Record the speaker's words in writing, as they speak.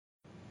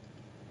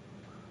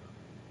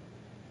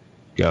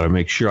Got to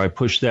make sure I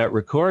push that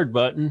record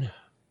button.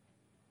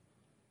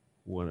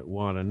 Wouldn't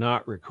want to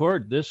not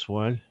record this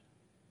one.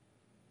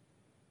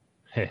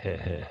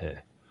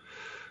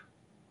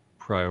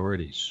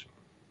 Priorities.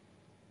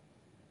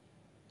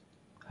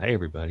 Hi,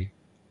 everybody.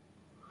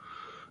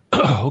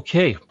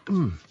 Okay.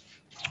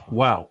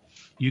 Wow.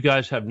 You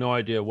guys have no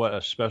idea what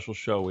a special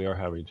show we are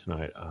having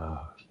tonight.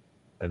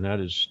 And that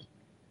is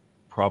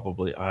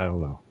probably, I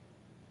don't know.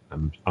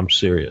 I'm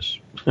serious.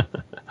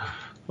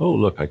 Oh,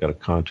 look, I got a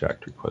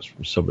contact request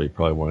from somebody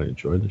probably wanting to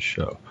join the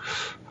show.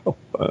 How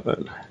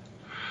fun.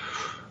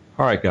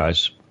 All right,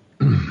 guys.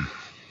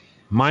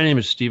 My name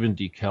is Stephen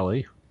D.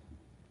 Kelly.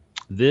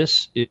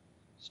 This is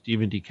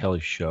Stephen D.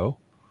 Kelly's show.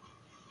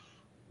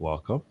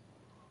 Welcome.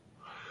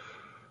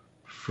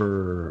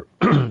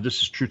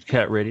 This is Truth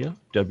Cat Radio,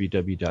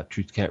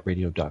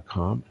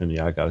 www.truthcatradio.com. And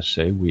yeah, I got to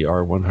say, we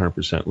are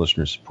 100%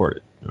 listener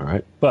supported. All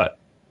right. But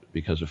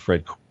because of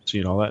Fred Corsi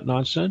and all that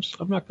nonsense,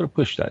 I'm not going to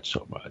push that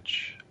so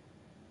much.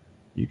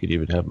 You could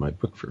even have my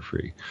book for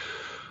free.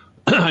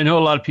 I know a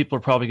lot of people are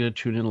probably going to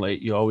tune in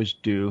late. You always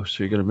do.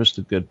 So you're going to miss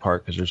the good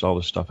part because there's all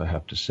this stuff I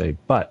have to say.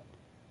 But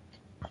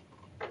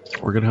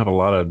we're going to have a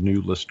lot of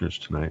new listeners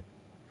tonight.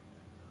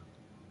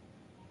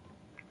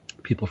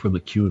 People from the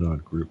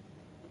QAnon group.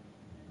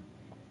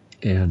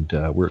 And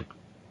we're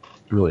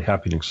really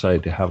happy and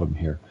excited to have them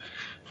here.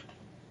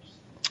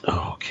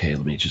 Okay,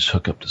 let me just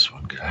hook up this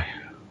one guy.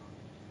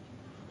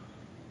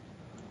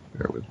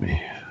 Bear with me.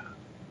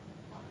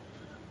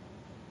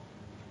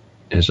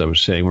 As I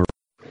was saying, we're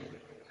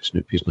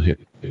new people here.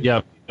 Yeah,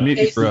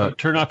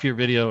 turn off your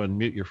video and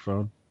mute your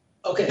phone.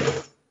 Okay.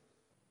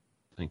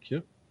 Thank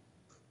you.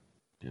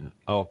 Yeah,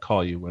 I'll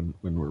call you when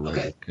we're ready.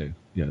 Okay.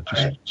 Yeah,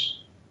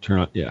 just turn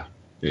on. Yeah,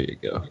 there you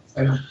go.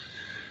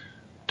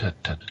 Did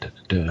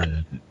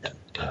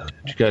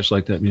you guys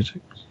like that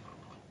music?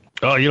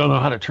 Oh, you don't know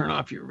how to turn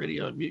off your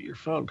video and mute your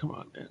phone? Come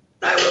on, man.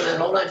 I will then.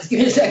 Hold on. Just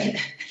give me a second.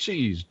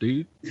 Jeez,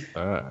 dude.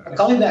 I'm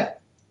calling back.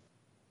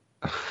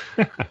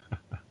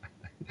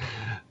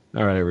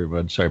 All right,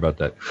 everyone. Sorry about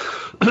that.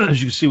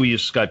 As you can see, we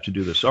use Skype to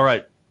do this. All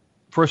right.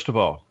 First of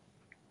all,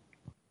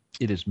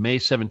 it is May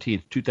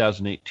 17th,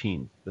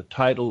 2018. The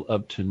title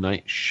of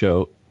tonight's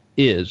show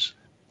is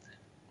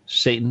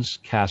Satan's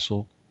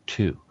Castle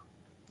 2.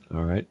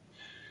 All right.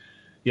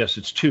 Yes,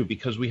 it's 2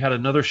 because we had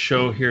another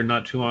show here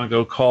not too long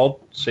ago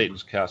called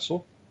Satan's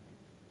Castle.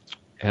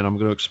 And I'm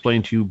going to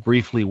explain to you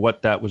briefly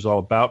what that was all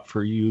about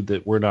for you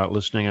that were not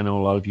listening. I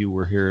know a lot of you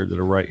were here that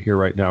are right here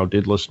right now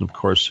did listen, of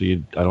course, so I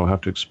don't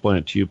have to explain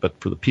it to you.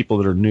 But for the people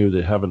that are new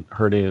that haven't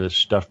heard any of this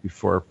stuff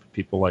before,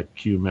 people like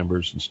Q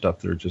members and stuff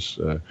that are just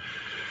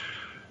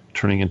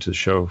turning into the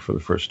show for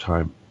the first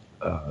time.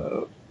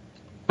 Oh,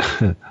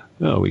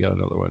 we got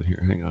another one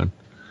here. Hang on.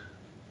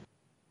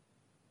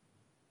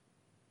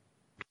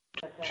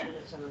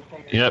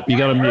 Yep, you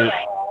got to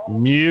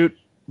mute.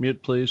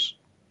 Mute, please.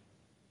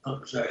 Oh,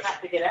 sorry.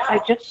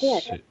 I just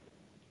did.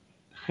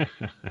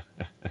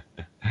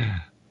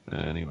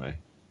 Anyway,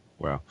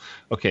 wow.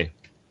 Okay.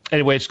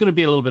 Anyway, it's going to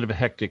be a little bit of a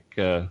hectic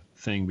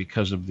thing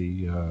because of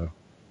the.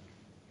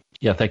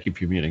 Thank you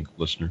for muting,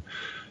 listener.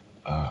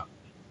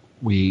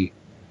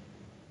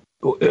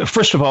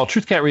 First of all,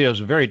 Truth Cat Radio is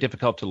very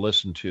difficult to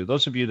listen to.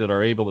 Those of you that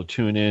are able to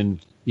tune in,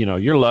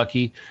 you're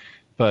lucky.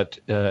 But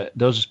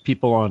those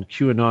people on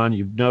QAnon,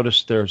 you've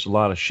noticed there's a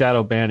lot of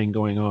shadow banning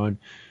going on.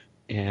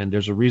 And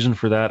there's a reason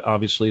for that.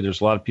 Obviously,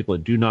 there's a lot of people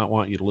that do not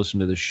want you to listen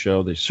to this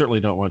show. They certainly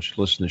don't want you to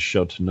listen to this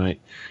show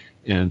tonight.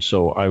 And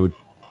so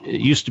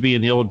it used to be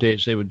in the old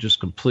days, they would just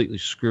completely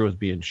screw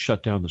with me and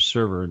shut down the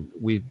server. And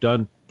we've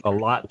done a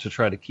lot to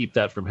try to keep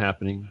that from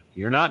happening.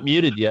 You're not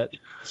muted yet.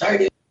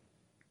 Sorry,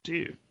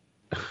 dude.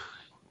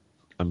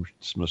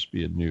 This must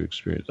be a new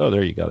experience. Oh,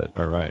 there you got it.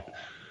 All right.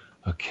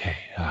 Okay.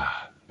 All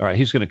right.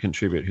 He's going to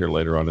contribute here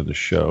later on in the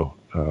show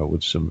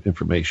with some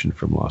information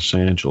from Los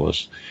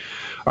Angeles.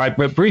 All right,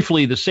 but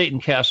briefly, the Satan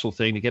Castle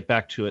thing, to get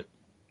back to it,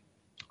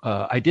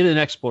 I did an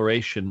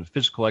exploration,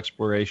 physical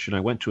exploration.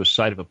 I went to a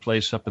site of a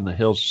place up in the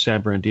hills of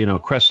San Bernardino,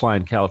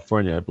 Crestline,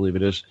 California, I believe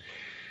it is,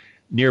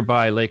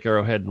 nearby Lake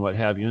Arrowhead and what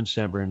have you in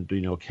San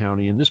Bernardino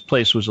County. And this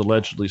place was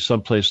allegedly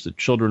someplace that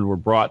children were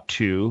brought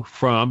to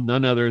from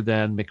none other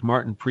than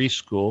McMartin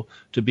Preschool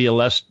to be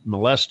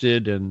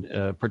molested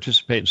and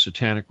participate in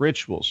satanic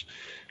rituals.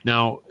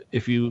 Now,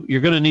 if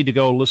you're going to need to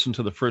go listen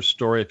to the first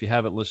story if you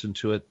haven't listened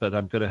to it, but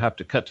I'm going to have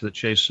to cut to the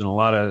chase in a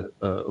lot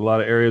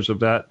of areas of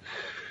that.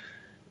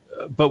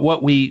 But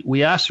what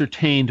we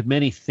ascertained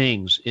many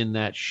things in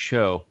that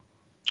show,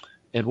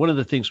 and one of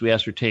the things we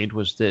ascertained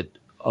was that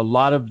a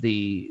lot of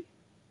the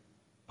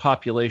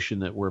population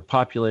that were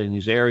populating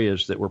these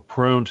areas that were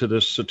prone to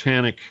this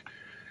satanic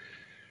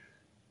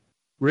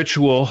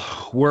ritual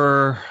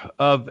were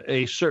of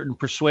a certain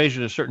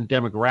persuasion, a certain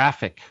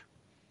demographic.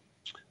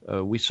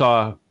 We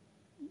saw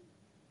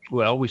a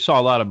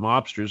lot of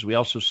mobsters. We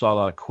also saw a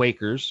lot of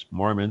Quakers,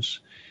 Mormons,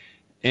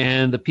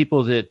 and the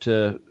people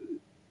that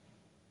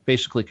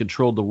basically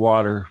controlled the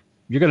water.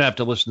 You're going to have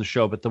to listen to the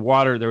show, but the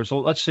water, there was a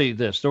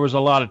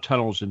lot of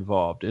tunnels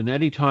involved. And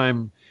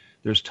anytime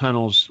There's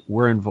tunnels.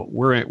 We're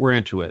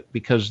into it,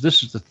 because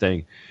this is the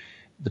thing.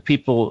 The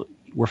people,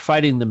 we're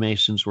fighting the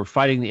Masons. We're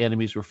fighting the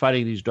enemies. We're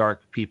fighting these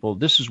dark people.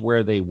 This is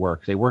where they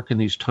work. They work in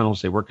these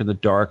tunnels. They work in the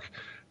dark,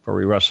 for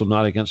we wrestle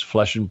not against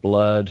flesh and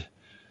blood,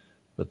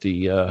 but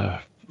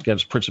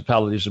against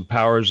principalities and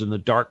powers in the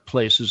dark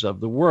places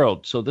of the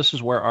world. So this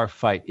is where our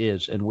fight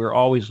is, and we're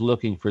always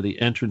looking for the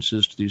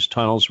entrances to these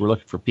tunnels. We're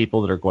looking for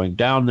people that are going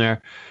down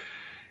there.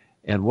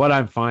 And what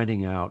I'm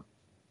finding out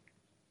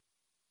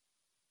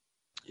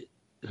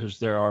is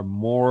there are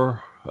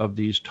more of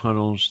these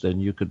tunnels than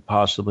you could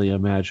possibly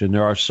imagine.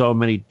 There are so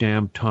many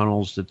damn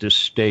tunnels that this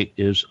state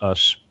is a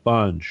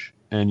sponge,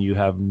 and you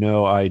have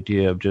no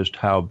idea of just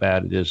how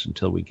bad it is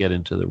until we get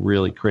into the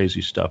really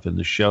crazy stuff in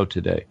the show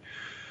today.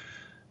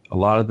 A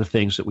lot of the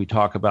things that we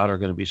talk about are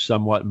going to be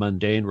somewhat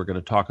mundane. We're going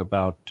to talk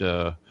about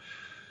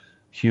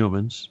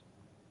humans,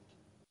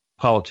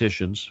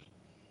 politicians,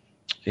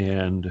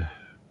 and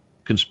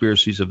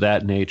conspiracies of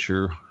that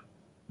nature,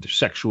 the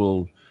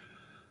sexual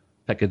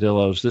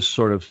peccadillos, this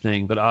sort of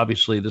thing. But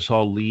obviously this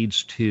all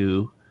leads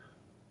to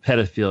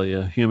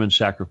pedophilia, human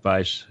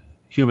sacrifice,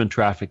 human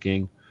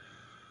trafficking,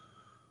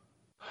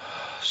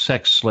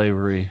 sex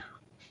slavery,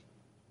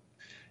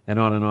 and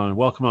on and on.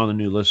 Welcome all the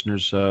new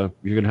listeners. You're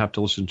going to have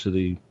to listen to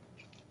the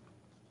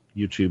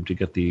YouTube to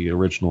get the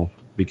original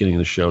beginning of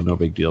the show. No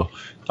big deal.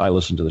 I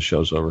listen to the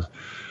show's over.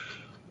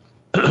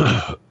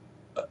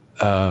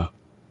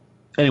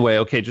 Anyway,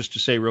 okay, just to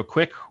say real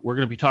quick, we're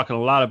going to be talking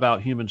a lot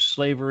about human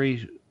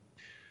slavery,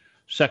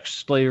 sex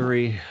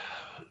slavery,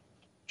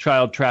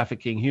 child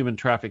trafficking, human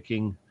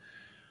trafficking,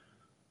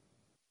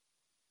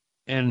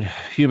 and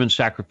human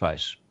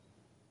sacrifice.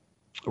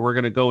 We're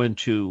going to go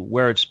into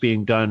where it's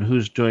being done,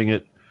 who's doing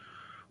it,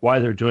 why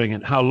they're doing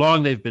it, how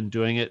long they've been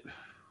doing it,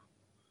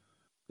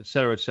 et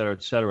cetera, et cetera,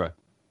 et cetera.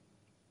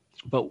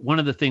 But one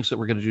of the things that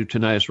we're going to do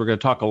tonight is we're going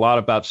to talk a lot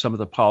about some of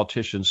the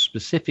politicians,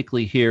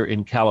 specifically here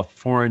in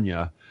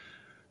California,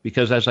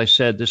 because, as I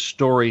said, this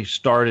story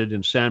started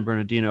in San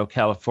Bernardino,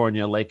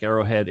 California, Lake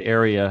Arrowhead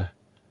area,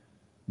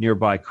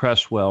 nearby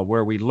Cresswell,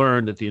 where we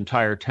learned that the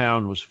entire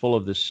town was full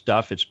of this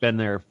stuff. It's been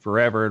there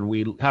forever, and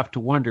we have to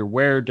wonder,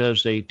 where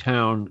does a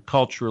town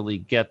culturally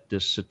get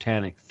this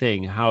satanic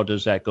thing? How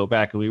does that go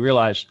back? And we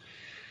realize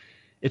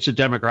it's a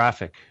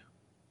demographic,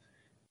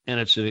 and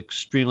it's an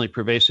extremely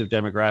pervasive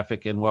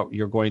demographic, and what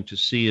you're going to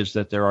see is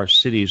that there are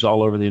cities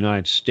all over the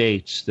United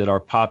States that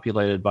are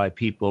populated by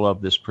people of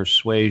this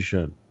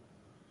persuasion.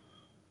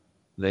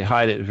 They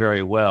hide it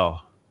very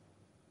well.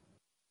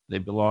 They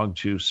belong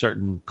to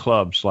certain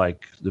clubs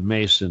like the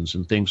Masons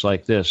and things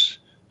like this.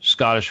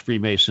 Scottish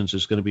Freemasons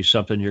is going to be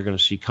something you're going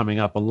to see coming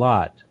up a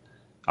lot.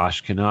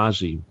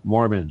 Ashkenazi,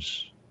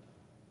 Mormons.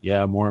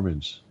 Yeah,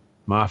 Mormons.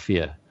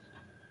 Mafia.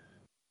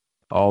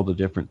 All the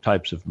different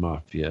types of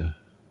mafia.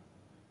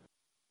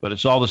 But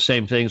it's all the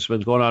same thing. It's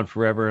been going on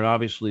forever, and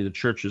obviously the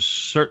church is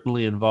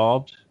certainly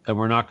involved, and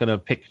we're not going to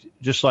pick,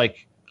 just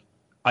like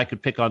I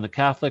could pick on the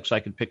Catholics, I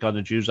could pick on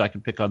the Jews, I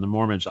could pick on the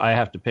Mormons. I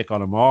have to pick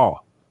on them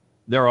all.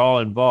 They're all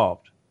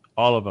involved,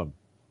 all of them.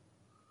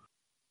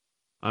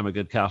 I'm a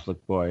good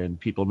Catholic boy, and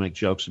people make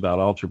jokes about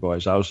altar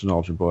boys. I was an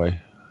altar boy.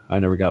 I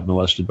never got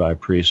molested by a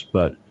priest,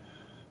 but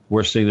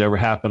worst thing that ever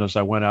happened is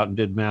I went out and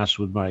did mass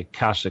with my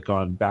cassock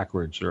on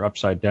backwards or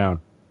upside down.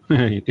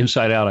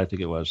 Inside out, I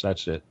think it was.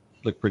 That's it.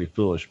 Looked pretty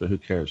foolish, but who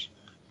cares?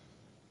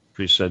 The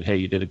priest said, hey,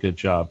 you did a good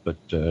job, but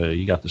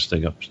you got this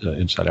thing up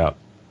inside out.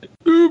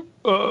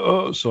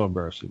 So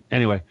embarrassing.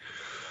 Anyway.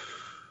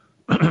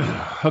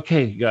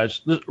 Okay, you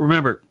guys,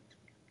 remember,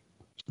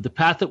 the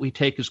path that we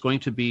take is going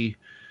to be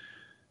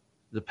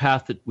the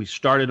path that we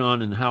started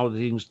on and how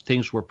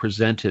things were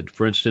presented.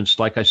 For instance,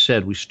 like I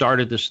said, we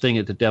started this thing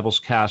at the Devil's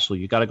Castle.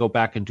 You got to go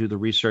back and do the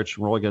research.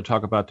 We're only going to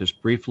talk about this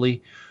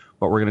briefly,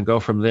 but we're going to go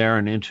from there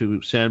and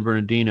into San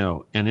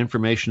Bernardino and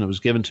information that was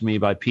given to me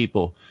by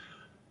people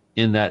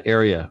in that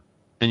area.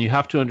 And you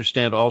have to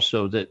understand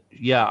also that,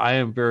 yeah, I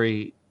am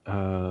very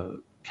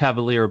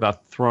cavalier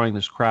about throwing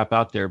this crap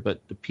out there,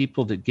 but the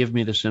people that give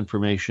me this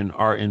information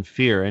are in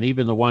fear, and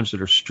even the ones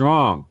that are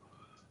strong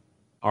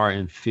are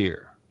in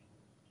fear.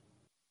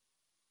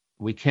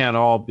 We can't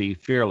all be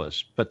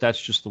fearless, but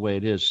that's just the way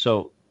it is.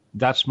 So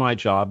that's my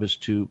job, is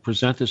to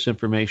present this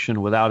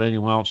information without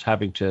anyone else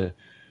having to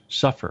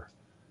suffer.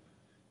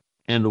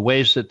 And the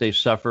ways that they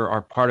suffer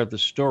are part of the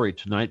story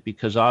tonight,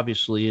 because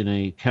obviously in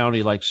a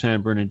county like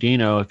San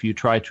Bernardino, if you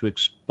try to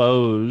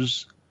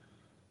expose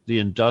the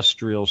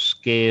industrial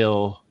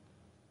scale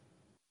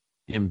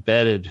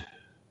embedded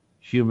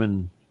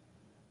human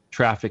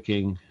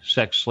trafficking,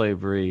 sex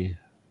slavery,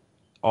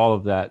 all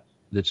of that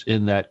that's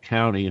in that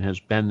county and has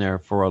been there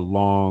for a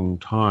long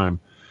time,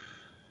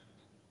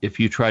 if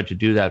you tried to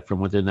do that from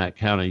within that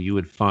county, you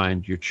would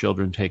find your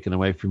children taken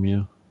away from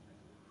you,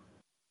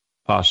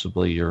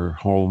 possibly your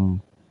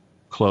home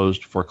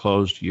closed,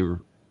 foreclosed,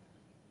 your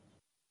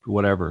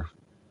whatever.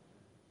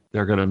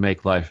 They're going to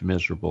make life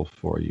miserable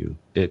for you.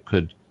 It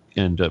could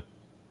end up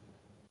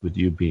with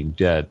you being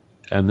dead.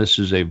 And this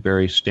is a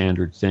very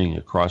standard thing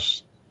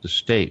across the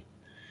state,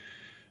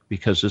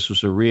 because this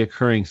was a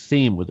reoccurring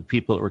theme with the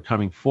people that were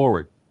coming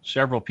forward.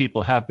 Several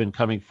people have been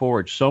coming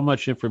forward. So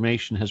much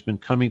information has been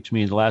coming to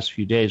me in the last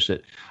few days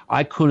that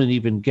I couldn't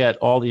even get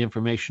all the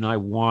information I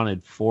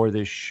wanted for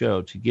this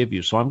show to give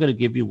you. So I'm going to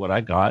give you what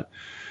I got,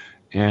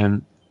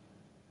 and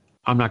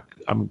I'm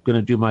going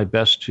to do my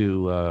best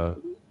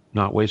to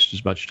not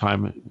waste much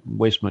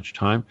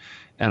time.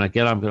 And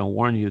again, I'm going to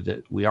warn you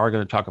that we are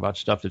going to talk about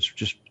stuff that's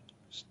just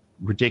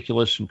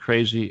ridiculous and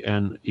crazy.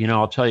 And,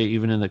 I'll tell you,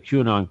 even in the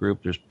QAnon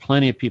group, there's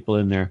plenty of people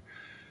in there,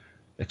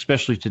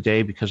 especially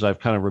today, because I've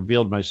kind of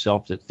revealed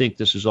myself, that think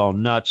this is all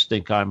nuts,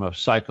 think I'm a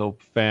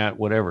psychopath,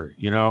 whatever,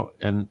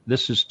 and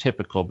this is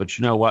typical. But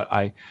you know what?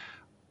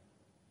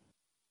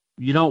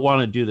 You don't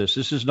want to do this.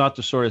 This is not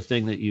the sort of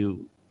thing that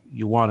you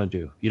want to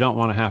do. You don't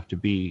want to have to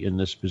be in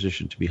this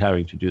position to be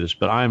having to do this.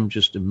 But I'm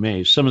just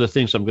amazed. Some of the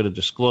things I'm going to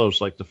disclose,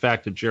 like the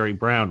fact that Jerry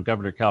Brown,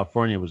 governor of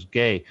California, was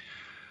gay.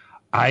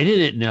 I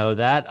didn't know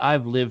that.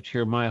 I've lived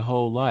here my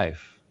whole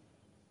life.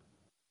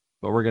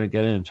 But we're going to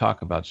get in and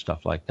talk about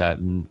stuff like that.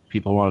 And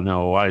people want to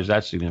know, why is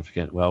that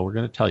significant? Well, we're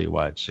going to tell you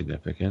why it's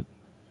significant.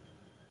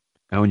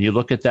 And when you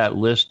look at that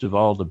list of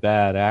all the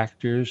bad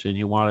actors and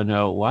you want to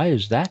know, why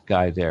is that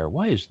guy there?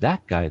 Why is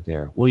that guy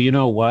there? Well, you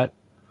know what?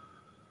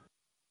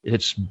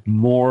 It's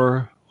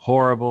more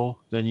horrible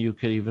than you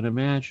could even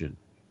imagine.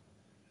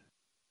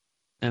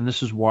 And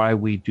this is why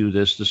we do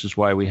this. This is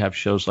why we have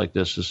shows like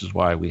this. This is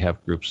why we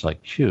have groups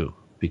like Q,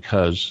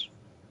 because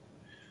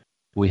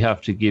we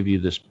have to give you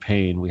this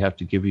pain. We have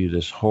to give you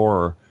this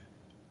horror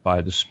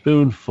by the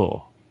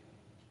spoonful.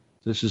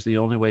 This is the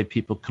only way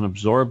people can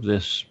absorb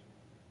this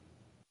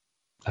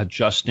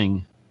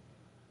adjusting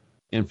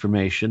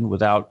information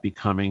without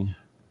becoming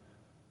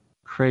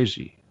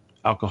crazy,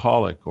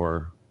 alcoholic,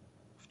 or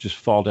just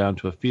fall down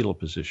to a fetal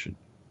position.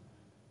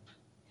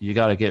 You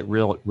got to get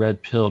real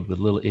red-pilled with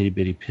little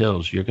itty-bitty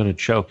pills. You're going to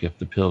choke if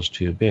the pill's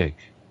too big.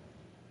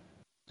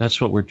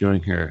 That's what we're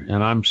doing here.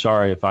 And I'm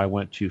sorry if I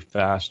went too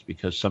fast,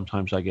 because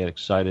sometimes I get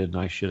excited and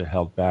I should have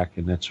held back.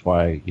 And that's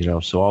why,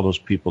 so all those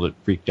people that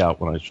freaked out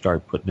when I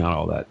started putting out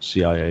all that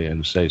CIA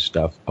and NSA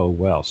stuff, oh,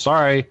 well,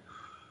 sorry.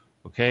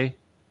 Okay.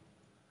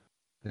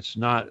 It's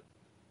not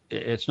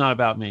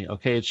about me.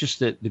 Okay. It's just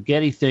that the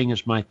Getty thing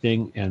is my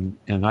thing.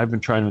 And I've been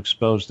trying to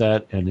expose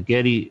that. And the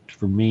Getty,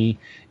 for me,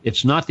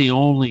 it's not the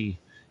only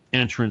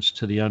entrance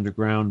to the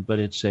underground, but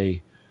it's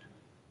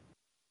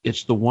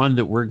the one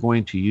that we're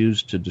going to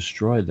use to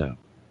destroy them.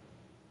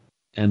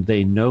 And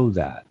they know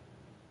that.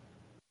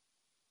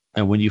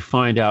 And when you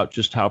find out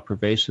just how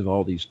pervasive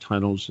all these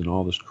tunnels and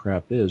all this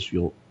crap is,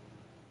 you'll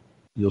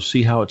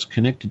see how it's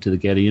connected to the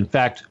Getty. In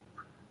fact,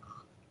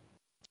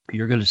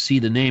 you're going to see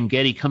the name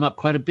Getty come up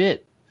quite a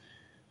bit.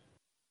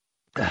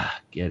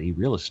 Getty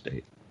Real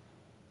Estate.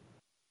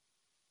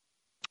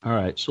 All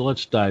right, so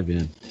let's dive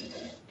in.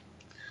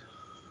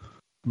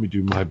 Let me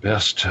do my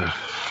best to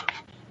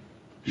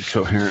be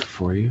coherent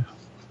for you.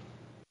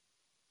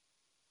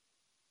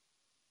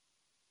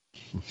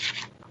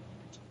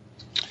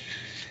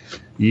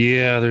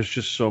 Yeah, there's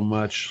just so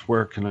much.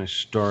 Where can I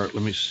start?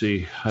 Let me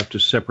see. I have to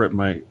separate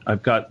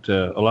I've got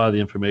a lot of the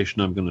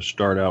information I'm going to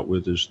start out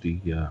with is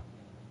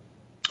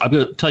I'm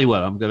going to tell you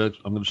what, I'm going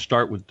to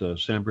start with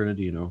San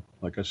Bernardino,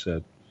 like I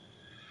said.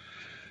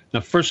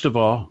 Now, first of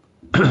all,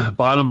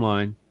 bottom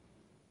line,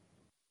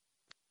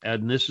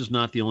 and this is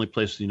not the only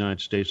place in the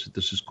United States that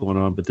this is going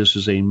on, but this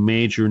is a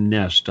major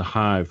nest, a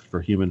hive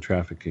for human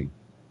trafficking.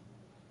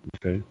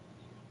 Okay?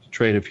 The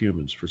trade of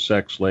humans for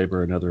sex,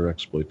 labor, and other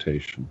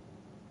exploitation.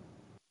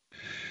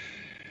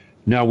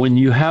 Now, when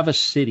you have a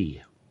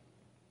city,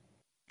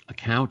 a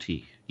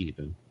county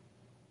even,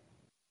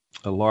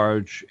 a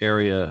large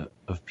area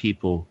of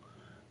people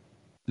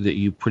that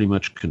you pretty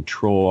much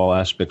control all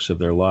aspects of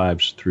their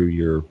lives through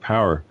your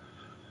power,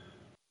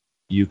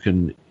 you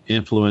can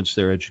influence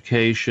their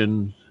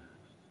education,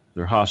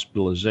 their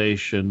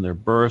hospitalization, their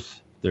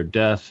birth, their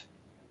death,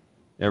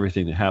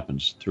 everything that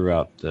happens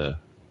throughout the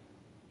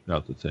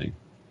thing.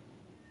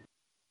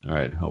 All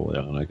right, hold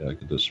on. I got to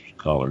get this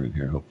caller in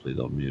here. Hopefully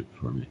they'll mute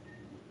for me.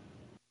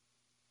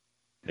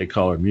 Hey,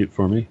 caller, mute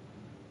for me.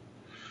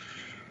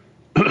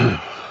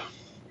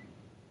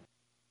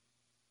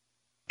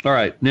 All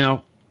right,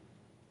 now,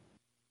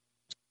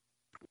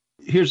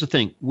 here's the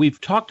thing. We've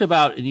talked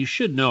about, and you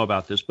should know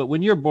about this, but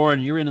when you're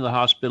born, you're into the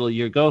hospital,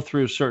 you go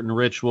through certain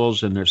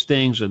rituals, and there's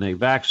things, and they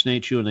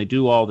vaccinate you, and they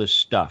do all this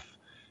stuff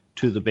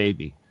to the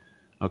baby.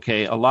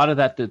 Okay? A lot of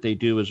that they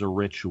do is a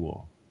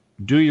ritual.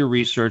 Do your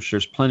research.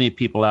 There's plenty of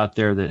people out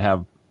there that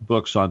have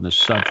books on this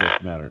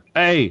subject matter.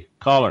 Hey,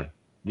 caller,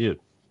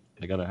 mute.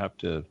 Have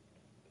to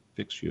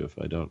fix you if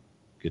I don't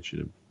get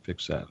you to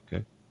fix that,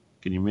 okay?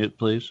 Can you mute,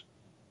 please?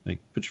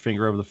 Put your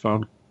finger over the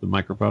phone, the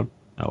microphone.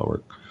 That'll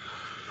work.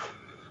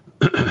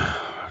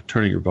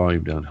 Turning your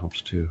volume down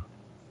helps too.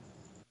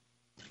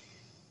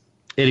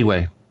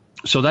 Anyway,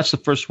 so that's the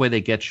first way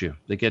they get you.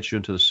 They get you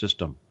into the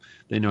system.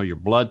 They know your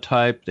blood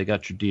type. They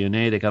got your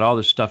DNA. They got all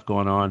this stuff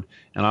going on.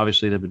 And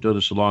obviously they've been doing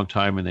this a long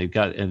time.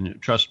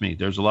 And trust me,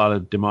 there's a lot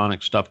of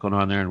demonic stuff going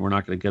on there, and we're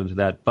not going to get into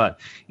that. But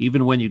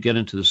even when you get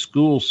into the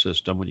school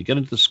system,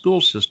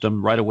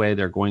 right away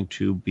they're going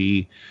to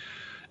be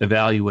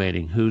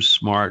evaluating who's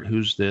smart,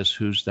 who's this,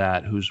 who's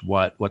that, who's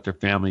what their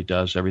family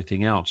does,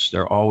 everything else.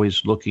 They're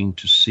always looking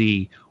to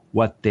see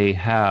what they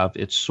have.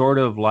 It's sort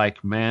of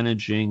like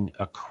managing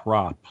a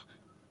crop.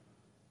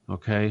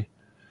 Okay?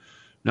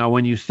 Now,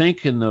 when you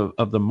think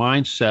of the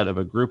mindset of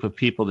a group of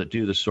people that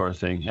do this sort of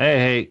thing,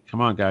 hey,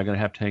 come on, guy, I'm going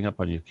to have to hang up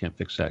on you. Can't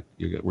fix that.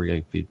 We're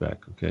getting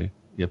feedback, okay?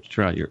 You have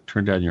to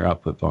turn down your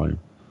output volume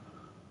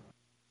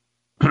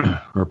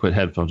or put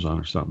headphones on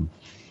or something.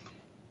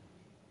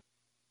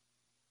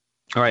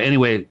 All right,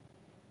 anyway,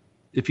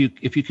 if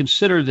you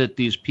consider that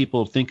these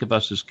people think of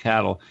us as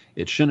cattle,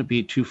 it shouldn't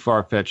be too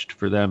far-fetched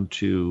for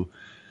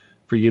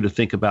you to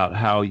think about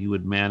how you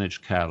would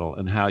manage cattle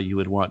and how you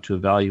would want to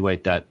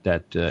evaluate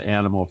that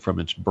animal from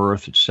its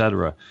birth,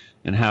 etc.,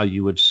 and how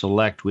you would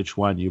select which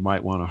one you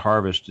might want to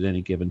harvest at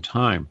any given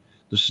time.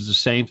 This is the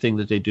same thing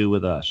that they do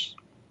with us.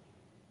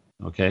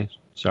 Okay?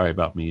 Sorry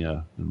about me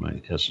in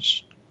my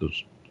essence.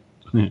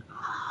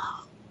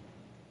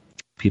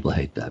 People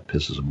hate that.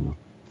 Pisses them off.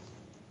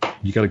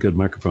 You got a good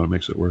microphone. It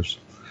makes it worse.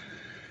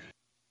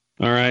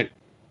 All right.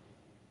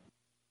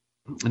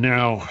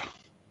 Now,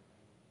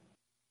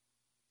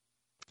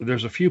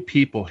 there's a few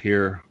people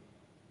here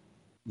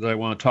that I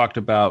want to talk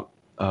about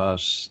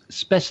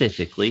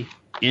specifically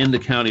in the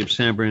county of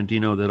San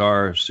Bernardino that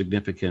are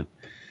significant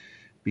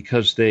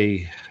because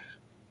they're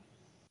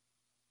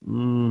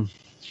kind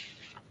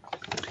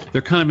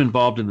of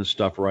involved in this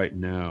stuff right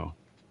now.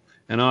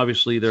 And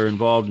obviously they're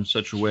involved in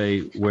such a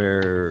way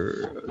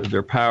where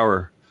their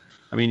power,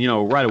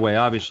 right away,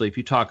 obviously, if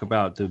you talk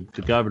about the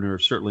governor,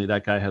 certainly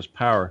that guy has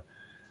power.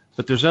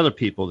 But there's other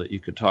people that you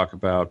could talk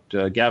about.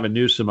 Gavin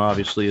Newsom,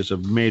 obviously, is a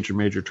major,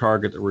 major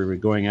target that we're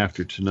going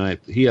after tonight.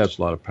 He has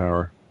a lot of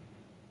power.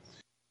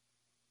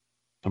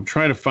 I'm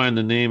trying to find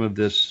the name of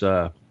this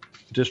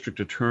district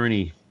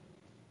attorney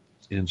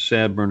in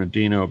San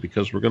Bernardino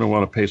because we're going to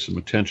want to pay some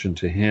attention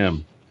to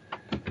him.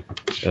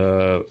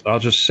 I'll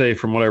just say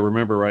from what I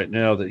remember right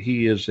now that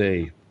he's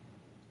a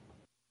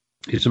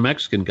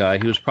Mexican guy.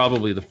 He was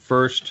probably the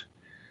first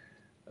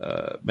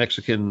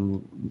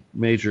Mexican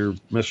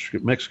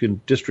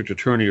district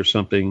attorney or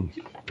something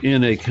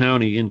in a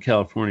county in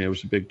California. It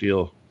was a big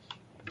deal.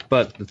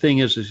 But the thing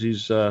is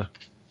he's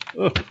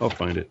I'll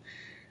find it.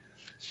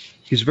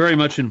 He's very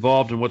much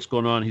involved in what's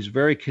going on. He's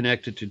very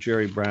connected to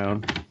Jerry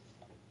Brown.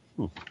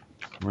 How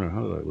did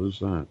I lose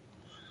that?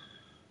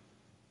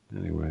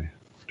 Anyway,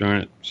 darn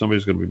it.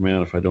 Somebody's going to be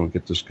mad if I don't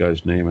get this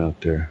guy's name out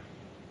there.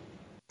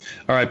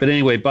 All right, but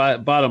anyway,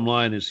 bottom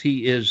line is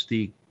he is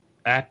the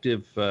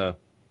active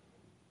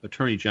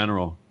Attorney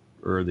General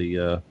or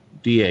the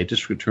DA,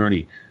 District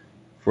Attorney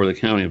for the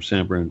County of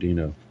San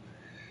Bernardino.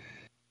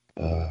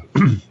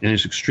 And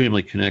he's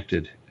extremely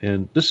connected.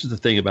 And this is the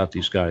thing about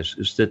these guys,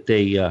 is that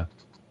they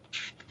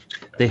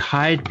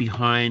hide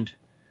behind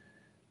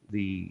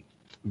the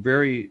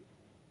very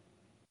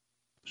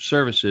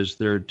services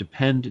that are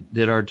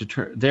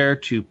there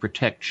to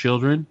protect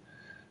children,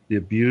 the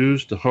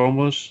abused, the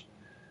homeless,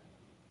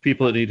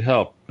 people that need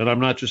help. And I'm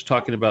not just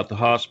talking about the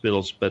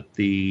hospitals, but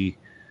the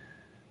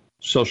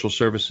social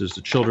services,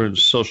 the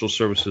children's social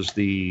services,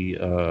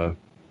 the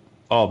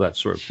all that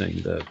sort of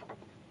thing.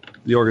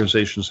 The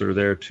organizations that are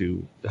there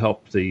to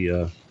help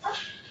the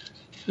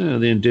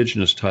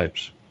indigenous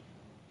types.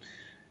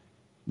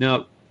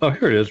 Now,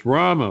 here it is,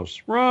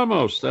 Ramos.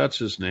 Ramos, that's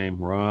his name,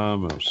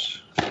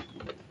 Ramos.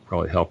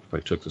 Probably help if I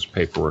took this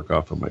paperwork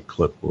off of my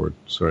clipboard.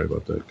 Sorry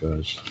about that,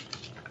 guys.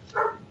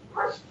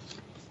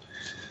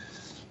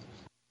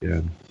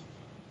 Yeah.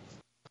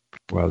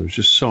 Wow, there's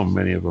just so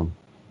many of them.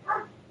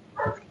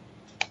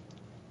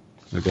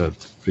 I got to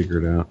figure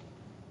it out.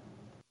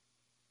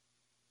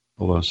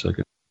 Hold on a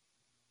second.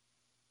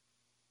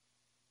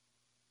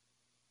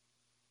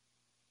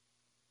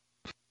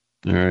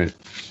 All right.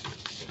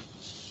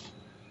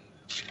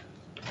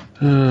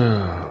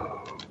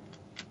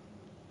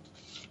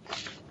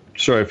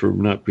 Sorry for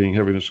not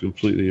having this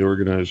completely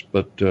organized,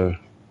 but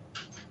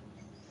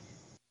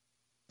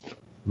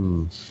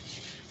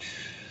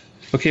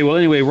Okay, well,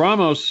 anyway,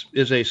 Ramos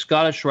is a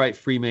Scottish Rite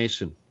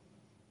Freemason.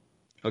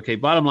 Okay,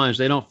 bottom line is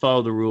they don't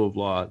follow the rule of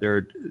law.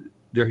 Their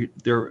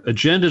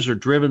agendas are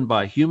driven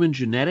by human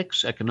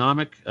genetics,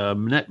 economic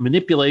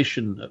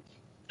manipulation,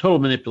 total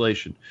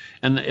manipulation,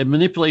 and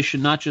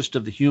manipulation not just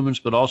of the humans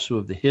but also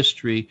of the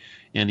history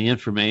and the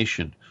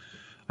information.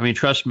 I mean,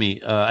 trust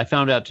me, I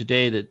found out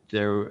today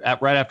that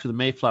right after the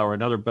Mayflower,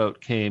 another boat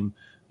came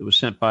that was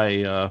sent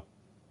by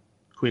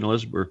Queen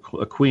Elizabeth, or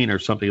a queen or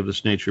something of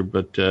this nature,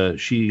 but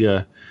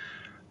it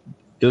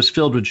was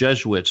filled with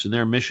Jesuits, and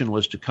their mission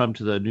was to come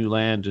to the new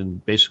land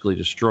and basically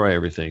destroy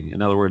everything.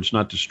 In other words,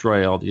 not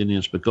destroy all the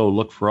Indians, but go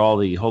look for all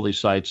the holy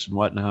sites and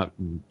whatnot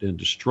and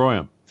destroy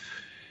them.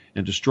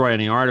 And destroy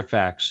any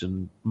artifacts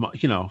and,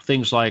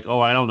 things like,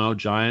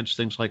 giants,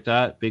 things like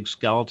that, big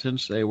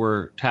skeletons. They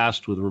were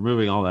tasked with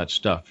removing all that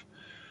stuff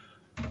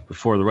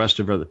before the rest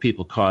of the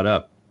people caught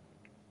up.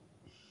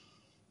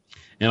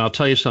 And I'll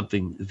tell you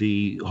something,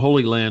 the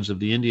holy lands of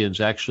the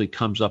Indians actually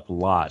comes up a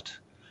lot.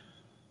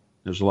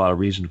 There's a lot of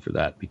reason for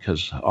that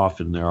because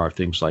often there are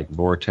things like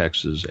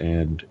vortexes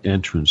and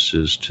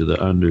entrances to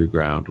the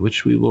underground,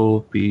 which we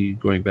will be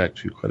going back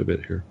to quite a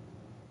bit here.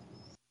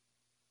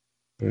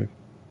 Okay.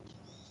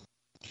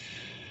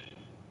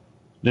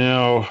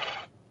 Now,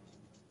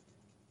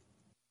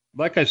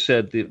 like I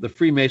said, the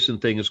Freemason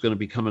thing is going to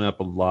be coming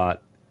up a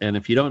lot. And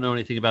if you don't know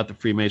anything about the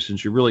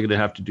Freemasons, you're really going to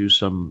have to do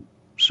some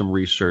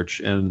research.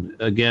 And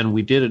again,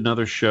 we did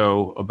another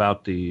show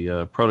about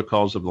the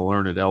protocols of the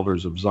learned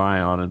elders of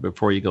Zion. And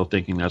before you go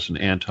thinking that's an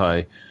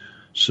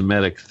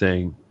anti-Semitic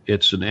thing,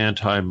 it's an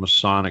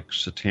anti-Masonic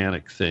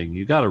satanic thing.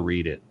 You got to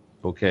read it,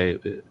 okay?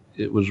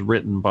 It was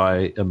written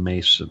by a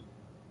Mason,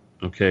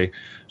 okay?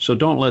 So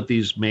don't let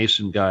these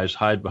Mason guys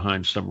hide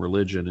behind some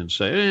religion and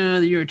say,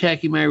 you're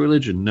attacking my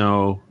religion.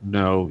 No,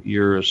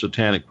 you're a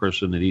satanic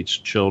person that eats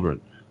children,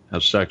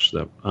 has sex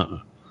with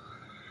them.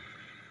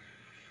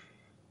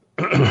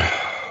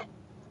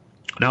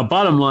 Now,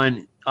 bottom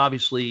line,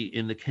 obviously,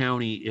 in the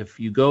county, if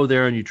you go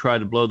there and you try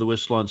to blow the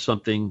whistle on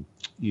something,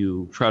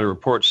 you try to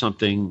report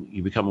something,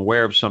 you become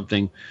aware of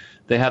something,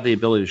 they have the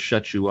ability to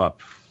shut you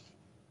up.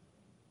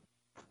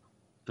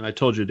 And I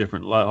told you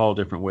all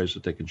different ways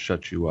that they can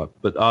shut you up.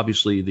 But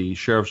obviously, the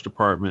sheriff's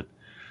department,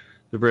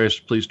 the various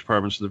police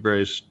departments, the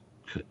various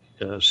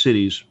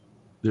cities,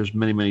 there's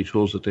many, many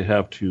tools that they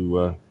have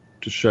to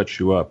shut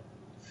you up.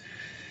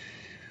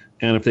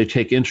 And if they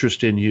take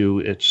interest in you,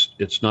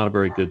 it's not a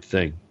very good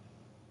thing.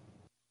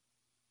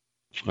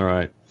 All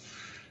right.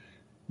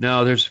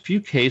 Now, there's a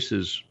few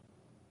cases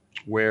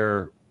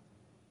where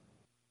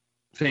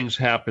things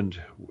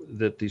happened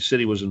that the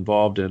city was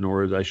involved in,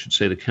 or I should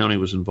say the county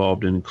was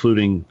involved in,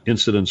 including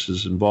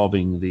incidences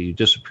involving the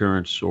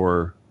disappearance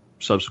or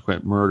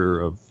subsequent murder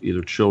of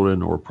either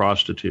children or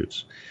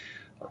prostitutes.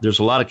 There's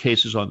a lot of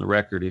cases on the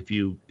record. If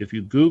you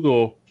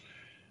Google,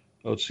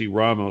 let's see,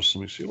 Ramos,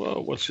 let me see,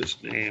 well, what's his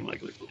name?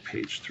 Like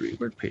page 3.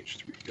 Where'd page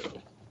 3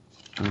 go?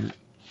 I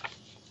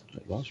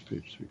lost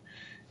page 3.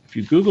 If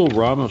you Google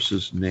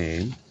Ramos's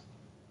name,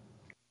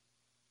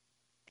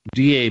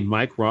 DA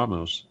Mike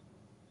Ramos,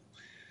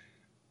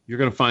 you're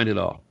going to find it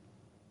all.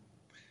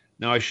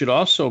 Now, I should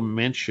also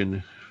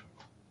mention,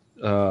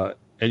 and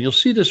you'll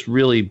see this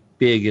really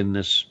big in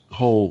this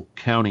whole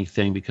county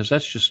thing because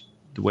that's just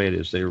the way it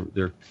is.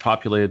 They're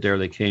populated there.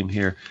 They came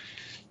here.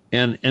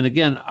 And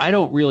again, I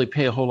don't really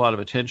pay a whole lot of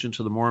attention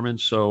to the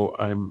Mormons,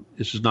 so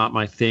this is not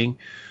my thing.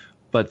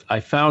 But I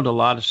found a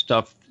lot of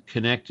stuff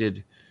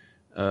connected,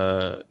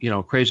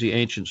 crazy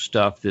ancient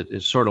stuff that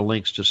is sort of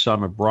links to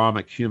some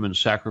Abrahamic human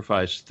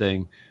sacrifice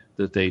thing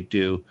that they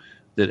do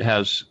that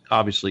has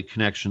obviously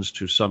connections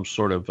to some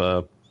sort of,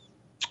 I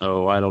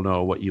don't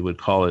know what you would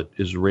call it,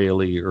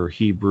 Israeli or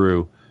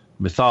Hebrew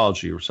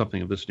mythology or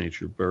something of this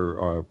nature,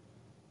 or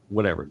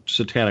whatever,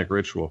 satanic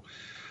ritual.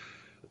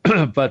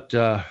 But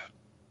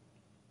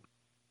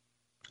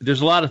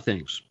there's a lot of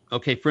things.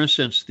 Okay, for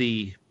instance,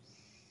 they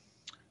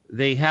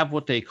have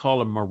what they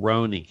call a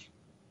Moroni.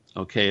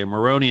 Okay, a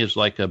Moroni is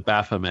like a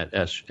Baphomet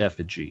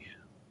effigy,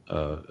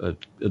 a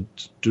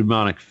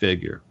demonic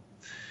figure.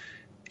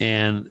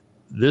 And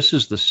this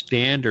is the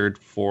standard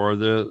for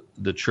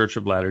the Church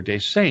of Latter-day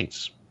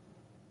Saints.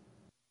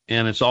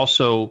 And there's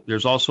also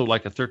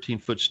like a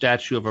 13-foot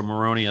statue of a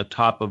Moroni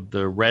atop of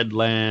the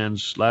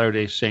Redlands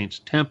Latter-day Saints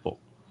temple.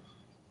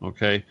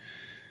 Okay.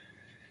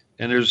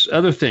 And there's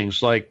other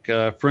things like,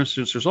 for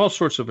instance, there's all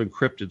sorts of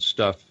encrypted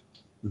stuff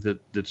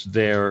that's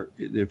there.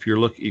 If you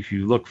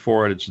look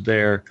for it, it's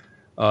there.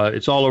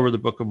 It's all over the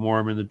Book of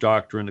Mormon, the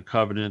Doctrine, the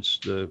Covenants,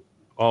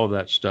 all of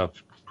that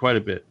stuff, quite a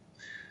bit.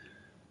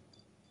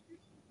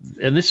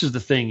 And this is the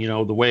thing,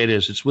 the way it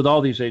is. It's with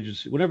all these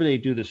agencies. Whenever they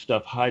do this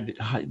stuff,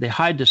 they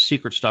hide this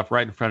secret stuff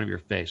right in front of your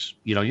face.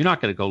 You're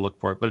not going to go look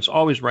for it, but it's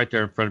always right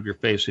there in front of your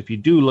face. If you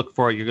do look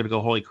for it, you're going to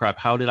go, holy crap,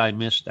 how did I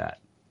miss that?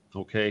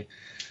 Okay.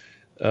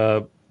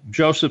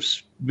 Joseph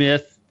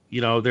Smith,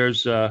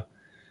 there's a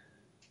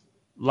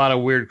lot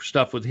of weird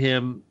stuff with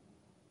him,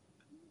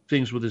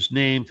 things with his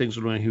name, things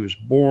with when he was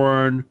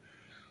born,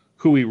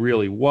 who he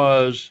really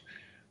was.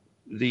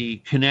 The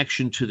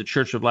connection to the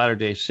Church of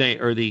Latter-day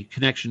Saints, or the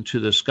connection to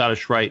the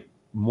Scottish Rite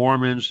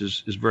Mormons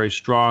is very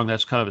strong.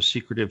 That's kind of a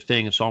secretive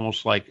thing. It's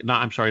almost like,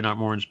 not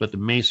Mormons, but the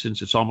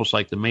Masons. It's almost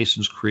like the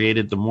Masons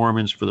created the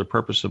Mormons for the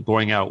purpose of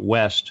going out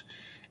west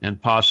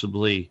and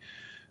possibly,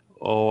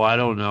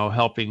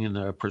 helping in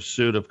the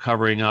pursuit of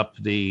covering up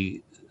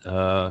the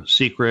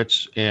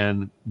secrets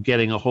and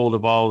getting a hold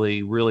of all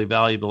the really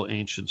valuable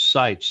ancient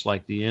sites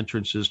like the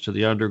entrances to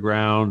the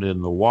underground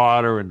and the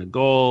water and the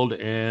gold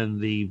and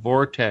the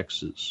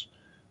vortexes,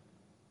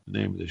 the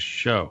name of this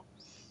show.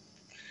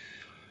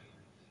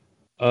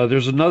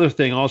 There's another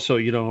thing also,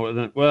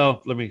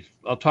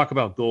 I'll talk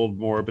about gold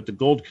more, but the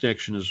gold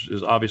connection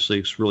is obviously,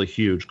 it's really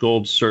huge.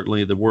 Gold,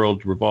 certainly the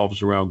world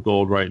revolves around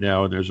gold right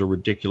now, and there's a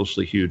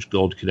ridiculously huge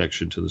gold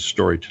connection to the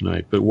story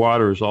tonight. But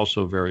water is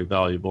also very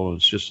valuable, and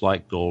it's just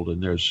like gold,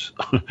 and there's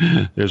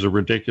there's a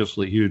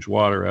ridiculously huge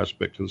water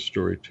aspect to the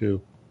story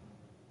too.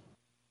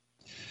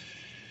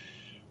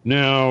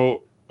 Now,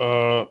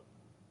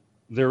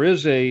 there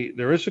is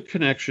a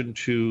connection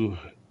to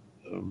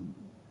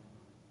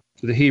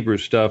the Hebrew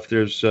stuff.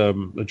 There's a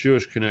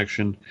Jewish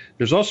connection.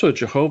 There's also a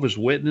Jehovah's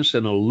Witness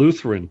and a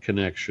Lutheran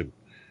connection,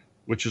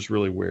 which is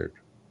really weird.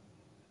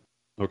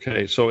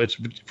 Okay, so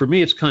for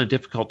me, it's kind of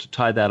difficult to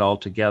tie that all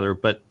together,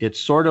 but it's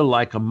sort of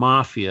like a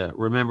mafia.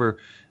 Remember,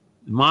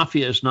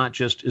 mafia is not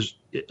just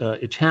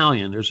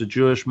Italian. There's a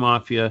Jewish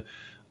mafia,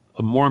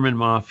 a Mormon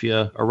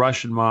mafia, a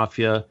Russian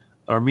mafia,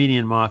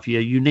 Armenian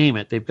mafia, you name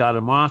it. They've got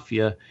a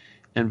mafia,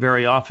 and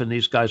very often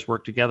these guys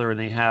work together and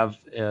they have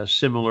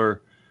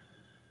similar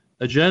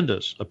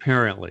agendas,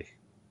 apparently,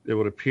 it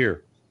would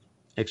appear,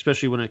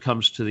 especially when it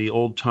comes to the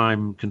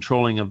old-time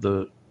controlling of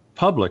the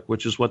public,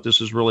 which is what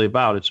this is really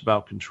about. It's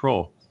about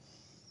control.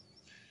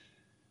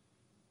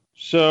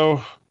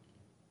 So,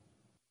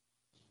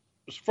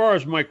 as far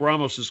as Mike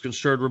Ramos is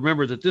concerned,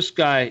 remember that this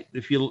guy,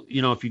 if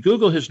you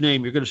Google his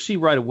name, you're going to see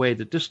right away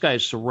that this guy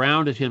has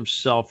surrounded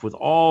himself with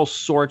all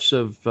sorts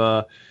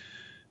of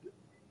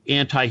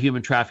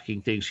anti-human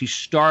trafficking things. He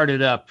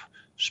started up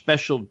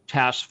special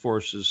task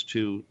forces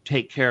to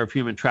take care of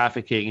human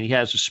trafficking, and he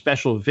has a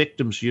special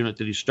victims unit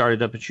that he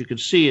started up. But you can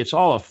see it's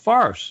all a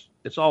farce.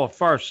 It's all a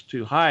farce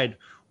to hide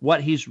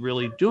what he's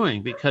really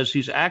doing, because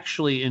he's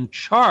actually in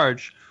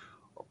charge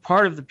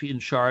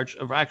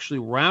of actually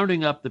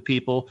rounding up the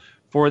people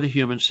for the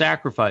human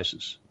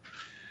sacrifices.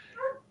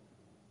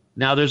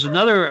 Now, there's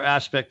another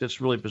aspect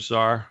that's really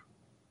bizarre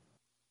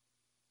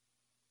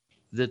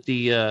that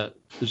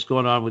is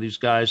going on with these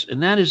guys,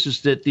 and that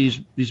is that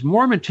these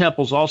Mormon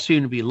temples all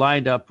seem to be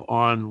lined up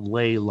on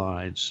ley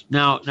lines.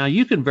 Now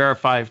you can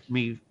verify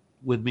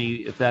with me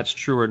if that's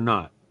true or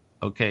not.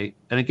 Okay,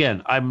 and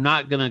again, I'm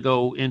not going to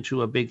go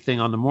into a big thing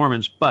on the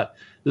Mormons, but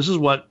this is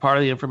what part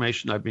of the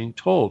information I'm being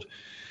told.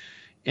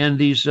 And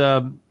these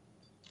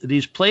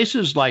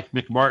places like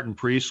McMartin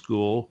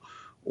Preschool,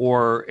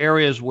 or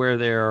areas where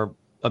they're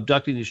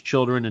abducting these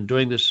children and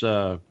doing these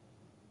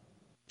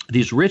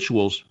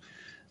rituals,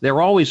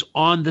 they're always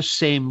on the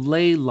same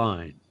ley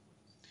line.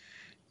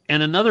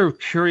 And another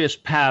curious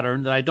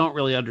pattern that I don't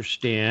really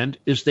understand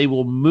is they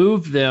will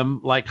move them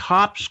like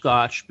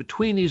hopscotch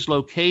between these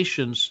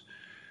locations,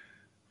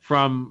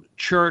 from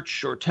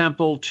church or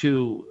temple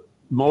to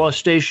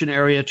molestation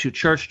area to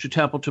church to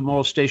temple to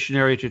molestation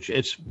area to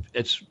it's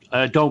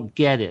I don't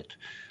get it.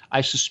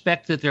 I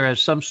suspect that there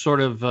is some sort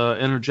of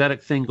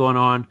energetic thing going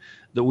on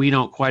that we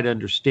don't quite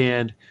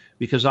understand,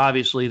 because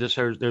obviously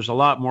there's a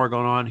lot more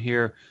going on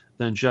here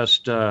than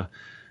just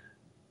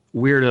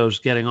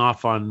weirdos getting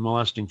off on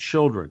molesting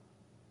children.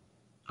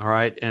 All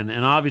right, and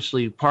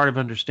obviously part of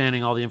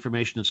understanding all the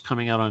information that's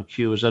coming out on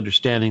Q is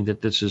understanding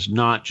that this is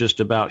not just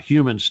about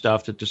human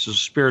stuff, that this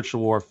is spiritual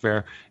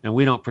warfare, and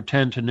we don't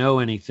pretend to know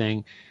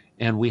anything,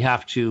 and we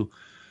have to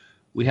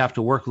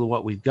work with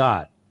what we've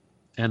got.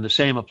 And the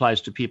same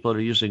applies to people that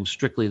are using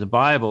strictly the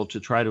Bible to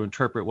try to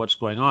interpret what's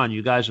going on.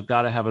 You guys have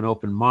got to have an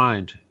open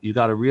mind. You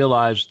got to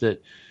realize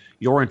that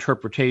your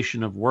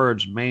interpretation of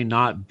words may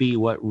not be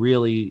what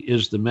really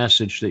is the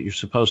message that you're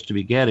supposed to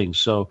be getting.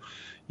 So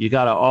you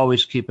got to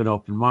always keep an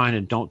open mind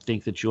and don't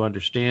think that you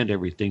understand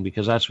everything,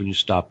 because that's when you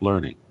stop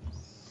learning.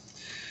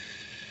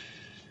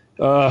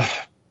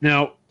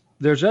 Now,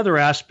 there's other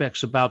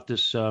aspects about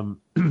this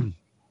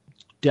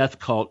death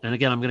cult, and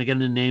again, I'm going to get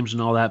into names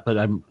and all that, but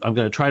I'm going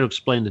to try to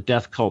explain the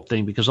death cult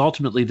thing, because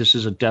ultimately this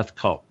is a death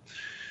cult.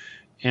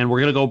 And we're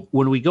going to go,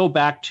 when we go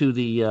back to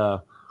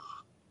the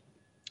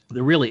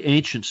really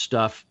ancient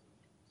stuff,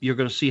 you're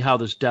going to see how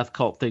this death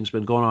cult thing's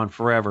been going on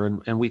forever.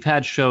 And we've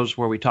had shows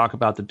where we talk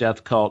about the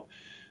death cult,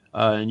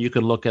 and you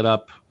can look it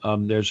up.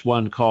 There's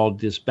one called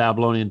This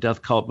Babylonian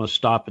Death Cult Must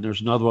Stop, and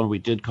there's another one we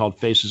did called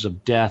Faces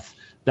of Death.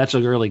 That's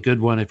a really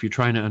good one if you're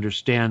trying to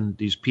understand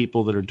these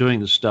people that are doing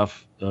this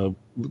stuff.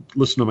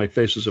 Listen to my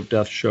Faces of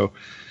Death show.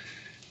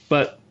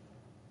 But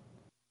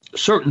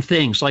certain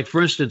things, like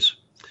for instance,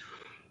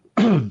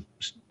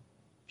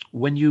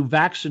 when you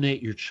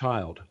vaccinate your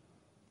child,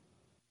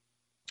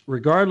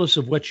 regardless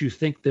of what you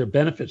think their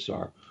benefits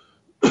are,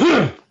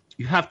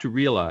 you have to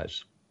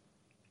realize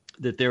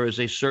that there is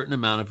a certain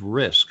amount of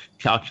risk,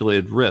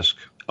 calculated risk.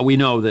 We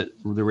know that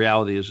the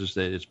reality is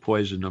that it's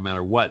poison no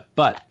matter what,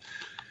 but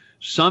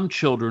some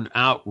children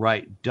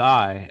outright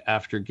die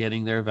after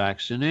getting their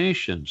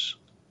vaccinations.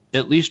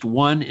 At least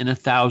 1 in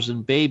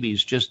 1,000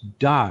 babies just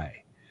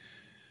die.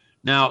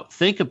 Now,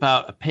 think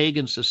about a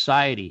pagan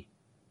society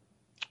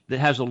that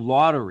has a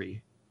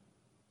lottery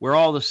where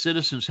all the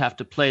citizens have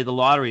to play the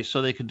lottery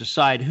so they can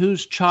decide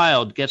whose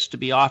child gets to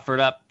be offered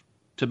up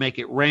to make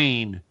it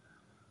rain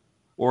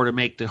or to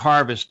make the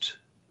harvest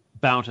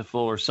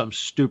bountiful, or some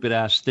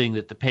stupid-ass thing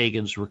that the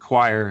pagans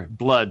require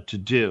blood to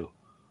do.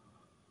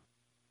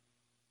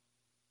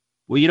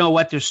 Well, you know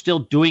what? They're still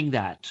doing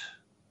that.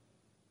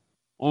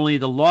 Only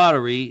the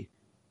lottery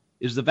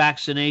is the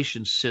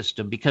vaccination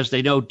system, because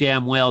they know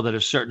damn well that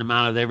a certain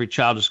amount of every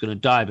child is going to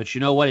die. But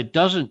you know what? It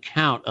doesn't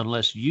count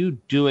unless you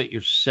do it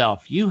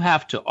yourself. You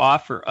have to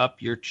offer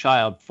up your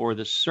child for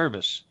this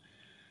service.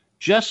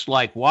 Just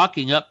like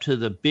walking up to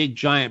the big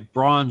giant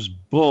bronze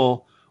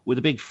bull with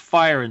a big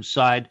fire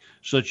inside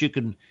so that you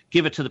can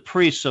give it to the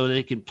priest so that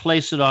they can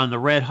place it on the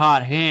red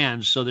hot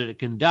hands so that it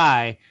can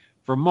die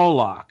for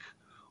Moloch.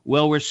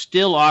 Well, we're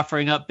still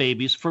offering up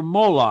babies for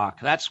Moloch.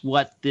 That's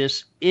what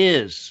this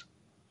is.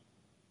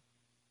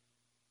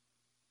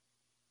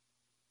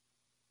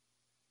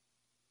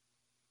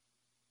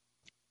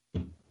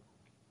 And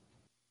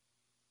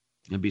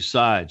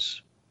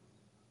besides,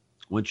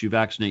 once you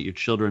vaccinate your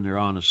children, they're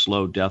on a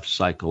slow death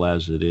cycle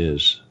as it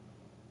is.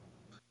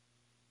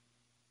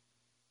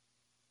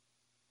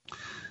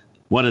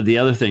 One of the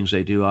other things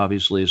they do,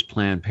 obviously, is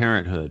Planned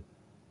Parenthood.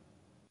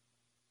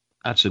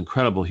 That's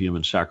incredible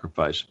human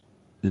sacrifice,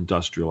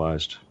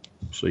 industrialized.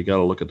 So you got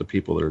to look at the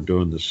people that are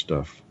doing this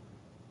stuff.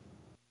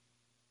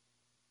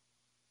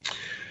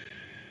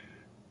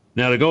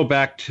 Now, to go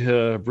back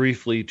to,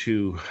 briefly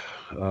to,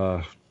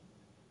 well,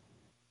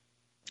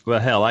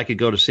 hell, I could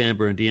go to San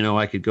Bernardino.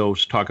 I could go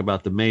talk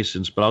about the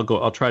Masons, but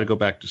I'll try to go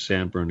back to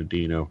San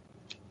Bernardino.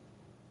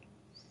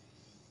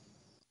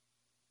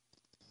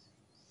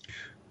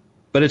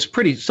 But it's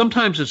pretty.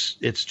 Sometimes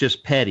it's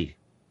just petty,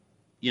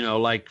 you know.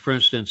 Like for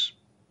instance,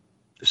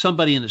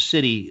 somebody in the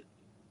city,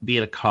 be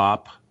it a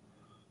cop,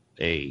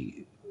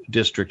 a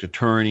district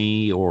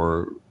attorney,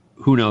 or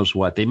who knows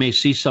what, they may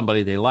see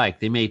somebody they like.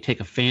 They may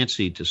take a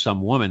fancy to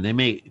some woman.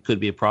 It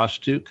could be a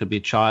prostitute, could be a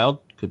child,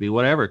 could be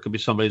whatever. It could be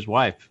somebody's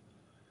wife.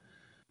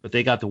 But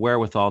they got the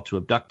wherewithal to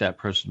abduct that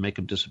person, make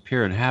them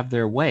disappear, and have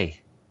their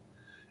way.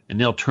 And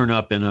they'll turn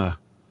up in a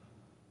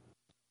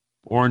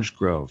Orange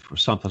Grove or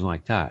something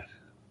like that.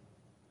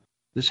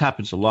 This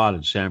happens a lot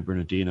in San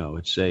Bernardino.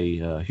 It's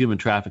a human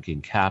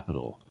trafficking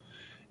capital.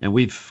 And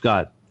we've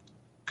got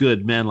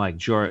good men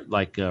like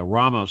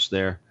Ramos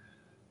there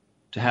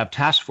to have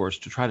task force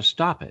to try to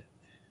stop it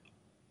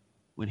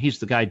when he's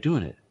the guy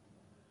doing it.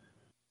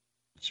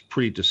 It's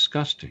pretty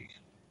disgusting.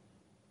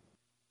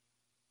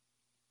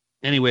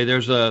 Anyway,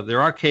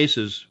 there are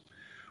cases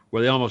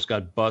where they almost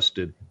got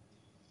busted.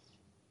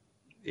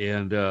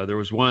 And there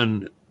was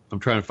one,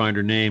 I'm trying to find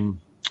her name,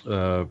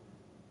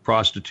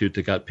 prostitute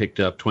that got picked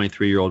up,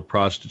 23-year-old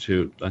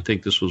prostitute. I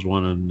think this was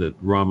one that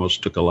Ramos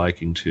took a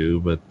liking to,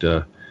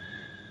 but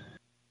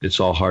it's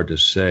all hard to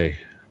say.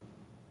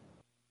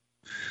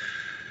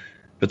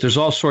 But there's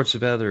all sorts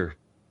of other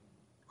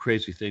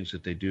crazy things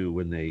that they do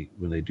when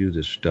they do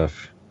this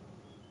stuff.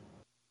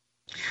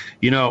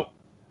 You know,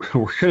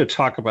 we're going to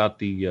talk about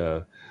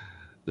the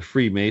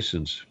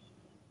Freemasons.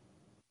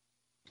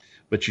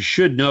 But you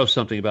should know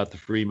something about the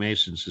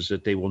Freemasons is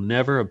that they will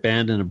never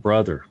abandon a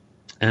brother.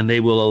 And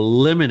they will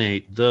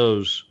eliminate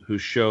those who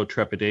show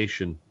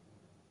trepidation.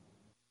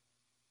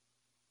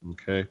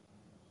 Okay?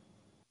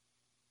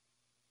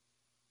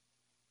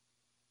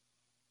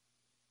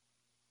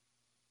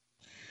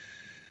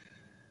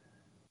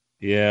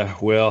 Yeah,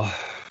 well,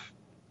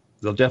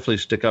 they'll definitely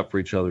stick up for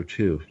each other,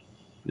 too,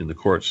 in the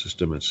court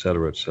system, et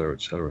cetera, et cetera,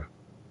 et cetera.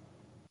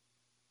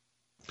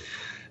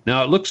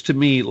 Now, it looks to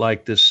me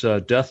like this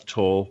death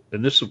toll,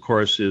 and this, of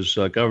course, is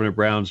Governor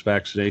Brown's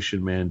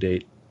vaccination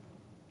mandate.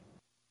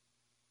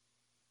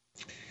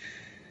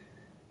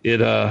 It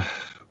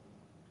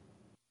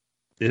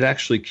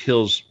actually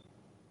kills,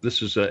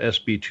 this is a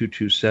SB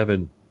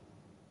 227,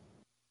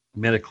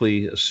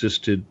 medically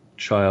assisted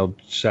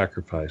child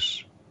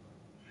sacrifice,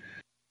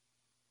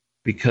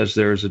 because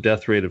there is a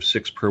death rate of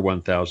 6 per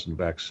 1,000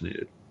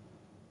 vaccinated.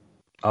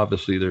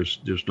 Obviously, there's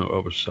no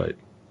oversight.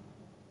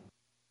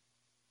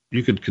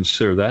 You could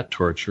consider that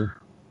torture.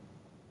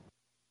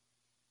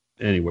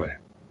 Anyway,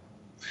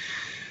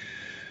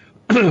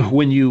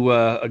 when you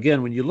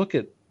look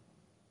at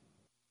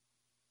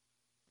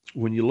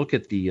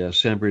the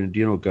San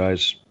Bernardino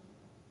guys,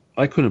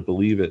 I couldn't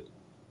believe it.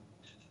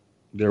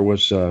 There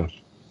was I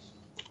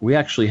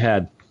actually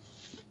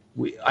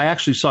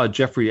saw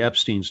Jeffrey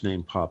Epstein's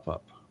name pop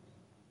up.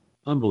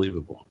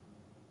 Unbelievable.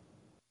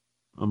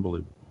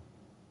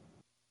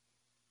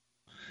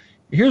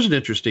 Here's an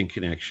interesting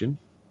connection.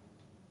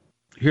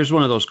 Here's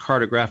one of those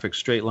cartographic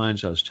straight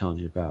lines I was telling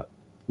you about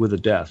with a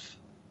death.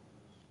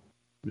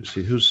 Let me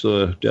see, who's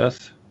the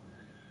death?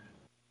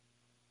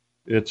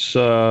 It's,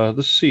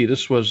 let's see,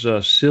 this was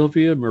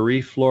Sylvia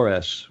Marie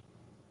Flores.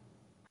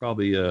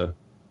 Probably a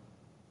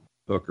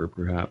hooker,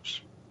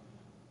 perhaps.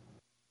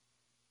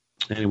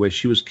 Anyway,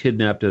 she was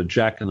kidnapped at a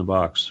Jack in the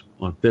Box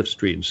on 5th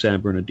Street in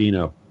San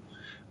Bernardino.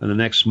 And the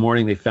next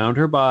morning, they found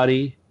her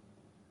body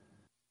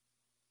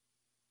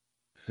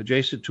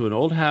adjacent to an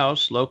old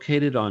house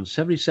located on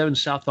 77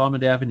 South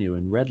Almond Avenue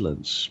in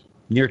Redlands,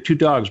 near 2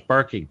 dogs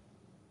barking.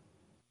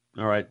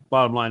 All right,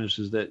 bottom line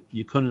is that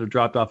you couldn't have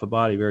dropped off a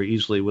body very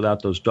easily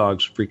without those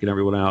dogs freaking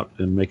everyone out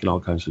and making all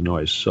kinds of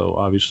noise. So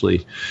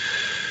obviously,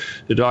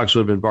 the dogs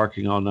would have been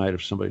barking all night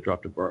if somebody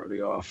dropped a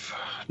body off.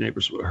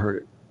 Neighbors would have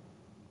heard it.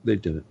 They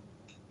didn't.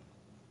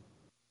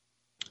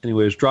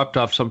 Anyway, it was dropped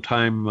off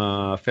sometime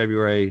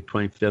February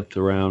 25th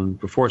around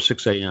before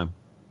 6 a.m.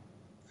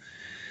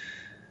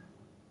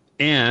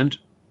 And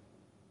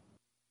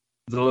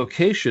the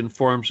location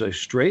forms a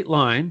straight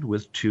line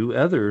with 2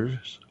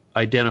 others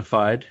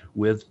identified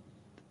with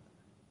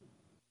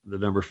the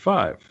number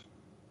 5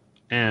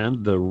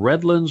 and the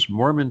Redlands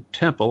Mormon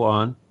Temple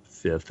on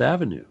 5th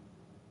Avenue.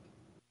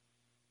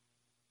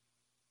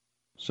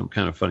 some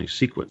kind of funny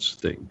sequence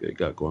thing they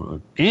got going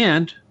on.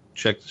 And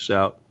check this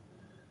out,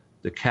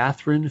 the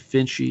Catherine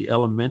Finchie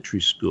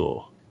Elementary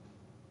School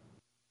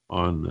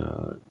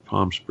on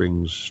Palm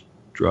Springs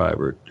Drive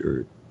or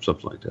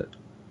something like that.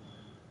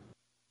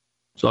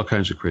 It's all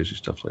kinds of crazy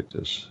stuff like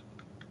this.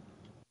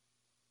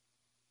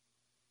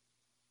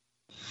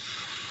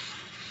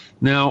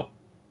 Now,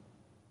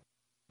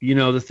 you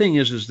know, the thing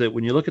is that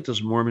when you look at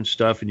this Mormon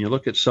stuff and you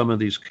look at some of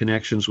these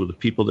connections with the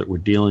people that we're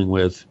dealing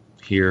with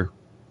here,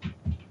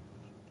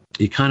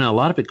 you kind of, a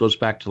lot of it goes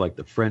back to like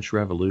the French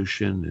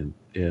Revolution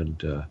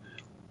and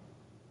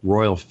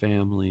royal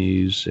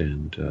families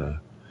and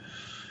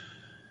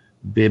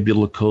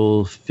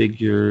biblical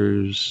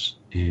figures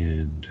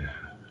and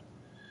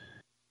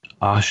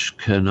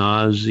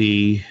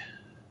Ashkenazi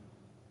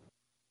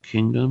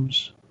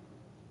kingdoms,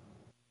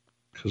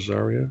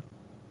 Khazaria.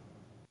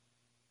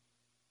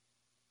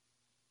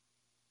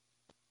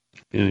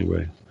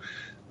 Anyway,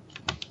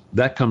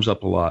 that comes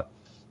up a lot.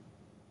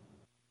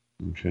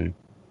 Okay.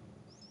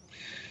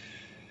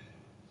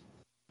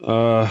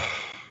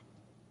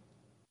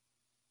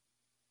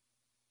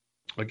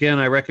 Again,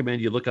 I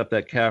recommend you look up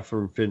that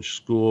Catherine Finch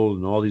School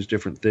and all these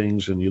different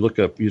things, and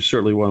you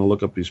certainly want to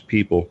look up these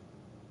people.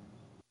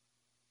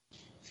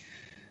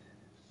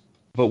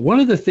 But one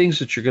of the things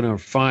that you're going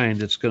to find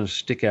that's going to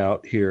stick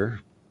out here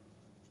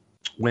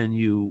when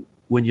you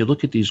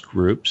look at these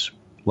groups,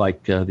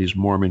 like these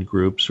Mormon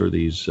groups or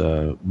these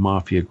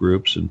mafia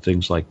groups and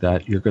things like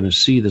that, you're going to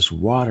see this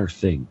water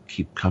thing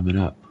keep coming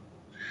up.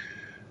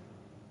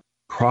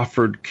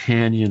 Crawford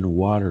Canyon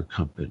Water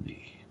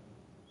Company.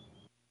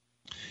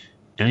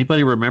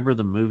 Anybody remember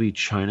the movie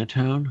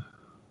Chinatown?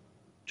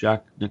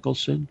 Jack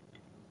Nicholson?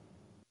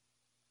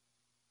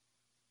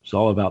 It's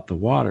all about the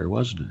water,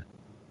 wasn't it?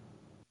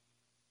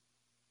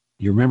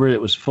 You remember it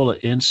was full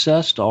of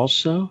incest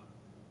also?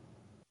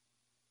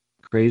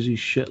 Crazy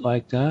shit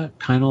like that?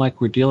 Kind of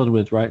like we're dealing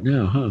with right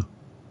now, huh?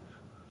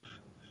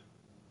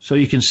 So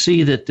you can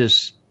see that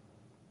this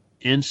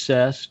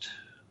incest,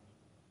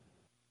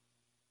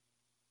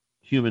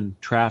 human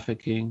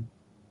trafficking,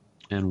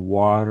 and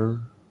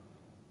water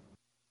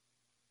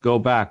go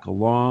back a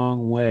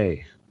long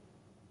way.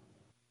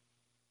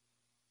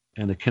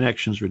 And the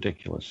connection's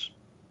ridiculous.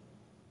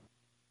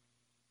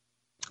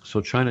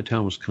 So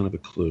Chinatown was kind of a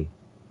clue.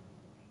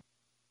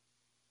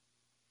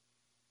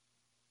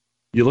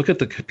 You look at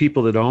the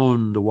people that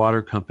own the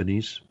water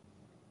companies.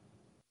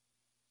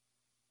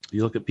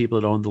 You look at people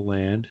that own the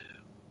land.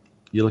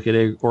 You look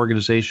at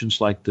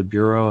organizations like the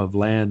Bureau of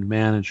Land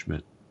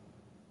Management.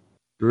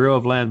 Bureau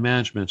of Land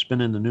Management's been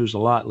in the news a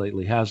lot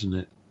lately, hasn't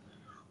it?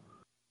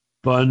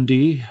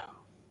 Bundy,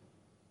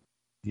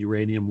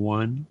 Uranium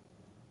One,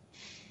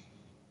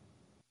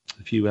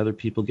 a few other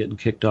people getting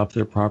kicked off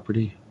their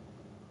property.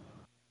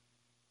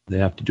 They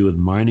have to do with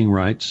mining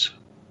rights.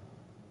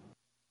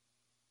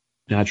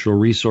 Natural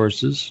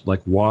resources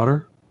like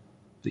water,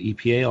 the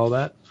EPA, all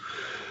that.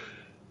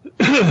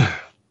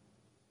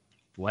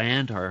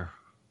 Land are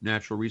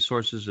natural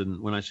resources,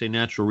 and when I say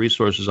natural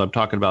resources, I'm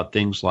talking about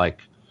things like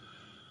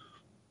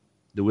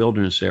the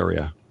wilderness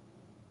area,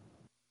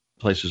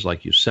 places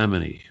like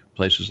Yosemite,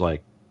 places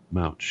like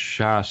Mount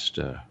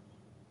Shasta,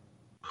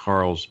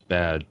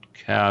 Carlsbad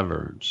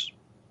Caverns.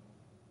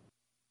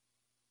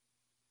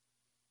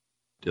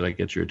 Did I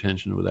get your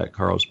attention with that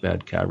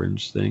Carlsbad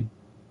Caverns thing?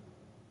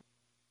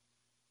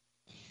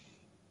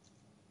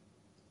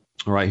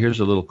 All right, here's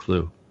a little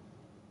clue.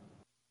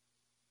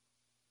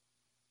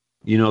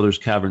 You know there's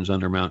caverns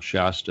under Mount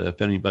Shasta.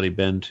 If anybody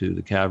been to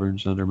the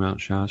caverns under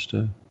Mount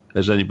Shasta?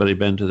 Has anybody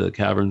been to the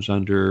caverns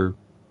under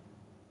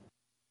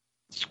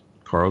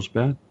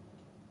Carlsbad?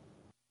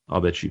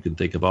 I'll bet you can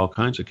think of all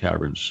kinds of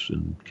caverns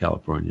in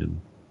California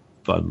and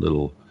fun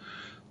little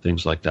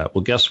things like that.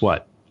 Well, guess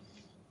what?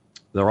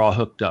 They're all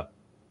hooked up.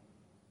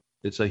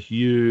 It's a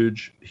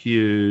huge,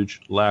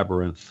 huge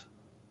labyrinth.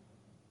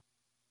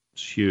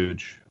 It's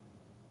huge.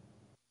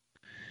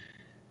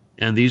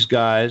 And these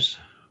guys,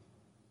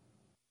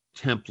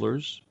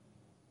 Templars,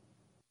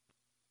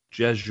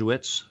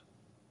 Jesuits,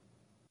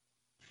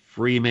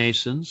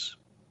 Freemasons,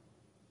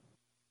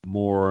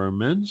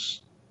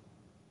 Mormons,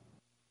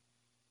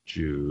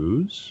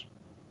 Jews,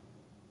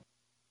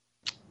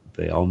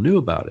 they all knew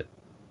about it.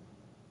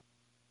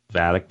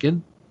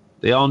 Vatican,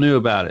 they all knew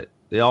about it.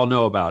 They all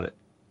know about it.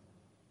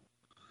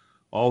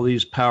 All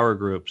these power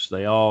groups,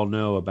 they all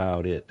know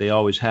about it. They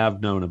always have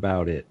known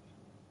about it.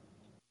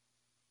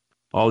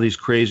 All these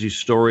crazy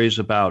stories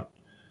about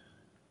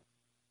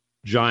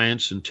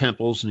giants and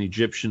temples and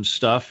Egyptian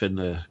stuff in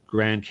the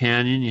Grand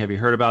Canyon. Have you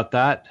heard about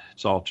that?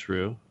 It's all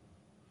true.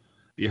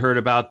 You heard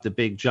about the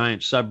big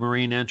giant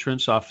submarine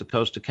entrance off the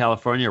coast of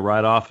California,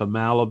 right off of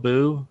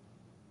Malibu,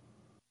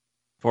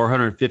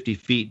 450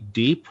 feet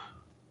deep,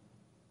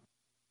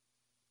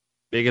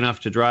 big enough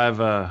to drive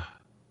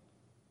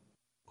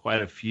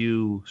quite a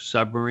few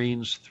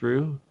submarines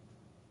through?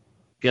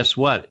 Guess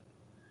what?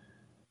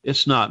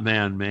 It's not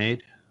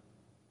man-made.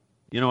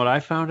 You know what I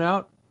found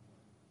out?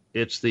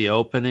 It's the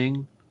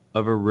opening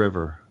of a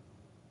river,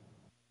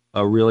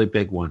 a really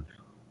big one.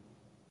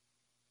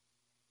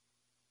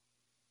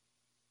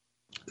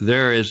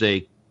 there is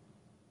a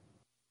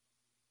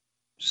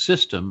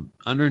system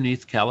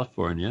underneath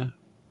California,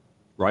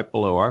 right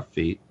below our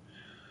feet,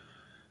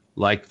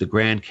 like the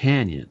Grand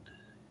Canyon.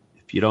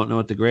 If you don't know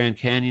what the Grand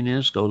Canyon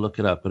is, go look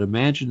it up. But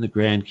imagine the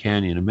Grand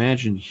Canyon.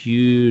 Imagine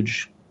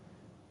huge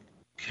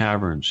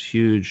caverns,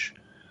 huge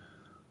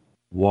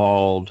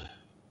walled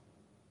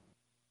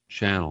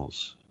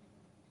channels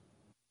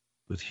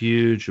with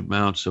huge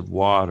amounts of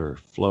water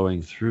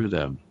flowing through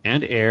them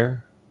and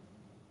air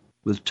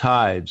with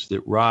tides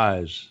that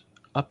rise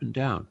up and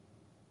down.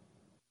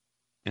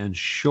 And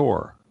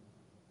shore.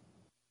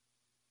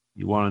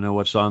 You want to know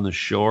what's on the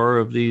shore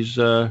of these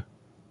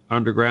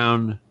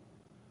underground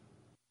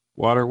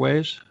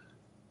waterways?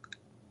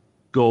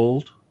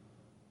 Gold.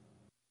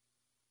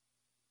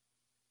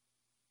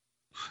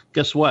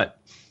 Guess what?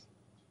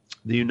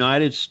 The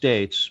United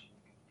States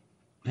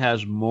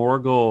has more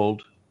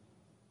gold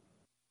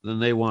than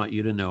they want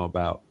you to know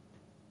about.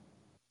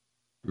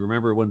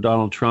 Remember when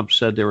Donald Trump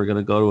said they were going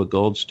to go to a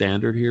gold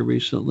standard here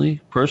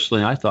recently?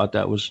 Personally, I thought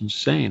that was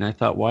insane. I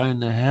thought, why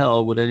in the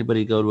hell would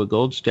anybody go to a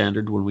gold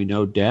standard when we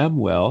know damn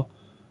well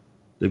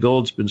the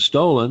gold's been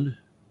stolen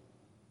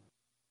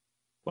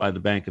by the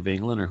Bank of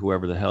England or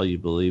whoever the hell you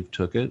believe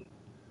took it?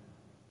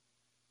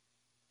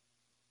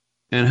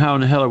 And how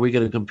in the hell are we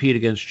going to compete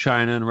against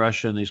China and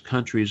Russia and these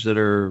countries that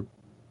are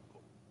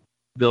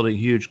building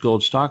huge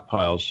gold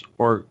stockpiles,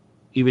 or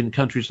even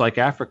countries like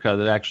Africa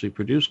that actually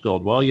produce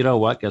gold? Well, you know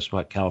what? Guess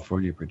what?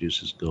 California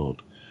produces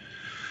gold.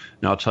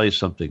 Now, I'll tell you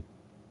something.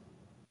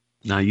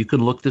 Now, you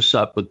can look this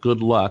up, but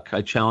good luck.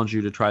 I challenge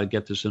you to try to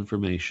get this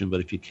information, but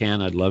if you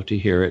can, I'd love to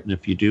hear it. And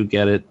if you do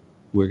get it,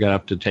 we're going to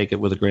have to take it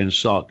with a grain of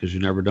salt because you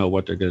never know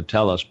what they're going to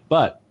tell us.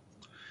 But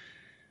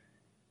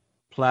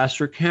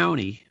Placer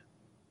County,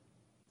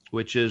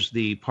 which is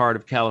the part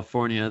of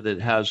California that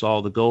has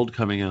all the gold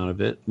coming out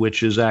of it,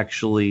 which is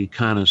actually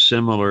kind of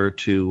similar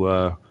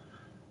to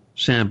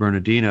San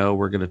Bernardino.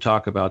 We're going to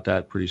talk about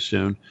that pretty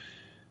soon.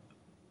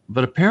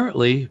 But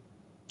apparently,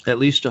 at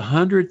least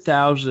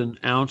 100,000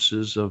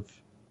 ounces of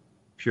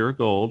pure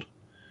gold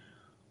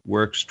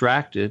were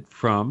extracted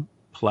from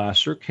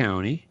Placer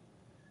County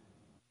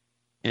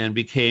and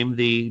became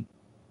the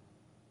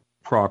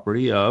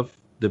property of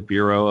the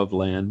Bureau of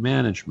Land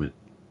Management.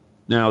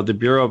 Now, the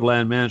Bureau of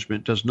Land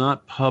Management does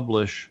not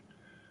publish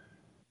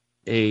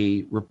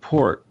a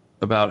report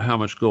about how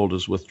much gold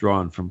is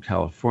withdrawn from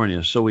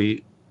California. So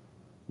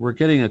we're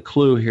getting a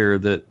clue here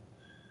that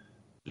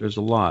there's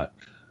a lot.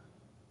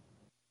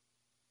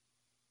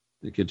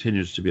 It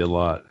continues to be a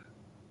lot.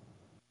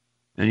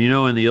 And you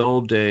know, in the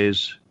old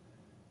days,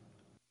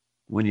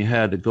 when you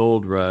had the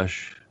gold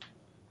rush,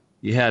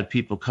 you had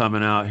people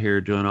coming out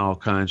here doing all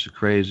kinds of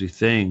crazy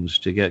things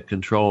to get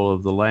control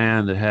of the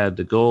land that had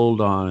the gold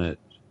on it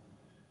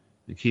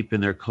and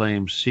keeping their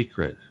claims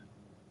secret.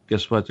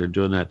 Guess what? They're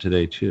doing that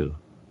today too.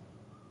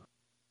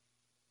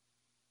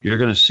 You're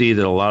going to see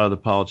that a lot of the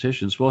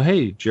politicians, well,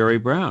 hey, Jerry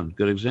Brown,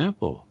 good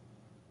example.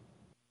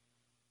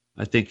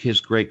 I think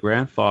his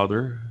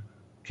great-grandfather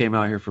came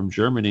out here from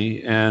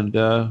Germany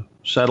and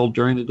settled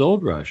during the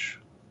gold rush.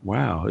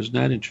 Wow, isn't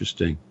that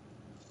interesting?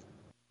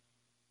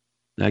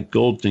 That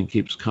gold thing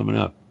keeps coming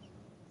up.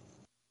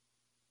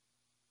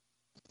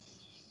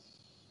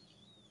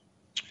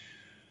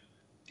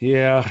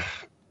 Yeah,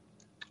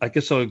 I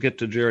guess I'll get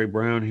to Jerry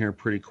Brown here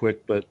pretty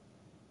quick, but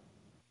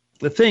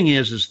the thing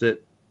is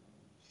that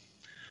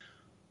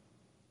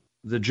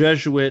the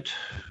Jesuit,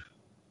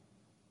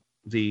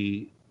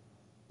 the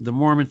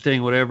Mormon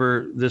thing,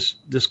 whatever,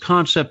 this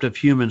concept of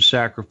human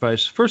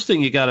sacrifice, first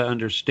thing you got to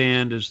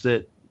understand is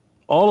that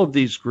all of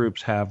these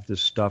groups have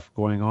this stuff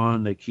going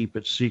on. They keep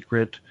it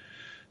secret.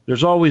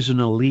 There's always an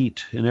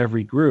elite in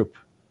every group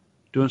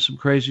doing some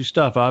crazy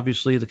stuff.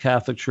 Obviously, the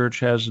Catholic Church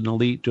has an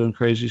elite doing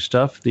crazy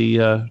stuff.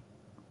 The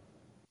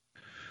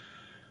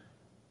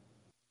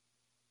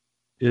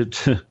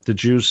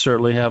Jews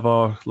certainly have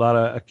a lot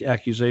of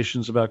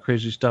accusations about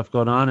crazy stuff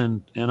going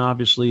on, and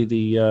obviously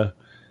the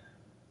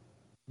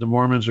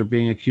Mormons are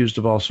being accused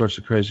of all sorts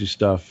of crazy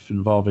stuff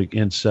involving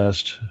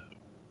incest,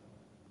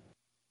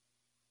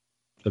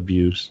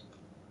 abuse,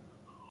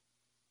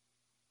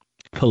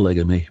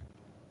 polygamy,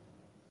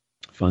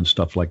 fun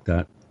stuff like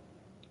that.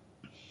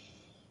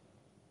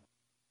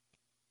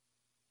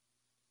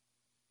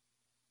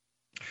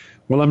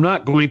 Well, I'm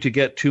not going to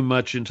get too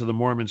much into the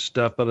Mormon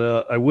stuff,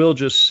 but I will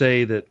just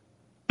say that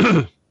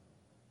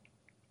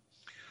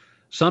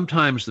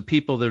sometimes the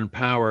people that are in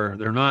power,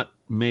 they're not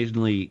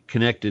mainly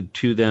connected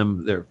to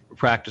them. They're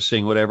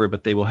practicing whatever,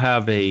 but they will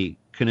have a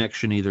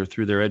connection either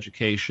through their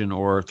education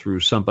or through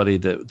somebody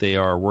that they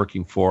are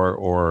working for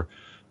or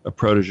a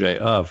protege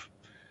of.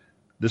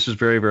 This is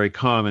very, very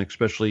common,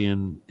 especially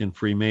in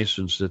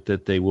Freemasons,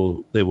 that they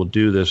will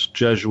do this.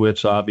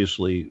 Jesuits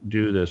obviously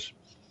do this.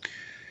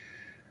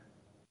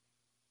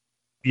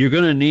 You're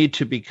going to need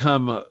to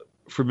become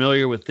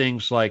familiar with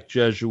things like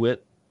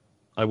Jesuit.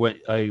 You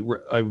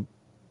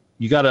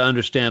got to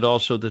understand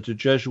also that the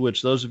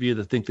Jesuits, those of you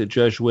that think that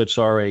Jesuits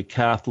are a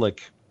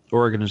Catholic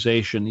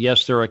organization,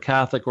 yes, they're a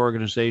Catholic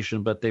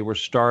organization, but they were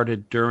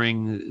started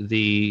during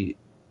the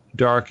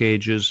Dark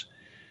Ages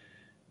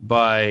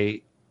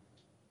by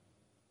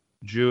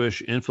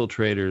Jewish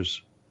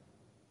infiltrators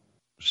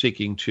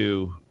seeking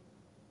to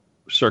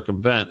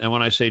circumvent. And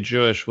when I say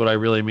Jewish, what I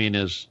really mean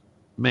is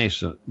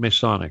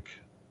Masonic,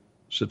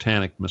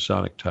 satanic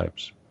Masonic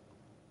types.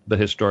 But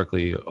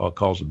historically, all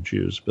calls them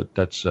Jews. But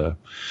that's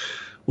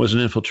was an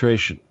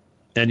infiltration,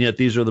 and yet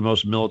these are the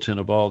most militant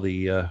of all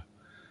the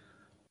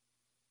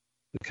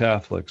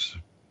Catholics.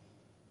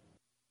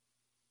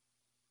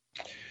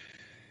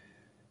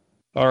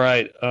 All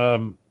right.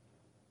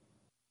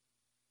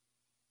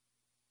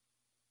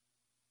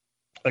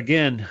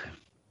 Again,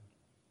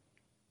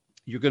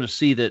 you're going to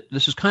see that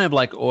this is kind of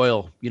like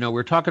oil.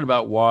 We're talking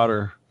about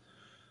water,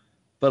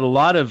 but a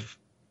lot of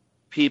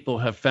people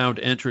have found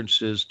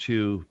entrances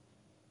to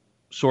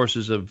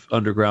sources of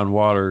underground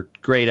water,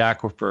 great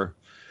aquifer.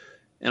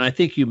 And I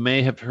think you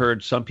may have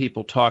heard some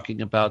people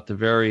talking about the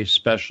very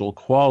special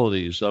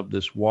qualities of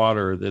this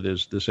water that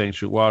is this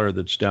ancient water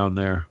that's down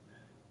there.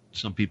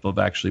 Some people have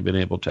actually been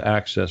able to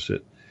access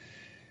it.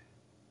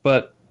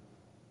 But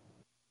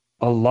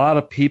a lot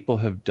of people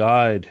have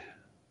died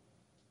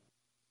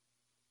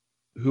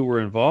who were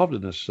involved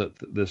in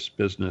this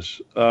business.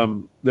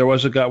 There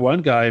was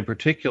one guy in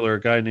particular,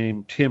 a guy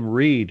named Tim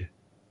Reed,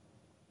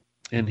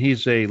 and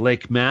he's a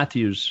Lake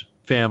Matthews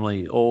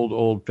family,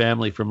 old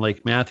family from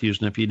Lake Matthews.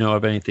 And if you know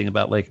of anything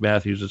about Lake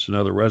Matthews, it's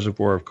another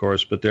reservoir, of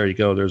course, but there you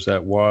go. There's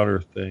that water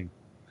thing.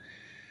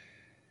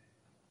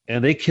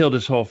 And they killed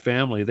his whole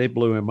family. They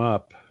blew him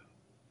up.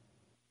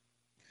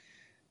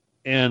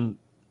 And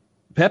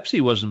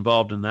Pepsi was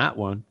involved in that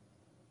one.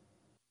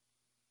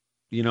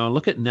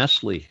 Look at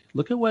Nestle.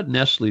 Look at what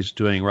Nestle's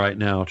doing right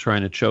now,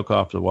 trying to choke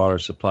off the water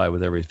supply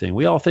with everything.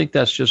 We all think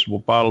that's just a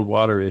bottled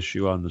water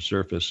issue on the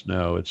surface.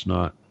 No, it's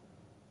not.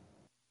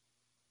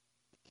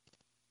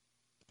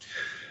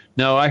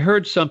 Now, I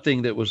heard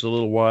something that was a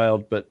little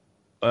wild, but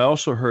I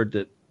also heard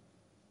that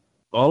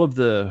all of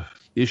the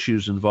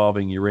issues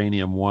involving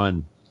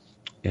Uranium-1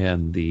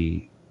 and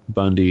the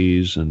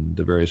Bundys and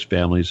the various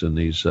families and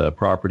these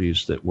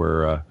properties that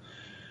were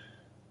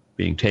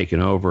being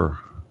taken over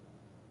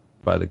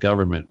by the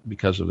government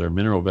because of their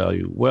mineral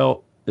value.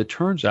 Well, it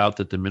turns out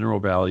that the mineral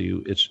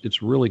value,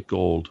 it's really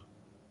gold.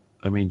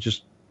 I mean,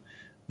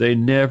 they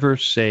never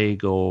say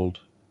gold.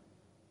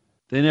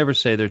 They never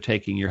say they're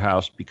taking your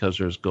house because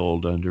there's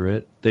gold under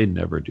it. They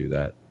never do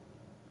that.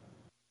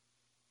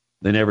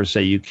 They never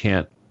say you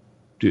can't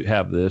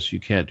have this, you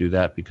can't do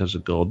that because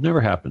of gold.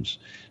 Never happens.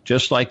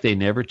 Just like they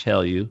never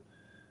tell you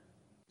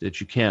that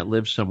you can't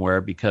live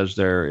somewhere because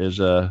there is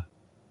a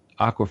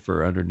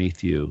aquifer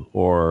underneath you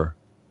or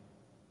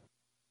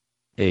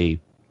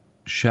a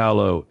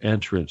shallow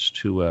entrance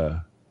to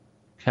a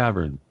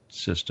cavern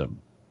system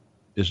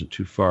isn't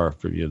too far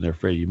from you, and they're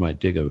afraid you might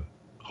dig a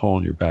hole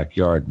in your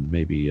backyard and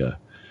maybe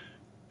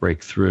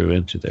break through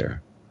into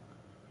there.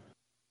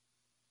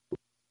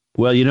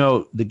 Well,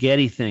 the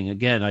Getty thing,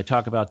 again, I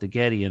talk about the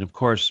Getty, and of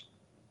course,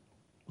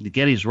 the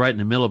Getty's right in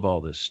the middle of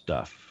all this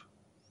stuff.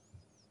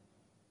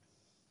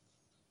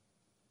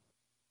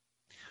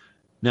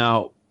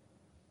 Now,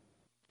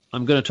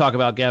 I'm going to talk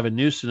about Gavin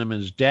Newsom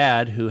and his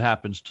dad, who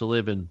happens to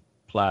live in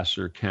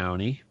Placer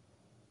County.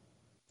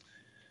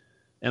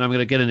 And I'm going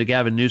to get into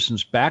Gavin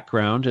Newsom's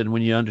background. And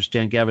when you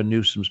understand Gavin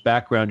Newsom's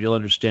background, you'll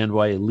understand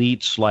why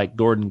elites like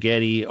Gordon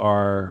Getty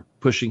are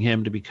pushing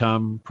him to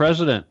become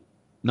president,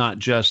 not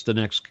just the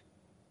next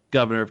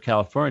governor of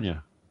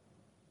California.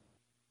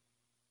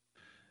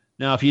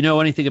 Now, if you know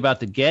anything about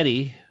the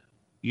Getty,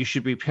 you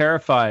should be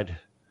terrified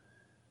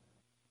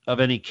of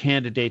any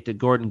candidate that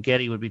Gordon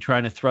Getty would be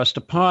trying to thrust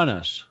upon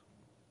us.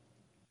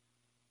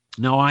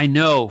 Now, I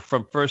know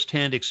from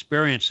firsthand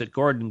experience that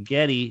Gordon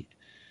Getty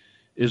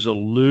is a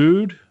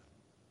lewd,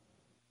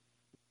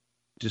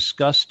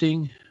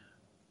 disgusting,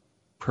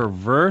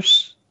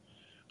 perverse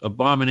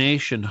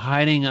abomination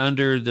hiding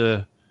under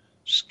the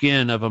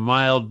skin of a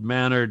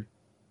mild-mannered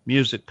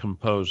music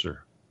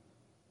composer.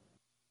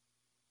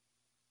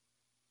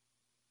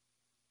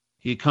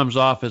 He comes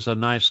off as a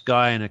nice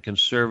guy and a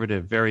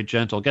conservative, very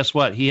gentle. Guess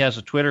what? He has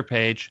a Twitter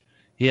page.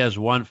 He has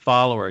one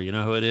follower. You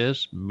know who it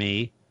is?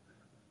 Me.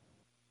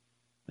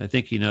 I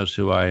think he knows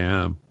who I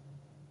am.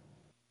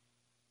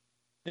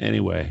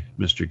 Anyway,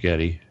 Mr.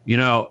 Getty,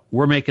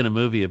 we're making a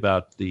movie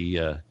about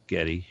the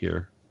Getty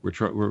here. We're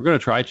going to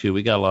try to.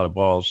 We got a lot of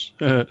balls.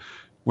 We're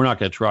not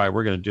going to try.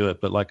 We're going to do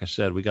it. But like I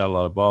said, we got a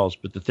lot of balls.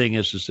 But the thing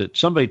is that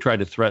somebody tried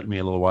to threaten me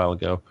a little while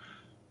ago.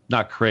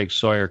 Not Craig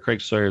Sawyer.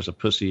 Craig Sawyer's a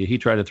pussy. He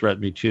tried to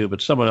threaten me too.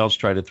 But someone else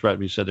tried to threaten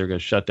me, said they're going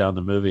to shut down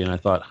the movie. And I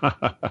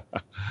thought,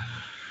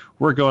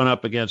 we're going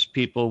up against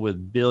people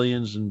with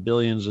billions and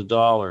billions of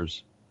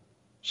dollars.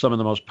 Some of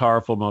the most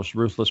powerful, most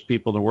ruthless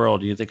people in the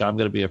world. Do you think I'm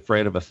going to be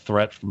afraid of a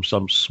threat from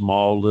some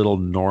small, little,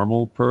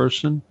 normal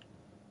person?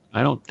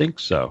 I don't think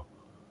so.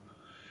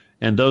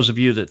 And those of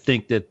you that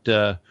think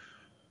that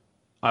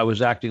I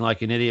was acting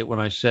like an idiot when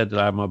I said that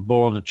I'm a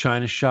bull in a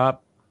china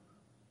shop,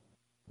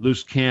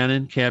 loose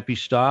cannon, can't be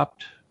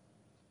stopped,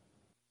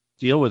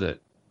 deal with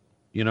it.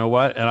 You know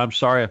what? And I'm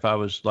sorry if I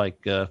was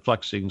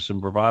flexing some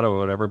bravado or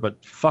whatever,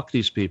 but fuck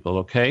these people,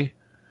 okay?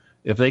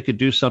 If they could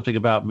do something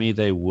about me,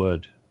 they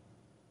would.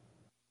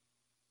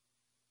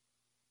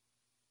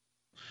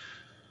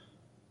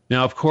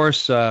 Now, of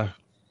course, I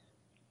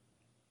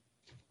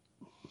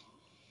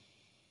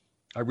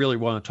really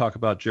want to talk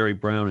about Jerry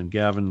Brown and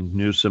Gavin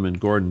Newsom and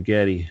Gordon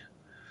Getty.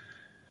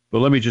 But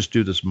let me just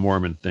do this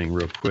Mormon thing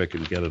real quick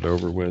and get it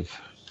over with.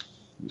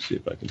 Let me see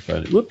if I can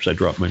find it. Whoops, I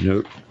dropped my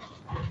note.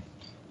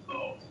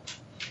 Oh.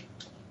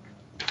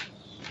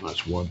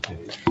 That's one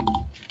page.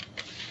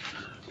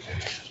 Okay.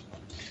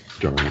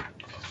 Darn it.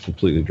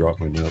 Completely dropped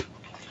my note.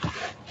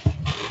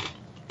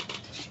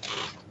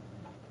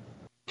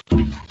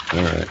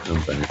 All right,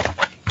 I'm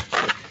back.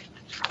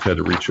 Had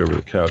to reach over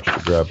the couch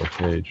to grab a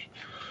page.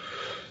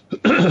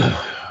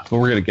 Well,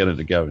 we're going to get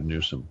into Gavin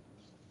Newsom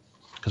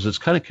because it's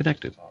kind of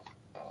connected.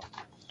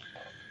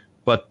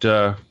 But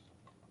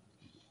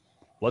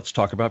let's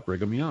talk about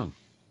Brigham Young.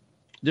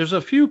 There's a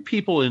few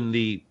people in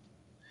the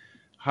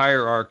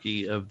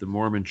hierarchy of the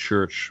Mormon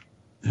Church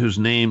whose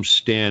names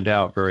stand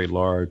out very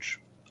large.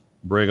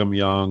 Brigham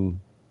Young,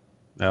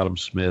 Adam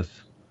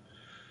Smith,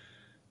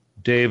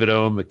 David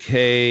O.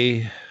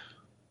 McKay,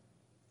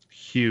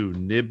 Hugh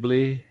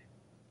Nibley,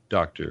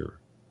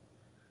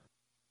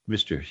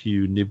 Mr.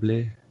 Hugh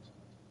Nibley.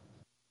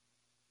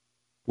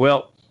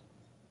 Well,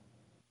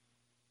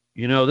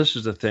 you know, this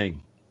is the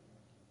thing.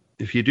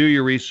 If you do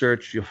your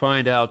research, you'll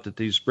find out that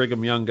these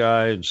Brigham Young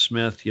guy and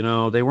Smith, you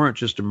know, they weren't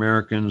just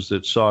Americans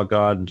that saw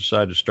God and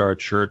decided to start a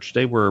church.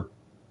 They were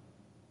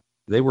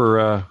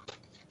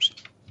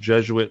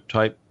Jesuit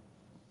type,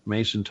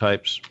 Mason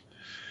types.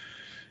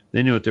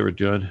 They knew what they were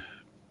doing.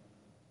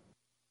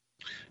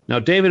 Now,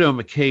 David O.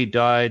 McKay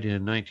died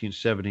in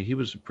 1970. He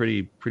was a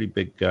pretty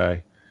big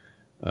guy.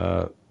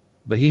 But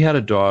he had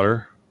a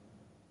daughter,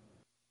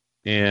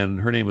 and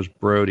her name was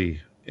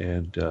Brody,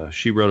 and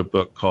she wrote a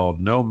book called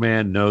No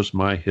Man Knows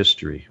My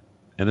History.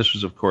 And this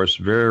was, of course,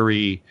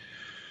 very,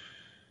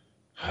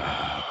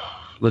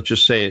 let's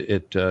just say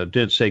it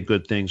didn't say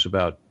good things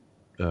about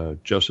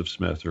Joseph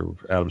Smith or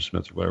Adam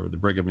Smith or whatever, the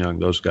Brigham Young,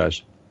 those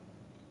guys.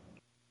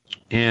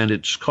 And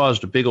it's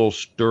caused a big old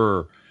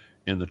stir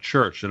in the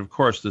church. And, of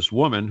course, this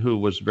woman who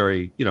was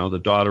very, you know, the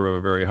daughter of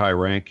a very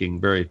high-ranking,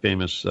 very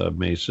famous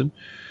Mason,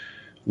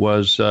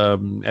 was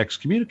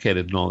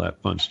excommunicated and all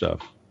that fun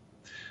stuff.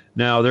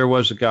 Now, there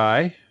was a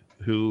guy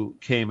who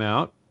came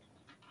out,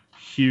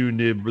 Hugh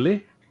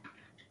Nibley.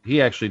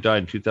 He actually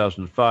died in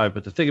 2005,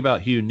 but the thing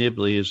about Hugh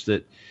Nibley is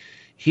that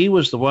he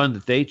was the one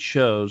that they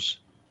chose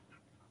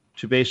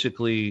to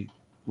basically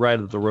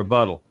write the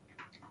rebuttal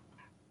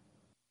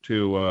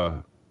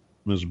to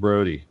Ms.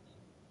 Brody.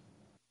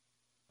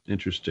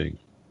 Interesting.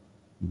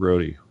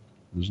 Brody.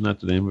 Isn't that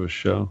the name of a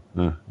show?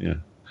 Yeah.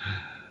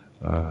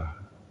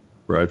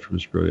 Bride from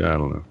Miss Brody. I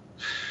don't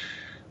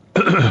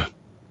know.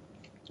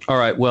 All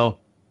right. Well,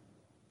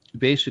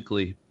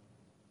 basically,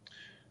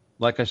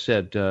 like I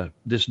said,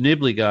 this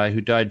Nibley guy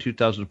who died in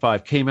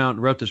 2005 came out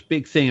and wrote this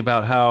big thing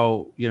about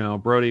how, you know,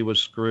 Brody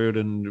was screwed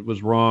and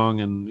was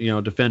wrong and, you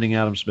know, defending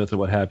Adam Smith and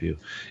what have you.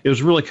 It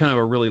was really kind of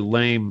a really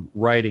lame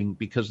writing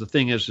because the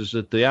thing is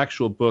that the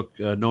actual book,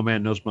 No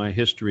Man Knows My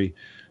History,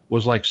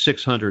 was like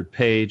 600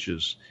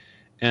 pages.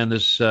 And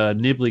this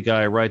Nibley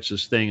guy writes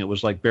this thing. It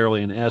was like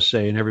barely an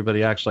essay, and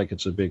everybody acts like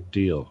it's a big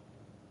deal.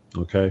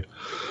 Okay?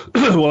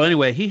 Well,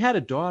 anyway, he had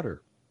a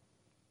daughter,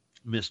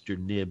 Mr.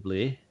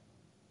 Nibley.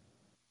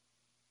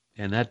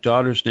 And that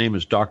daughter's name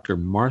is Dr.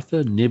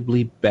 Martha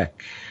Nibley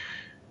Beck.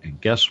 And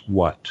guess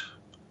what?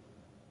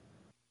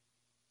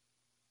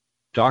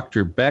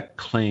 Dr. Beck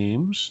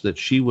claims that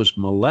she was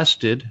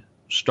molested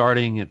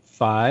starting at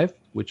 5,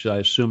 which I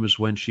assume is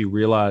when she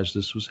realized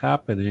this was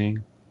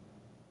happening.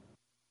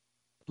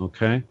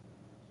 Okay?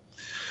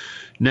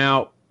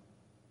 Now,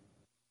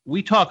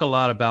 we talk a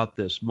lot about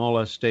this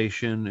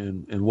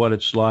molestation and what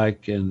it's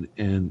like,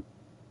 and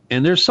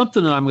there's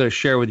something that I'm going to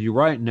share with you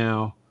right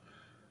now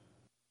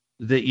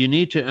that you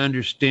need to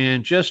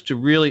understand just to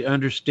really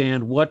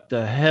understand what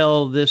the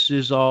hell this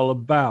is all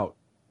about.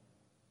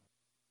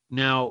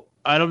 Now,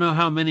 I don't know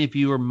how many of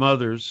you are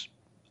mothers,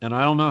 and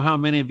I don't know how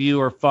many of you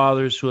are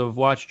fathers who have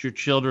watched your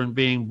children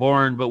being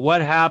born, but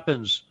what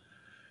happens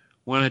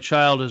when a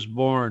child is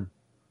born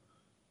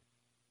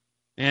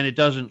and it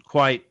doesn't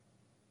quite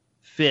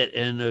fit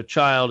and the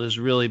child is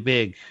really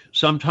big?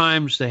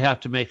 Sometimes they have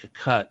to make a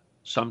cut.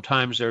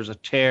 Sometimes there's a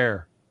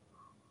tear.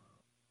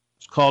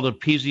 It's called an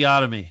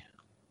episiotomy.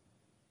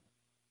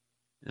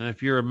 And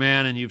if you're a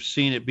man and you've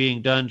seen it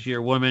being done to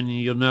your woman,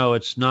 you'll know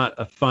it's not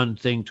a fun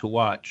thing to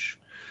watch.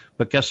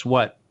 But guess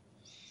what?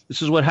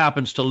 This is what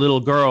happens to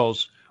little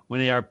girls when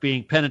they are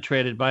being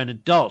penetrated by an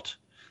adult.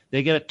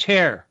 They get a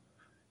tear,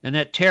 and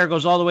that tear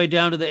goes all the way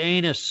down to the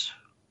anus.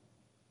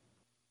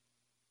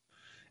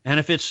 And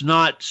if it's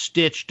not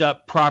stitched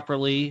up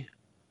properly,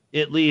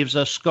 it leaves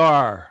a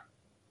scar.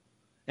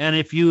 And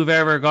if you've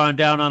ever gone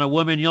down on a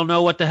woman, you'll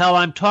know what the hell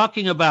I'm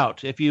talking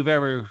about. If you've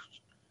ever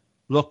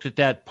looked at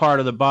that part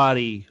of the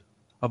body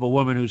of a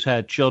woman who's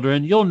had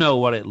children, you'll know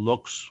what it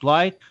looks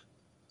like.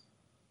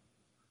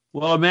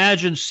 Well,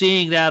 imagine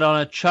seeing that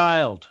on a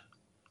child,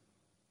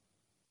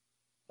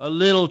 a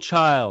little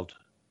child.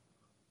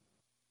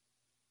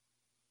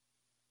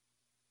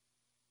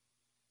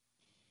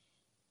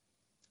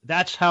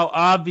 That's how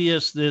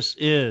obvious this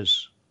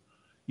is.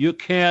 You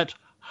can't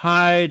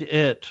hide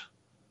it.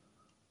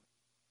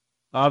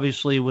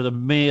 Obviously, with a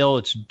male,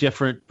 it's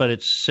different, but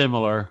it's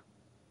similar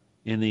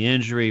in the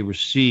injury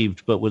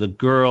received. But with a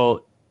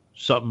girl,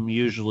 something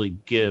usually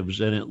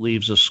gives, and it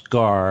leaves a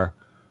scar,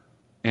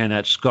 and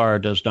that scar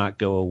does not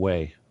go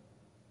away.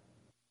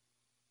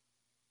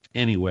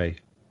 Anyway,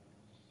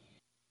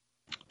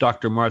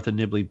 Dr. Martha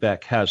Nibley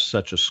Beck has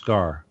such a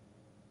scar.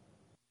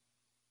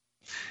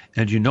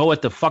 And you know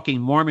what the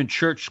fucking Mormon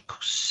church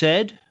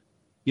said?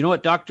 You know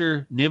what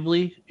Dr.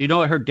 Nibley, you know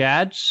what her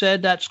dad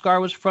said that scar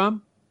was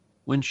from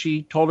when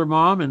she told her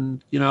mom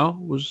and,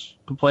 was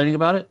complaining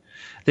about it?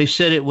 They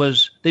said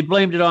they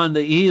blamed it on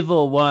the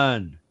evil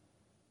one.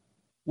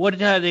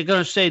 What are they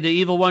going to say? The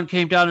evil one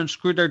came down and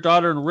screwed their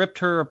daughter and ripped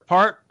her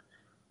apart?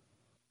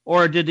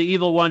 Or did the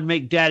evil one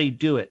make daddy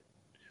do it?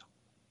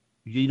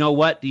 You know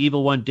what? The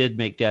evil one did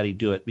make daddy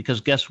do it, because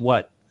guess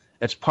what?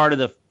 It's part of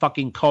the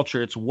fucking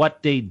culture. It's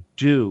what they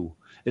do.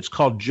 It's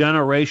called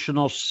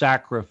generational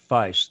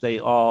sacrifice. They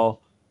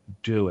all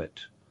do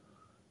it.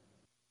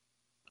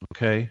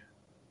 Okay?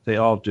 They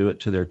all do it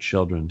to their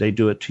children. They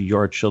do it to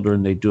your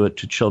children. They do it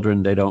to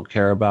children they don't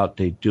care about.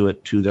 They do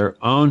it to their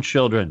own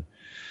children.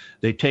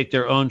 They take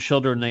their own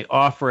children. They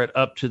offer it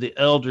up to the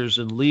elders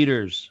and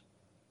leaders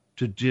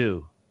to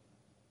do.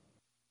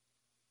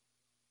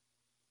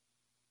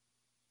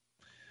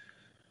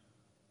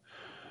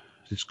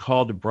 It's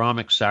called the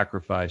Brahmic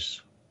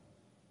sacrifice.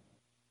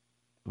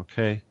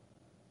 Okay?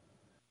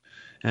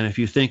 And if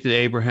you think that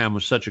Abraham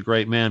was such a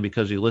great man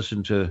because he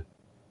listened to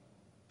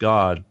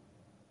God,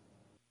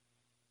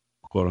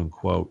 quote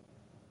unquote,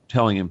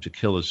 telling him to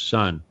kill his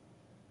son,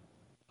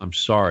 I'm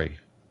sorry.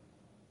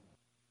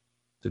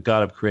 The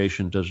God of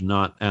creation does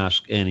not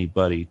ask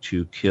anybody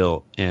to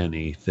kill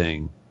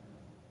anything.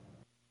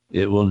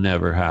 It will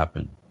never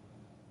happen.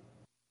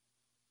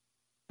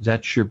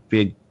 That's your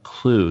big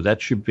clue.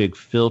 That's your big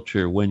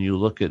filter when you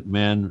look at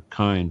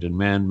mankind and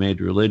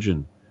man-made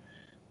religion.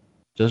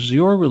 Does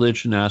your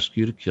religion ask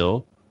you to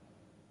kill?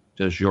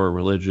 Does your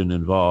religion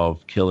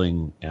involve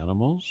killing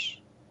animals?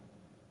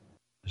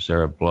 Is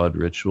there a blood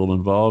ritual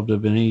involved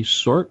of any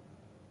sort?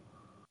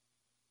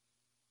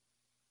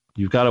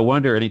 You've got to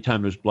wonder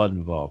anytime there's blood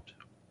involved.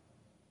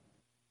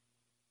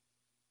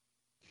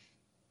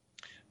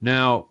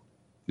 Now,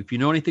 if you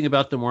know anything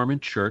about the Mormon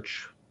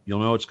Church, you'll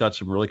know it's got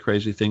some really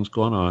crazy things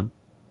going on.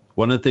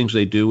 One of the things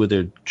they do with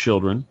their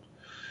children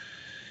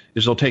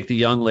is they'll take the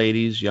young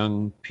ladies,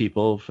 young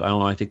people, I don't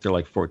know, I think they're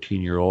like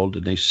 14-year-old,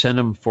 and they send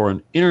them for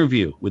an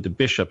interview with the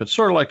bishop. It's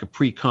sort of like a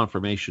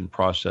pre-confirmation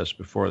process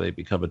before they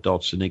become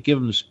adults, and they give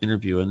them this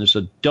interview, and this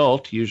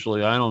adult,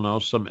 usually, I don't know,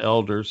 some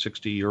elder,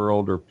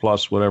 60-year-old or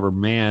plus, whatever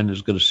man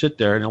is going to sit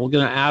there, and we're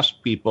going to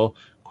ask people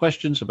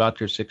questions about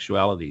their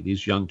sexuality,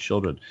 these young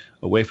children,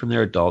 away from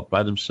their adult,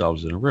 by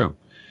themselves in a room.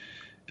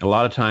 A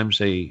lot of times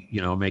they,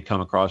 may come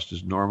across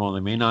as normal.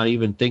 They may not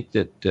even think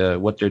that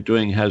what they're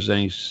doing has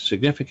any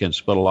significance.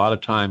 But a lot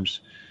of times,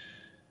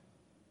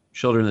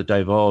 children that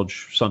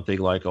divulge something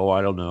like,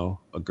 I don't know,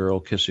 a girl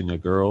kissing a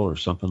girl or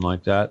something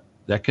like that,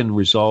 that can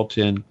result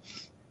in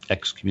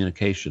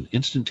excommunication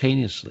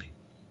instantaneously.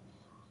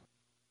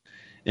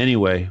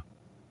 Anyway,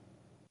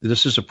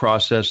 this is a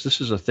process.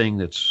 This is a thing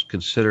that's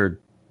considered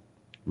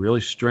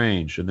really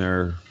strange. And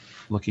they're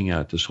looking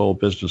at this whole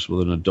business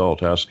with an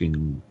adult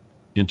asking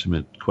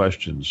intimate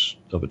questions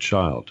of a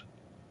child.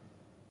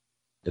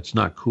 It's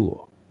not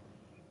cool.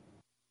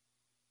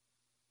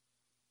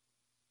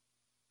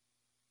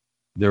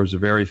 There was a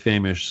very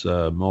famous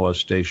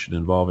molestation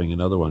involving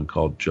another one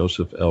called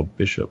Joseph L.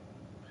 Bishop.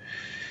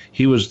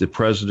 He was the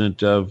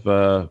president of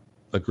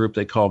a group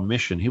they call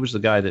Mission. He was the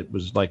guy that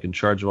was like in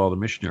charge of all the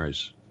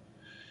missionaries.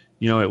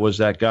 It was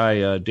that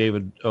guy,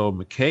 David O.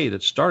 McKay,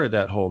 that started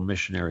that whole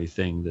missionary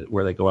thing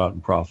where they go out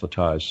and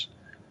proselytize.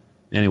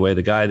 Anyway,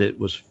 the guy that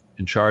was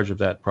in charge of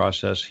that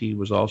process, he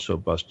was also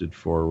busted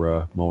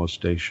for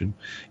molestation.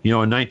 In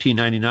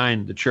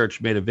 1999, the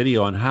church made a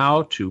video on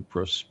how to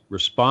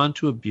respond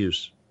to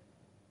abuse.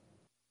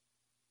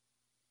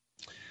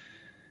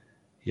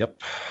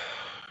 Yep.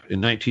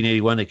 In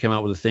 1981, they came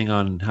out with a thing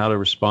on how to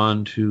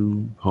respond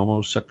to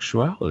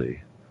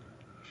homosexuality.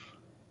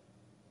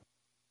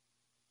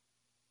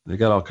 They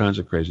got all kinds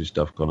of crazy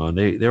stuff going on.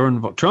 They were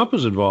involved. Trump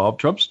is involved.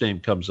 Trump's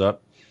name comes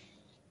up,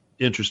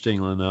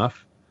 interestingly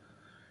enough.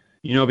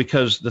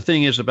 Because the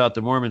thing is about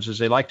the Mormons is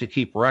they like to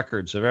keep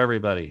records of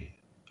everybody,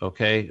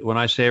 okay? When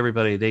I say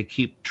everybody, they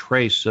keep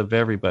trace of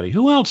everybody.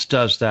 Who else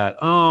does that?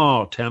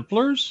 Oh,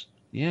 Templars?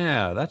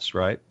 Yeah, that's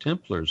right,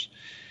 Templars.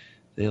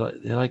 They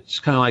like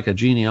it's kind of like a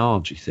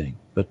genealogy thing,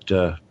 but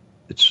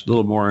it's a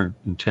little more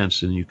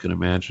intense than you can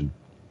imagine.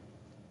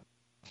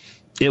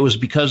 It was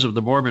because of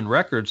the Mormon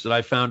records that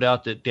I found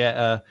out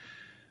that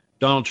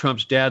Donald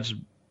Trump's dad's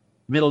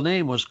middle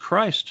name was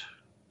Christ,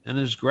 and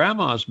his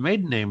grandma's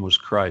maiden name was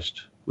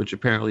Christ, which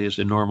apparently is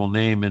a normal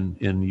name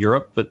in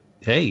Europe, but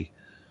hey,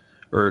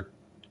 or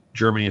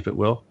Germany if it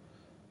will,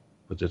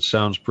 but that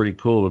sounds pretty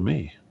cool to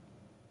me.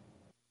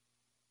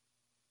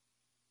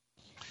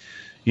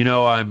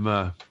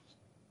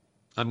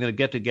 I'm going to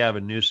get to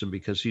Gavin Newsom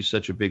because he's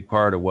such a big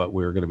part of what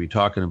we're going to be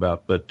talking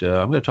about. But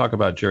I'm going to talk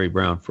about Jerry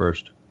Brown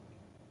first.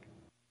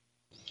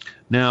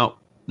 Now,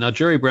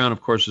 Jerry Brown,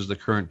 of course, is the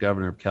current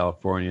governor of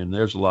California, and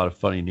there's a lot of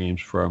funny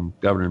names from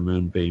Governor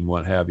Moonbeam,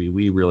 what have you.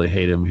 We really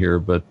hate him here,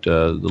 but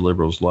the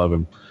liberals love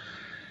him.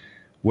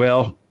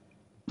 Well,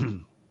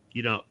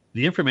 you know,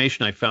 the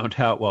information I found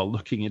out while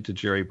looking into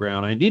Jerry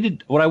Brown,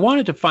 what I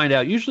wanted to find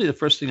out, usually the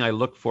first thing I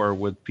look for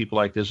with people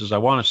like this is I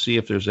want to see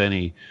if there's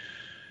any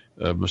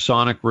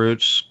Masonic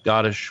roots,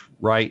 Scottish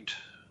Rite.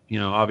 You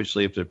know,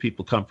 obviously, if the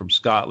people come from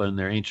Scotland,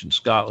 they're ancient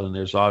Scotland.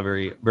 There's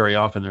very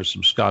often there's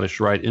some Scottish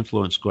Rite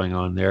influence going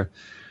on there,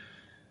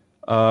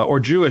 or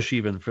Jewish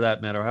even for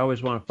that matter. I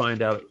always want to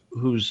find out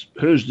who's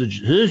the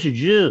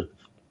Jew.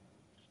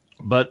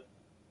 But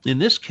in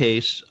this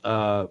case,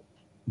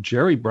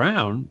 Jerry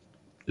Brown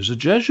is a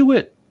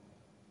Jesuit.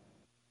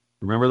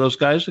 Remember those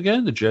guys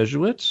again, the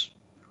Jesuits?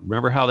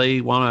 Remember how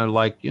they want to,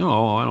 like, you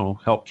know, I don't know,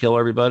 help kill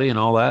everybody and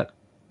all that,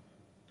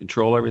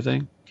 control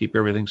everything, keep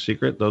everything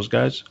secret. Those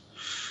guys.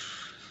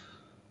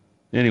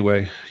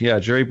 Anyway, yeah,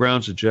 Jerry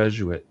Brown's a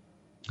Jesuit.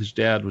 His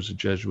dad was a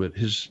Jesuit.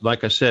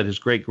 Like I said, his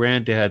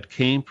great-granddad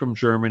came from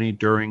Germany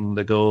during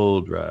the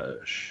gold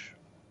rush.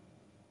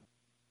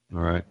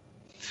 All right.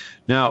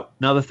 Now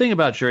the thing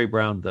about Jerry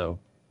Brown, though,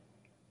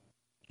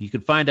 you can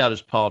find out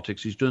his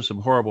politics. He's doing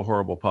some horrible,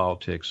 horrible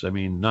politics. I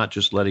mean, not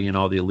just letting in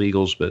all the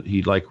illegals, but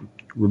he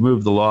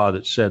removed the law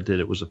that said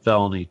that it was a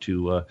felony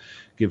to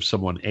give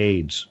someone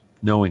AIDS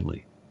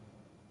knowingly.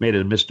 Made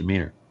it a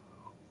misdemeanor.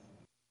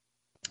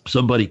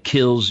 Somebody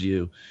kills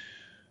you,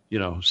 you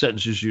know,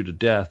 sentences you to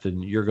death,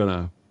 and they're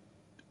gonna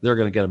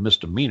get a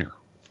misdemeanor.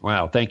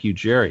 Wow, thank you,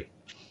 Jerry.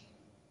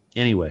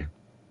 Anyway,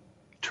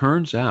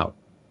 turns out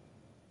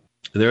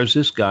there's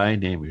this guy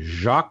named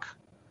Jacques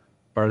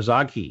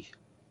Barzaghi,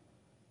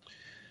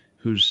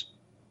 who's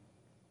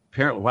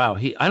apparently, wow,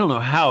 I don't know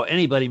how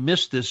anybody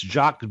missed this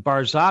Jacques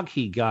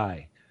Barzaghi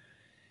guy.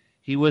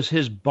 He was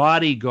his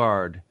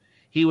bodyguard.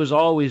 He was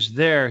always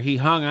there. He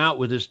hung out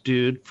with this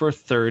dude for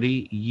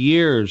 30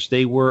 years.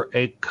 They were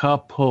a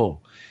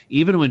couple.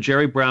 Even when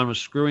Jerry Brown was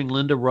screwing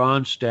Linda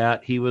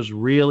Ronstadt, he was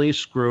really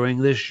screwing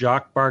this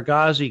Jacques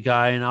Barzaghi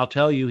guy, and I'll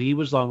tell you, he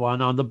was the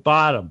one on the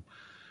bottom.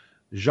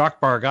 Jacques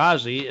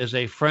Barzaghi is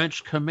a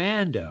French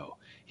commando.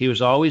 He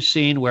was always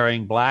seen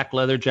wearing black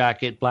leather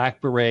jacket, black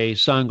beret,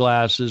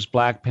 sunglasses,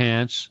 black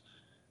pants,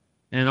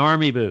 and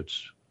army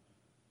boots.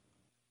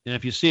 And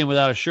if you see him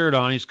without a shirt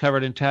on, he's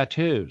covered in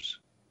tattoos.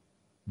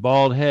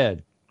 Bald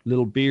head,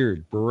 little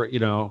beard, you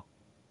know.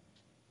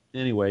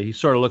 Anyway, he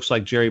sort of looks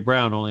like Jerry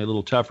Brown, only a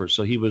little tougher.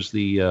 So he was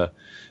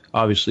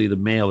obviously the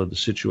male of the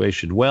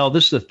situation. Well,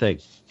 this is the thing.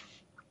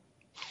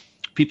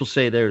 People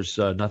say there's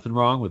nothing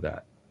wrong with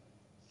that.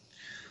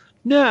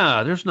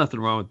 No, there's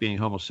nothing wrong with being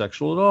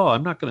homosexual at all.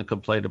 I'm not going to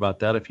complain about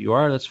that. If you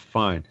are, that's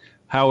fine.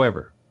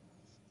 However,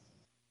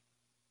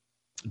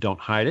 don't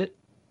hide it.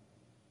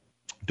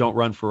 Don't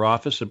run for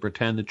office and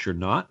pretend that you're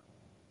not.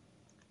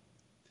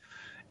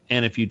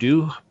 And if you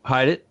do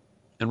hide it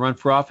and run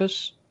for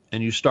office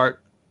and you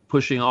start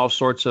pushing all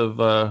sorts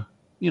of,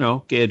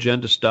 gay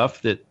agenda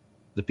stuff that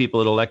the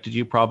people that elected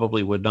you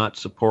probably would not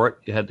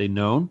support had they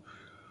known,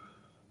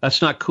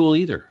 that's not cool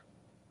either.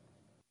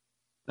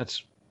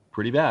 That's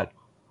pretty bad.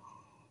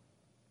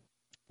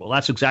 Well,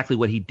 that's exactly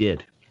what he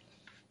did.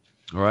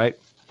 All right.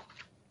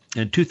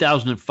 In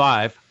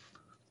 2005,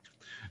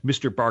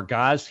 Mr.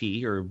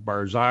 Barzaghi,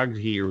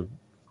 or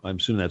I'm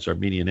assuming that's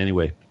Armenian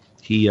anyway,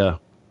 he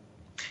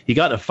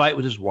got in a fight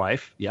with his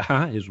wife.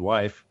 Yeah, his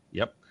wife.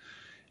 Yep.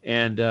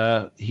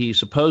 And he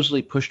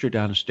supposedly pushed her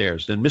down the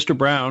stairs. Then Mr.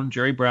 Brown,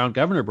 Jerry Brown,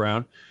 Governor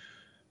Brown,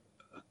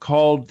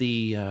 called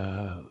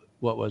the,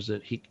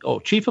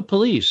 chief of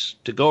police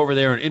to go over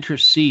there and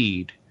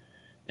intercede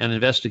and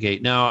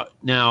investigate. Now,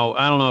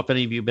 I don't know if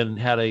any of you have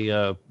had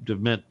a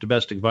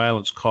domestic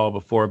violence call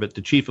before, but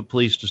the chief of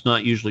police does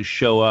not usually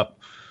show up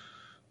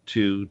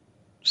to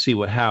see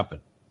what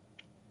happened.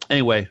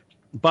 Anyway,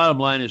 bottom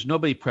line is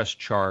nobody pressed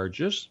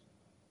charges.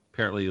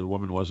 Apparently the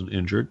woman wasn't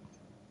injured.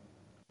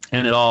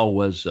 And it all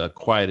was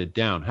quieted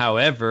down.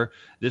 However,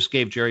 this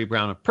gave Jerry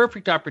Brown a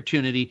perfect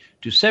opportunity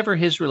to sever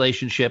his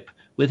relationship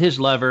with his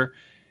lover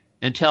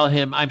and tell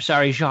him, "I'm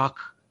sorry, Jacques,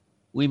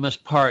 we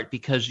must part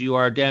because you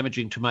are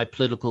damaging to my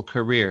political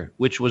career,"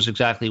 which was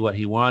exactly what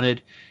he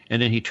wanted.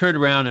 And then he turned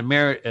around and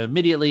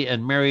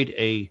married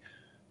a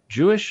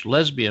Jewish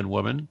lesbian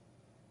woman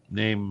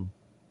named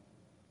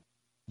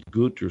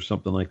Gut or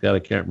something like that. I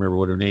can't remember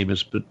what her name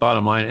is, but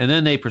bottom line. And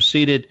then they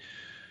proceeded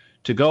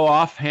to go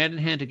off hand in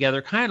hand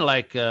together, kind of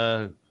like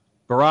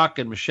Barack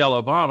and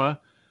Michelle Obama,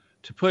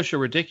 to push a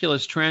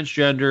ridiculous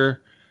transgender,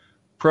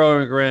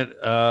 pro-immigrant,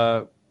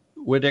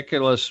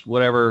 ridiculous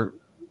whatever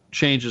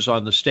changes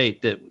on the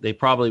state that they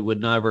probably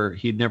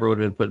he never would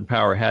have been put in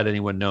power had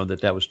anyone known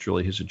that was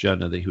truly his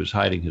agenda, that he was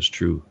hiding his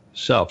true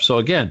self. So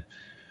again,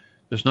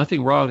 there's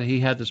nothing wrong that he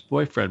had this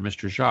boyfriend,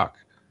 Mr. Jacques.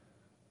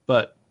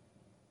 But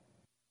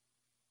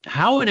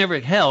how in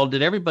every hell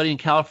did everybody in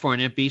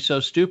California be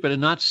so stupid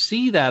and not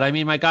see that? I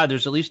mean, my God,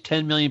 there's at least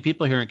 10 million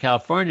people here in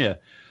California.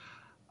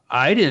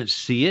 I didn't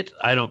see it.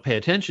 I don't pay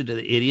attention to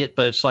the idiot,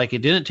 but it's like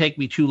it didn't take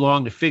me too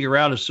long to figure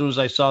out as soon as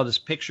I saw this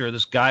picture of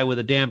this guy with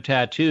the damn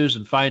tattoos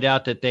and find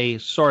out that they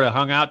sort of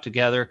hung out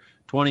together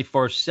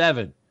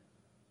 24/7.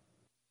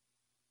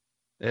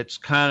 It's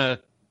kind of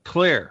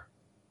clear.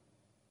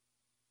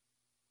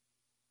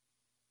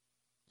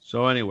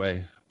 So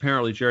anyway,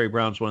 apparently Jerry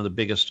Brown's one of the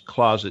biggest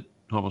closet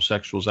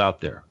homosexuals out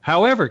there.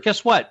 However,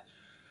 guess what?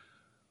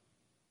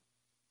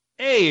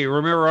 Hey,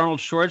 remember Arnold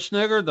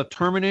Schwarzenegger, the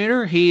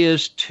Terminator? He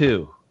is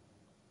too.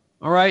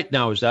 All right,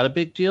 now, is that a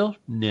big deal?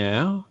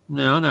 No,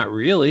 not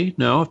really.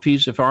 No, if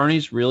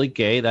Arnie's really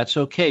gay, that's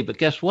okay. But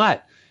guess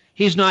what?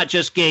 He's not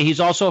just gay. He's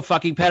also a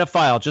fucking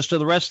pedophile, just to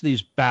the rest of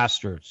these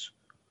bastards.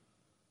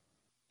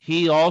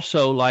 He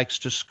also likes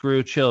to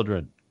screw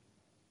children.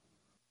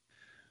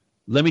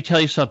 Let me tell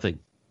you something.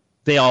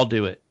 They all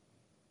do it.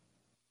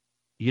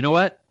 You know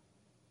what?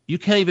 You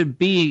can't even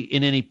be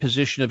in any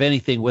position of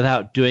anything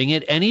without doing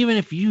it. And even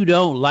if you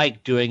don't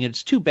like doing it,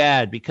 it's too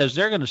bad because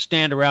they're going to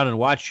stand around and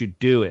watch you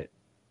do it.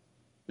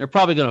 They're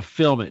probably going to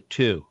film it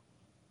too.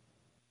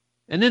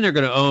 And then they're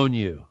going to own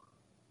you.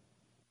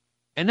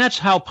 And that's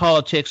how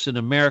politics in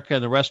America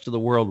and the rest of the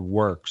world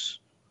works.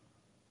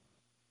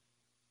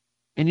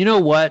 And you know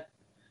what?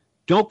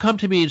 Don't come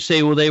to me and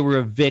say, well, they were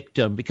a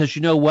victim, because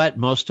you know what?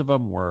 Most of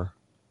them were.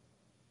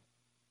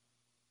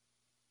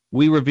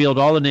 We revealed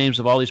all the names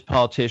of all these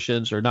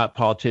politicians, or not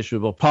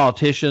politicians, but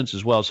politicians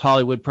as well as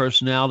Hollywood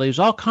personalities,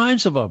 all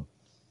kinds of them.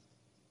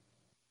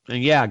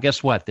 And yeah,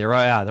 guess what? They're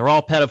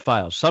all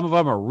pedophiles. Some of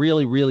them are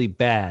really, really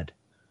bad.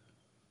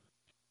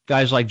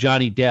 Guys like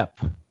Johnny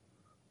Depp.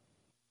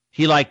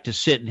 He liked to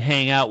sit and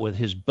hang out with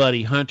his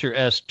buddy Hunter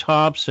S.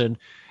 Thompson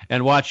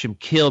and watch him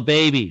kill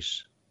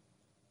babies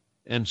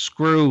and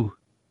screw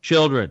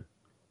children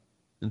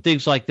and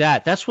things like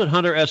that. That's what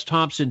Hunter S.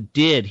 Thompson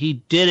did. He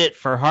did it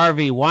for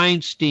Harvey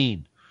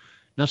Weinstein.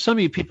 Now, some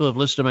of you people who have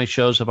listened to my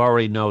shows have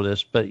already know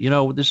this, but, you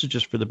know, this is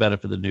just for the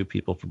benefit of the new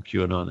people from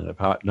QAnon that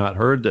have not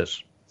heard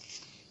this.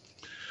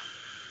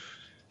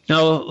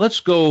 Now,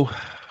 let's go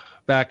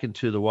back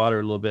into the water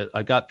a little bit.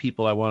 I got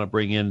people I want to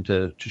bring in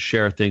to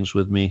share things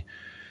with me.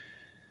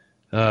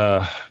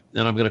 And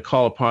I'm going to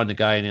call upon the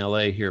guy in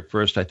L.A. here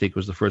first. I think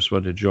was the first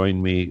one to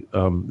join me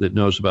that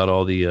knows about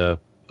all the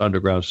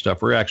underground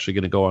stuff. We're actually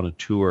going to go on a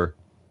tour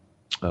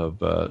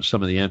of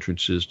some of the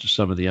entrances to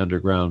some of the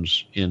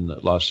undergrounds in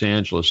Los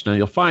Angeles. Now,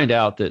 you'll find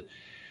out that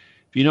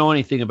if you know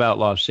anything about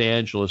Los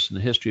Angeles and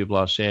the history of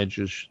Los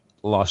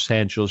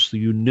Angeles,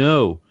 you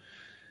know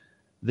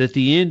that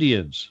the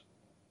Indians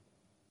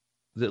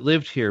that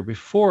lived here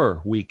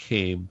before we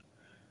came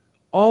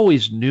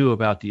always knew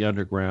about the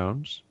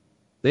undergrounds.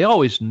 They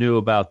always knew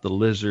about the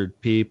lizard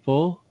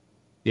people.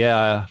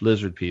 Yeah,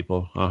 lizard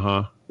people.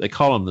 They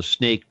call them the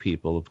snake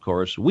people, of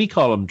course. We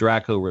call them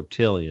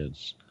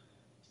Draco-reptilians.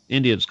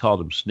 Indians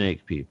called them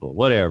snake people.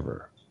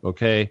 Whatever,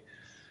 okay?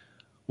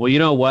 Well, you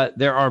know what?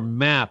 There are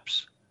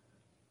maps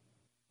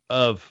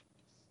of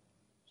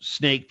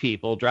snake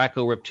people,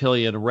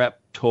 Draco-reptilian,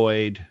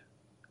 reptoid,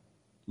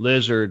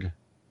 lizard,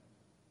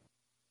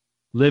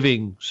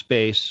 living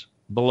space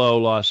below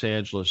Los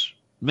Angeles.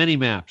 Many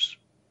maps.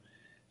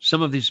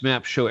 Some of these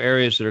maps show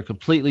areas that are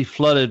completely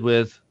flooded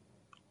with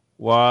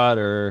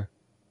water.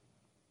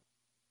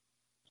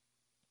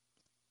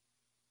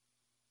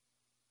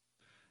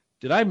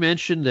 Did I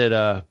mention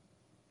that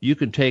you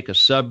can take a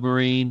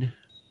submarine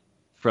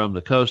from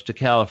the coast of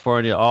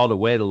California all the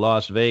way to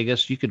Las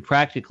Vegas? You could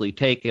practically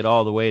take it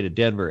all the way to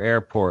Denver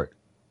Airport.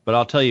 But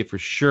I'll tell you for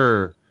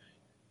sure,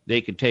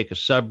 they could take a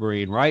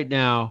submarine right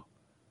now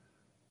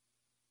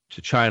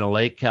to China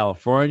Lake,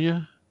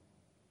 California,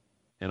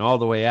 and all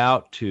the way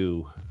out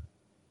to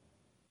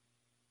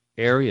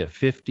Area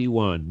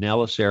 51,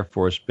 Nellis Air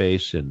Force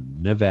Base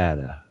in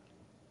Nevada.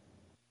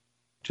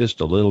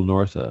 Just a little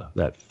north of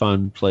that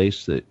fun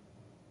place that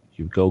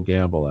you go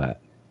gamble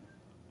at.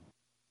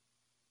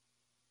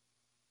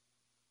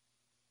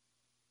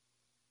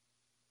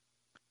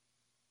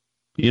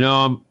 You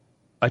know,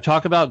 I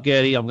talk about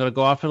Getty. I'm going to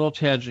go off a little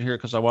tangent here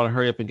because I want to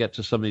hurry up and get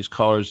to some of these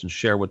callers and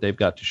share what they've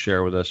got to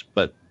share with us.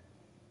 But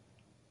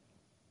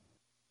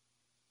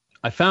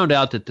I found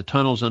out that the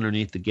tunnels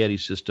underneath the Getty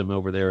system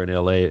over there in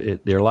L.A.,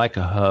 they're like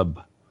a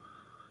hub.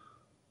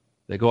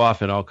 They go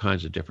off in all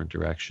kinds of different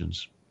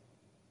directions.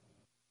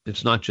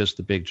 It's not just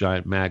the big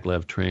giant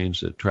maglev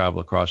trains that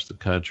travel across the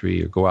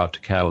country or go out to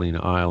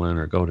Catalina Island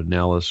or go to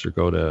Nellis or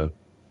go to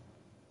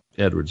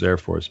Edwards Air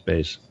Force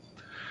Base.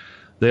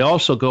 They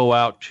also go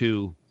out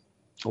to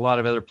a lot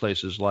of other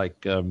places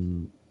like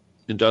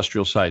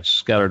industrial sites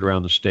scattered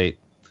around the state.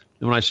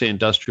 And when I say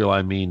industrial,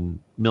 I mean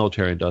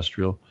military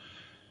industrial.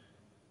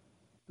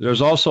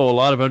 There's also a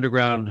lot of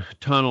underground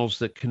tunnels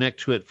that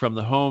connect to it from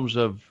the homes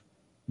of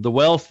the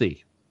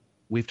wealthy.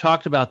 We've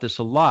talked about this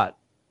a lot.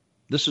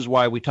 This is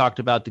why we talked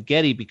about the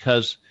Getty,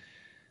 because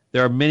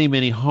there are many,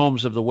 many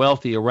homes of the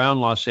wealthy around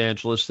Los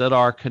Angeles that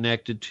are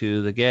connected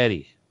to the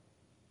Getty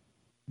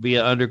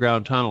via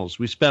underground tunnels.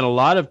 We spent a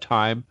lot of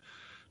time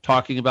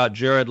talking about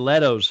Jared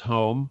Leto's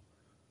home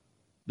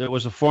that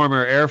was a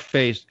former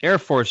Air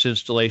Force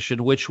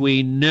installation, which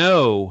we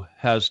know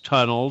has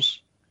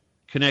tunnels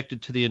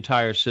connected to the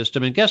entire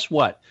system. And guess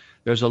what?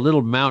 There's a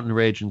little mountain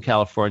range in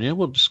California.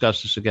 We'll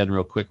discuss this again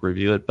real quick,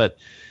 review it. But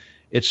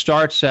it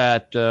starts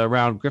at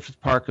around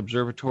Griffith Park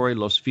Observatory,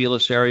 Los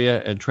Feliz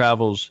area, and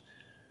travels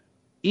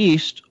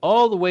east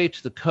all the way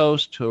to the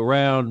coast to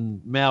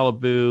around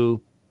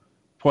Malibu,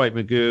 Point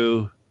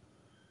Mugu,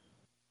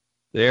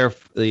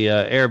 the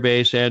air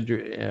base,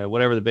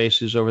 whatever the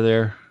base is over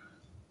there,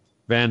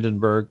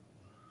 Vandenberg.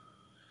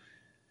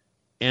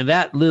 And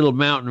that little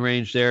mountain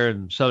range there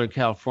in Southern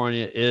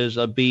California is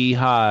a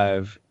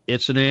beehive.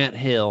 It's an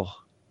anthill.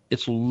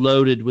 It's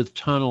loaded with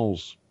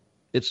tunnels.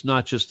 It's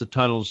not just the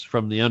tunnels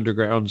from the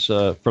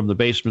undergrounds, from the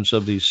basements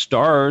of these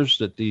stars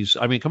that these,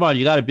 I mean, come on,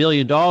 you got $1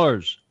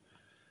 billion.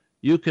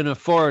 You can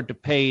afford to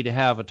pay to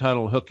have a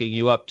tunnel hooking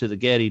you up to the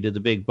Getty, to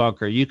the big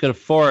bunker. You can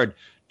afford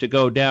to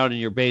go down in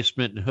your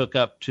basement and hook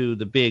up to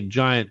the big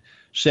giant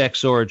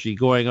sex orgy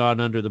going on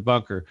under the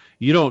bunker.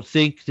 You don't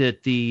think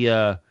that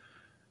the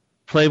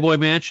Playboy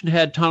Mansion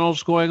had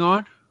tunnels going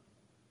on?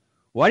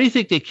 Why do you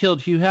think they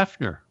killed Hugh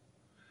Hefner?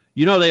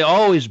 You know, they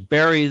always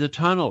bury the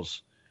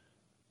tunnels.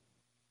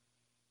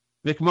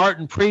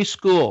 McMartin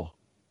Preschool,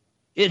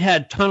 it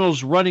had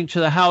tunnels running to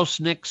the house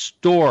next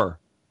door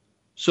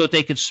so that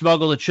they could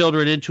smuggle the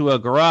children into a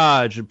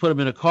garage and put them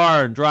in a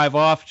car and drive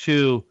off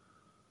to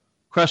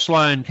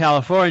Crestline,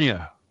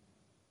 California,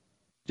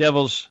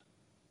 Devil's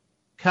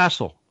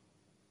Castle.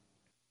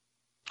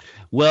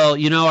 Well,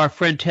 you know, our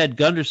friend Ted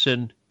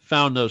Gunderson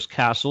found those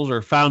castles,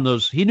 or found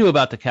those, he knew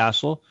about the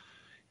castle.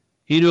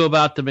 He knew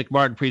about the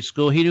McMartin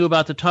Preschool. He knew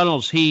about the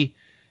tunnels. He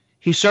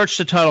searched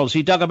the tunnels.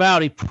 He dug them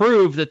out. He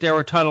proved that there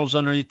were tunnels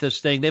underneath this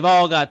thing. They've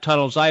all got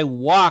tunnels. I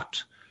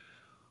walked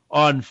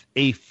on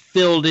a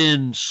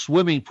filled-in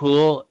swimming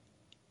pool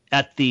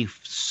at the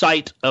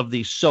site of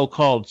the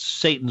so-called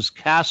Satan's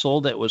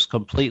Castle that was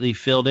completely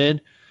filled in.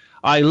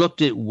 I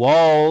looked at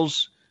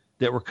walls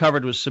that were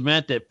covered with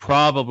cement that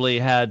probably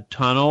had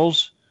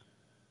tunnels.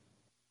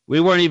 We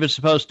weren't even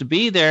supposed to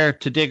be there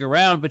to dig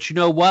around, but you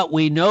know what?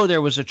 We know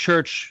there was a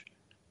church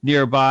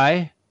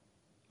nearby,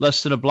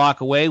 less than a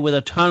block away, with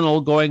a tunnel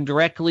going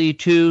directly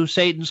to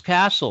Satan's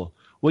Castle.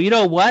 Well, you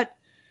know what?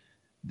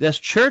 The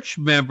church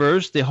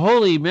members, the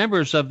holy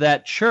members of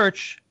that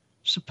church,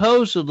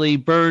 supposedly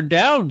burned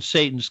down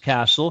Satan's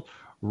Castle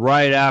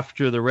right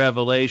after the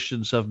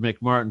revelations of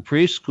McMartin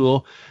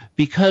Preschool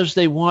because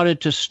they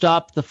wanted to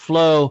stop the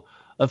flow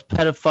of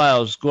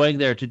pedophiles going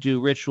there to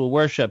do ritual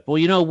worship. Well,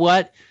 you know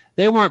what?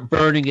 They weren't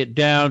burning it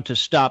down to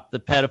stop the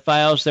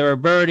pedophiles. They were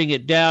burning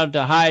it down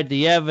to hide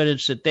the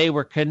evidence that they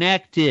were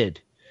connected.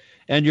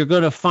 And you're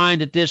going to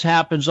find that this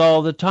happens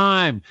all the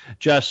time,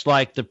 just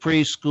like the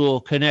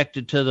preschool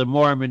connected to the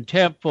Mormon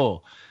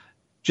temple,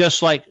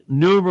 just like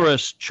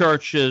numerous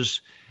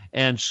churches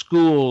and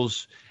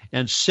schools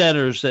and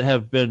centers that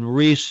have been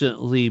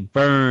recently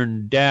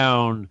burned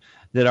down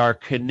that are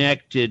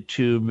connected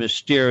to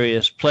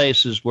mysterious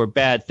places where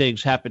bad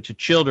things happen to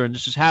children.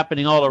 This is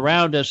happening all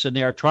around us, and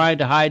they are trying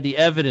to hide the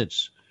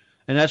evidence.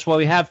 And that's why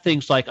we have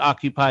things like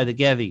Occupy the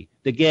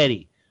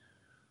Getty.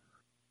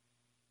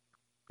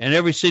 And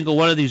every single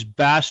one of these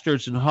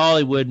bastards in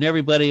Hollywood and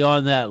everybody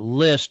on that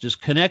list is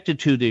connected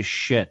to this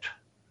shit.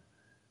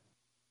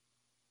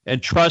 And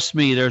trust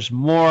me, there's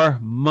more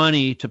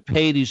money to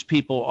pay these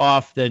people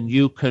off than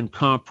you can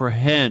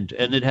comprehend.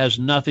 And it has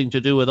nothing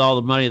to do with all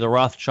the money the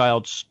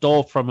Rothschilds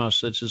stole from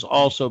us. This is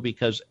also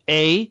because,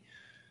 A,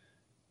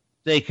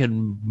 they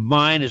can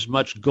mine as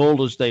much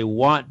gold as they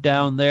want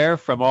down there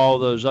from all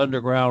those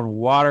underground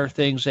water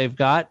things they've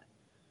got,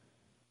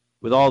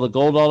 with all the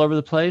gold all over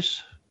the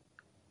place.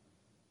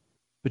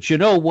 But you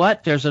know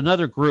what? There's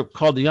another group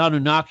called the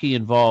Anunnaki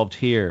involved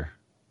here.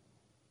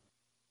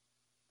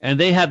 And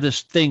they have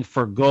this thing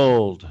for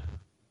gold.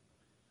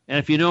 And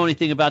if you know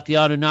anything about the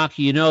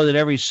Anunnaki, you know that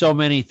every so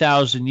many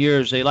thousand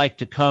years they like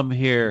to come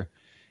here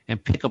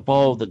and pick up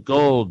all the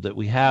gold that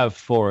we have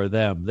for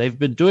them. They've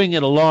been doing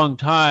it a long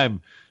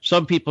time.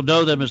 Some people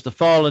know them as the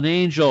fallen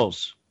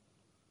angels.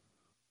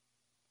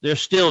 They're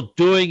still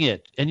doing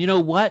it. And you know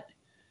what?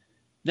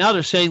 Now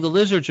they're saying the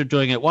lizards are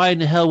doing it. Why in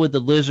the hell would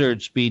the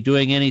lizards be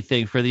doing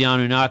anything for the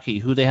Anunnaki,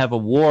 who they have a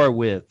war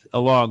with,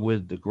 along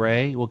with the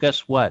Gray? Well,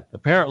 guess what?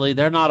 Apparently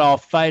they're not all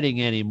fighting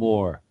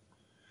anymore.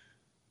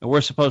 And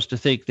we're supposed to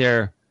think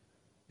they're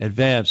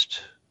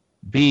advanced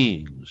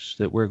beings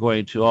that we're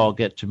going to all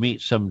get to meet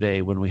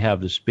someday when we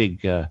have this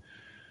big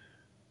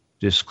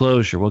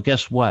disclosure. Well,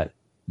 guess what?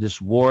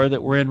 This war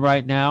that we're in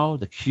right now,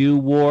 the Q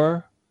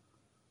war,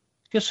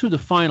 guess who the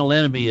final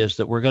enemy is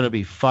that we're going to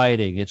be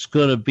fighting? It's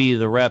going to be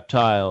the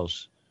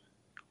reptiles.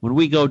 When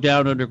we go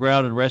down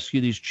underground and rescue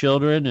these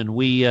children and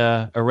we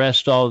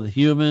arrest all the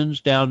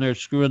humans down there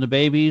screwing the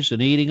babies and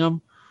eating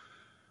them,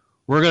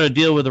 we're going to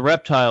deal with the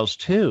reptiles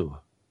too.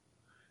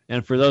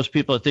 And for those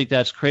people that think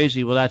that's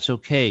crazy, well, that's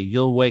okay.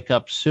 You'll wake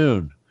up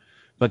soon.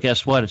 But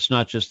guess what? It's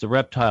not just the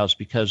reptiles,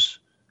 because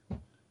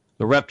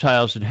the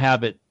reptiles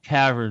inhabit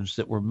caverns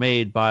that were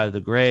made by the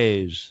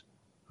Greys,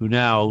 who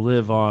now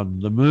live on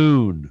the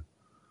moon,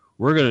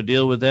 We're going to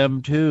deal with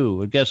them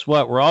too. And guess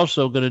what? We're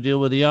also going to deal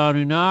with the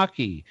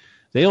Anunnaki.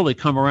 They only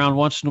come around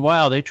once in a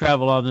while. They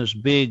travel on this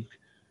big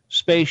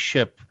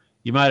spaceship.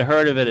 You might have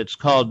heard of it. It's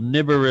called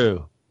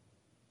Nibiru,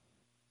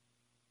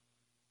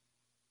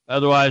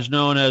 otherwise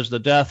known as the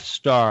Death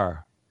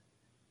Star,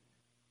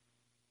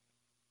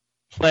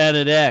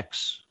 Planet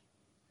X.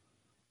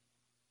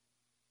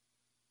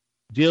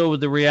 Deal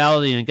with the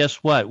reality, and guess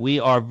what? We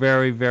are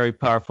very, very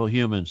powerful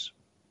humans.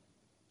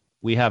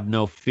 We have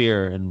no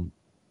fear, and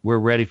we're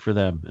ready for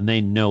them, and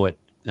they know it,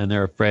 and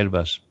they're afraid of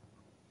us.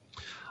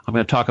 I'm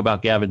going to talk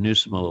about Gavin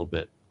Newsom a little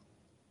bit,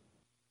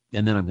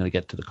 and then I'm going to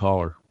get to the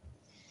caller.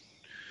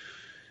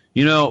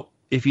 You know,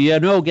 if you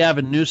know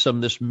Gavin Newsom,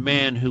 this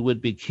man who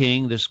would be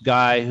king, this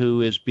guy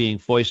who is being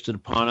foisted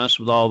upon us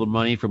with all the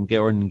money from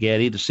Gordon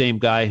Getty, the same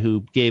guy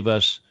who gave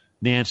us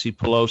Nancy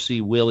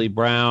Pelosi, Willie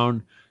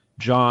Brown,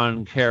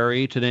 John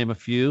Kerry, to name a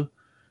few,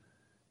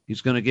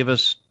 he's going to give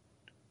us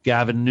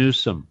Gavin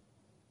Newsom.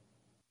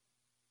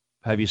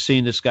 Have you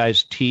seen this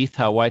guy's teeth,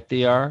 how white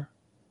they are?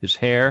 His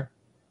hair?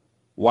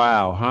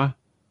 Wow, huh?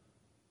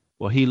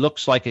 Well, he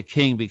looks like a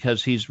king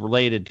because he's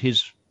related.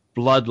 His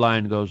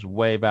bloodline goes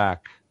way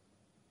back.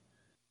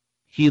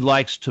 He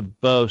likes to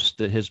boast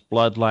that his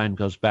bloodline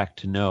goes back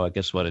to Noah.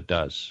 Guess what it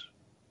does?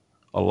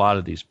 A lot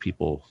of these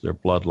people, their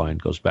bloodline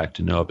goes back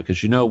to Noah.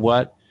 Because you know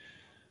what?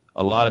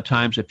 A lot of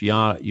times if you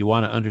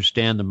want to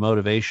understand the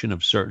motivation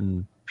of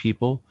certain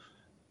people,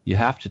 you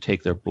have to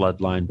take their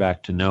bloodline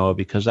back to Noah,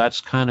 because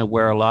that's kind of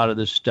where a lot of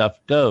this stuff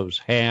goes.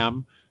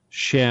 Ham,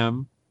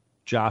 Shem,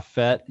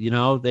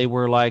 Japhet, they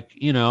were like,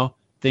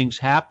 things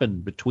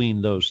happened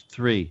between those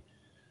three.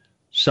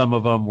 Some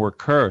of them were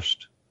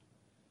cursed.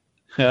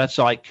 That's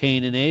like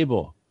Cain and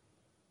Abel.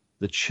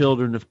 The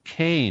children of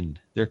Cain,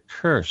 they're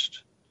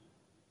cursed.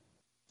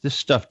 This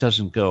stuff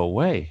doesn't go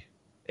away.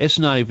 It's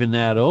not even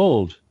that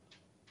old.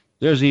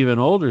 There's even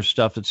older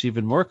stuff that's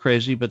even more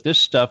crazy, but this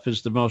stuff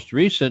is the most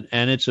recent,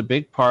 and it's a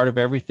big part of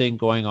everything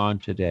going on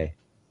today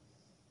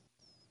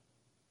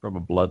from a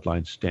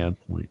bloodline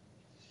standpoint.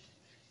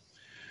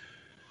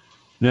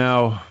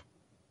 Now,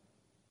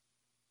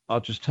 I'll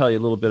just tell you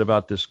a little bit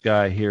about this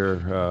guy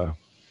here,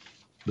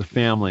 the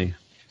family.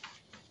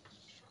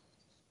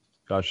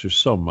 Gosh, there's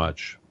so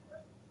much.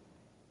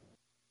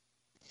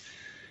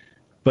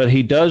 But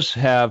he does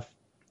have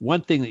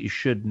one thing that you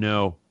should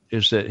know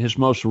is that his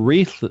most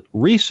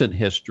recent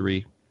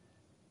history,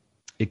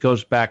 it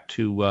goes back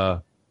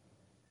to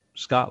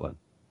Scotland.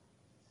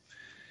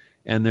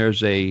 And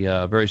there's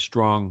a very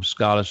strong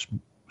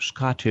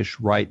Scottish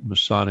Rite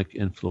Masonic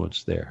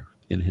influence there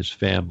in his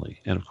family.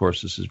 And, of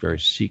course, this is very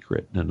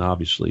secret. And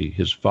obviously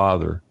his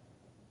father,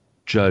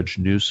 Judge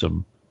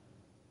Newsom,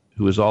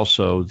 who is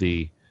also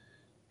the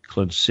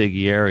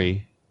consigliere.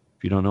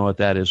 If you don't know what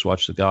that is,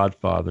 watch The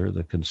Godfather,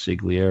 the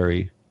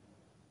consigliere.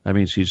 That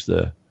means he's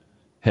the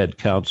head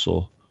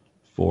counsel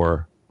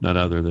for none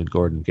other than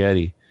Gordon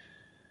Getty.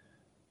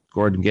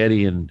 Gordon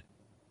Getty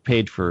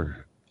paid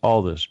for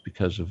all this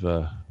because of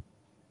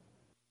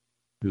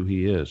who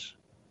he is.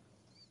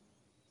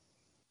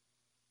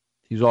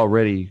 He's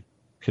already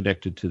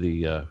connected to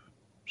the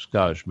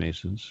Scottish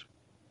Masons.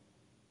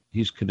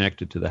 He's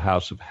connected to the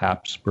House of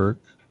Habsburg.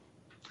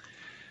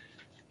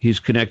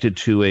 He's connected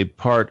to a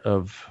part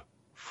of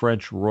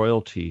French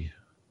royalty.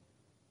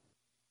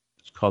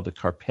 It's called the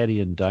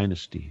Carpathian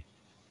Dynasty.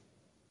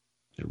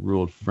 It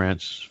ruled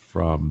France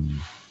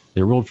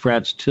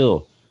till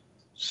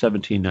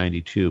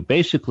 1792.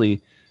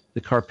 Basically,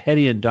 the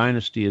Carpathian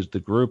Dynasty is the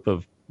group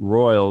of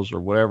royals, or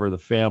whatever the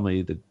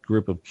family, the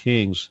group of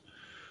kings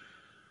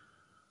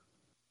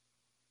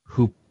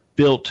who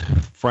built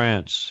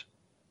France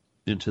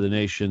into the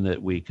nation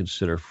that we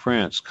consider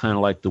France, kind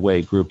of like the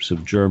way groups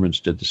of Germans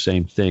did the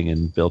same thing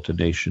and built a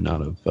nation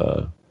out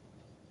of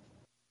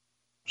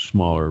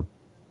smaller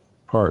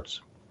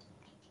parts.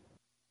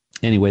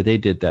 Anyway, they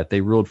did that. They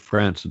ruled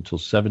France until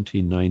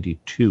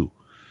 1792.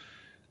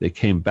 They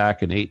came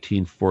back in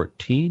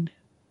 1814,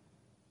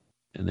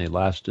 and they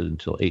lasted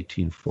until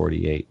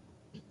 1848.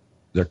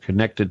 They're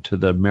connected to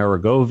the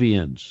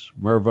Merovingians.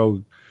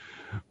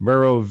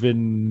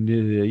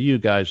 You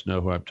guys know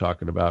who I'm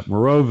talking about.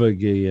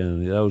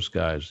 Merovingian, those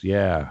guys,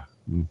 yeah.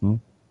 Mm-hmm.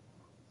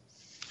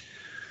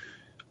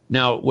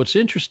 Now, what's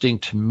interesting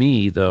to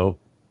me, though,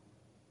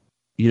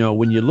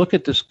 when you look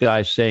at this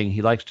guy saying,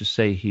 he likes to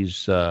say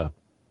he's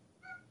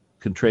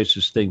can trace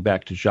this thing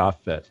back to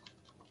Japhet.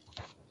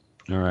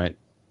 All right.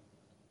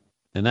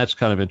 And that's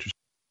kind of interesting.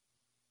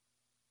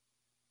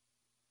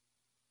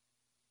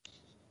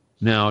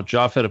 Now,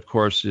 Japhet, of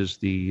course, is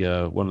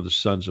the one of the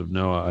sons of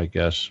Noah, I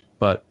guess.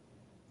 But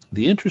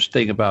the interesting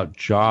thing about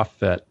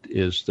Japhet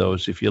is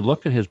if you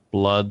look at his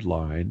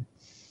bloodline,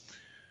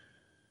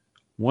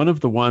 one of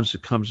the ones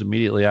that comes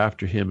immediately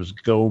after him is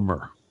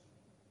Gomer.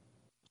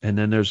 And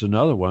then there's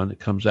another one that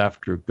comes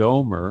after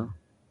Gomer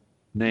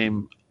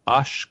named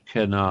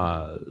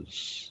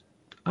Ashkenaz.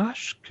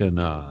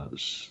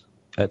 Ashkenaz.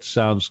 That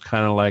sounds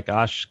kind of like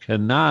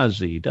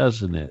Ashkenazi,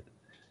 doesn't it?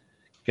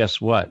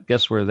 Guess what?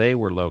 Guess where they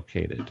were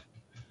located?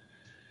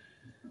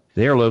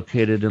 They are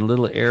located in a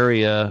little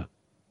area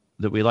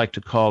that we like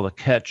to call the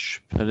Kerch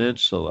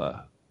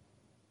Peninsula,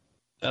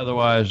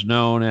 otherwise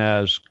known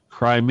as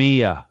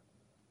Crimea,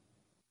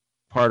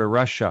 part of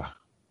Russia,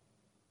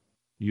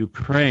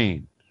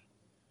 Ukraine.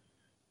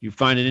 You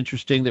find it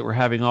interesting that we're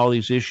having all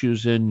these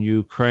issues in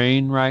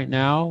Ukraine right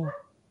now,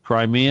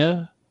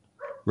 Crimea,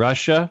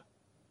 Russia.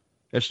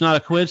 It's not a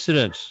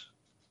coincidence.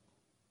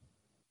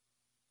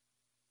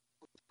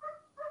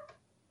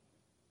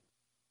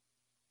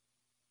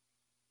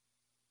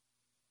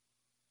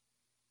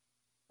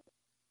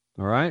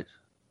 All right?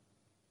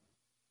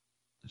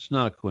 It's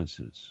not a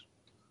coincidence.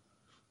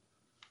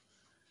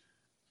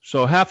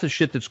 So half the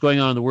shit that's going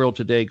on in the world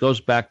today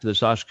goes back to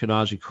this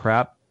Ashkenazi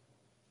crap.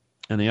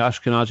 And the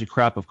Ashkenazi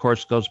crap, of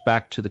course, goes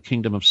back to the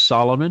kingdom of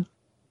Solomon.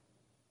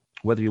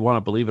 Whether you want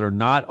to believe it or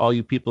not, all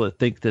you people that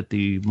think that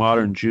the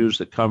modern Jews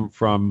that come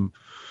from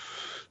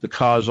the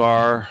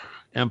Khazar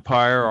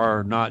Empire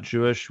are not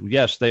Jewish,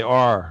 yes, they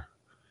are.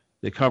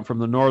 They come from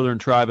the northern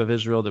tribe of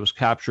Israel that was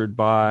captured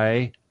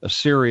by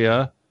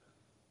Assyria,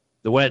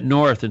 that went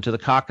north into the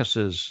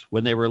Caucasus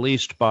when they were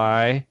released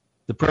by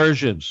the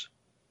Persians.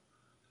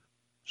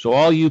 So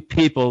all you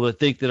people that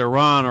think that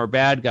Iran are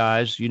bad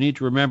guys, you need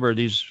to remember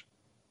these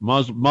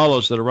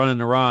mullahs that are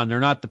running Iran, they're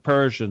not the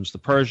Persians. The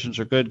Persians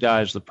are good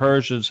guys. The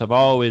Persians have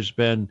always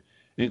been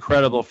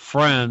incredible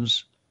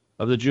friends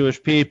of the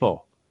Jewish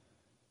people.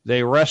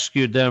 They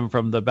rescued them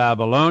from the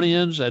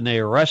Babylonians and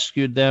they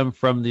rescued them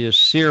from the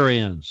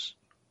Assyrians.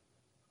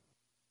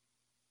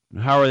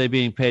 And how are they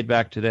being paid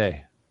back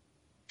today?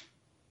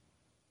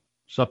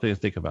 Something to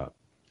think about.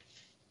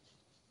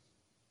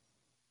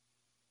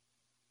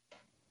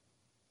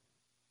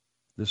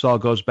 This all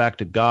goes back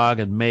to Gog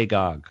and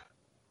Magog.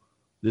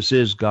 This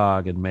is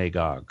Gog and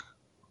Magog.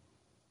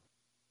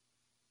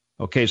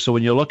 Okay, so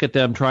when you look at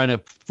them trying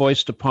to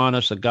foist upon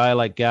us a guy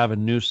like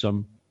Gavin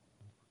Newsom,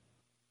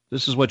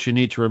 this is what you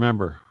need to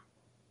remember.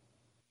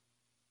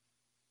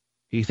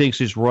 He thinks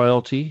he's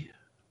royalty.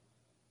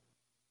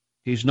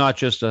 He's not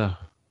just a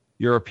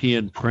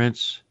European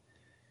prince.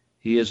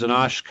 He is an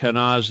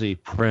Ashkenazi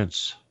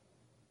prince.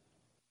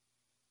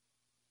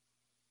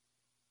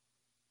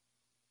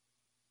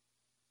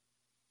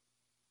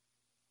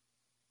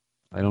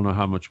 I don't know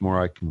how much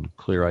more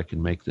clear I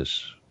can make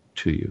this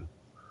to you.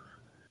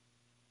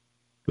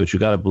 But you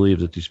got to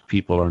believe that these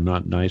people are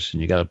not nice,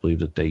 and you got to believe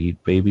that they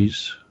eat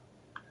babies,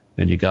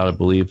 and you got to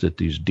believe that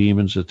these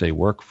demons that they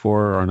work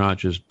for are not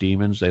just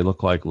demons. They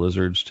look like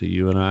lizards to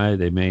you and I.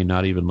 They may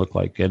not even look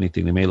like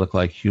anything. They may look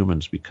like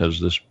humans because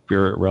the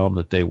spirit realm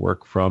that they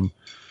work from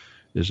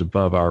is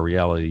above our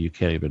reality. You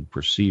can't even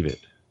perceive it.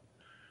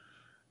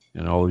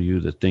 And all of you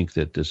that think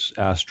that this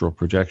astral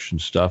projection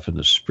stuff and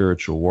the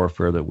spiritual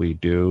warfare that we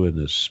do and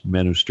this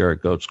men who stare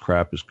at goats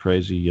crap is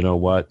crazy, you know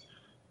what?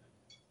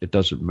 It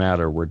doesn't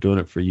matter. We're doing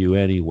it for you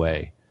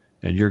anyway.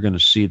 And you're going to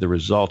see the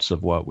results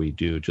of what we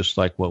do, just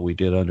like what we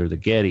did under the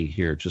Getty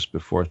here just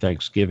before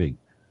Thanksgiving.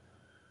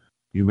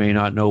 You may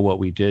not know what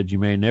we did. You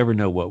may never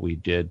know what we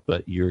did,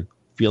 but you're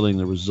feeling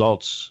the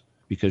results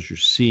because you're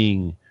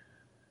seeing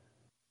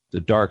the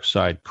dark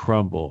side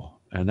crumble.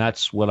 And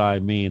that's what I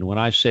mean. When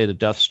I say the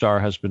Death Star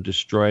has been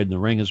destroyed and the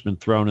ring has been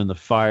thrown in the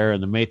fire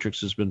and the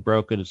Matrix has been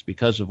broken, it's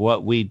because of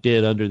what we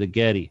did under the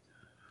Getty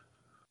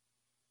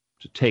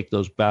to take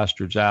those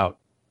bastards out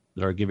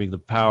that are giving the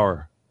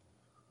power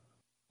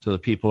to the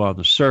people on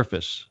the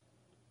surface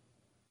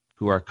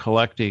who are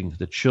collecting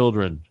the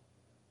children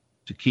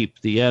to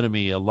keep the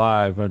enemy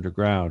alive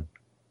underground.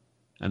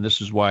 And this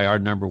is why our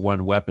number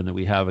one weapon that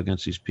we have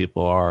against these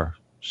people are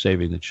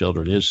saving the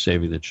children, is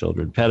saving the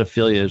children.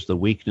 Pedophilia is the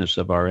weakness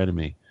of our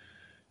enemy.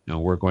 You know,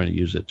 we're going to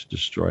use it to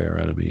destroy our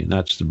enemy, and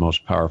that's the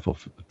most powerful,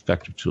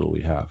 effective tool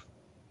we have.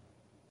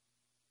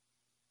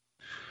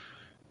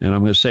 And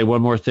I'm going to say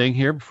one more thing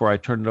here before I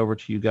turn it over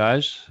to you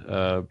guys,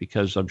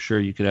 because I'm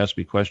sure you can ask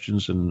me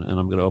questions, and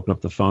I'm going to open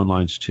up the phone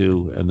lines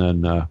too, and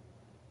then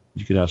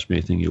you can ask me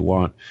anything you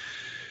want.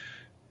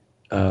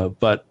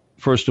 But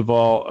first of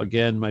all,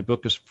 again, my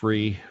book is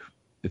free.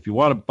 If you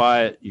want to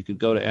buy it, you can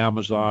go to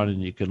Amazon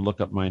and you can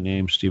look up my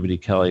name, Stephen E.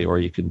 Kelly, or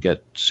you can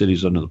get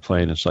Cities Under the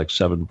Plane. It's like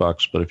 $7.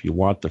 But if you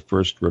want the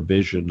first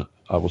revision,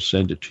 I will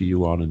send it to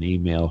you on an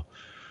email.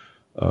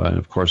 And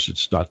of course,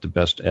 it's not the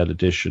best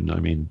edition. I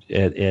mean,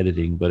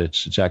 editing, but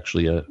it's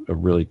actually a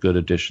really good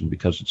edition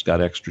because it's got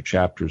extra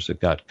chapters that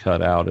got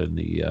cut out in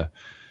the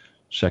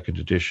second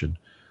edition.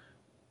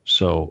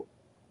 So,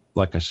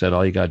 like I said,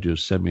 all you got to do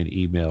is send me an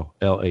email,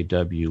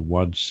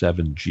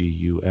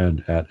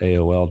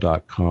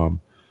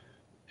 law17gun@aol.com.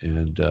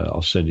 And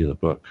I'll send you the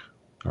book.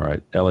 All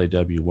right,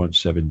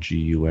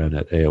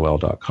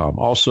 law17gun@aol.com.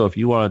 Also, if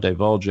you want to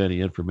divulge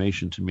any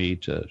information to me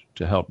to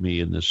help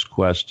me in this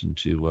quest and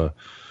to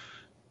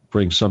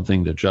bring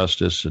something to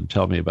justice and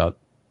tell me about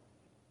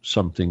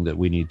something that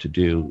we need to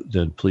do,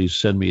 then please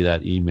send me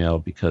that email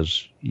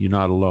because you're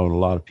not alone. A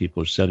lot of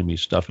people are sending me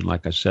stuff. And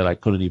like I said, I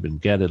couldn't even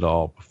get it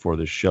all before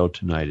this show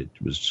tonight. It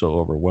was so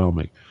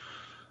overwhelming.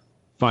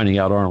 Finding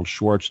out Arnold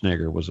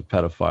Schwarzenegger was a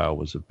pedophile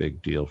was a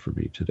big deal for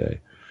me today.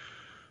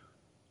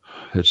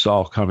 It's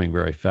all coming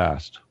very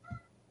fast.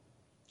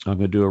 I'm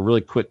going to do a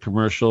really quick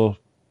commercial.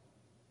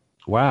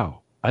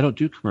 Wow. I don't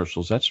do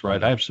commercials. That's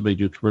right. I have somebody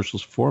do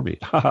commercials for me.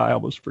 I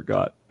almost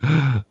forgot.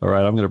 All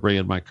right. I'm going to bring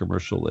in my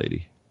commercial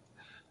lady,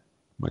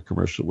 my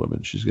commercial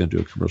woman. She's going to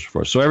do a commercial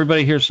for us. So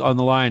everybody here's on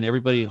the line,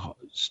 everybody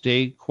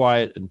stay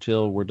quiet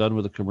until we're done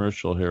with the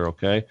commercial here,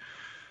 okay?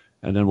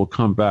 And then we'll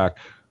come back.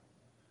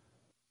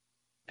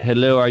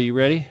 Hello, are you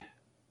ready?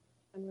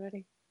 I'm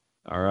ready.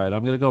 All right,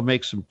 I'm going to go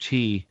make some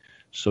tea.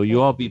 So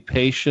you all be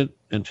patient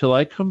until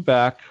I come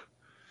back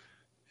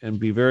and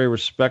be very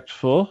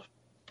respectful.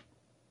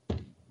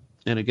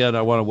 And again,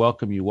 I want to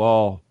welcome you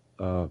all.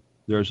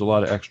 There's a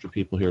lot of extra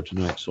people here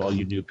tonight. So all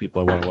you new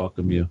people, I want to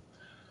welcome you.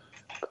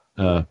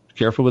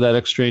 Careful with that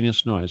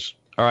extraneous noise.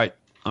 All right,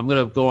 I'm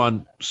going to go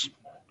on.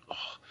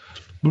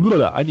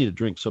 I need a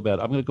drink so bad.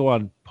 I'm going to go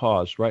on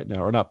pause right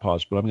now, or not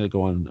pause, but I'm going to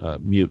go on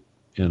mute.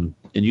 And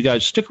you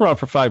guys stick around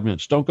for 5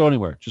 minutes. Don't go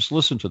anywhere. Just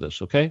listen to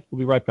this, okay? We'll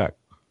be right back.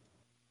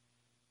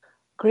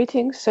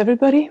 Greetings,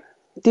 everybody,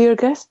 dear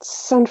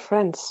guests and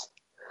friends.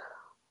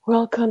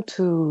 Welcome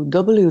to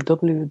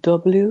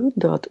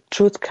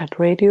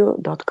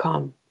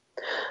www.truthcatradio.com.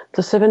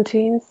 The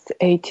 17th,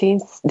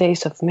 18th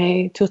days of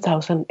May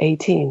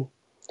 2018.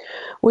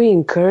 We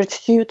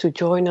encourage you to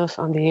join us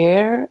on the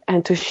air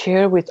and to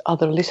share with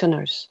other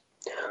listeners.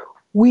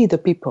 We the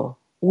people,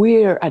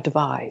 we're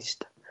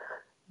advised.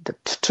 The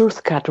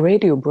TruthCat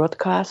radio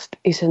broadcast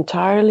is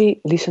entirely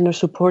listener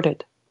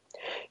supported.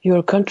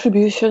 Your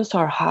contributions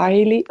are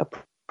highly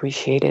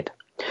appreciated.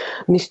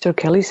 Mr.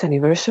 Kelly's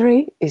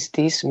anniversary is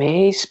this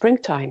May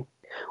springtime.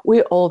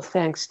 We all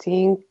thank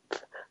Steve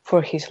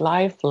for his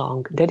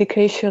lifelong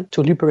dedication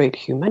to liberate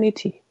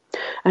humanity,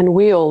 and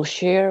we all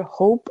share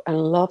hope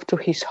and love to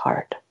his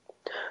heart.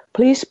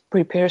 Please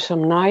prepare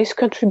some nice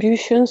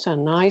contributions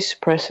and nice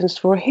presents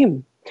for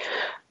him.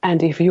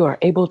 And if you are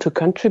able to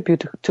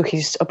contribute to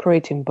his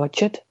operating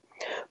budget,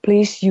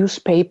 please use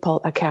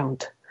PayPal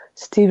account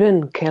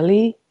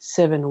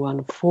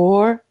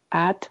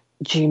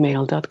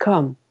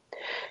StephenKelly714@gmail.com.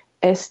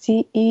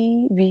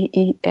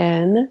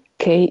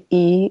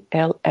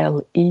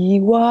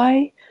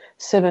 StephenKelley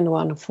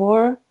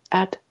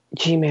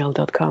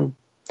 714@gmail.com.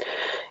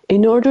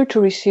 In order to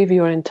receive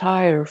your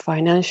entire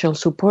financial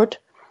support,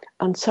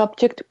 on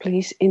subject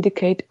please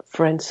indicate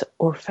friends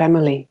or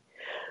family.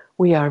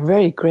 We are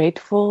very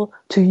grateful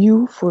to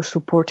you for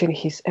supporting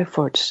his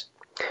efforts.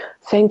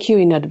 Thank you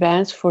in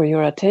advance for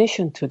your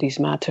attention to this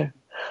matter.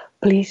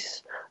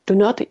 Please do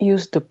not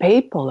use the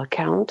PayPal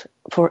account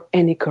for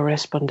any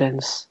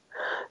correspondence.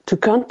 To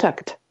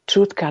contact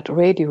TruthCat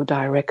Radio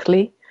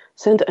directly,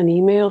 send an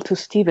email to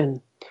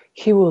Stephen.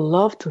 He will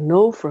love to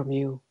know from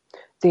you.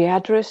 The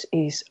address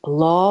is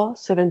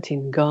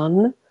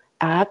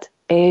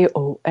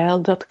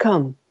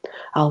law17gun@aol.com.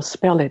 I'll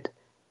spell it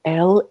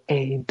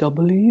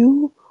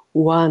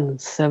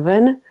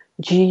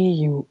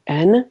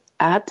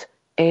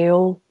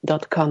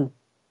LAW17GUN@aol.com.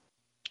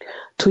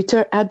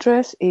 Twitter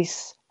address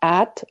is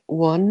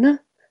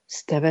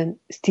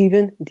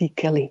 @Stephen D.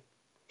 Kelly.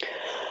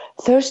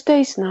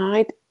 Thursdays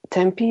night,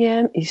 10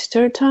 p.m.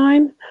 Eastern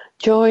Time,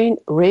 join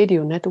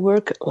Radio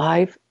Network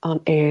live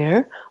on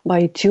air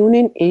by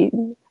tuning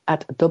in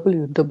at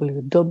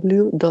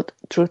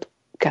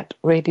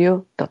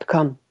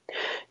www.truthcatradio.com.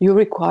 You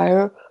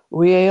require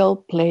Real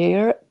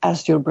Player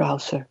as your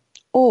browser,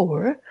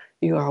 or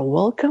you are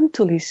welcome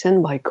to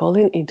listen by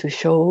calling into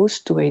shows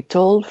to a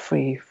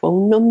toll-free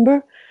phone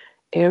number,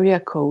 area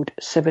code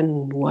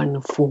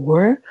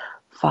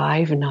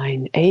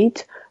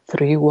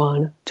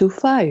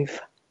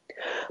 714-598-3125.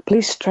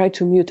 Please try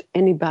to mute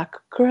any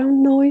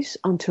background noise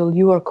until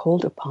you are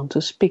called upon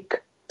to speak.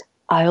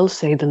 I'll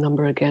say the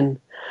number again,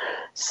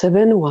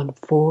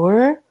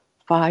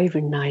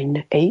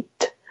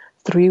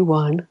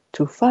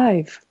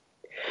 714-598-3125.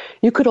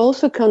 You could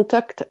also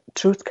contact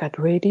TruthCat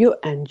Radio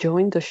and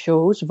join the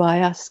shows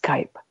via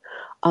Skype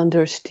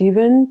under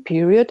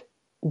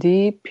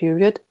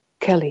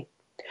Stephen.D.Kelly.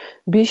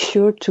 Be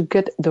sure to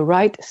get the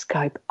right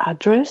Skype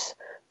address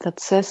that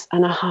says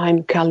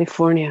Anaheim,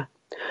 California.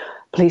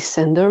 Please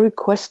send a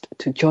request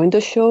to join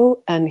the show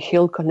and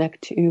he'll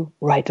connect you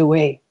right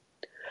away.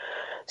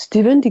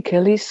 Stephen D.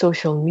 Kelly's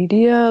social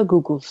media,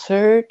 Google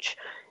search,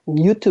 and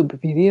YouTube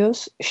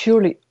videos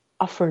surely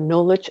offer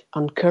knowledge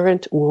on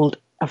current world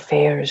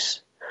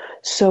affairs.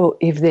 So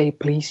if they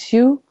please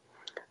you,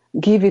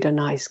 give it a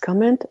nice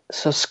comment,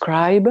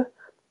 subscribe,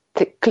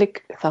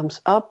 click thumbs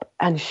up,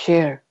 and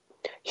share.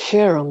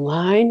 Share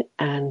online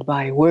and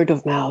by word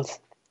of mouth.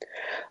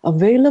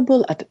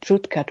 Available at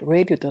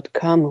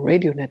truthcatradio.com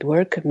radio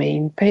network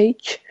main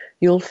page,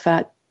 you'll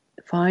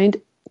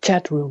find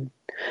chat room.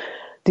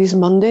 This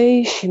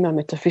Monday, Shima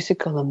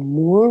Metaphysical and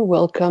Moore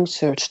welcomes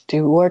Sir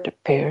Stuart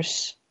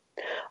Pearce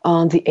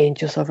on the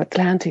Angels of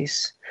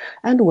Atlantis.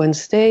 And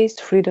Wednesday's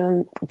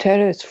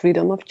Terrace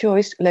Freedom of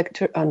Choice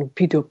lecture on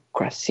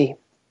pedocracy,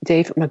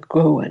 Dave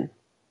McGowan.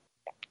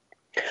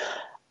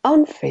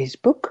 On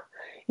Facebook,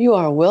 you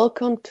are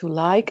welcome to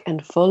like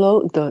and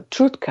follow the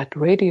TruthCat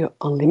Radio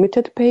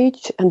Unlimited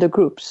page and the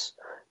groups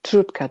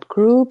TruthCat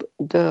Group,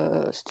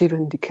 the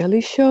Stephen D.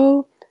 Kelly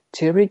Show,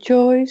 Terry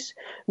Joyce,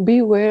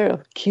 Beware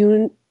of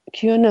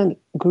QAnon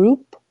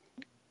Group,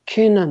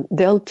 QAnon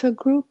Delta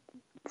Group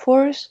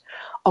Force,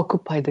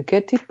 Occupy the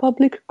Getty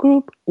Public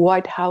Group,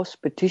 White House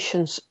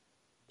Petitions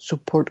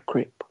Support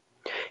Group.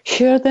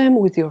 Share them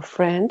with your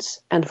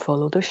friends and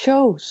follow the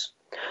shows.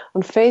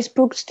 On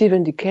Facebook,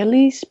 Stephen D.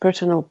 Kelly's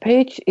personal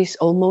page is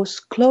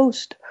almost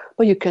closed,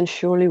 but you can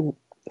surely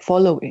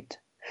follow it.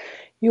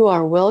 You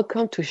are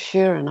welcome to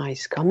share a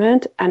nice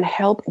comment and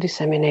help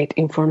disseminate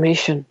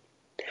information.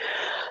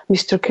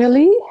 Mr.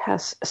 Kelly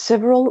has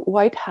several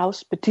White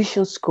House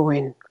petitions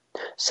going.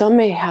 Some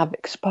may have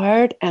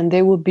expired and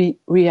they will be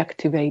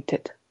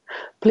reactivated.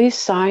 Please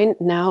sign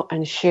now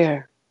and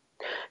share.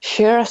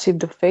 Share as if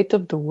the fate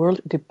of the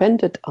world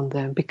depended on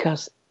them,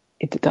 because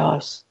it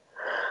does.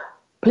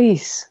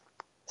 Please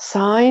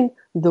sign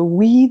the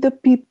We the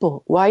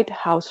People White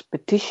House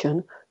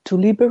petition to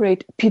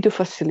liberate Pedo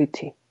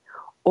Facility.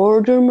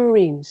 Order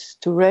Marines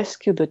to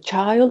rescue the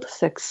child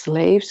sex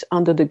slaves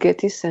under the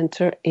Getty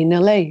Center in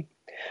LA.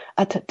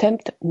 At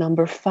attempt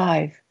number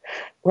 5.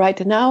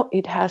 Right now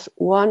it has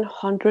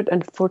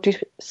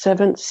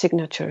 147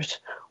 signatures.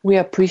 We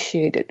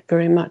appreciate it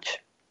very much.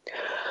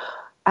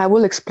 I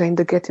will explain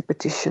the Getty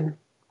petition.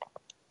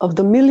 Of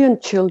the million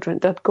children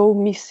that go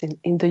missing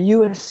in the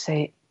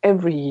USA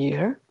every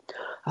year,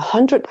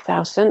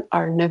 100,000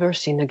 are never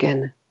seen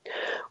again.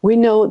 We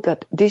know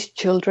that these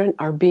children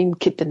are being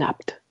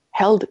kidnapped,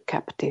 held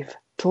captive,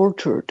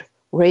 tortured,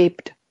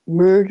 raped,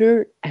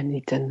 murdered, and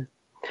eaten.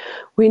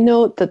 We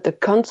know that the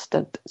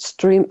constant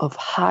stream of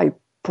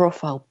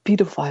high-profile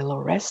pedophile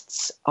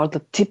arrests are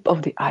the tip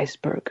of the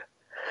iceberg.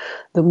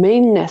 The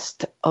main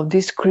nest of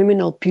these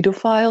criminal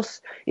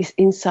pedophiles is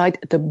inside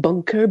the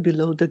bunker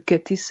below the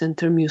Getty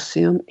Center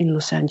Museum in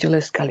Los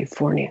Angeles,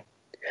 California.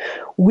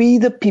 We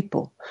the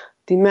people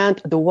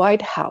demand the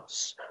White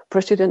House,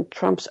 President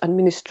Trump's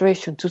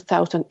administration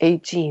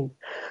 2018,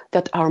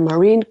 that our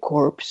Marine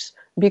Corps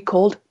be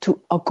called to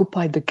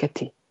occupy the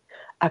Getty,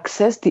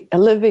 access the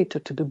elevator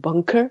to the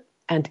bunker,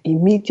 and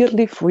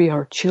immediately free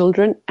our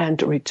children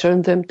and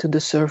return them to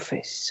the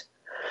surface.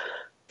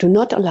 Do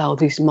not allow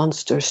these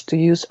monsters to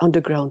use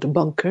underground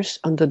bunkers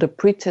under the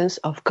pretense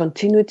of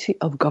continuity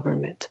of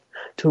government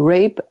to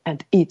rape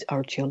and eat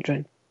our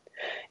children.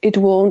 It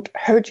won't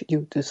hurt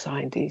you to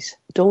sign these.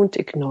 Don't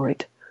ignore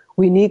it.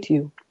 We need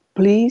you.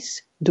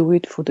 Please do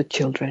it for the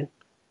children.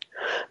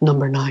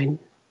 Number 9.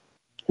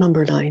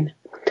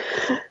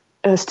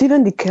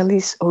 Stephen D.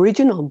 Kelly's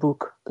original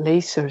book,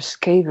 Lasers,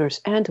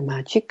 Cavers, and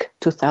Magic,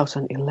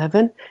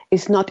 2011,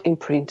 is not in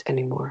print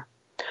anymore.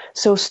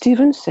 So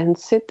Stephen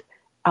sends it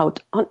out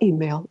on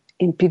email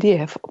in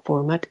PDF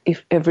format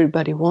if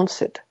everybody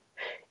wants it.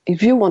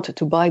 If you wanted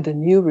to buy the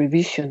new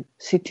revision,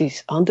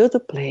 Cities Under the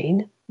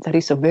Plane, that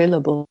is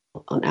available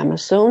on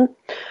Amazon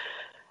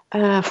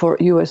for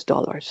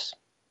 $7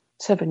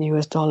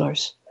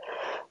 US.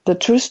 The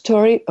true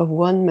story of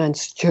one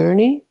man's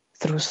journey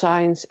through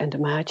science and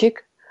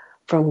magic,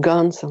 from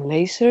guns and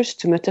lasers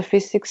to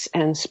metaphysics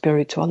and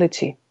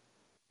spirituality.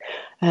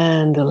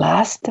 And the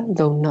last,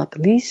 though not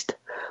least,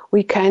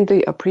 we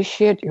kindly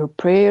appreciate your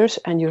prayers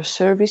and your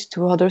service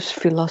to others'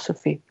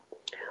 philosophy.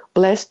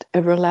 Blessed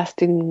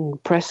everlasting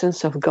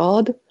presence of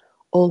God,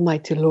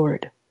 Almighty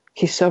Lord,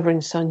 His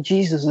sovereign Son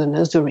Jesus the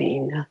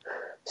Nazarene,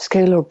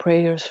 scalar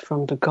prayers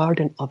from the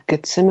Garden of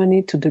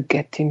Gethsemane to the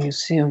Getty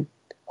Museum.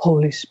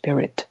 Holy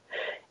Spirit,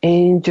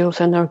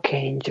 angels and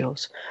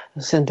archangels,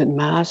 ascended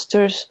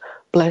masters,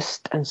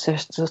 blessed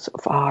ancestors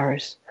of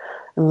ours,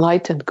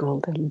 enlightened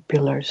golden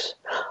pillars,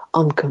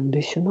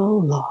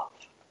 unconditional love.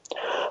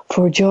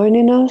 For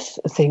joining us,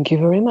 thank you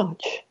very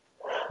much,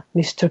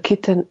 Mr.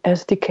 Kitten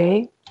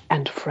SDK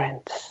and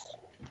friends.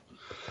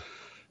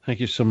 Thank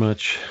you so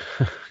much.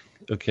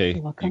 Okay,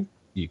 You're welcome.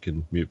 You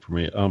can mute for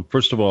me.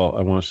 First of all,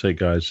 I want to say,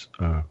 guys,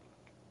 I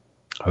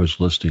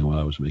was listening while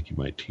I was making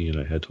my tea, and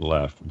I had to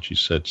laugh when she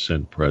said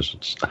send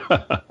presents.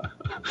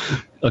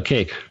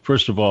 Okay,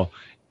 first of all,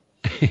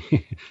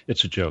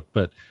 it's a joke,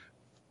 but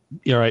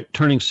you're right.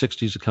 Turning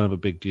 60 is kind of a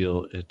big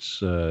deal.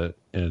 It's and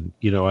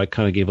I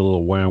kind of gave a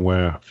little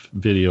wah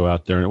video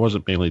out there, and it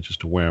wasn't mainly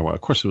just a wah.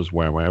 Of course, it was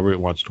wah.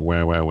 Everyone wants to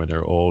wah when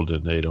they're old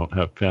and they don't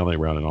have family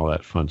around and all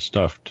that fun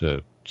stuff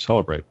to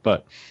celebrate.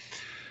 But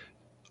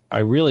I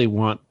really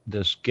want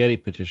this Getty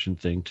petition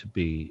thing to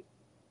be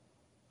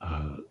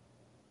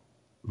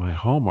my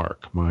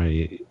hallmark,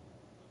 my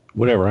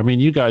whatever. I mean,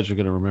 you guys are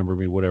going to remember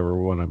me whatever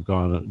when I'm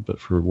gone, but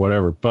for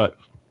whatever. But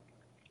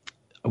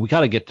we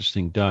got to get this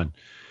thing done.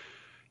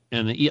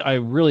 And I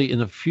really, in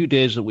the few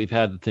days that we've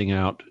had the thing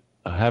out,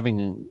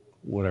 having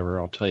whatever,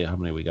 I'll tell you how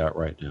many we got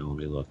right now. Let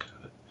me look.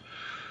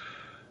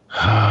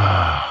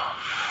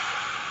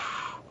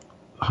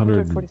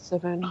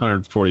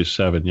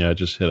 147. Yeah, I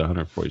just hit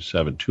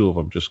 147. 2 of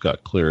them just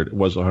got cleared. It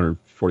was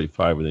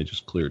 145 and they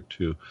just cleared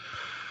 2.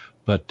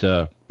 But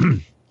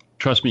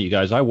trust me, you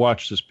guys, I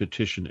watch this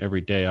petition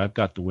every day. I've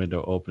got the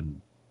window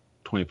open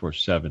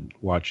 24/7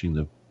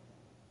 watching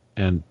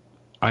and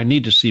I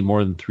need to see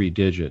more than 3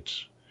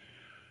 digits.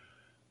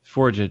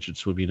 4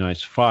 digits would be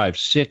nice. 5,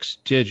 6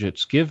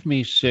 digits. Give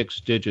me 6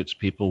 digits,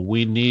 people.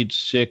 We need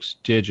 6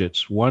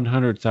 digits.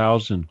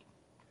 100,000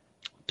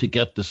 to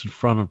get this in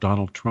front of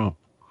Donald Trump.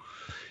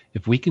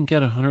 If we can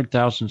get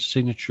 100,000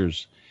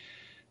 signatures,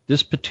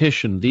 this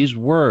petition, these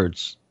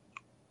words,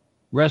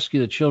 rescue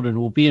the children,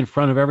 will be in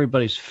front of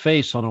everybody's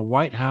face on a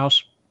White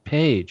House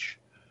page.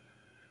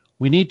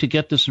 We need to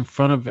get this in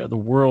front of the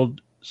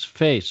world's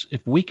face.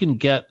 If we can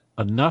get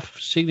enough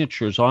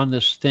signatures on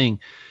this thing,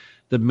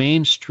 the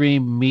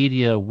mainstream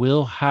media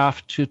will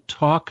have to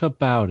talk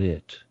about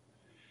it.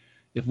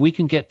 If we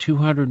can get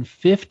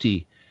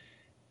 250,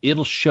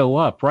 it'll show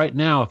up. Right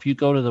now, if you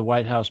go to the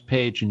White House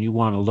page and you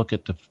want to look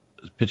at the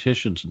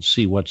petitions and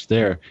see what's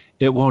there,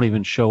 it won't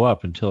even show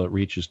up until it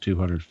reaches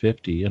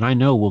 250. And I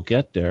know we'll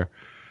get there,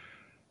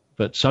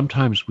 but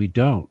sometimes we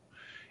don't.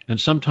 And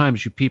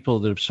sometimes you people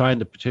that have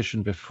signed the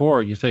petition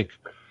before, you think,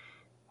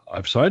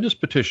 I've signed this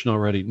petition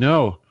already.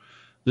 No,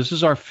 this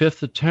is our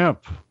 5th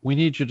attempt. We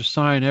need you to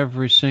sign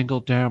every single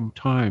damn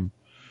time.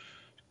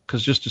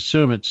 Because just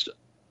assume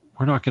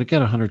we're not going to get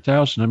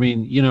 100,000. I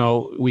mean,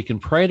 we can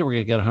pray that we're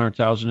going to get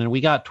 100,000, and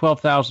we got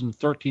 12,000,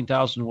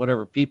 13,000,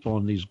 whatever people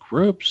in these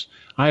groups.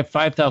 I have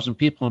 5,000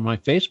 people on my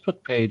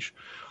Facebook page.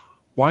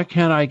 Why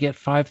can't I get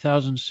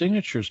 5,000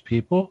 signatures,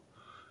 people?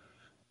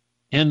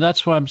 And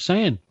that's what I'm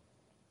saying.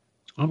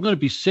 I'm going to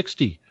be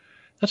 60.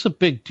 That's a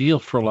big deal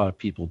for a lot of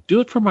people. Do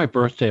it for my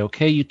birthday,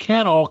 okay? You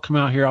can't all come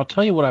out here. I'll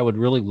tell you what I would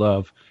really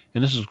love,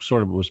 and this is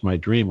sort of was my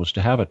dream, was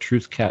to have a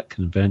Truth Cat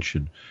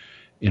convention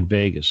in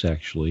Vegas,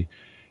 actually,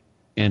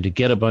 and to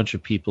get a bunch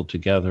of people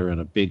together in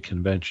a big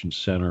convention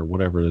center or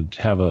whatever, and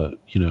have a,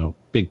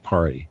 big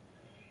party.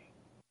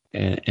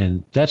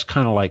 And that's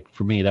kind of like,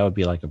 for me, that would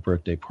be like a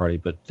birthday party,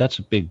 but that's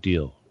a big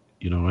deal.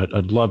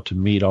 I'd love to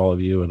meet all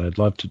of you, and I'd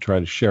love to try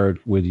to share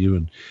it with you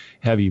and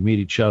have you meet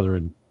each other.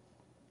 And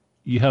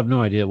you have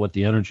no idea what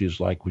the energy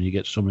is like when you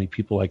get so many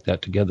people like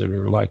that together that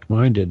are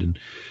like-minded. And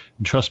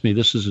trust me,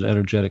 this is an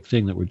energetic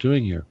thing that we're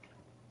doing here.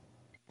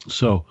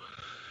 So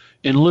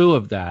in lieu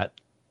of that,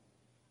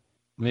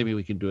 maybe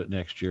we can do it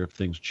next year if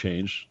things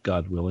change,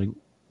 God willing.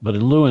 But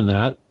in lieu of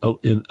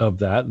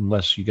that,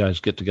 unless you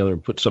guys get together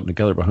and put something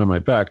together behind my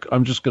back,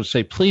 I'm just going to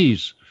say,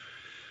 please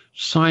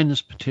sign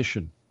this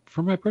petition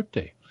for my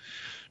birthday.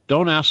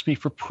 Don't ask me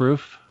for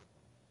proof.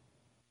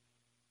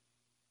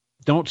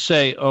 Don't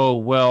say, oh,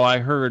 well, I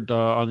heard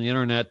on the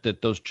internet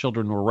that those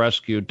children were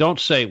rescued. Don't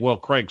say, well,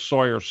 Craig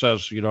Sawyer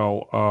says,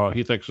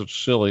 he thinks it's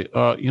silly.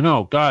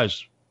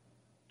 Guys,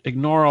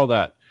 ignore all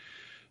that.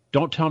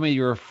 Don't tell me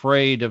you're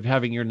afraid of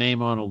having your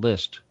name on a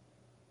list.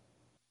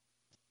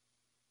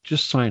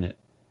 Just sign it.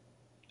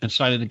 And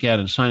sign it again,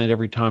 and sign it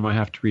every time I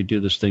have to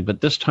redo this thing. But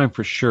this time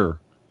for sure.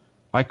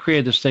 I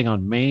created this thing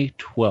on May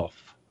 12th,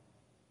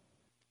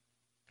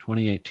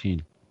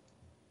 2018.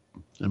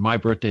 And my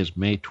birthday is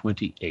May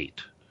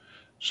 28th.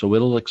 So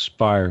it'll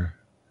expire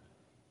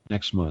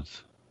next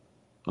month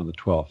on the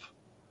 12th.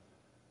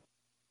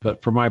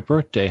 But for my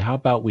birthday, how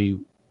about we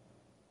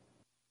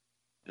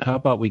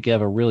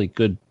give a really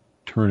good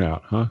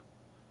turnout, huh?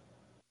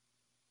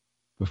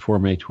 Before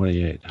May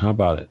 28th. How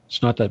about it?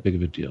 It's not that big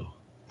of a deal.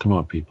 Come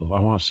on, people. I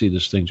want to see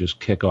this thing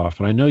just kick off.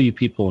 And I know you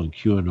people in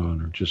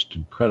QAnon are just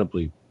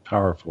incredibly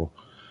powerful.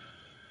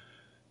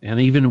 And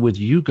even with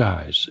you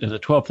guys and the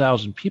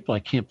 12,000 people, I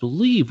can't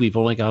believe we've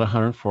only got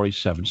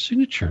 147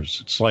 signatures.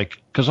 It's like,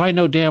 because I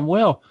know damn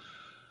well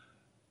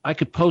I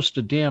could post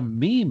a damn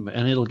meme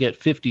and it'll get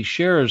 50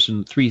 shares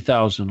and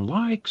 3,000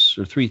 likes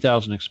or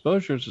 3,000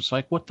 exposures. It's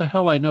like, what the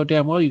hell? I know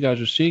damn well you guys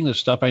are seeing this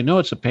stuff. I know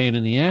it's a pain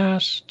in the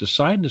ass to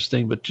sign this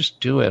thing, but just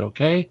do it,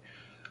 okay?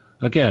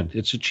 Again,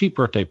 it's a cheap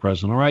birthday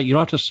present, all right? You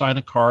don't have to sign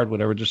a card,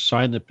 whatever. Just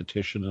sign the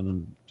petition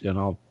and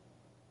I'll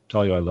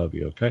tell you I love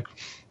you, okay?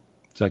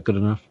 Is that good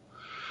enough?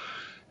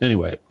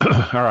 Anyway,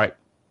 all right.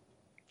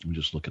 Let me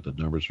just look at the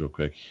numbers real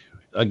quick.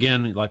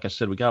 Again, like I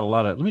said, we got a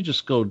lot of... Let me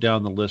just go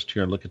down the list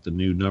here and look at the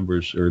new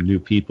numbers or new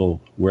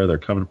people, where they're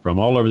coming from.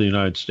 All over the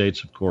United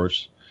States, of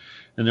course.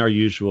 And our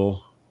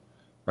usual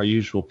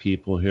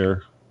people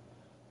here.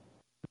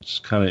 It's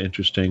kind of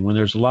interesting. When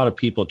there's a lot of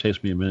people, it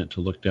takes me a minute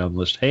to look down the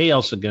list. Hey,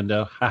 El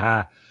Segundo.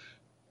 Haha.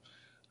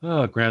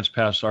 Oh, Grants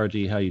Pass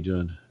RD, how you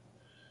doing?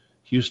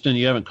 Houston,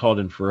 you haven't called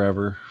in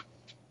forever.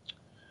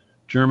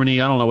 Germany,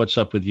 I don't know what's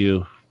up with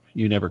you.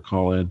 You never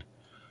call in.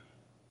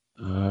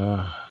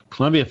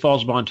 Columbia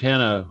Falls,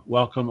 Montana.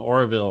 Welcome.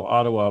 Oroville,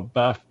 Ottawa,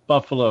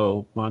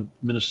 Buffalo,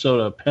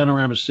 Minnesota,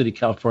 Panorama City,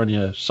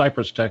 California,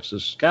 Cypress,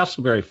 Texas,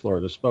 Castleberry,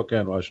 Florida,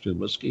 Spokane, Washington,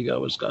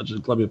 Muskego,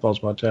 Wisconsin, Columbia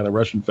Falls, Montana,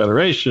 Russian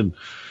Federation,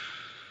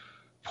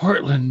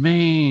 Portland,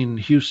 Maine,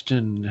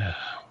 Houston,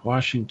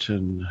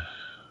 Washington,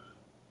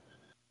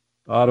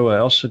 Ottawa,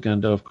 El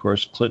Segundo, of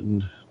course,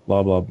 Clinton,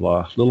 blah, blah,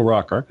 blah. Little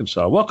Rock,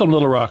 Arkansas. Welcome,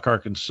 Little Rock,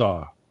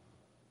 Arkansas.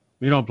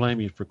 We don't blame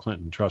you for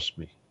Clinton. Trust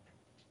me.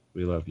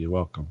 We love you.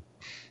 Welcome.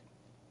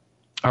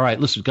 All right.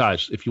 Listen,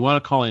 guys, if you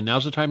want to call in,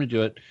 now's the time to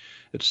do it.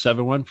 It's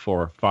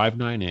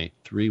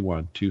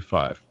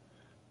 714-598-3125.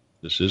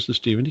 This is the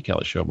Stephen D.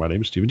 Kelly Show. My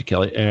name is Stephen D.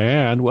 Kelly,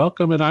 and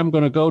welcome. And I'm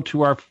going to go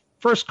to our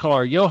first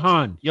caller,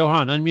 Johan.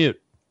 Johan, unmute.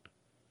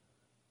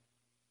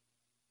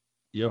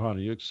 Johan,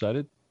 are you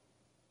excited?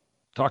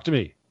 Talk to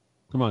me.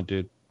 Come on,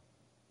 dude.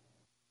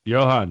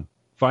 Johan,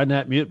 find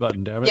that mute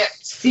button, damn it. Yes,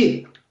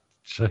 Steve.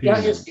 Yeah,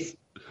 I hear Steve.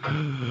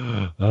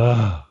 Can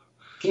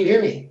you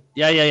hear me?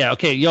 Yeah.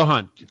 Okay,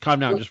 Johan, calm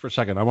down just for a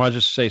second. I want to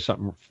just say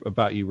something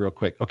about you real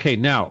quick. Okay,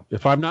 now,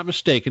 if I'm not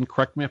mistaken,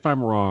 correct me if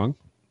I'm wrong.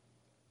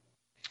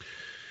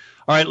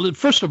 All right,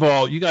 first of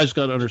all, you guys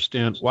got to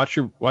understand, watch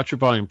your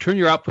volume. Turn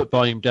your output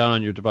volume down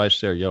on your device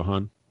there,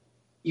 Johan.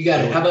 You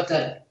got it. How about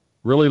that?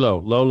 Really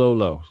low,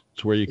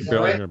 to where you can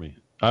barely right? hear me.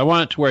 I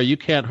want it to where you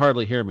can't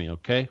hardly hear me,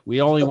 okay?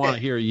 We only want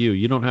to hear you.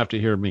 You don't have to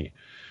hear me.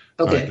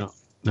 Okay. All right,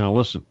 now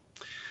listen.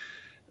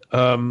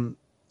 All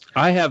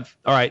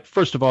right,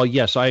 first of all,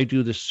 yes, I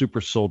do this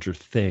super soldier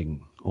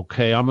thing,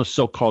 okay? I'm a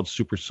so-called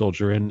super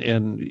soldier,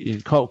 and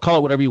you call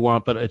it whatever you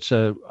want, but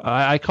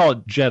I call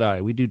it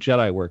Jedi. We do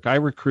Jedi work. I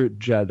recruit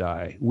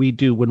Jedi.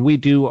 When we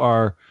do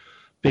our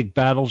big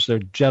battles, they're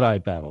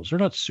Jedi battles. They're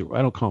not super,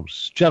 I don't call them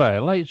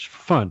Jedi. It's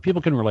fun.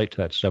 People can relate to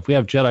that stuff. We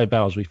have Jedi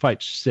battles. We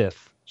fight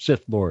Sith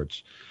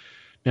Lords.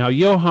 Now,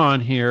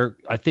 Johan here,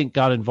 I think,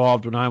 got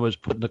involved when I was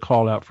putting the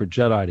call out for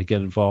Jedi to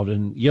get involved,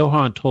 and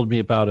Johan told me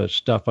about a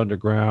stuff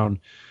underground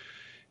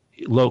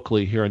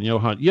locally here in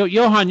Johan.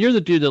 Johan, you're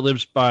the dude that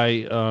lives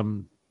by,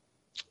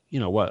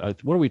 what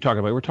are we talking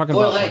about? We're talking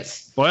Boyle about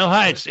Heights. Boyle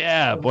Heights,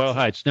 yeah, Boyle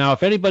Heights. Now,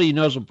 if anybody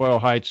knows what Boyle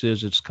Heights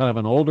is, it's kind of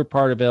an older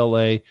part of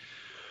L.A.,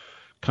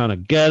 kind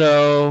of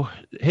ghetto.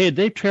 Hey, did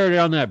they tear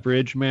down that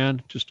bridge,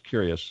 man? Just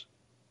curious.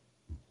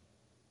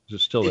 Is it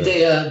still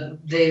there?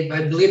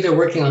 I believe they're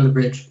working on the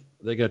bridge.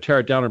 Are they gonna tear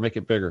it down or make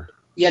it bigger?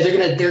 Yeah, they're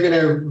gonna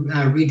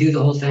redo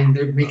the whole thing.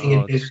 They're making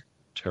it bigger.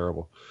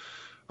 Terrible.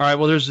 All right,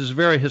 well, there's this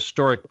very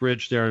historic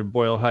bridge there in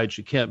Boyle Heights.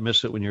 You can't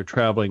miss it when you're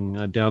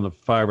traveling down the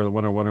 5 or the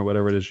 101 or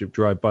whatever it is you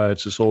drive by.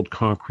 It's this old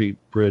concrete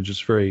bridge. It's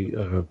very,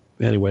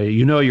 anyway,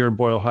 you're in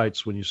Boyle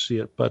Heights when you see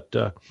it. But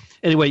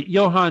anyway,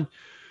 Johan,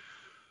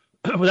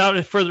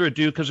 without further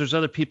ado, because there's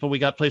other people, we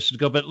got places to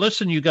go. But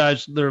listen, you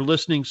guys that are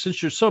listening,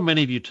 since there's so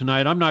many of you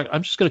tonight, I'm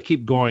just going to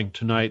keep going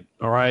tonight.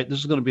 All right, this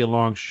is going to be a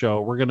long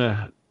show. We're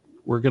gonna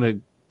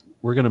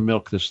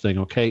milk this thing,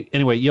 okay?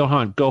 Anyway,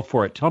 Johan, go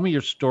for it. Tell me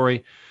your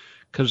story,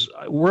 because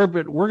we're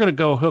going to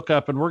go hook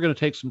up and we're going to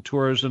take some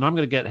tours, and I'm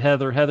going to get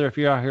Heather. Heather, if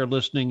you're out here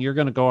listening, you're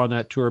going to go on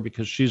that tour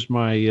because she's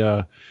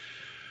my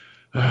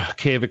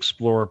cave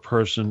explorer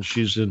person.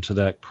 She's into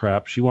that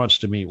crap. She wants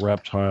to meet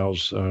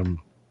reptiles,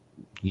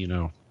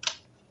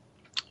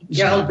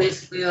 Yeah, I'll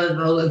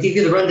give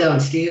you the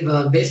rundown, Steve.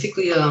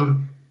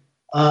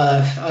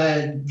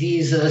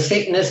 These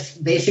Satanists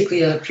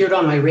basically appeared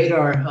on my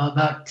radar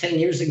about 10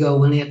 years ago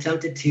when they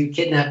attempted to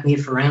kidnap me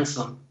for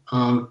ransom.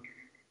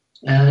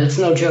 It's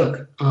no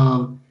joke.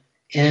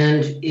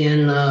 And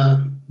in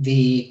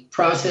the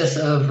process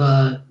of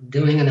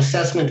doing an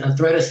assessment, a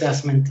threat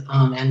assessment,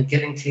 and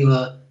getting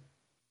to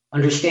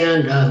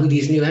understand who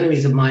these new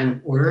enemies of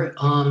mine were,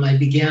 I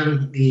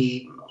began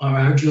the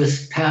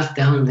arduous path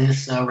down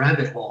this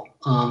rabbit hole.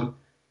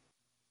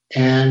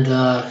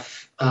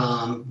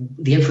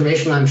 The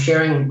information I'm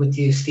sharing with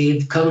you,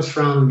 Steve, comes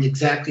from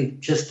exactly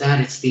just that.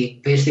 It's the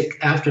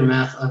basic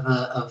aftermath of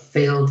a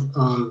failed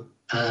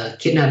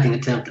kidnapping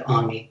attempt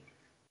on me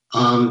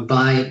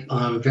by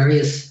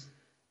various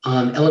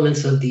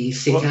elements of the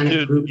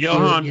satanic group.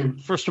 Johan,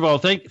 first of all,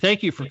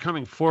 thank you for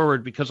coming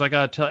forward, because I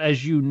got to tell,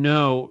 as you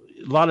know,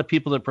 a lot of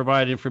people that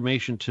provide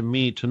information to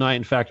me tonight,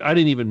 in fact, I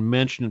didn't even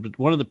mention it, but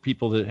one of the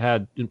people that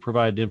had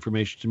provided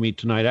information to me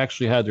tonight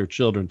actually had their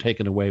children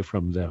taken away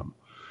from them.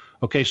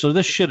 Okay, so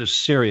this shit is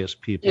serious,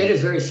 people. It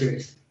is very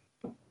serious.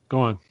 Go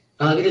on.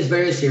 It is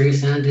very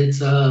serious, and it's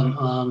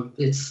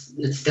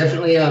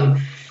definitely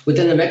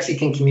within the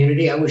Mexican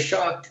community. I was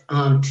shocked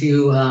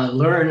to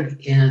learn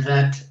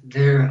that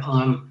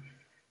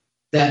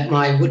that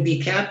my would-be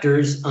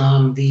captors,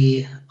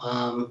 the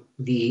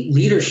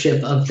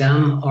leadership of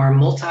them are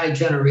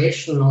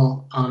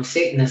multi-generational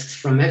Satanists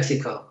from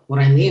Mexico. What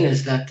I mean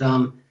is that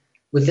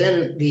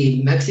within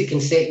the Mexican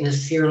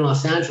Satanists here in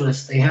Los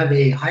Angeles, they have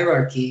a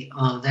hierarchy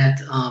that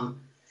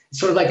it's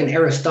sort of like an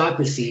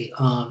aristocracy.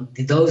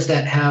 Those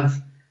that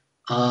have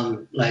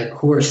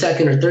who are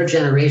second or third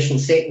generation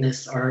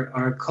Satanists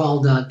are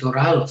called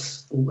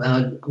Dorados,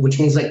 which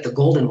means like the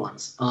golden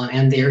ones,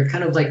 and they're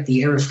kind of like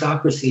the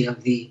aristocracy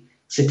of the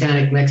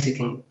satanic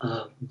Mexican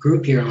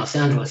group here in Los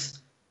Angeles.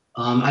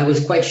 I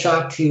was quite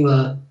shocked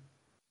to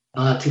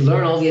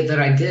learn all that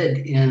I did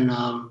in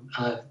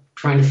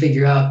trying to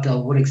figure out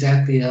what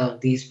exactly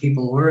these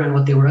people were and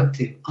what they were up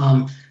to.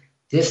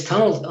 This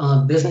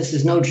tunnel business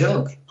is no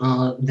joke.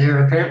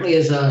 There apparently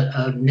is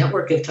a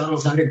network of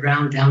tunnels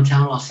underground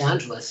downtown Los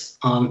Angeles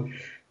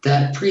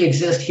that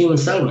pre-exist human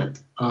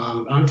settlement.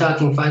 I'm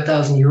talking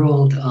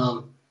 5,000-year-old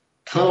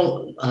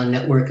tunnel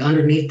network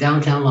underneath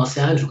downtown Los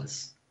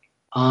Angeles.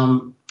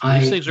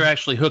 These things are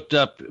actually hooked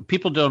up.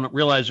 People don't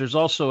realize there's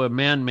also a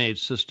man-made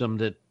system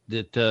that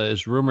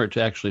is rumored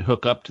to actually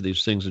hook up to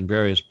these things in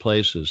various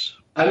places.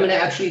 I'm going to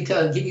actually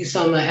give you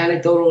some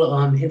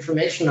anecdotal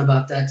information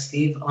about that,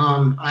 Steve.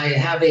 I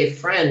have a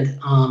friend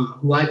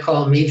who I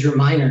call Major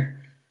Minor,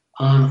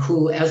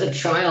 who as a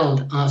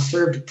child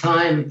served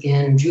time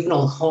in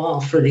juvenile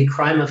hall for the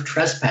crime of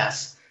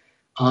trespass.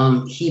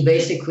 He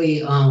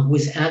basically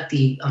was at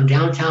the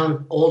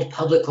downtown old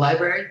public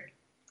library,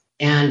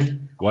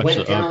 and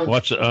went down.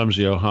 Watch the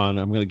Johan.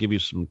 I'm going to give you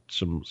some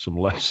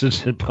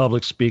lessons in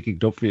public speaking.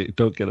 Don't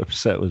get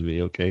upset with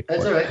me, okay?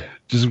 That's all right.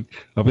 I'm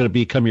going to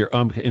become your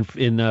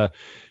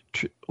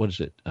what is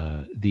it?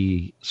 There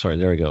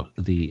we go.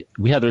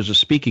 There's a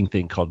speaking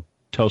thing called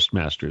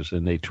Toastmasters,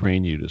 and they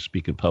train you to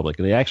speak in public.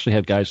 And they actually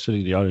have guys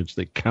sitting in the audience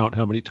that count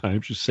how many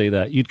times you say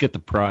that. You'd get the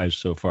prize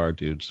so far,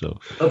 dude. So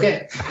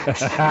okay.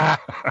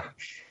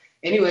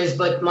 Anyways,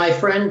 but my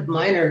friend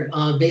Miner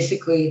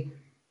basically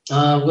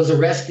was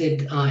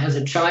arrested as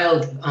a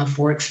child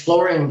for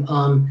exploring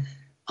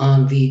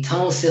the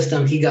tunnel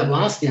system he got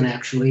lost in,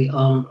 actually,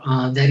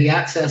 that he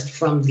accessed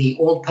from the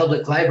old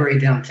public library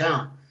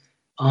downtown.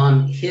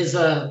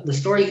 The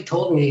story he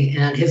told me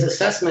and his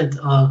assessment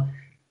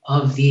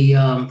of the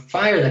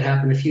fire that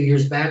happened a few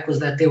years back was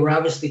that they were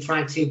obviously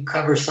trying to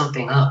cover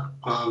something up.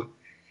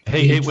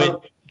 Wait,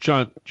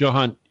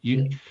 Johan,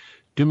 you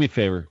do me a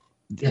favor.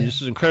 Yeah.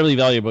 This is incredibly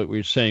valuable what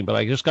you're saying, but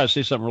I just got to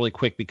say something really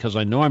quick because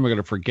I know I'm going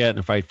to forget. And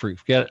if I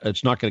forget,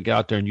 it's not going to get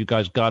out there, and you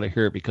guys got to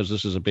hear it because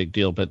this is a big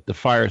deal. But the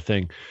fire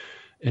thing,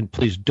 and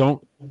please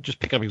don't just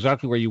pick up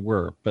exactly where you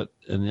were,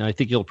 and I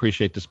think you'll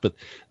appreciate this. But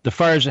the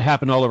fires that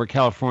happened all over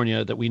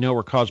California that we know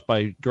were caused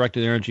by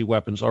directed energy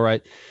weapons, all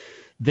right,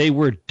 they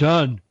were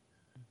done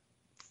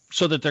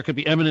so that there could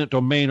be eminent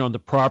domain on the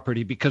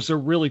property because they're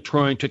really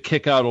trying to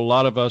kick out a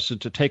lot of us and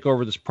to take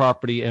over this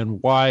property.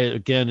 And why,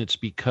 again, it's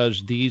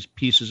because these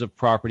pieces of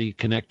property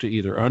connect to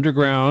either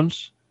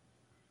undergrounds,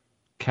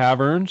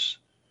 caverns,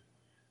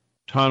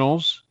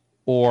 tunnels,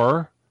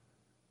 or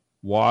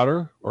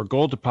water or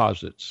gold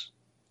deposits.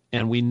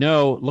 And we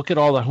know, look at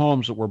all the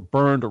homes that were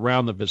burned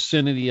around the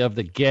vicinity of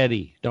the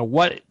Getty. Now,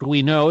 what do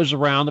we know is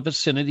around the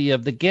vicinity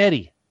of the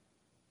Getty?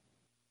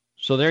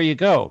 So there you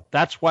go.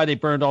 That's why they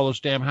burned all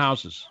those damn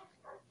houses.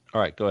 All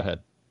right, go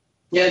ahead.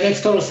 Yeah, it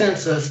makes total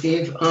sense,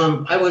 Steve.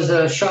 I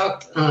was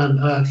shocked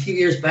a few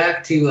years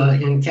back to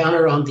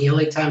encounter on the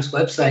LA Times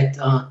website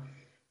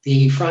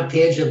the front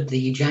page of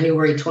the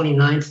January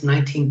 29th,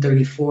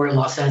 1934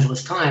 Los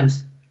Angeles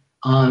Times.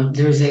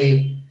 There's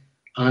a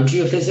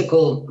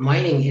geophysical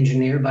mining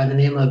engineer by the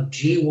name of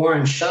G.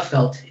 Warren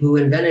Shufeldt who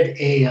invented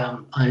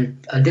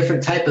a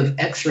different type of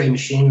X-ray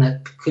machine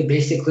that could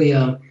basically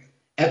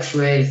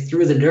X-ray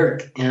through the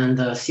dirt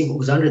and see what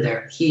was under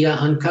there. He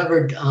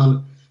uncovered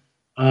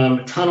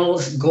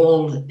tunnels,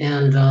 gold,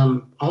 and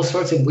all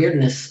sorts of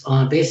weirdness,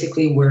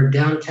 basically where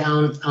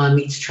downtown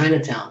meets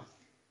Chinatown.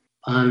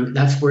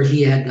 That's where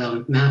he had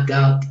mapped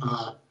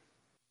out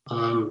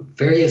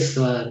various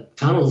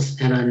tunnels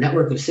and a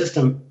network of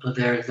system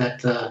there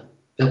that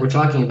we're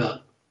talking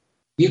about.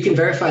 You can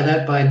verify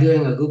that by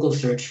doing a Google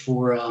search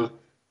for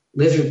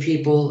Lizard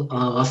People,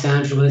 Los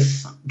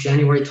Angeles,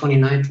 January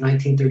 29th,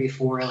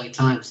 1934, LA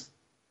Times.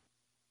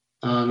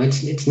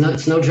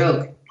 It's no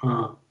joke.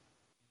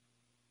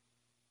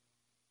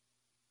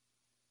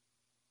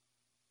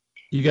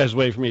 You guys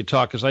wait for me to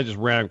talk because I just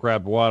ran and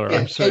grabbed water. Yeah,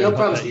 I'm sorry no about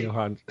problem. that,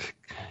 Johan.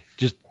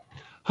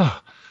 All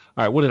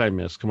right, what did I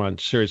miss? Come on,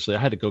 seriously, I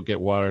had to go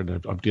get water,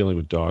 and I'm dealing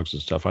with dogs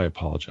and stuff. I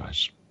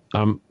apologize.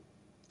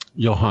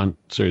 Johan,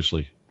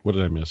 seriously, what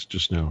did I miss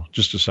just now?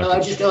 Just a second. I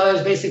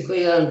was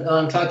basically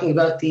talking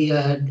about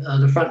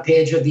the front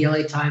page of the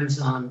LA Times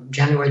on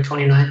January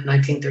 29th,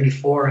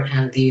 1934,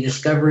 and the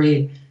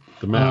discovery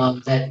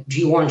that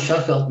G. Warren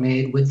Shufeldt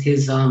made with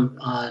his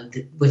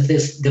with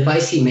this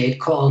device he made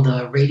called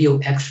radio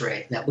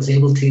X-ray that was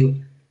able to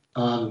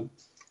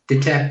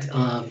detect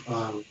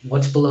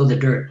what's below the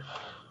dirt.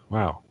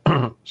 Wow.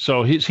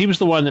 So he was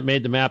the one that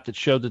made the map that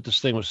showed that this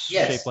thing was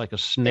shaped like a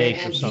snake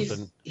or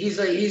something. He's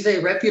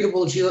a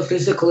reputable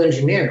geophysical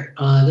engineer.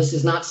 This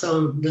is not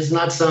some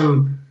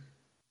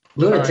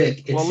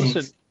lunatic. Right. Well,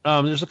 listen.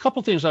 There's a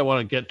couple things I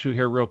want to get to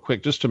here real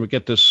quick, just to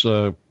get this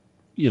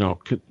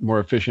more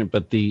efficient.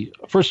 But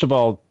first of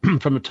all,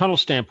 from a tunnel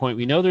standpoint,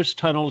 we know there's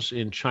tunnels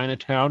in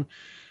Chinatown.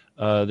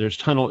 There's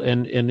tunnel,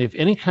 and if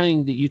any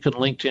kind that you can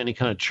link to any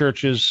kind of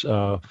churches,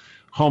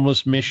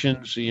 homeless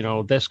missions,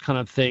 this kind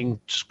of thing,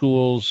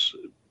 schools,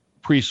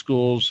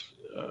 preschools,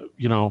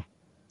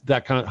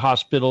 that kind of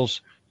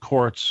hospitals,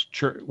 courts,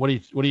 church. What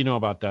do you know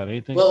about that?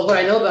 Anything? Well, what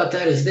I know about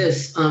that is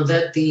this: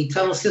 that the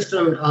tunnel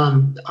system,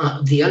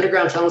 the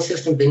underground tunnel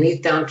system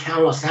beneath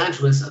downtown Los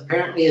Angeles,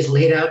 apparently is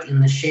laid out in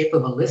the shape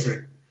of a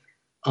lizard.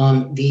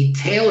 The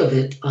tail of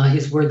it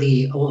is where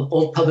the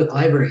old public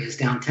library is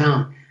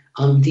downtown.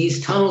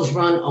 These tunnels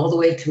run all the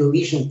way to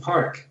Elysian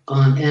Park,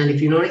 and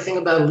if you know anything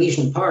about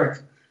Elysian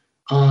Park.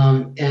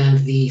 And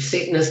the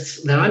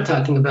Satanists that I'm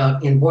talking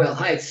about in Boyle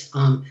Heights,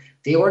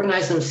 they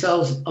organize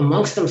themselves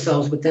amongst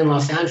themselves within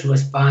Los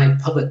Angeles by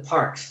public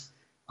parks.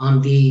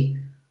 Is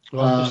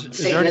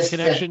there any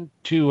connection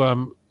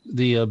to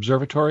the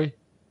observatory?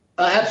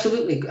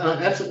 Absolutely,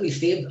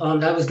 Steve.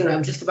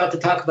 I'm just about to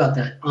talk about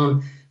that.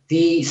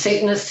 The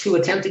Satanists who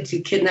attempted to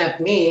kidnap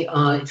me,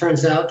 it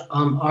turns out,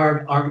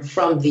 are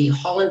from the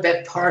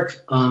Hollenbeck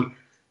Park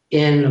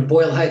in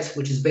Boyle Heights,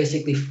 which is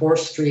basically 4th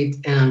Street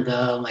and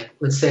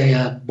let's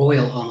say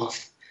Boyle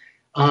almost.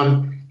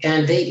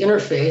 And they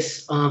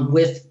interface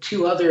with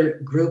two other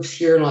groups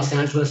here in Los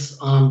Angeles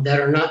that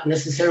are not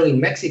necessarily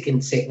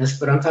Mexican Satanists,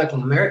 but I'm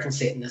talking American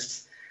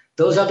Satanists.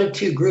 Those other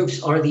two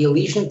groups are the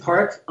Elysian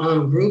Park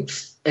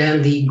groups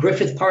and the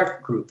Griffith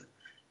Park group.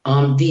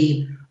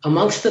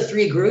 Amongst the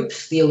three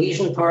groups, the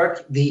Elysian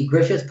Park, the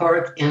Griffith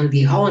Park, and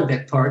the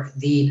Hollenbeck Park,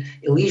 the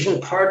Elysian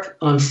Park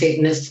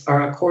Satanists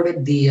are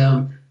accorded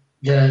they're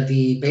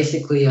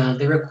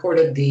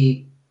accorded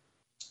the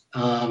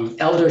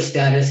elder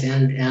status,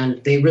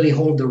 and they really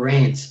hold the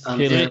reins.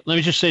 Okay, let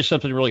me just say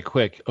something really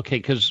quick. Okay,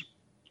 because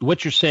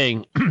what you're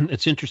saying,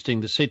 it's interesting.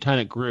 The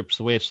satanic groups,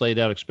 the way it's laid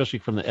out, especially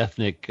from the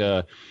ethnic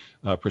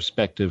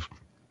perspective,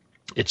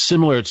 it's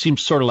similar. It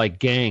seems sort of like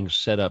gangs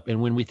set up.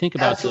 And when we think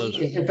about those,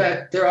 in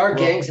fact, there are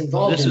gangs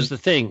involved. This is the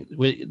thing.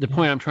 The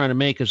point I'm trying to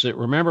make is that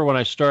remember when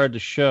I started the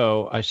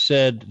show, I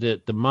said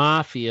that the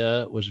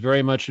mafia was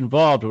very much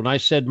involved. When I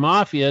said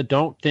mafia,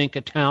 don't think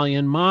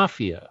Italian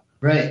mafia.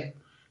 Right.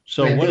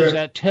 So what does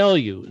that tell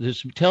you?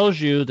 This tells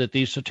you that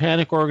these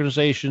satanic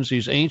organizations,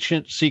 these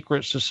ancient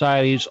secret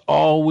societies,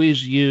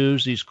 always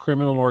use these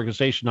criminal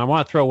organizations. I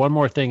want to throw one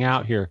more thing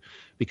out here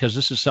because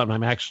this is something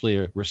I'm actually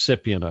a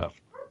recipient of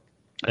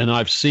and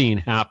I've seen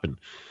happen.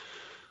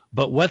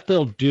 But what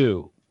they'll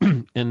do,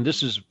 and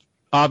this is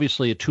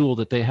obviously a tool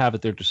that they have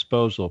at their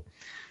disposal,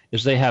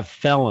 is they have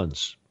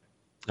felons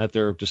at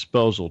their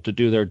disposal to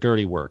do their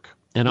dirty work.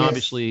 And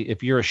obviously,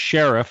 if you're a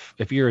sheriff,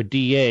 if you're a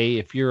DA,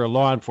 if you're a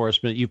law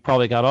enforcement, you've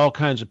probably got all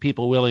kinds of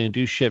people willing to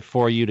do shit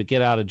for you to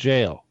get out of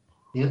jail.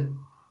 Yeah.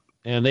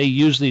 And they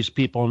use these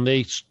people, and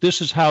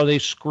this is how they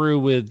screw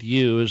with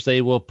you, is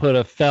they will put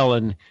a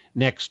felon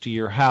next to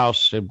your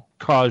house and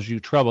cause you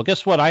trouble.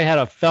 Guess what? I had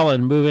a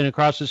felon moving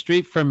across the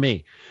street from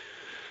me.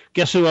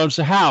 Guess who owns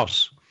the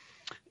house?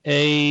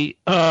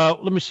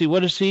 Let me see,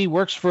 what is he?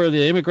 Works for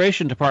the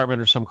immigration department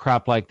or some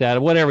crap like that,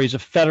 or whatever. He's a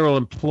federal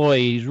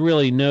employee. He's a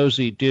really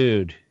nosy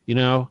dude,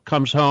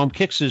 comes home,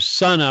 kicks his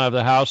son out of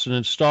the house and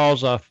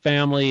installs a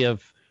family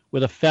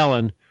with a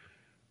felon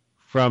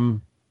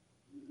from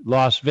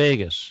Las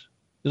Vegas.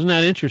 Isn't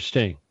that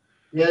interesting?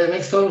 Yeah, it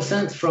makes total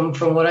sense from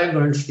what I've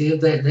learned,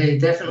 Steve. They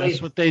definitely...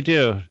 That's what they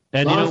do.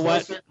 And you know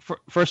what?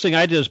 First thing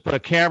I did is put a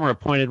camera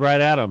pointed right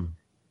at them.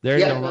 They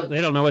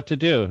don't know what to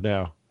do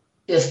now.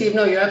 Yeah, Steve,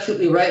 no, you're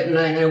absolutely right, and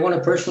I want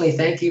to personally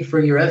thank you for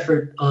your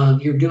effort.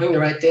 You're doing the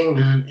right thing,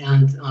 man,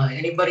 and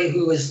anybody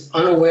who is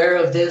unaware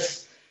of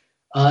this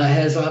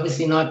has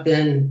obviously not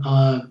been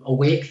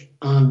awake.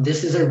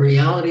 This is a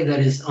reality that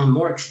is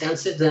more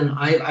extensive than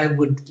I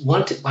would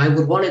want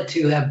it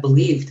to have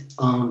believed.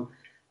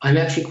 I'm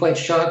actually quite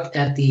shocked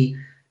at the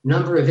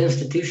number of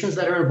institutions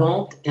that are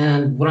involved,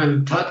 and what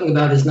I'm talking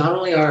about is not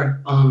only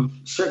are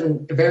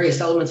certain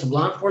various elements of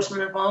law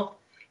enforcement involved,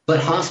 but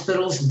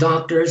hospitals,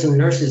 doctors, and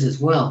nurses as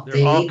well.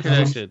 They're all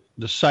connected.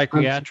 The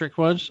psychiatric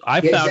ones.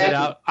 I found it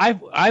out.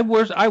 I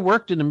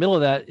worked in the middle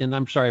of that, and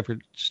I'm sorry for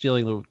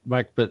stealing the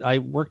mic, but I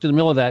worked in the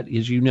middle of that,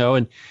 as you know,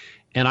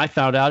 and I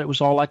found out it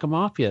was all like a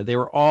mafia. They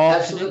were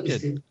all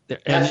connected.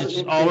 And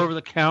it's all over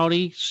the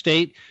county,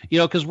 state,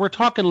 because we're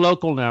talking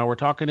local now. We're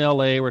talking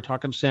L.A., we're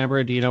talking San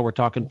Bernardino, we're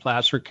talking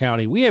Placer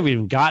County. We haven't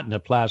even gotten to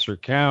Placer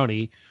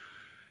County.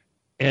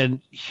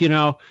 And,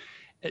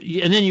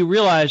 and then you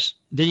realize,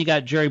 then you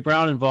got Jerry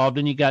Brown involved,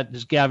 and you got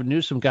this Gavin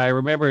Newsom guy.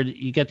 Remember,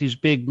 you get these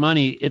big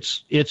money.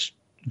 It's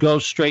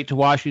goes straight to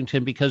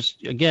Washington because,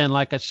 again,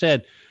 like I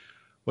said,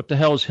 what the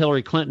hell is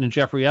Hillary Clinton and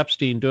Jeffrey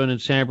Epstein doing in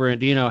San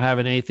Bernardino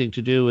having anything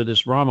to do with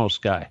this Ramos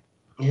guy?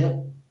 Yeah,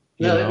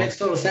 that makes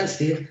total sense,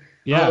 Steve.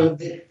 Yeah,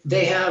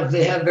 they have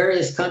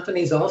various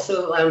companies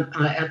also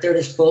at their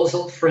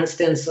disposal. For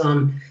instance,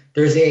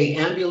 there's a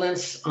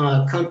ambulance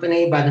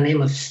company by the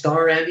name of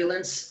Star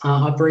Ambulance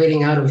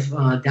operating out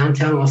of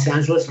downtown Los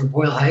Angeles or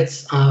Boyle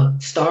Heights.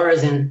 Star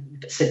as in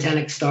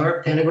satanic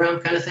star, pentagram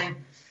kind of thing.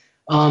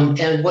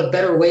 And what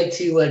better way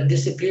to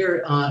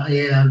disappear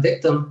a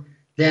victim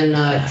than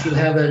to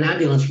have an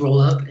ambulance roll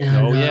up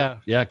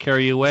and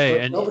carry you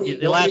away. And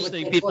the last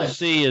thing people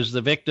see is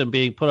the victim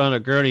being put on a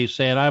gurney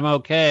saying, "I'm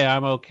okay,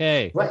 I'm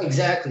okay." Right,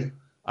 exactly.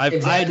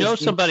 I know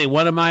somebody.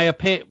 One of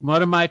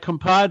my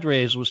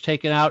compadres was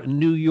taken out in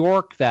New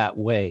York that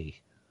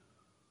way.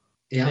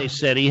 Yeah. They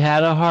said he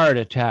had a heart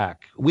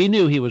attack. We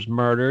knew he was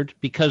murdered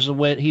because of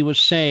what he was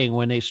saying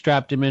when they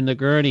strapped him in the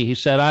gurney. He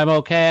said, "I'm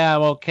okay,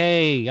 I'm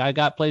okay. I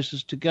got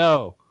places to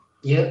go."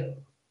 Yep.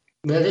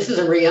 Now, this is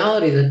a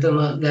reality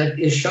that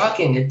is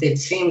shocking. It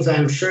seems,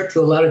 I'm sure, to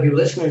a lot of your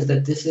listeners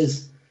that this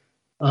is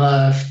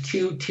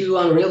too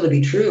unreal to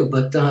be true.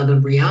 But the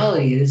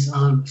reality is,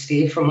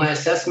 Steve, from my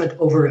assessment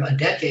over a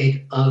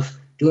decade of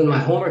doing my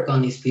homework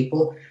on these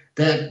people,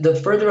 that the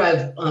further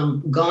I've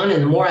gone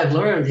and the more I've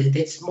learned,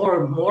 it's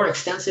more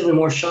extensive and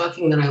more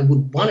shocking than I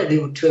would want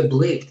to have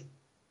believed.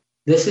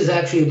 This is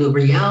actually the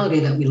reality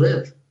that we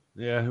live.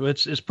 Yeah,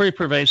 it's pretty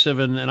pervasive,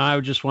 and I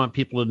would just want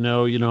people to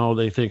know,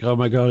 they think, oh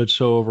my God, it's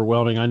so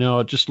overwhelming. I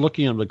know, just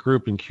looking at the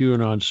group in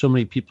QAnon, so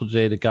many people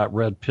today that got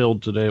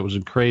red-pilled today, it was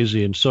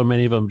crazy, and so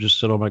many of them just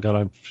said, oh my God,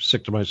 I'm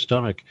sick to my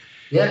stomach.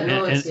 Yeah,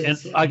 no, and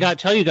I got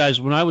to tell you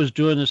guys, when I was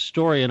doing this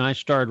story and I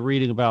started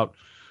reading about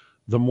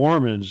the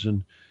Mormons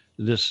and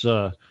this.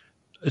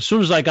 As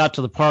soon as I got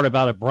to the part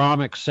about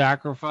Abrahamic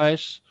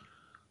sacrifice,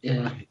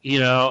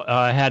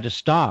 I had to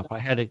stop.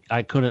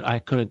 I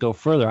couldn't go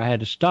further. I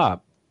had to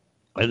stop.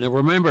 And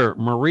remember,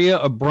 Maria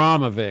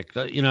Abramovic.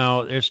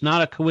 It's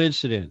not a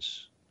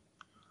coincidence.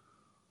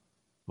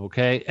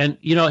 Okay, and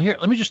here,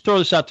 let me just throw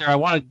this out there. I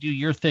want to do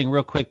your thing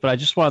real quick, but I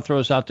just want to throw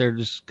this out there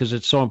just because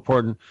it's so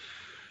important.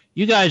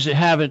 You guys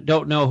that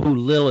don't know who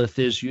Lilith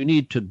is, you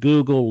need to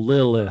Google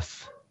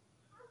Lilith.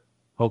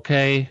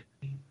 Okay?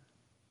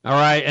 All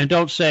right? And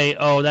don't say,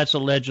 oh, that's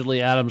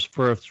allegedly Adam's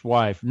first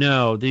wife.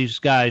 No, these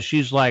guys,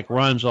 she's like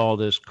runs all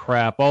this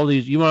crap. All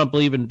these, you want to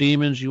believe in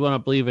demons, you want to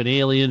believe in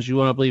aliens, you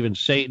want to believe in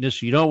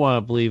Satanists, you don't want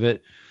to believe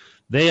it.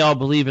 They all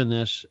believe in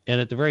this.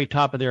 And at the very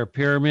top of their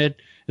pyramid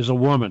is a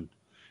woman.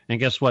 And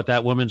guess what?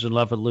 That woman's in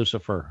love with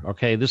Lucifer.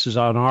 Okay, this is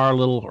on our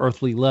little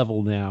earthly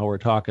level now. We're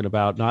talking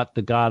about not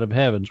the God of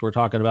heavens. We're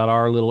talking about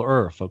our little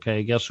earth.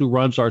 Okay, guess who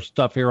runs our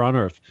stuff here on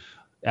earth?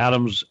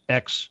 Adam's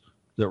ex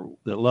that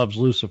loves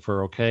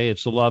Lucifer. Okay,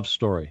 it's a love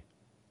story.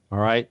 All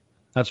right,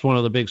 that's one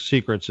of the big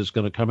secrets that's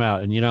going to come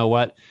out. And you know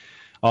what?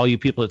 All you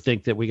people that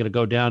think that we're going to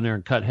go down there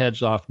and cut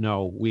heads off,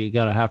 no, we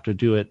got to have to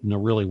do it in a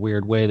really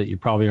weird way that you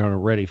probably aren't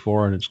ready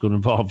for, and it's going to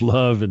involve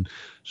love and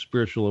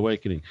spiritual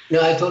awakening.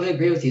 No, I totally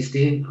agree with you,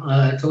 Steve.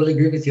 I totally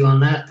agree with you on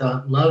that.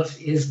 Love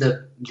is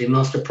the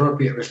most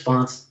appropriate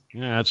response.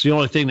 Yeah, it's the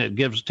only thing that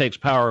takes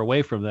power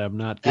away from them,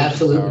 not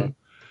absolutely. Power.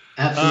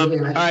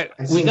 Absolutely. All right,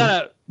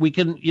 we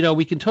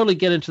can totally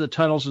get into the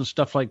tunnels and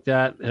stuff like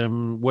that,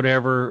 and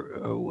whatever.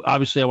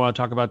 Obviously, I want to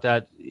talk about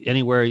that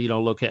anywhere.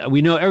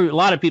 We know a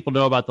lot of people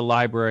know about the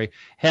library.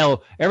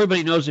 Hell,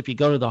 everybody knows if you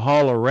go to the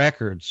Hall of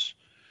Records,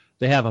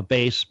 they have a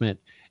basement,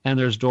 and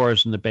there's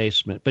doors in the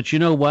basement. But you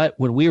know what?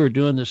 When we were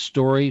doing this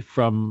story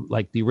from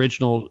like the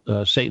original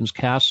Satan's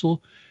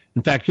Castle,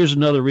 in fact, here's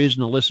another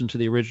reason to listen to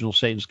the original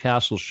Satan's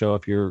Castle show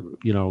if you're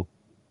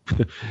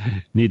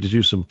need to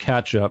do some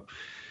catch up.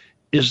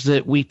 Is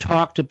that we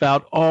talked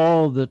about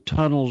all the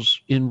tunnels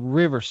in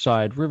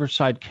Riverside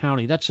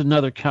County. That's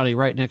another county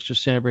right next to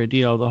San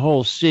Bernardino. The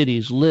whole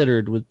city's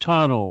littered with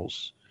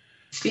tunnels.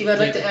 Steve, I'd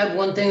like to add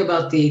one thing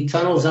about the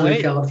tunnels under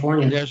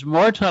California. There's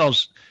more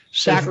tunnels.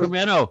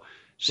 Sacramento,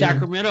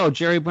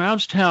 Jerry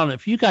Brownstown.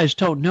 If you guys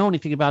don't know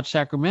anything about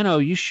Sacramento,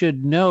 you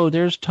should know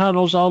there's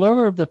tunnels all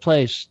over the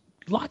place.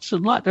 Lots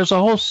and lots. There's a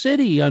whole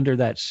city under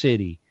that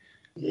city.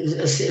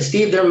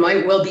 Steve, there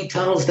might well be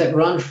tunnels that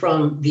run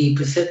from the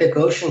Pacific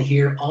Ocean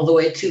here all the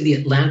way to the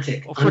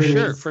Atlantic.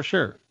 For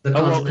sure.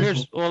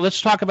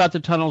 Let's talk about the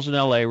tunnels in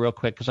L.A. real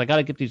quick because I got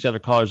to get these other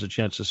callers a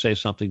chance to say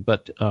something.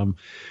 But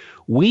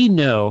we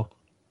know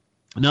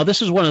now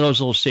this is one of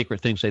those little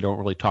secret things they don't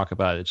really talk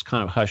about. It's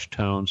kind of hushed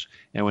tones,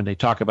 and when they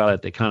talk about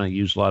it, they kind of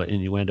use a lot of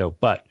innuendo.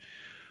 But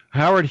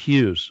Howard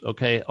Hughes,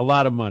 a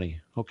lot of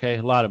money.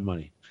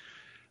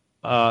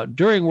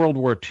 During World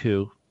War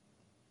II.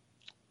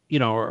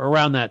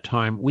 Around that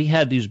time, we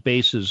had these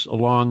bases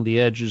along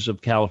the edges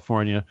of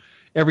California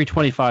every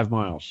 25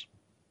 miles,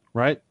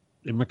 right?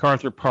 And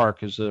MacArthur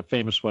Park is a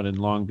famous one in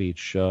Long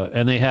Beach.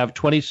 And they have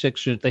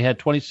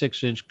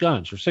 26-inch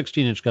guns, or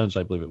 16-inch guns,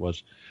 I believe it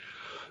was,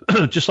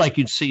 just like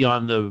you'd see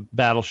on the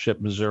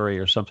battleship Missouri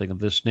or something of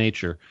this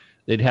nature.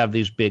 They'd have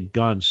these big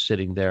guns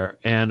sitting there.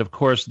 And, of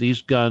course,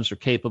 these guns are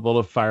capable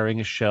of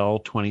firing a shell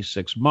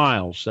 26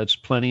 miles. That's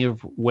plenty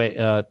of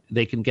way.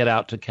 They can get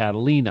out to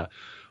Catalina.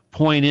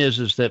 Point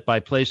is that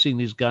by placing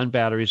these gun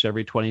batteries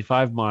every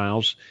 25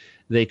 miles,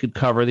 they could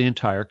cover the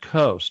entire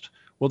coast.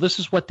 Well, this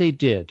is what they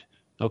did.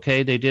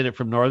 They did it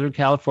from Northern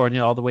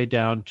California all the way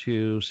down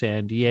to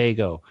San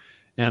Diego.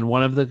 And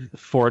one of the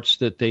forts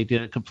that they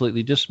didn't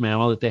completely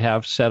dismantle that they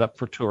have set up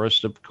for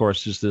tourists, of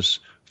course, is this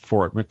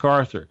Fort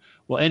MacArthur.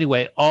 Well,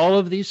 anyway, all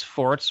of these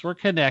forts were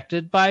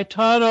connected by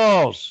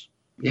tunnels.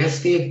 Yes,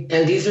 Steve.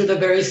 And these are the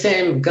very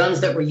same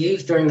guns that were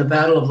used during the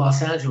Battle of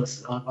Los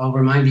Angeles. I'll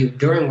remind you,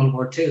 during World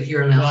War II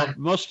here in LA. Well,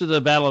 most of the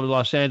Battle of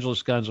Los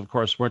Angeles guns, of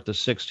course, weren't the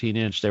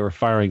 16-inch. They were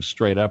firing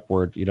straight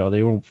upward.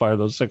 They won't fire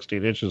those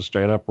 16 inches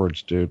straight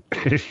upwards, dude.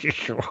 I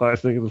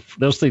think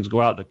those things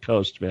go out the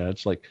coast, man.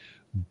 It's like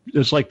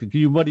what do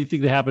you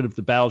think would happen if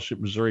the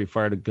battleship Missouri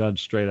fired a gun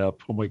straight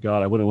up? Oh, my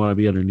God, I wouldn't want to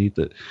be underneath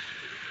it.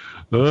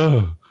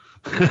 Oh.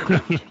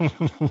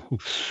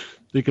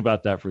 Think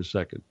about that for a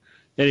second.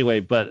 Anyway,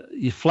 but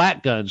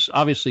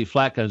obviously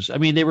flat guns, I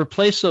mean, they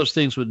replaced those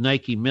things with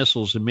Nike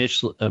missiles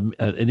eventually,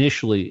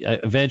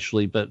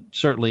 but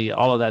certainly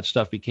all of that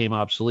stuff became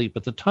obsolete.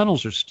 But the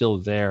tunnels are still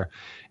there.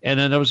 And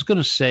then I was going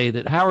to say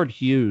that Howard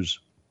Hughes,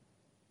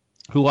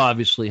 who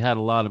obviously had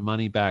a lot of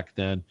money back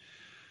then,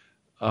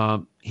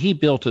 he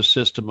built a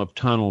system of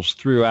tunnels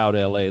throughout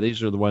L.A.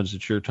 These are the ones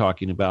that you're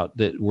talking about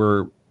that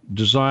were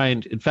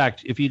designed. In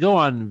fact, if you go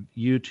on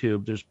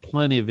YouTube, there's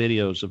plenty of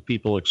videos of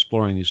people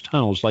exploring these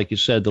tunnels. Like you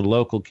said, the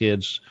local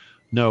kids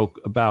know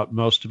about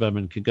most of them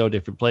and can go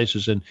different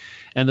places. And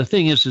the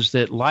thing is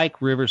that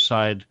like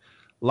Riverside,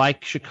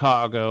 like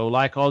Chicago,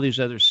 like all these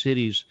other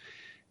cities,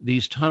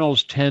 these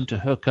tunnels tend to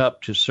hook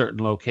up to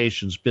certain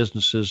locations,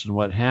 businesses, and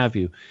what have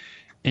you.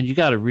 And you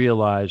got to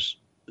realize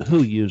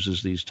who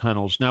uses these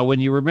tunnels. Now, when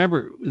you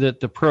remember that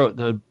the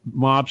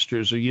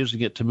mobsters are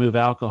using it to move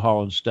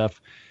alcohol and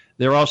stuff,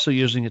 they're also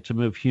using it to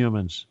move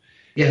humans.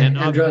 Yeah,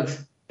 and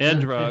drugs.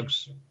 And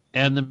drugs.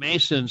 And the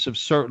Masons have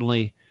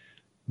certainly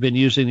been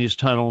using these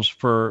tunnels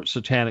for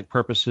satanic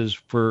purposes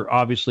for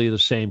obviously the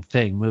same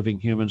thing, moving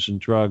humans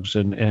and drugs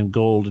and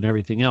gold and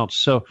everything else.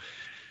 So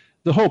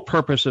the whole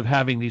purpose of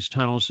having these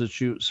tunnels is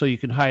so you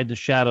can hide in the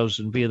shadows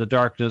and be in the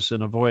darkness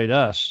and avoid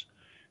us.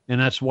 And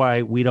that's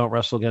why we don't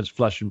wrestle against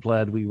flesh and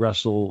blood. We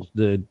wrestle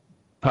the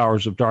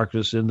powers of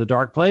darkness in the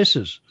dark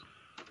places.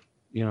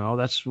 You know,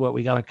 that's what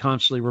we got to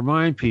constantly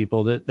remind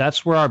people,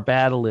 that's where our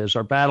battle is.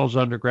 Our battle's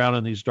underground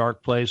in these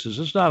dark places.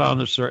 It's not on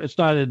the it's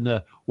not in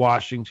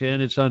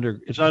Washington. It's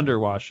under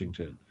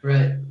Washington.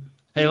 Right.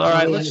 Hey, all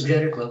right.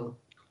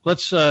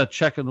 Let's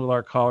check in with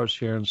our callers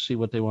here and see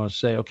what they want to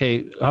say.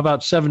 Okay, how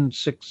about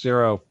 760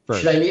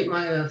 first? Should I mute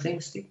my thing,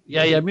 Steve?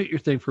 Yeah, mute your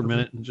thing for a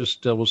minute and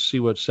just we'll see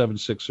what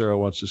 760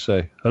 wants to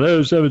say.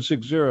 Hello,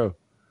 760.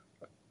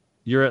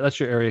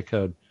 That's your area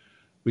code.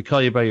 We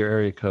call you by your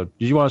area code.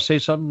 Did you want to say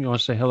something? You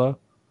want to say hello?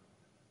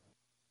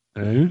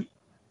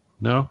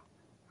 No?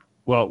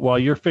 Well, while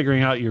you're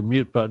figuring out your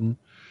mute button,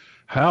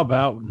 how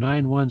about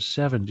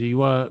 917? Do you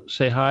want to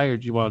say hi or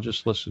do you want to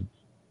just listen? Do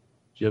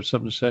you have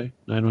something to say?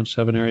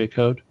 917 area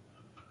code?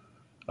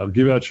 I'll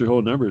give out your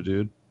whole number,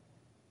 dude.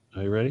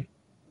 Are you ready?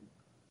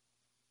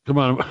 Come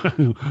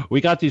on. We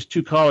got these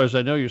two callers.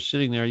 I know you're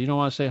sitting there. You don't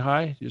want to say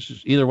hi? This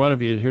is either one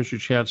of you. Here's your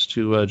chance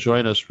to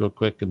join us real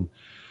quick and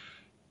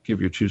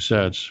give your 2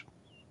 cents.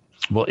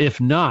 Well, if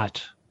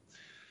not,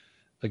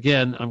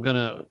 again, I'm going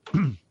to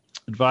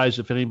advise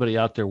if anybody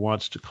out there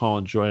wants to call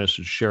and join us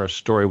and share a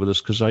story with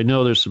us, because I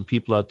know there's some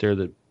people out there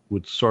that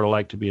would sort of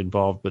like to be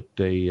involved, but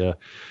they,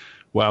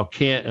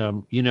 can't,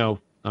 I'm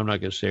not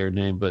going to say her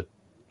name, but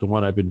the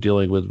one I've been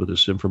dealing with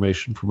this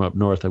information from up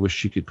north, I wish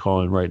she could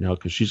call in right now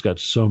because she's got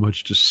so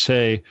much to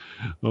say.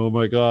 Oh,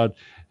 my God.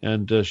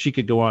 And she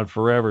could go on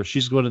forever.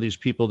 She's one of these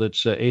people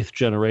that's 8th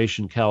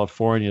generation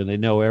California, and they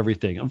know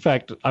everything. In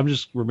fact, I'm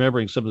just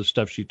remembering some of the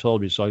stuff she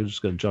told me, so I'm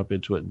just going to jump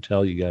into it and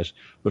tell you guys.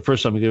 But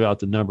first, I'm going to give out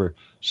the number,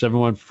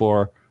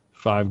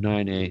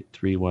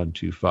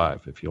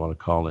 714-598-3125, if you want to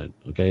call in.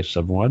 Okay,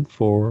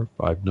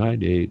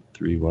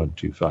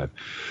 714-598-3125.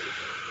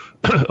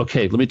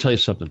 Okay, let me tell you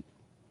something.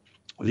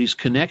 These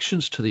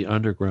connections to the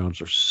undergrounds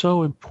are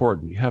so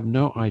important. You have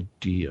no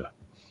idea.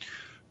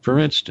 For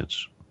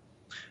instance,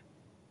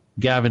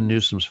 Gavin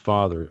Newsom's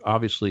father,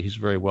 obviously he's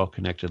very well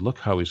connected. Look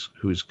who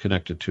he's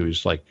connected to.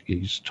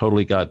 He's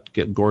totally got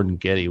Gordon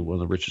Getty, one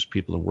of the richest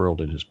people in the world,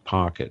 in his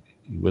pocket,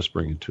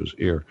 whispering into his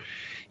ear.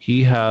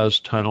 He has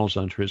tunnels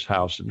under his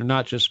house, and they're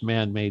not just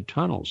man-made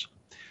tunnels.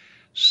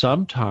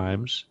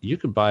 Sometimes you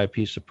can buy a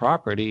piece of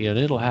property and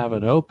it'll have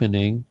an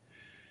opening.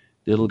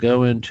 It'll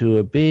go into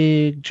a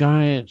big,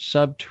 giant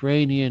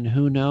subterranean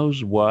who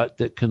knows what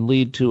that can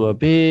lead to a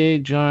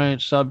big,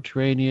 giant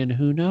subterranean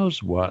who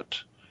knows what.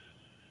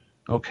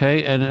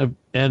 Okay,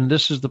 and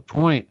this is the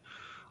point.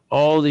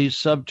 All these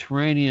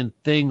subterranean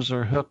things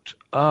are hooked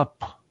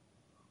up.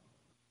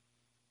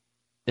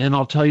 And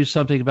I'll tell you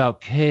something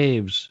about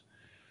caves.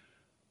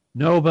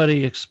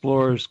 Nobody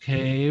explores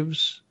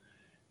caves.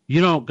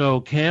 You don't go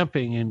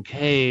camping in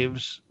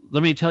caves.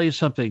 Let me tell you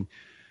something.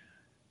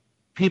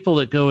 People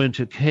that go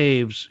into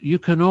caves, you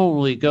can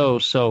only go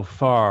so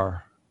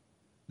far.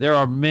 There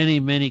are many,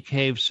 many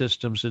cave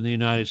systems in the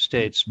United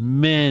States,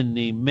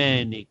 many,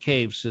 many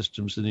cave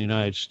systems in the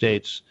United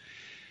States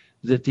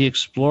that the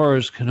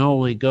explorers can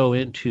only go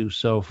into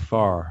so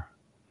far.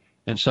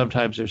 And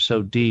sometimes they're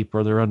so deep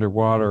or they're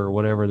underwater or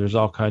whatever. There's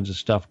all kinds of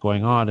stuff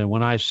going on. And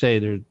when I say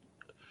they're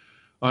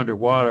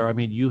underwater, I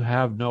mean you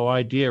have no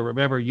idea.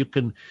 Remember, you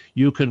can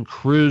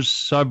cruise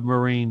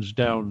submarines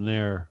down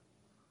there.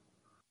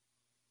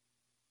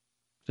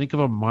 Think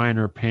of a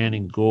miner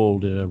panning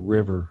gold in a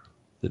river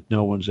that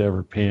no one's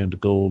ever panned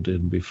gold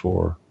in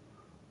before.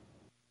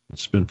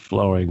 It's been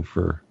flowing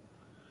for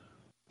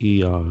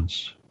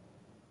eons.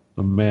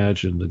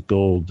 Imagine the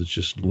gold that's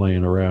just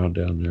laying around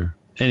down there.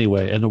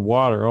 Anyway, and the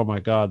water, oh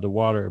my God, the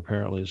water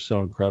apparently is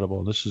so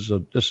incredible. This is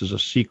a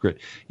secret.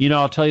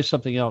 I'll tell you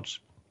something else.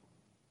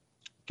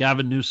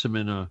 Gavin Newsom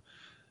and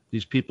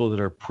these people that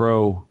are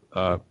pro,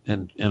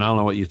 and I don't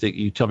know what you think.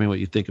 You tell me what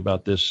you think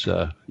about this,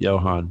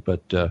 Johan,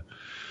 but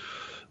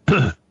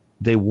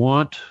they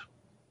want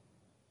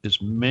as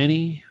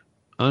many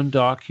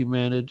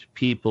undocumented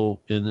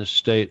people in this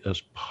state as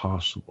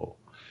possible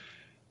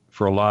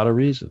for a lot of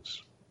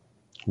reasons.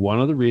 One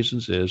of the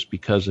reasons is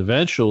because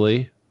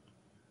eventually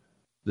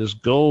this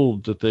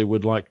gold that they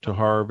would like to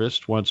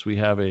harvest, once we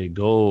have a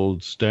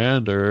gold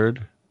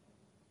standard,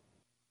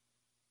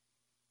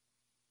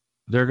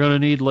 they're going to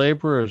need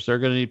laborers. They're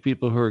going to need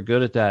people who are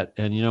good at that.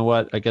 And you know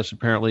what? I guess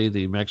apparently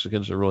the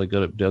Mexicans are really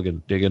good at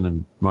digging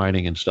and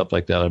mining and stuff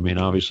like that. I mean,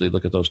 obviously,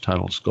 look at those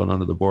tunnels going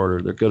under the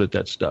border. They're good at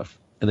that stuff.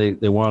 And they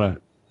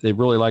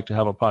really like to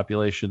have a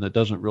population that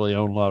doesn't really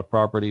own a lot of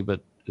property,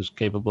 but is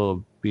capable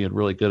of being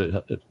really good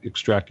at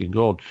extracting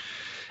gold.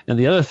 And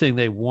the other thing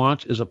they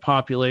want is a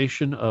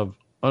population of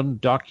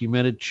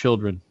undocumented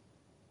children.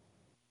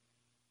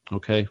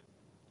 Okay.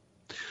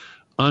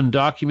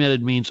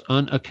 Undocumented means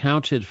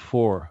unaccounted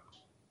for.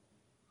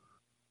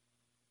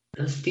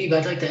 Steve,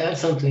 I'd like to add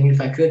something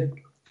if I could.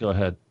 Go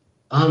ahead.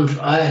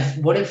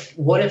 What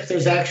if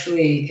there's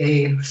actually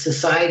a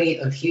society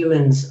of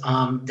humans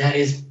that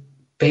is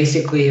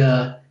basically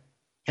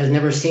has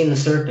never seen the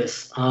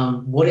surface?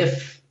 What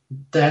if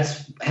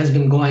that has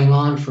been going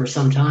on for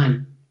some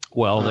time?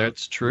 Well,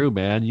 that's true,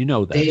 man. You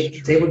know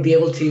that. They would be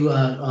able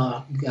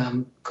to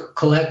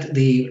collect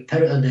the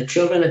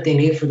children that they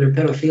need for their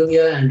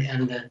pedophilia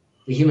and the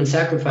human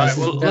sacrifices.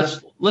 All right,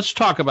 well, let's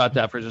talk about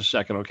that for just a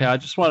second, okay? I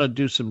just want to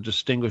do some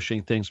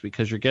distinguishing things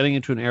because you're getting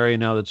into an area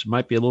now that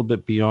might be a little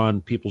bit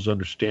beyond people's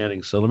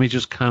understanding. So let me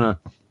just kind of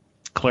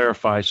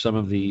clarify some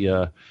of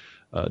the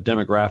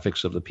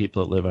demographics of the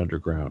people that live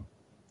underground.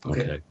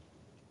 Okay.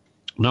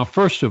 Now,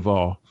 first of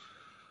all,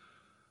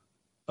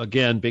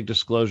 again, big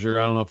disclosure.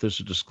 I don't know if there's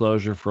a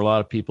disclosure for a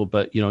lot of people,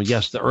 but,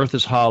 yes, the Earth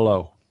is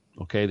hollow.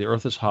 Okay, the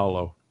Earth is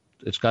hollow.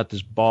 It's got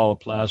this ball of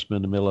plasma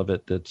in the middle of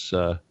it that's,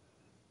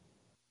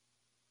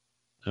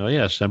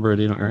 San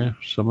Bernardino area,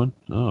 someone?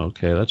 Oh,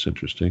 okay, that's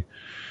interesting.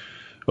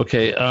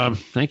 Okay,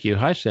 thank you.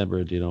 Hi, San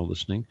Bernardino,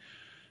 listening.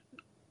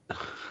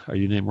 Are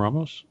you named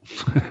Ramos?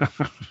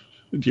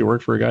 Do you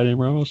work for a guy named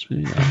Ramos?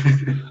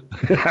 Yeah.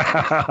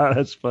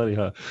 That's funny,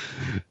 huh?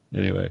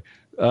 Anyway.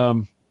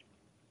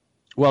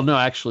 Well, no,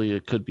 actually,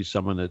 it could be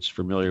someone that's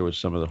familiar with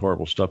some of the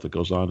horrible stuff that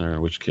goes on there,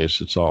 in which case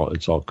it's all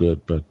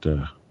good. But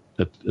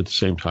at the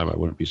same time, I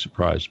wouldn't be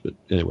surprised. But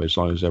anyway, as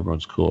long as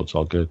everyone's cool, it's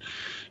all good.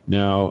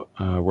 Now,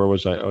 where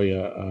was I? Oh,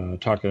 yeah,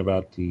 talking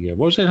about the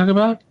what was I talking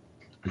about?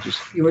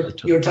 You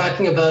were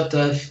talking about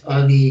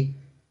the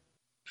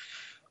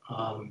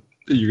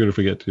you're going to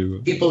forget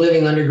to people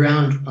living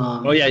underground.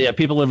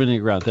 People living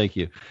underground. Thank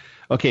you.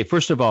 Okay,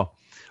 first of all,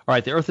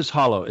 right, the Earth is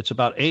hollow. It's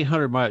about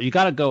 800 miles. You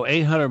got to go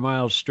 800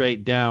 miles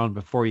straight down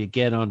before you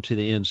get onto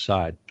the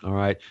inside. All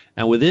right,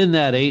 and within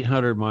that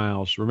 800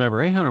 miles,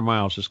 remember, 800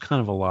 miles is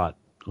kind of a lot.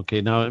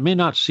 Okay, now it may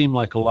not seem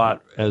like a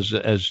lot as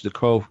the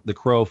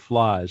crow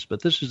flies,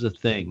 but this is the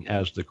thing: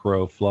 as the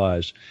crow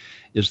flies,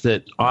 is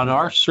that on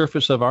our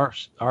surface of our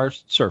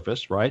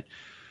surface, right?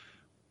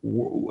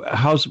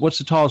 What's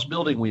the tallest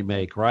building we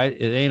make, right?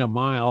 It ain't a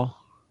mile,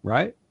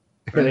 right?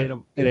 It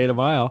ain't a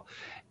mile.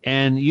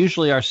 And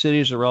usually our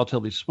cities are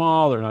relatively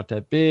small. They're not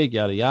that big,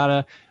 yada,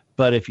 yada.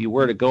 But if you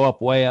were to go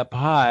way up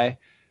high,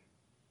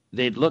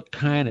 they'd look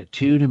kind of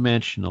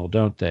two-dimensional,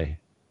 don't they?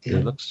 Yeah.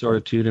 They look sort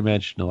of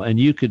two-dimensional. And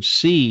you could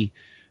see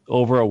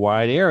over a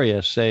wide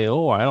area, say,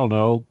 I don't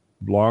know,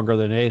 longer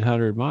than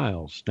 800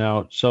 miles.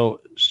 Now,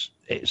 so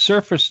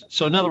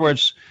in other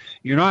words,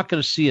 you're not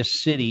going to see a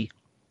city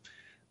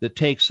that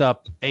takes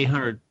up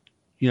 800,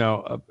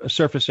 a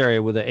surface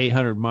area with an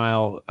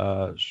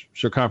 800-mile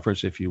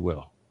circumference, if you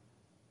will,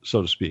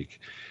 so to speak,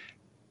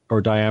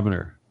 or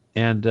diameter.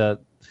 And the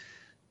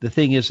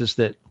thing is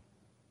that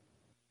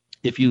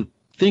if you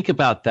think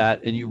about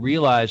that and you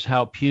realize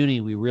how puny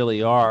we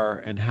really are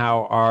and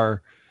how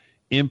our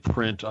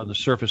imprint on the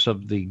surface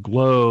of the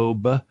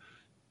globe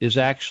is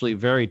actually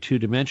very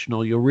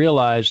two-dimensional, you'll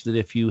realize that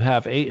if you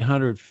have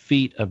 800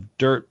 feet of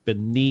dirt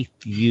beneath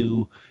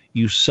you,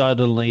 you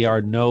suddenly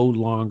are no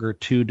longer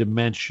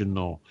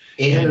two-dimensional.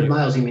 800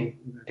 miles, you mean?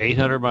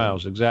 800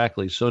 miles,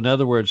 exactly. So in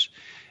other words,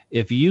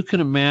 if you can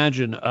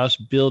imagine us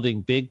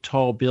building big,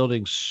 tall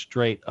buildings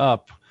straight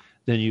up,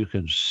 then you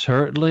can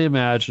certainly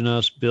imagine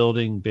us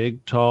building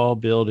big, tall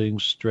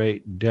buildings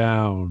straight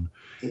down.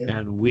 Yeah.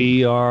 And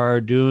we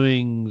are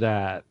doing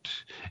that.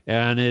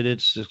 And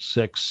it's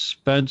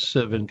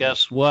expensive. And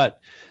guess what?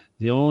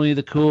 Only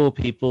the cool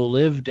people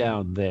live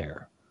down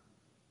there.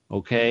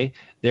 Okay?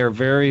 They're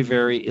very,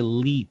 very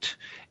elite.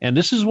 And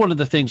this is one of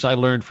the things I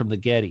learned from the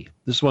Getty.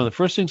 This is one of the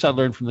first things I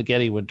learned from the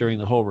Getty during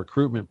the whole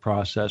recruitment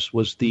process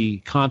was the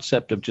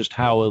concept of just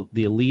how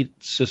the elite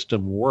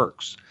system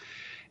works.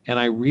 And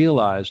I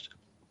realized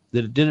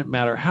that it didn't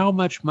matter how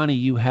much money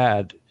you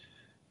had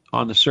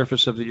on the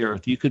surface of the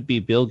earth. You could be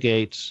Bill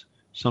Gates,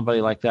 somebody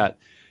like that.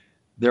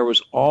 There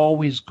was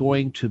always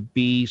going to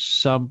be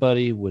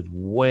somebody with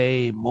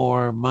way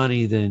more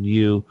money than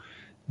you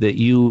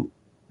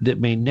that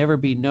may never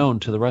be known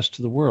to the rest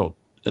of the world.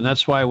 And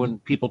that's why when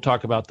people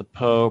talk about the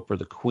Pope or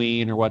the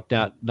Queen or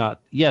whatnot,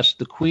 yes,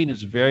 the Queen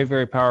is very,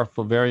 very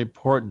powerful, very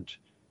important,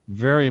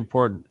 very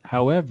important.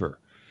 However,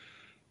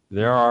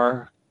 there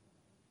are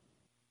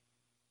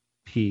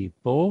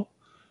people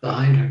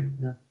behind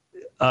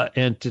her,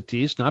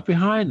 entities, not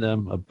behind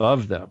them,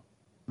 above them,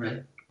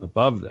 right?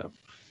 Above them,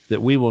 that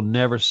we will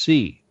never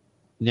see.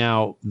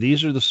 Now,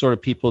 these are the sort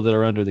of people that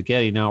are under the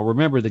Getty. Now,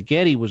 remember, the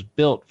Getty was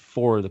built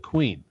for the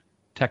Queen,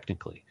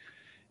 technically.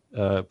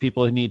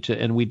 People need to,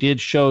 and we did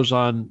shows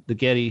on the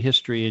Getty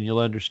history, and you'll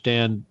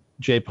understand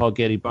J. Paul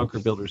Getty Bunker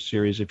Builders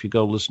series. If you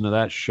go listen to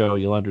that show,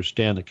 you'll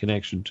understand the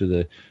connection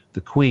to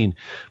the Queen.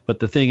 But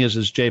the thing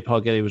is J.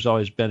 Paul Getty was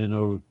always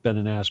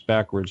bending ass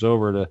backwards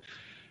over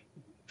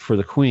for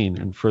the Queen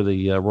and for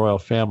the royal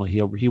family.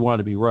 He wanted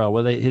to be royal.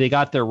 Well, they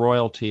got their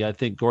royalty. I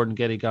think Gordon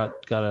Getty got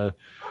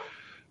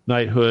not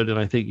knighthood, and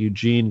I think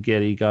Eugene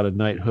Getty got a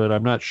knighthood.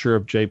 I'm not sure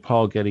if J.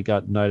 Paul Getty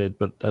got knighted,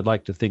 but I'd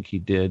like to think he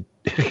did,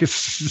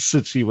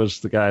 since he was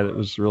the guy that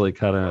was really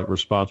kind of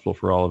responsible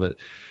for all of it.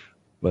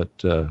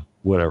 But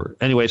whatever.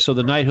 Anyway, so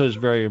the knighthood is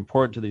very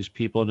important to these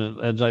people,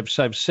 and as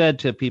I've said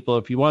to people,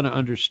 if you want to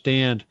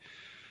understand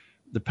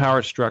the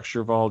power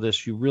structure of all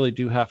this, you really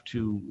do have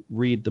to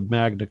read the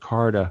Magna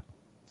Carta.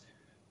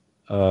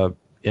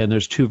 And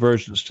there's two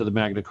versions to the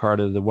Magna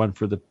Carta, the one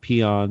for the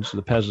peons,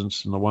 the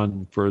peasants, and the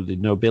one for the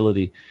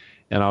nobility.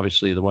 And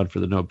obviously the one for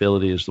the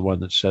nobility is the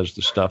one that says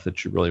the stuff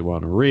that you really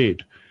want to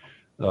read.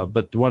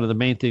 But one of the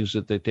main things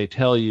that they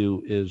tell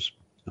you is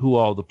who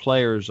all the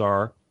players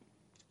are,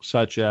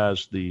 such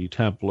as the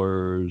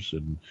Templars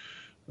and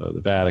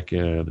the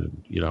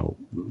Vatican,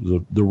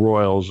 and the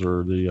royals,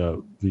 or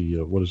the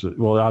what is it?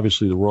 Well,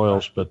 obviously the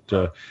royals,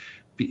 but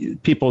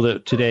people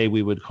that today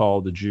we would call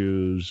the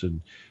Jews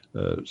and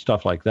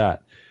stuff like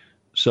that.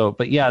 So,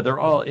 but yeah, they're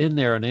all in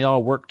there, and they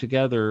all work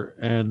together,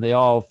 and they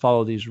all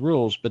follow these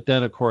rules. But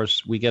then, of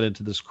course, we get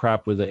into this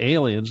crap with the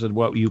aliens, and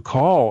what you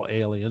call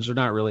aliens are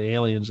not really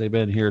aliens. They've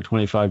been here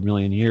 25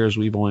 million years.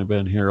 We've only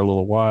been here a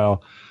little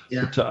while.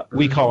 Yeah. But,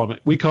 we call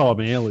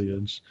them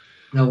aliens.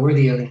 No, we're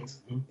the aliens.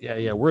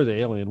 Yeah, we're the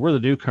alien. We're the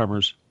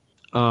newcomers.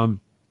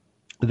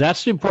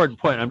 That's the important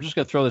point. I'm just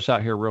going to throw this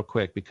out here real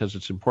quick because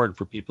it's important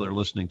for people that are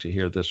listening to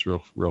hear this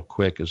real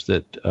quick. Is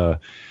that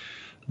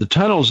the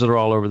tunnels that are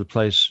all over the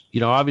place,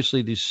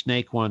 obviously these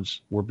snake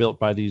ones were built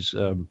by these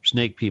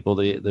snake people,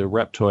 the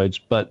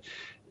reptoids,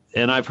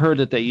 and I've heard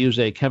that they use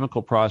a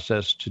chemical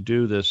process to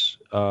do this,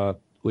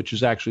 which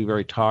is actually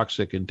very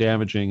toxic and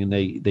damaging, and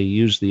they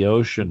use the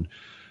ocean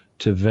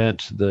to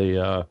vent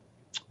the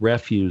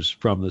refuse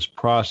from this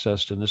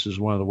process, and this is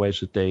one of the ways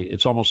that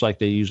it's almost like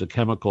they use a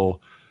chemical,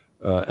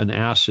 an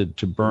acid,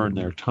 to burn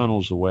their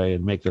tunnels away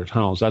and make their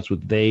tunnels. That's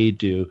what they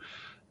do.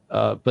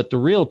 But the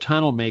real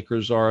tunnel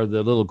makers are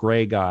the little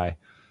gray guy.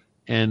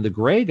 And the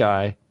gray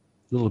guy,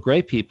 little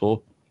gray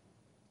people,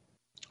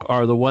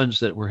 are the ones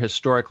that were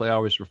historically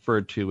always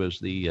referred to as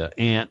the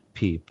ant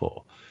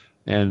people.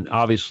 And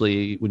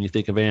obviously, when you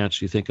think of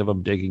ants, you think of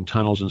them digging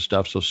tunnels and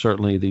stuff. So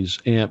certainly these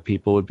ant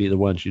people would be the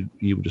ones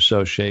you would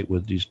associate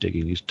with these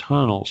digging these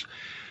tunnels.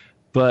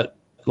 But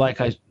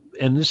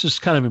and this is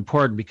kind of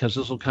important because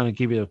this will kind of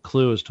give you a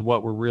clue as to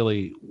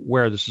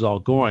where this is all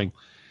going.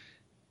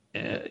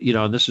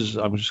 And this is,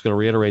 I'm just going to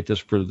reiterate this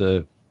for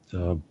the,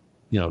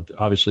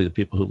 obviously the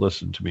people who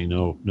listen to me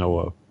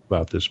know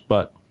about this,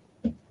 but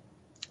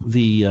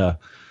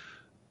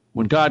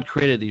when God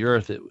created the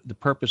earth, the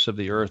purpose of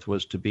the earth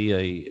was to be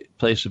a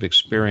place of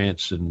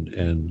experience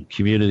and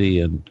community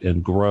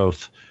and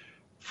growth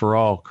for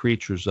all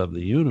creatures of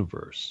the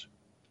universe.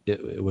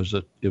 It was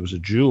a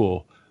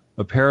jewel,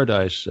 a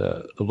paradise,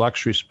 a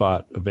luxury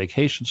spot, a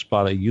vacation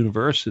spot, a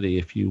university,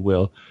 if you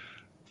will,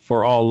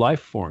 for all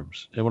life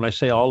forms. And when I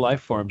say all life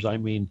forms, I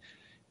mean,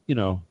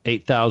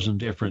 8,000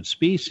 different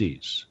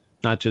species,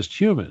 not just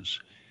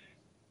humans.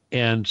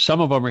 And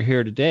some of them are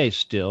here today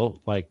still,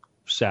 like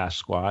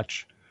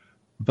Sasquatch.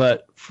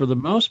 But for the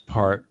most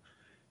part,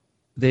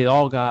 they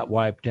all got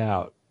wiped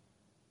out.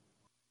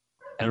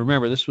 And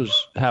remember, this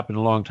happened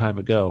a long time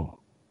ago,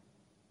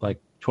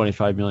 like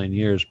 25 million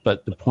years.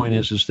 But the point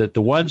is that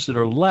the ones that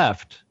are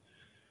left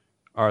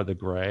are the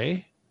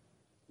gray,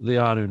 the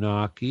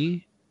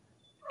Anunnaki,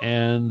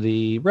 and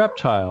the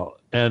reptile.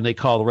 And they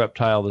call the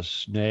reptile the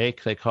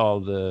snake. They call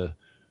the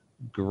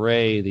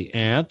gray the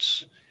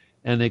ants.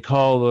 And they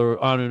call the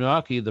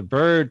Anunnaki the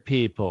bird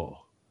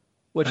people,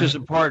 which is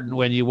important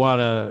when you want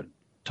to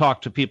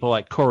talk to people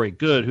like Corey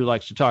Good, who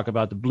likes to talk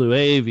about the blue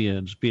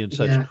avians being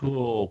such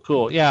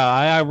cool. Yeah,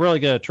 I'm really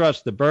going to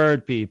trust the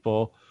bird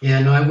people.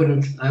 Yeah, no, I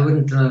wouldn't.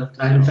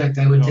 In fact,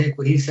 I would take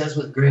what he says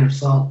with a grain of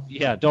salt.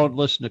 Yeah, don't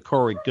listen to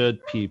Corey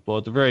Good people.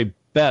 At the very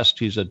best,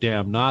 he's a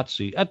damn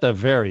Nazi. At the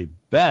very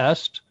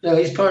best. No,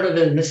 he's part of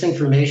a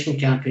misinformation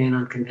campaign,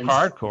 I'm convinced.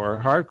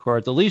 Hardcore.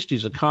 At the least,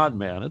 he's a con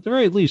man. At the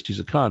very least, he's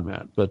a con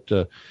man. But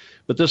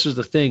this is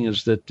the thing,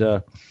 is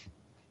that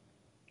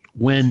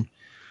when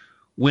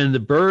the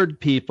bird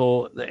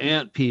people, the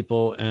ant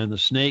people, and the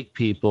snake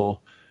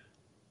people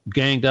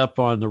ganged up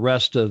on the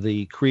rest of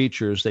the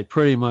creatures, they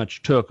pretty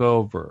much took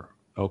over,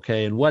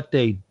 okay? And what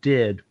they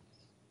did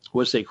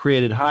was they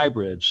created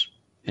hybrids,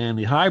 and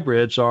the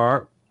hybrids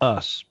are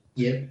us.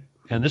 Yeah.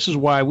 And this is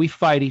why we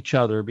fight each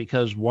other,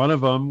 because one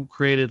of them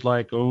created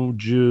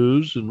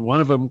Jews, and one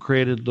of them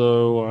created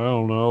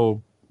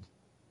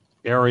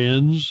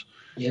Aryans,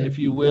 if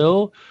you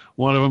will.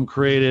 One of them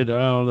created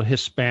the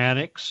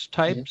Hispanics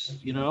types,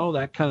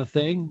 that kind of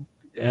thing.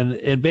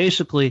 And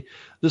basically,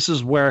 this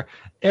is where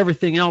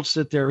everything else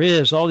that there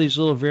is, all these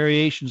little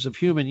variations of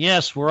human.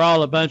 Yes, we're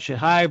all a bunch of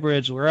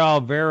hybrids. We're all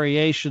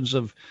variations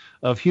of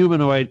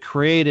humanoid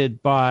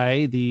created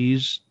by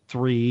these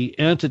three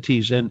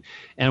entities, and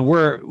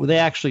they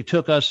actually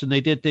took us and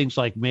they did things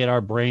like made our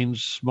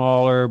brains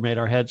smaller, made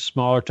our heads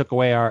smaller, took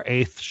away our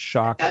eighth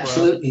chakra.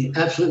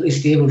 Absolutely,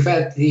 Steve. In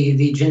fact,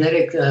 the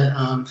genetic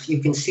you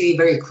can see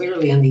very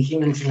clearly in the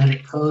human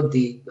genetic code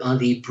the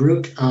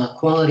brute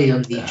quality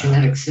of the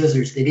genetic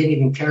scissors. They didn't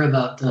even care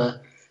about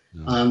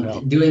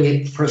doing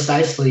it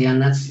precisely,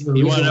 and that's the reason.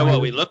 You want to know why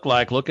what we look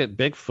like? Look at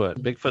Bigfoot.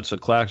 Bigfoot's a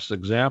classic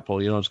example.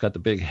 It's got the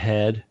big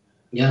head.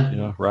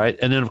 Yeah. Right.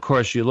 And then, of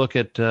course, you look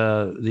at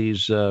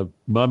these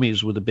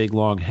mummies with the big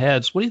long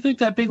heads. What do you think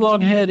that big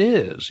long head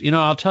is?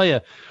 I'll tell you,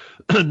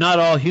 not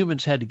all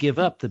humans had to give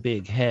up the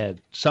big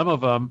head. Some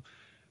of them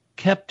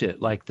kept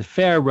it, like the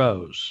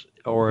pharaohs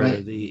or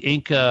the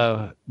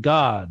Inca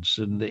gods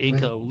and the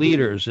Inca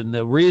leaders. And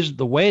the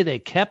way they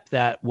kept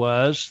that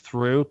was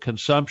through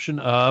consumption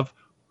of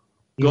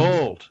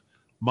gold,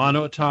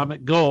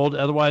 monoatomic gold,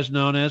 otherwise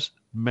known as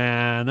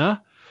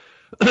manna.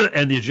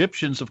 And the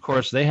Egyptians, of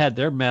course, they had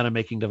their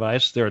manna-making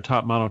device, their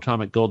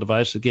monatomic gold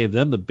device that gave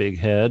them the big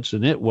heads,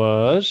 and it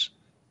was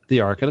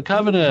the Ark of the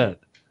Covenant.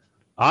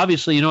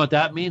 Obviously, you know what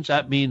that means?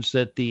 That means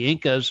that the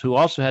Incas, who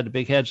also had the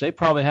big heads, they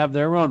probably have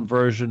their own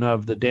version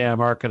of the damn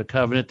Ark of the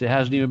Covenant that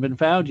hasn't even been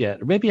found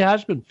yet. Or maybe it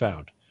has been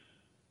found.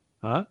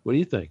 Huh? What do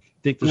you think?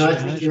 I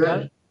think you're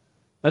right.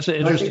 That's an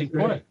interesting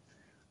point.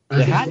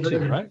 They had to,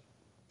 right?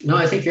 No,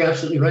 I think you're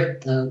absolutely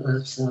right,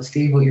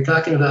 Steve. What you're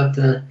talking about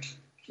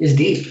is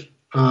deep.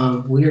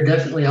 We are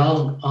definitely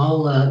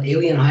all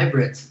alien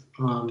hybrids.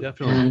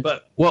 Definitely.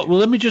 But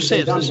let me just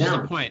say this is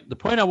the point. The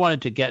point I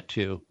wanted to get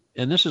to,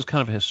 and this is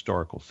kind of a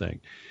historical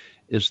thing,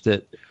 is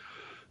that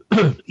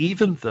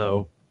even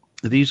though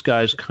these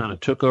guys kind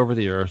of took over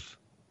the earth,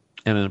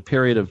 and in a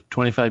period of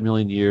 25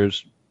 million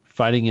years,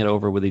 fighting it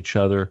over with each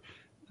other,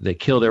 they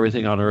killed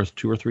everything on earth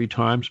 2 or 3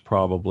 times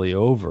probably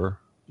over.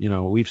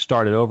 We've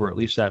started over at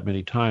least that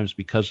many times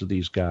because of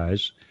these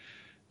guys.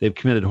 They've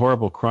committed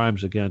horrible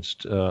crimes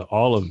against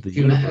all of the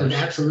universe.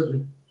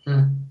 Absolutely.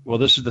 Yeah. Well,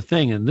 this is the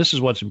thing, and this is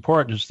what's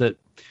important, is that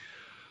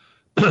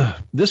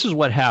this is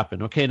what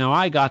happened. Okay, now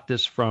I got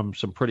this from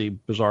some pretty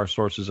bizarre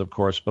sources, of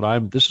course,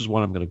 but this is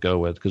what I'm going to go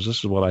with because this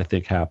is what I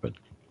think happened.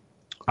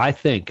 I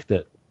think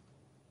that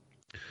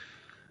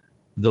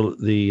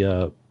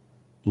the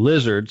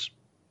lizards,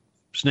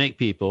 snake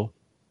people,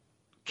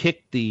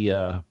 kicked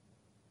the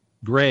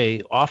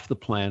gray off the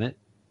planet.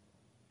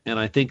 And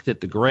I think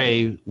that the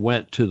gray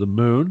went to the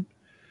moon.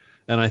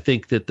 And I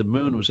think that the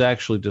moon was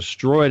actually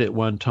destroyed at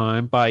one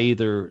time by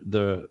either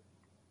the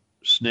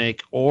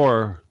snake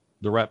or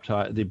the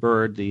reptile, the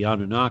bird, the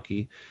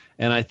Anunnaki.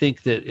 And I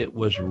think that it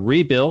was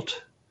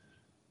rebuilt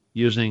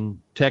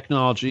using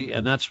technology.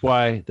 And that's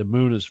why the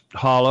moon is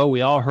hollow.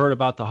 We all heard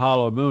about the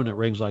hollow moon. It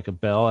rings like a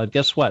bell. And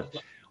guess what?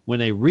 When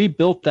they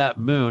rebuilt that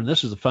moon,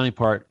 this is the funny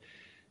part,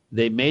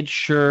 they made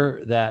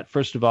sure that,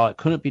 first of all, it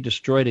couldn't be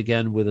destroyed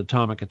again with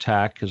atomic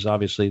attack because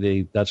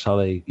obviously that's how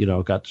they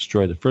got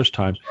destroyed the first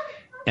time.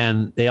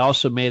 And they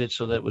also made it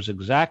so that it was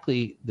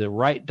exactly the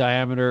right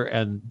diameter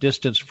and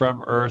distance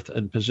from Earth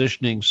and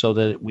positioning so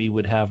that we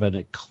would have an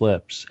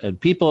eclipse. And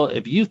people,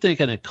 if you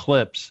think an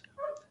eclipse,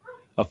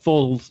 a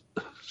full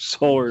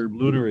solar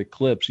lunar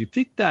eclipse, you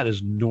think that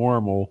is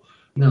normal.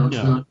 No, it's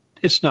not.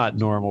 It's not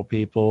normal,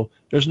 people.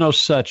 There's no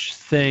such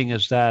thing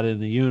as that in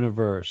the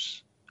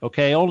universe.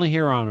 Okay, only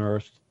here on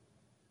Earth.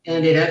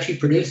 And it actually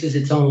produces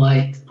its own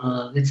light.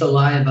 It's a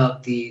lie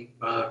about the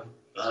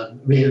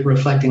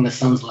reflecting the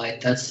sun's light.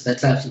 That's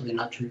absolutely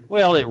not true.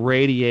 Well, it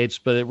radiates,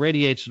 but it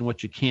radiates in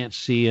what you can't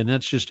see, and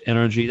that's just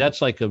energy.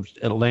 That's like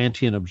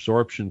Atlantean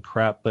absorption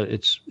crap, but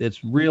it's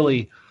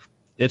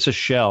a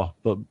shell.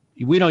 But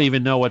we don't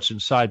even know what's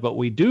inside. But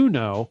we do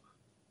know,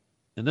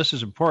 and this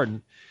is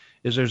important,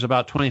 is there's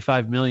about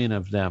 25 million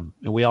of them.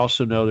 And we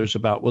also know there's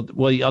about,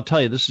 well, I'll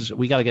tell you,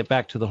 we got to get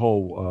back to the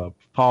whole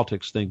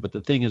politics thing. But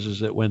the thing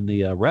is that when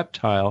the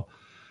reptile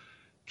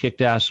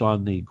kicked ass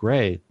on the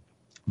gray,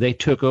 they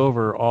took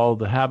over all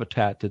the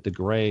habitat that the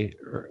gray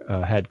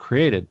had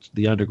created,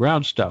 the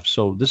underground stuff.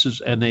 So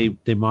and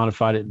they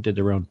modified it and did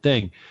their own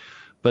thing.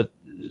 But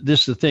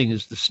this is the thing,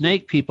 is the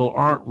snake people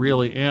aren't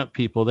really ant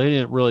people. They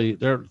didn't really,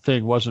 their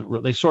thing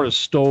wasn't, they sort of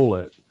stole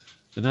it.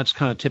 And that's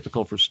kind of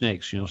typical for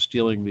snakes,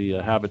 stealing the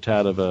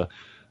habitat of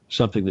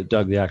something that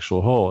dug the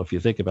actual hole. If you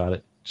think about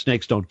it,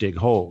 snakes don't dig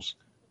holes,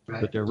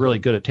 right, but they're really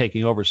good at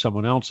taking over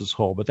someone else's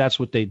hole. But that's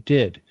what they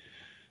did,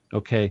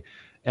 okay?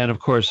 And of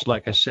course,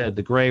 like I said,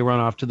 the gray run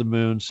off to the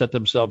moon, set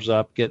themselves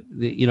up,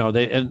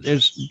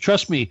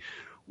 trust me,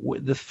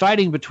 the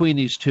fighting between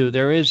these two,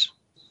 there is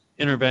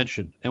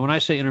intervention. And when I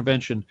say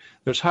intervention,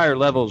 there's higher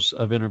levels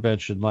of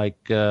intervention,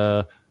 like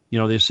the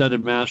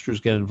ascended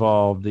masters get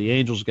involved, the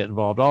angels get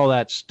involved, all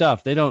that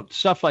stuff.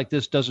 Stuff like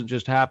this doesn't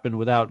just happen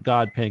without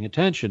God paying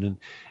attention.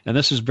 And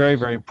this is very,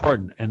 very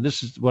important. And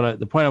this is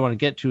the point I want to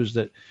get to, is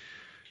that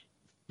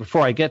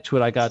before I get to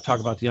it, I got to talk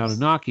about the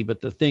Anunnaki.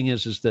 But the thing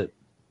is that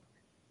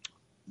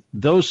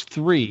those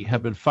three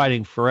have been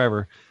fighting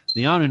forever.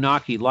 The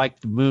Anunnaki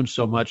liked the moon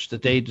so much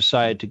that they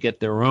decided to get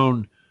their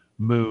own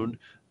moon,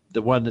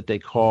 the one that they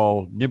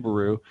call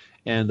Nibiru.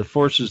 And the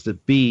forces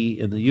that be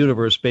in the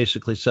universe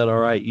basically said, all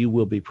right, you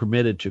will be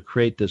permitted to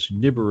create this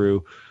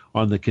Nibiru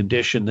on the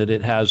condition that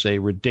it has a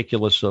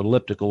ridiculous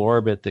elliptical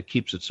orbit that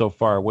keeps it so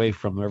far away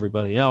from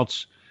everybody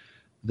else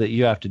that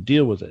you have to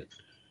deal with it.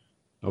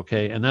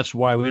 Okay, and that's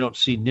why we don't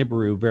see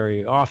Nibiru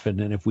very often.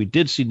 And if we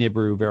did see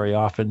Nibiru very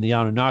often, the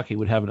Anunnaki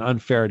would have an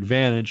unfair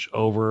advantage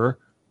over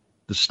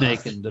the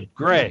snake and the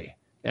gray.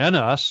 And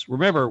us,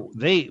 remember,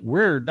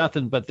 we're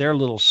nothing but their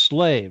little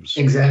slaves.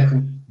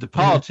 Exactly. The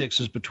politics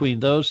is between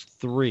those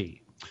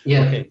three.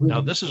 Yeah. Okay,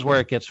 now this is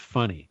where it gets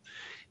funny.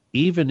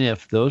 Even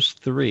if those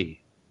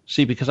three,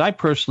 see, because I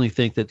personally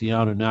think that the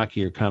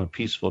Anunnaki are kind of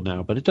peaceful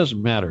now, but it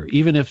doesn't matter.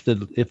 Even if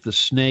the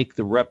snake,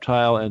 the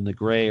reptile, and the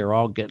gray are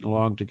all getting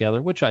along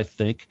together, which I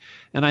think,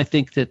 and I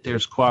think that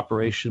there's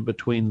cooperation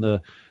between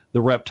the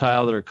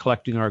reptile that are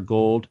collecting our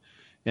gold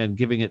and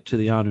giving it to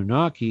the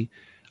Anunnaki,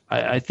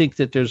 I think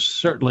that there's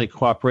certainly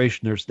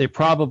cooperation. They're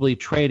probably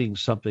trading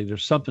something.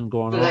 There's something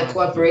going on. That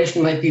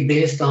cooperation might be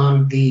based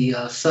on the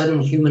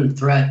sudden human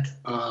threat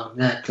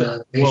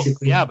basically. Well,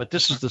 yeah, but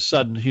this is the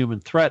sudden human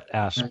threat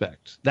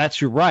aspect.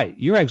 You're right.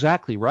 You're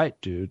exactly right,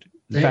 dude.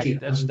 In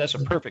fact, that's a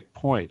perfect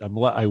point.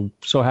 I'm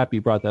so happy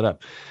you brought that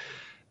up.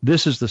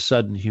 This is the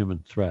sudden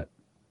human threat.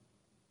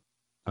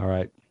 All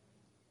right.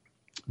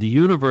 The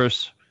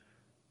universe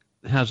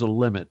has a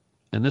limit,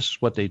 and this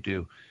is what they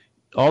do.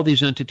 All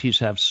these entities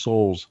have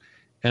souls,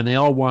 and they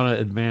all want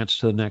to advance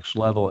to the next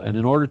level. And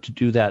in order to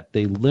do that,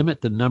 they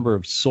limit the number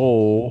of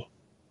soul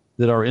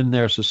that are in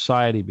their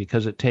society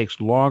because it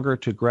takes longer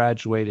to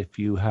graduate if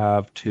you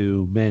have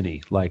too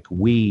many, like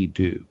we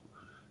do.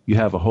 You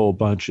have a whole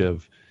bunch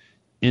of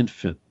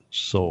infant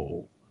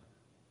soul.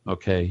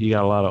 Okay, you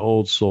got a lot of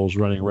old souls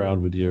running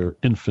around with your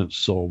infant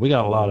soul. We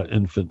got a lot of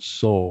infant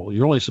soul.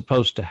 You're only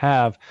supposed to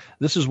have,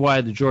 this is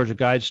why the Georgia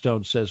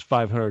Guidestone says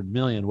 500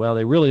 million. Well,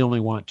 they really only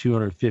want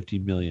 250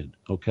 million,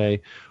 okay?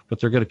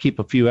 But they're going to keep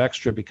a few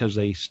extra because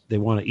they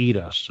want to eat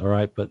us, all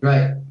right? But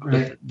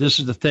this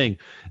is the thing.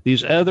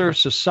 These other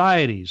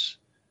societies,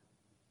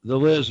 the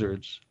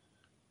lizards,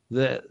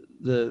 the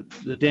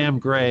damn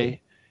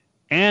gray,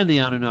 and the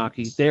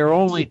Anunnaki, there are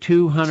only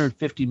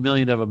 250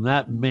 million of them.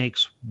 That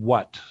makes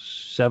what?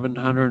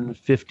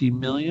 750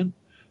 million?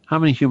 How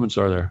many humans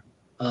are there?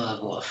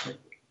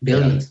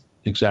 Billions.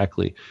 Yeah,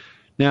 exactly.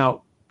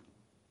 Now,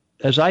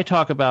 as I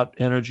talk about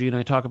energy and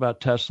I talk about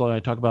Tesla and I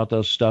talk about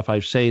those stuff, I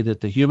say that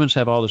the humans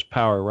have all this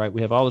power, right?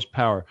 We have all this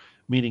power,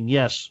 meaning,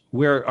 yes,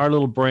 we're our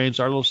little brains,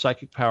 our little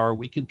psychic power,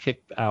 we can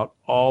kick out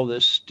all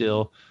this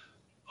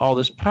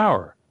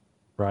power,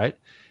 right?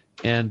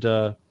 And,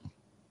 oh,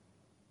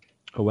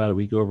 wow, did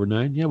we go over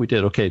 9? Yeah, we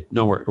did. Okay,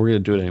 no, we're going to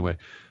do it anyway.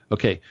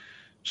 Okay,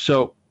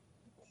 so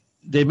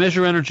they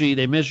measure energy.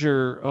 They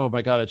measure, oh,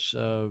 my God, it's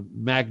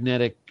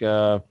magnetic.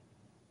 Oh,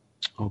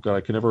 God,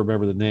 I can never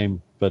remember the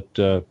name.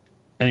 But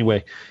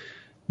anyway,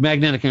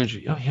 magnetic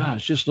energy. Oh, yeah, I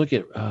was just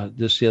looking at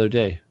this the other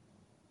day,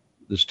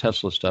 this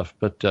Tesla stuff.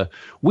 But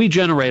we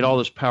generate all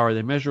this power.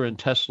 They measure in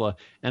Tesla,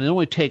 and it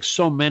only takes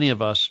so many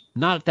of us,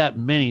 not that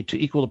many, to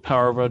equal the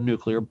power of a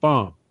nuclear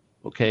bomb.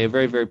 Okay, a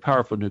very, very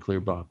powerful nuclear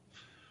bomb.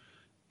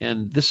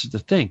 And this is the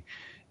thing.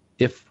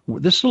 If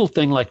this little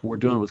thing like we're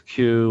doing with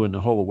Q and the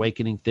whole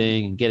awakening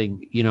thing and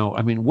getting,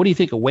 what do you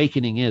think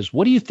awakening is?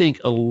 What do you think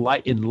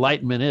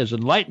enlightenment is?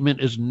 Enlightenment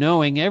is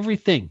knowing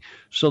everything.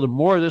 So the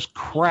more of this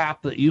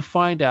crap that you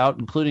find out,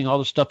 including all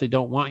the stuff they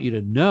don't want you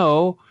to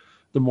know,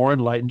 the more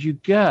enlightened you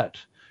get.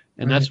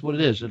 And that's what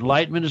it is.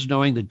 Enlightenment is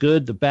knowing the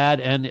good, the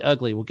bad, and the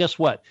ugly. Well, guess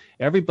what?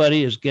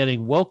 Everybody is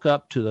getting woke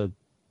up to the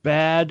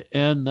bad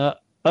and the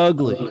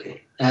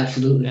ugly.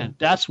 Absolutely. And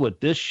that's what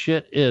this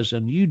shit is.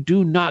 And you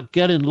do not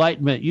get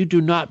enlightenment. You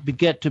do not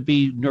get to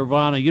be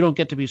nirvana. You don't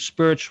get to be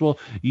spiritual.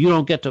 You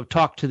don't get to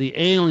talk to the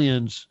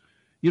aliens.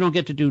 You don't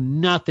get to do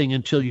nothing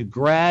until you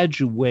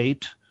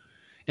graduate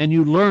and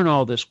you learn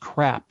all this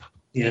crap.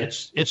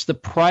 Yes. It's the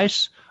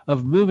price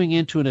of moving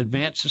into an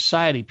advanced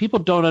society. People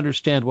don't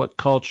understand what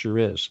culture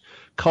is.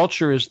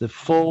 Culture is the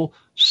full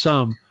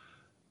sum,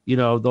 the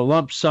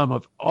lump sum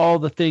of all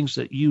the things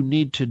that you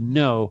need to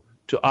know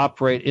to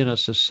operate in a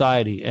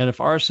society. And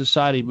if our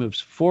society moves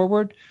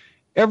forward,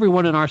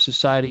 everyone in our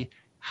society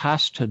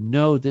has to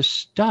know this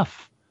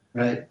stuff.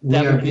 Right. We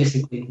are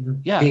basically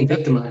being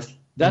victimized.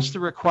 That's the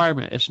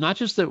requirement. It's not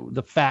just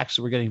the facts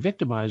that we're getting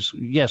victimized.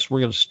 Yes, we're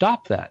going to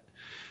stop that.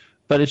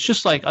 But it's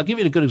just like, I'll give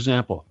you a good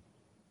example.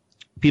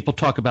 People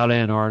talk about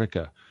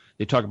Antarctica.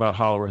 They talk about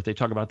Hollow Earth. They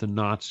talk about the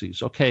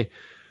Nazis. Okay,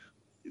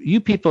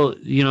 you people,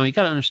 you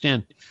got to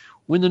understand,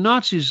 when the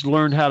Nazis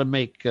learned how to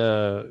make,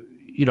 when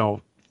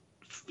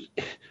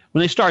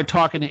they started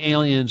talking to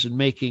aliens and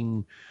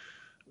making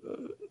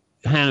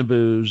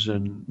Hanabus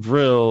and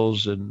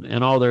Vrills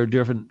and all their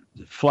different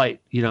flight,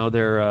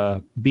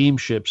 their beam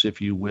ships,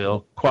 if you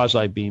will,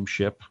 quasi-beam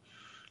ship,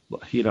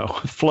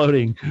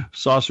 floating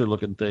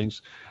saucer-looking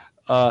things,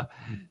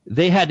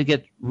 they had to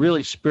get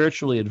really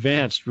spiritually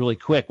advanced really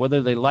quick,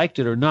 whether they liked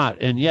it or not.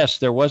 And yes,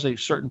 there was a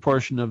certain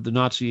portion of the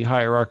Nazi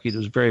hierarchy that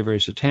was very, very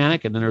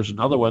satanic, and then there's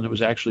another one that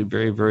was actually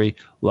very, very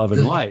love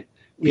and light.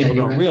 People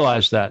don't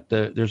realize that.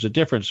 There's a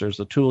difference. There's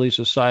the Thule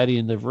Society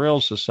and the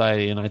Vril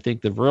Society, and I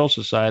think the Vril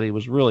Society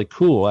was really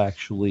cool,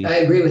 actually. I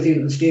agree with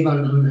you, Steve,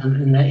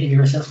 in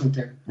your assessment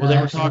there. Well,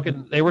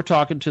 they were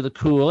talking to the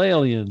cool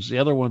aliens. The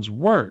other ones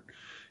weren't.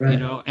 Right.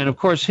 And of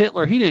course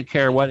Hitler, he didn't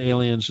care what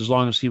aliens as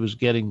long as he was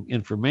getting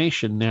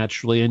information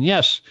naturally. And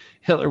yes,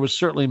 Hitler was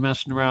certainly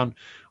messing around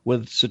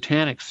with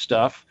satanic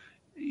stuff.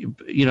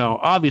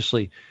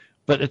 Obviously,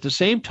 but at the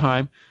same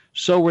time,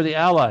 so were the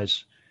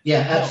Allies.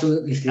 Yeah,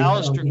 absolutely, Steve.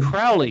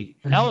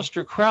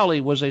 Aleister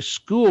Crowley was a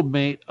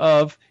schoolmate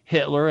of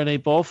Hitler, and they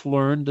both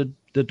learned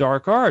the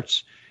dark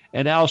arts.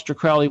 And Aleister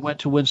Crowley went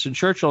to Winston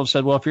Churchill and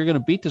said, well, if you're going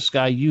to beat this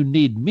guy, you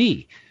need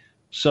me.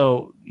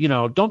 So,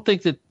 don't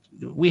think that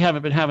we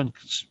haven't been having,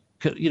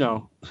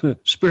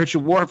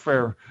 spiritual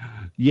warfare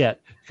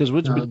yet, because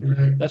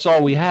that's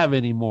all we have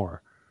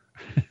anymore.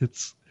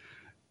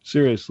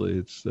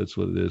 Seriously, that's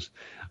what it is.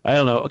 I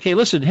don't know. Okay,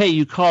 listen, hey,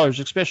 you callers,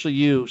 especially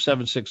you,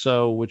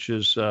 760, which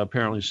is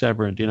apparently San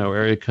Bernardino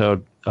area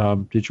code.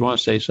 Did you want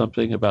to say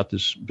something about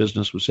this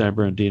business with San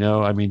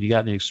Bernardino? I mean, do you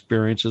got any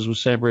experiences with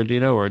San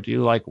Bernardino, or do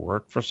you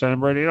work for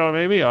San Bernardino?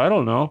 Maybe, I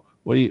don't know.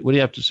 What do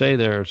you have to say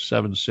there?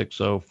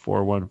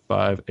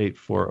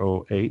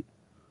 760-415-8408.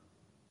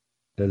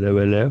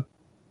 Hello.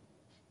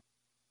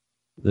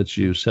 That's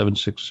you,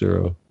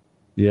 760.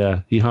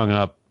 Yeah, he hung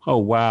up. Oh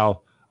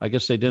wow. I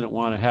guess they didn't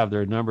want to have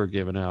their number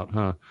given out,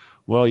 huh?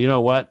 Well, you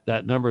know what?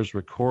 That number is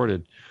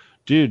recorded.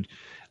 Dude,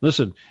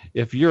 listen,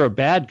 if you're a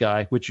bad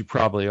guy, which you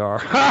probably are,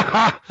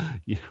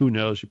 who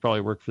knows? You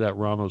probably work for that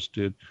Ramos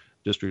dude,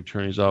 district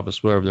attorney's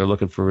office, wherever. They're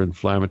looking for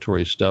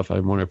inflammatory stuff. I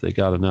wonder if they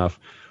got enough.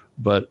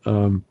 But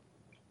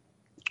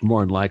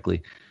more than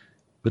likely.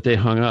 But they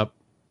hung up.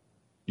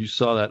 You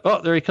saw that.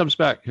 Oh, there he comes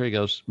back. Here he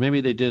goes. Maybe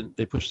they didn't.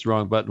 They pushed the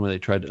wrong button when they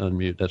tried to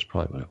unmute. That's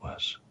probably what it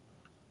was.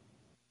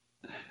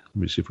 Let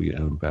me see if we can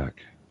add him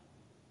back.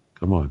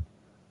 Come on.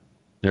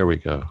 There we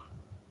go.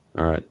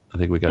 All right. I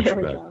think we got you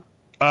back.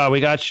 Oh, we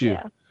got you.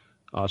 Yeah.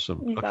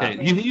 Awesome.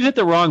 Okay. You hit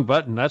the wrong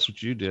button. That's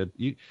what you did.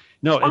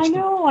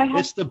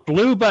 It's the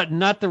blue button,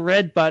 not the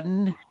red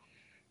button.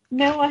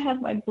 No, I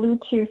have my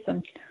Bluetooth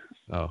and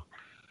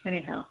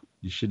anyhow.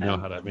 You should know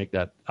how to make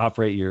that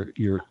operate your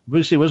what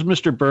does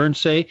Mr.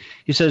 Burns say?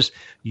 He says,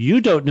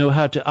 you don't know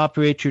how to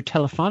operate your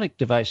telephonic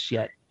device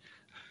yet.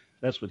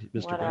 That's what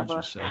Mr. Burns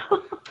would say.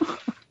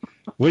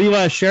 What do you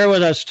want to share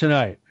with us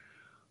tonight?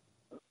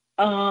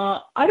 I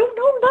don't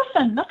know.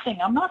 Nothing.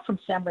 I'm not from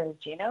San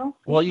Bernardino.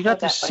 Well, you got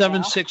the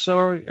 760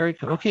 area.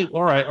 Okay,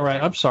 all right.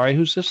 I'm sorry.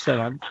 Who's this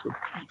then?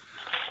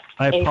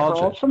 I apologize.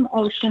 April from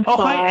Oceanside. Oh,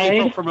 hi,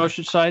 April from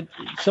Oceanside.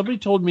 Somebody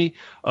told me,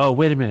 oh,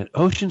 wait a minute.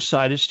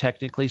 Oceanside is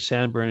technically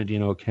San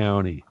Bernardino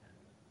County.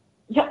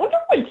 Yeah, well, no,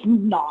 it's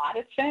not.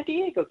 It's San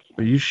Diego County.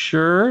 Are you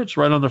sure? It's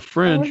right on the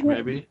fringe,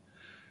 maybe.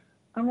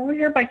 I'm over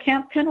here by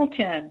Camp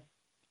Pendleton.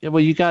 Yeah,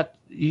 well, you got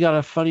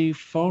a funny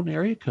phone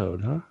area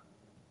code, huh?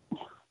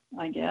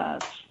 I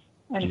guess.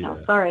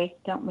 Anyhow, sorry,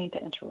 don't mean to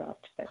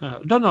interrupt.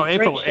 No,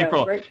 April.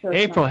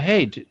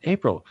 Hey,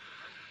 April.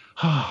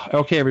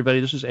 Okay, everybody,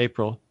 this is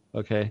April.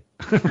 Okay,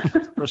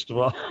 first of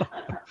all,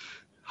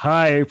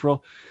 hi,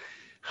 April.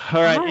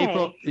 All right, hi.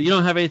 April, you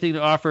don't have anything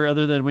to offer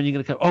other than when you're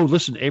going to come. Oh,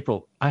 listen,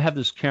 April, I have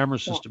this camera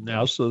system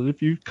now, so that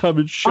if you come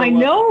and show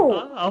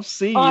up, I'll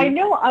see you. I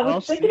know. I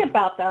was thinking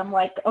about that. I'm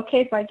like,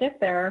 okay, if I get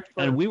there.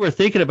 And we were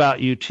thinking about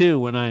you, too,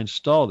 when I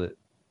installed it.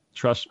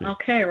 Trust me.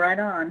 Okay, right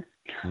on.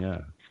 Yeah.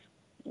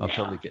 I'll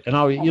totally get, and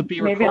you'll be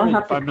recording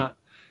if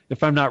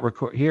I'm not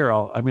record here.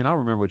 I'll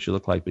remember what you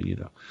look like, but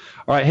All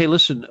right, hey,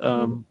 listen.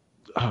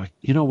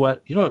 You know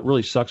what? You know what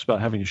really sucks about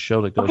having a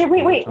show that goes. Okay,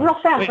 wait, real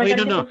fast.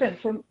 No.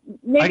 So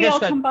maybe I'll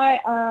come by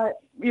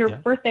your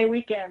birthday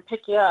weekend and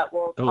pick you up.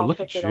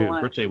 Look at you,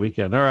 birthday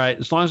weekend. All right,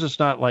 as long as it's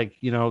not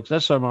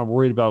that's something I'm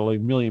worried about. Like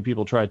a million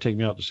people try to take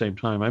me out at the same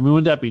time. I mean,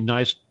 wouldn't that be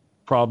nice?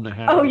 Problem to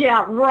have. Oh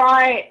yeah,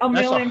 right. A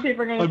million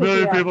people are going to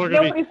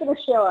Nobody's going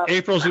to show up.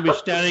 April's going to be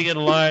standing in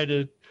line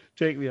to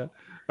take me out.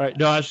 All right,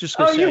 no, I was just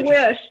going to say. You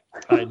wish.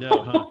 I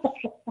know,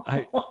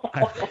 huh?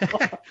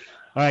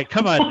 All right,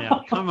 come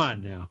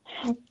on now.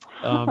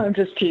 I'm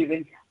just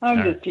teasing.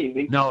 Just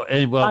teasing. No,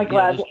 and well,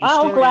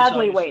 I'll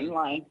gladly wait in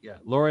line. Yeah,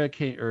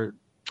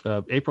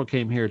 April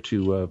came here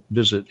to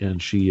visit,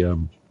 and she,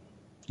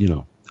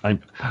 I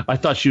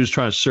thought she was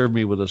trying to serve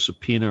me with a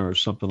subpoena or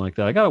something like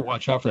that. I got to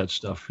watch out for that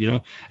stuff,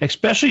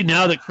 especially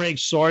now that Craig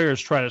Sawyer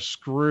is trying to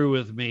screw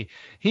with me.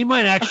 He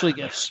might actually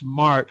get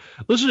smart.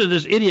 Listen to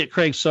this idiot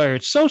Craig Sawyer.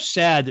 It's so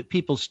sad that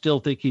people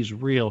still think he's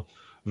real.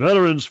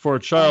 Veterans for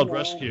Child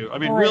Rescue. I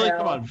mean, really?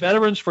 Come on.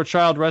 Veterans for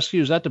Child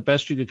Rescue. Is that the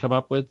best you could come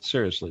up with?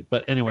 Seriously.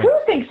 But anyway. Who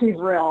thinks he's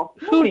real?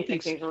 Nobody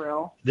thinks he's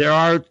real. There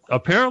are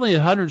apparently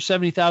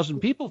 170,000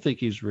 people think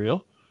he's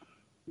real.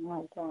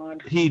 Oh,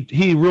 God.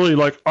 He really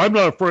I'm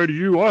not afraid of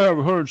you. I have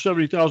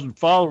 170,000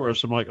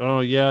 followers. I'm like,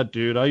 oh, yeah,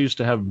 dude. I used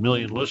to have 1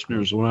 million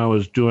listeners when I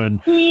was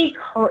doing. He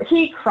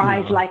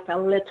cries like a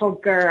little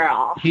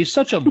girl. He's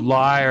such a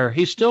liar.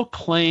 He still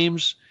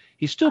claims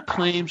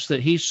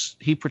that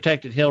he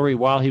protected Hillary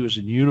while he was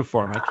in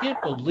uniform. I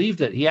can't believe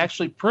that he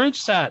actually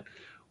prints that.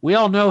 We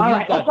all know. All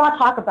right, let's not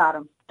talk about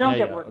him. Don't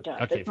get worked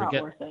up. Okay, it's not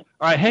worth it.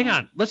 All right, hang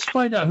on. Let's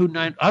find out who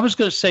I was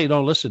going to say,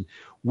 no, listen.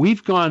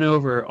 We've gone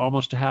over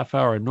almost a half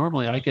hour, and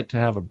normally I get to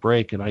have a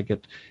break,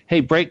 and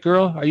hey, break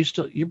girl, are you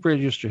still, you're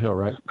Mr. Hill,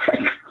 right?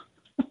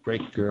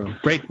 Break girl.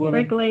 Break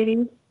woman. Break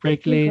lady.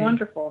 Break lady. She's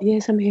wonderful.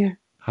 Yes, I'm here.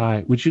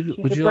 Hi. Would you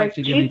like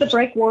to give me... She's the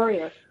break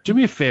warrior. Do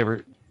me a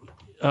favor.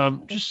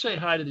 just say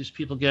hi to these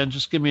people again.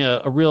 Just give me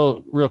a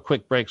real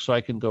quick break so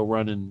I can go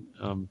run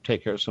and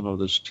take care of some of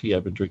this tea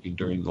I've been drinking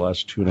during the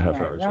last 2.5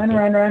 hours.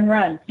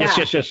 Run.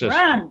 Yes.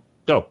 Run.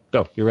 Go.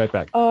 You're right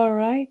back. All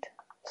right.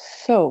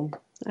 So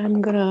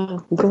I'm going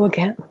to go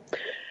again.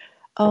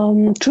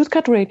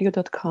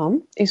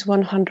 TruthCatRadio.com is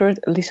 100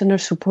 listener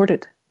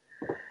supported.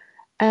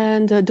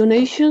 And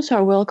donations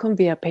are welcome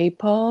via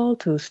PayPal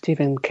to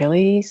Stephen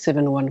Kelly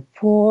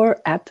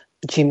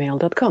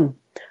 714@gmail.com.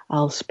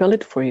 I'll spell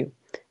it for you.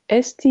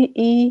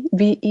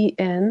 STEVENKELLEY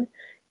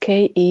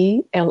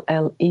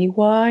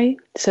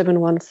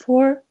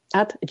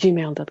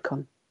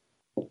 714@gmail.com.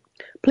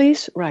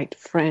 Please write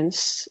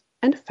friends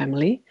and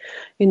family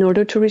in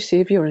order to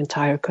receive your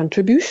entire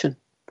contribution.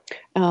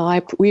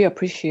 We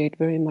appreciate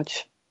very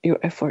much your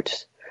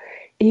efforts.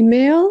 By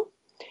email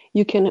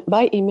you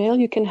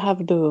can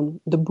have the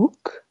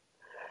book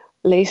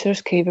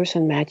Lasers, Cavers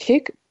and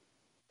Magic.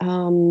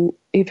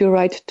 If you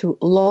write to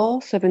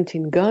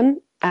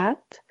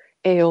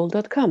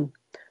law17gun@aol.com.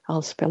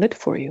 I'll spell it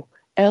for you.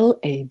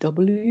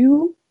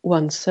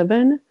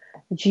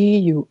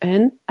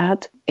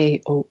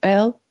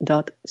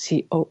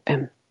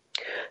 LAW17GUN@AOL.com.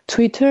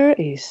 Twitter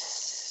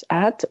is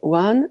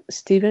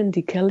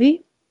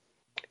 @1StephenDKelly,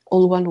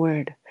 all one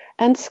word.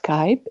 And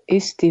Skype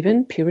is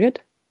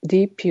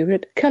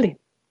Stephen.D.Kelly.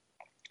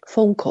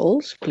 Phone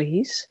calls,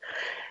 please.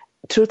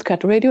 Truth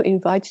Cat Radio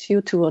invites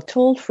you to a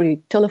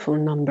toll-free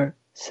telephone number,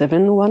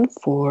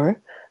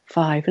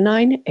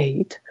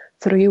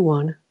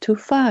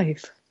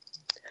 714-598-3125.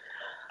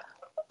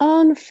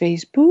 On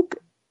Facebook,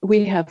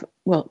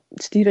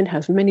 Stephen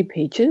has many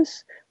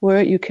pages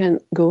where you can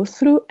go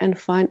through and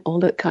find all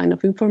that kind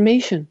of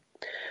information.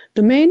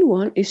 The main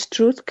one is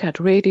Truth Cat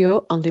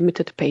Radio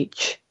Unlimited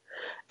page.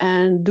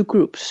 And the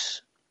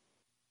groups,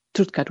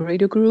 Truth Cat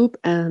Radio Group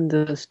and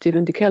the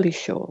Stephen D. Kelly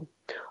Show.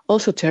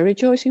 Also Terry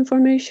Joyce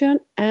information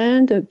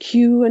and the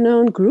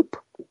QAnon group,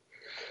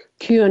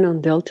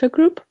 QAnon Delta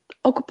group,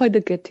 Occupy the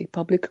Getty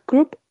public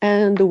group,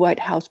 and the White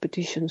House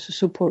Petitions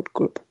support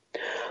group.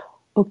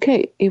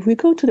 Okay, if we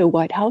go to the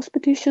White House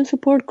Petition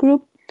support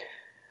group.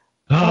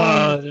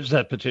 There's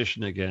that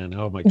petition again.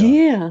 Oh my God.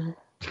 Yeah.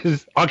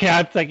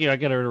 Okay, thank you. I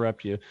got to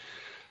interrupt you.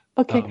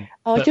 Okay,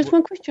 just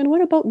one question.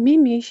 What about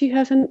Mimi? She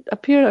hasn't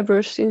appeared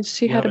ever since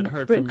she had a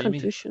brain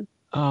contusion.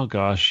 Oh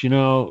gosh,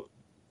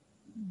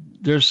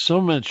 there's so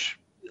much,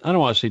 I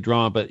don't want to say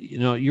drama, but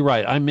you're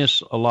right. I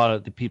miss a lot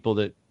of the people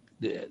that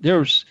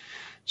there's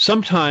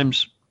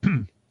sometimes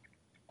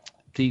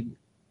the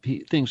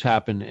things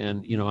happen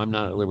and, I'm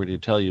not at liberty to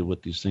tell you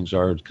what these things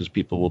are because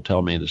people will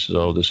tell me this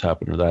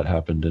happened or that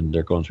happened and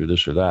they're going through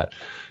this or that.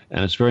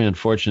 And it's very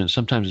unfortunate.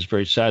 Sometimes it's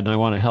very sad and I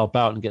want to help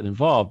out and get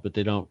involved, but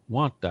they don't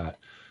want that.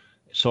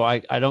 So I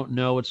don't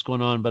know what's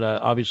going on, but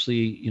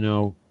obviously,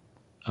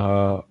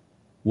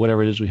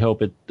 whatever it is, we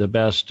hope it the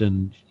best,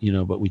 and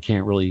but we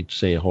can't really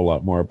say a whole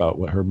lot more about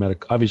what her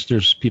medical. Obviously,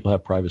 there's people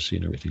have privacy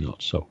and everything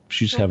else, so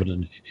she's having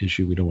an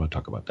issue. We don't want to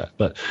talk about that.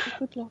 But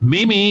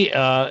Mimi,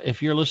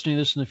 if you're listening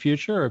to this in the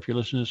future, or if you're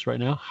listening to this right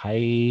now,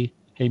 hey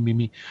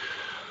Mimi.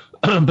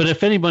 But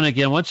if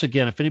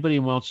anybody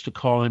wants to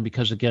call in,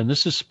 because again,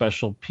 this is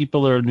special.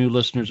 People that are new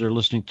listeners are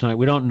listening tonight.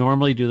 We don't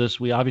normally do this.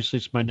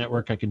 It's my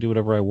network. I can do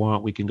whatever I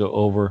want. We can go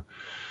over,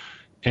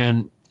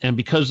 and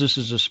because this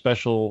is a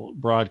special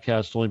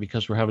broadcast, only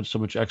because we're having so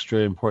much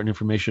extra important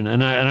information.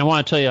 And I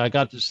want to tell you, I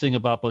got this thing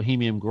about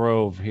Bohemian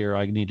Grove here.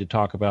 I need to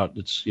talk about.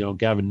 It's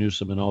Gavin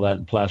Newsom and all that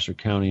in Placer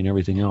County and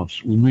everything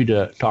else. We need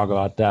to talk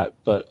about that.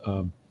 But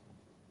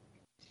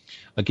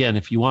again,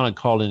 if you want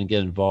to call in and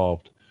get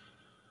involved.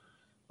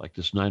 Like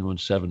this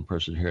 917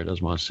 person here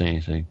doesn't want to say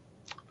anything.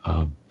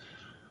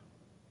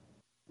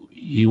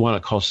 You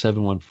want to call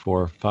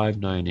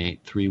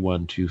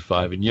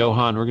 714-598-3125. And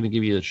Johan, we're going to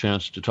give you a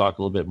chance to talk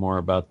a little bit more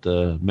about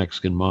the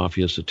Mexican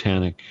mafia,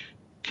 satanic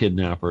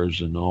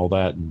kidnappers and all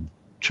that in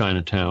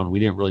Chinatown. We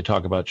didn't really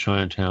talk about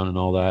Chinatown and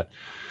all that,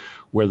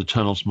 where the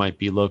tunnels might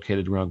be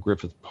located around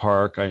Griffith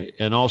Park.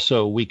 And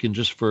also, we can,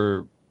 just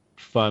for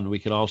fun, we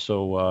can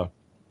also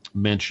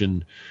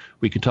mention,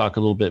 we can talk a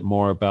little bit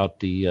more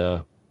about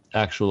the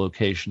actual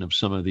location of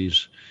some of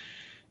these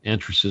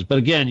entrances. But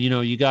again,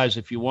 you guys,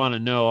 if you want to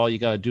know, all you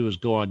got to do is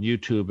go on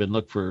YouTube and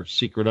look for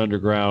Secret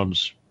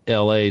Undergrounds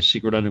LA,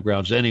 Secret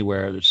Undergrounds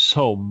anywhere. There's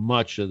so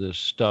much of this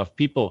stuff.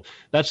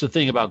 That's the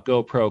thing about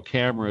GoPro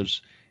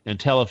cameras and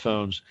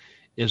telephones,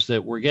 is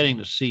that we're getting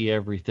to see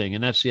everything.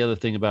 And that's the other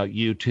thing about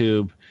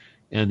YouTube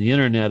and the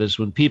internet, is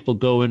when people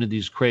go into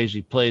these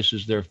crazy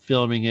places, they're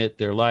filming it,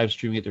 they're live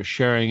streaming it, they're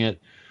sharing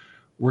it.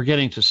 We're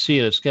getting to see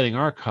it. It's getting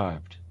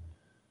archived.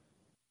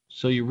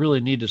 So you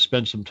really need to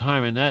spend some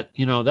time, and that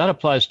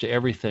applies to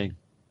everything.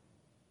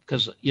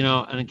 Because,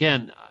 and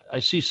again, I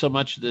see so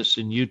much of this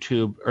in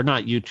YouTube, or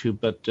not YouTube,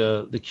 but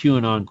the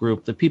QAnon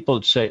group, the people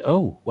that say,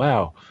 oh,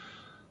 wow,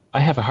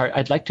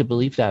 I'd like to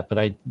believe that, but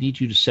I need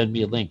you to send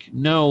me a link.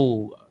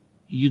 No,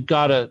 you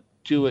got to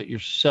do it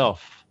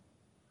yourself.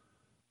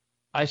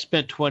 I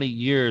spent 20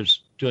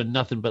 years doing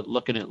nothing but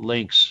looking at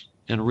links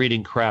and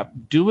reading crap.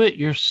 Do it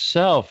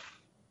yourself.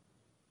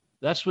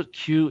 That's what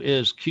Q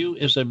is. Q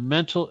is a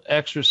mental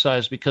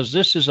exercise, because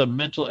this is a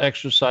mental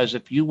exercise.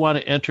 If you want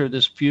to enter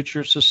this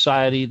future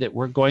society that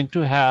we're going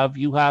to have,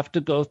 you have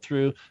to go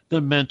through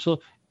the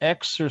mental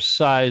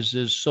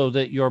exercises so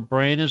that your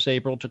brain is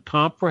able to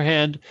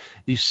comprehend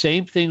the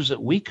same things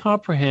that we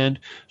comprehend,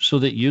 so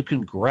that you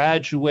can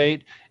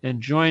graduate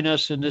and join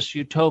us in this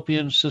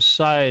utopian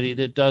society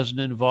that doesn't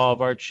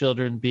involve our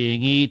children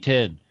being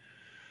eaten.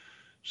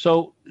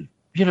 So,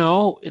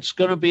 it's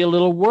going to be a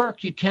little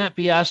work. You can't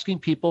be asking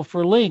people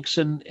for links.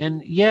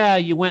 And yeah,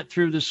 you went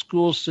through the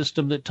school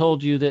system that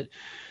told you that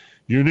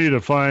you need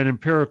to find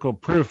empirical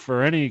proof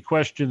for any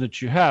question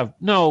that you have.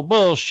 No,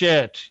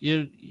 bullshit.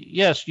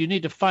 Yes, you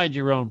need to find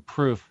your own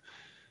proof.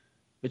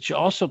 But you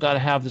also got to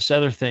have this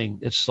other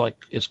thing.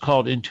 It's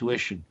called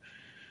intuition.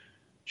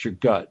 It's your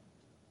gut.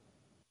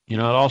 It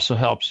also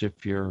helps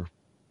if you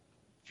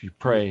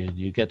pray and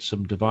you get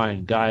some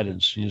divine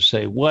guidance and you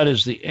say, what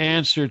is the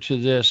answer to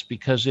this?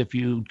 Because if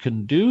you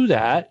can do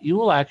that, you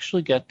will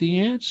actually get the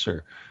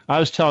answer. I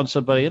was telling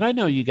somebody, and I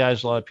know you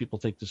guys, a lot of people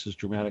think this is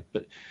dramatic,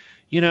 but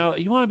you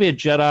want to be a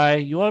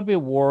Jedi, you want to be a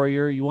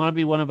warrior, you want to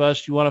be one of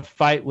us, you want to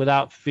fight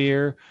without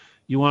fear,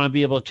 you want to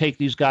be able to take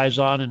these guys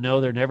on and know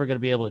they're never going to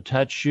be able to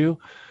touch you.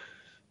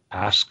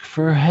 Ask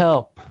for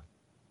help.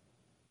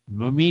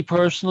 Me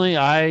personally,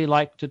 I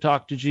like to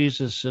talk to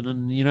Jesus,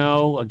 and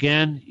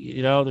again,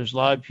 there's a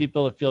lot of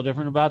people that feel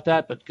different about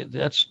that, but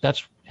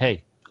that's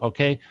hey,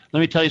 okay. Let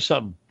me tell you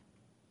something.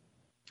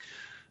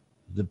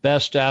 The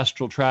best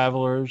astral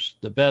travelers,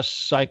 the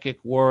best psychic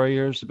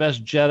warriors, the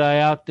best Jedi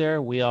out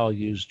there, we all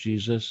use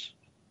Jesus.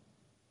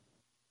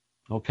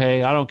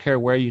 Okay, I don't care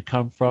where you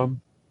come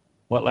from,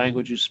 what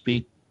language you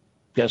speak.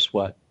 Guess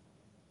what?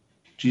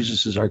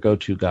 Jesus is our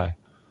go-to guy.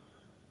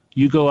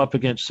 You go up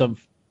against some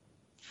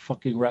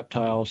fucking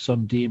reptile,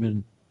 some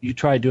demon, you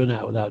try doing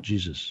that without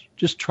Jesus.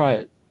 Just try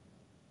it.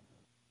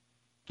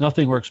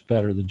 Nothing works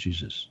better than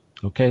Jesus.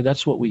 Okay,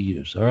 that's what we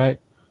use, all right?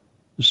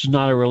 This is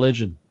not a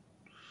religion.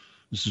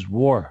 This is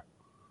war.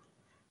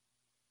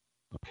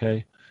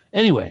 Okay?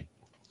 Anyway,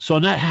 so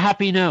on that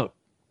happy note,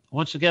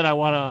 once again, I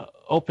want to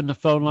open the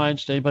phone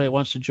lines to anybody that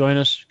wants to join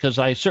us, because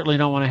I certainly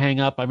don't want to hang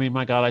up. I mean,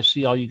 my God, I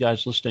see all you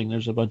guys listening.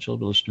 There's a bunch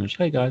of listeners.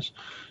 Hey, guys,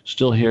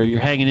 still here.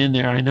 You're hanging in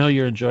there. I know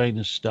you're enjoying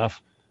this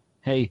stuff.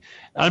 Hey,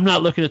 I'm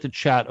not looking at the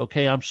chat,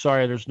 okay? I'm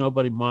sorry. There's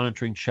nobody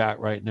monitoring chat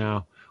right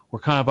now. We're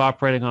kind of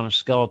operating on a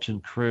skeleton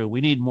crew.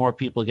 We need more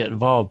people to get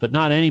involved, but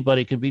not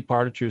anybody can be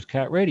part of Truth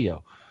Cat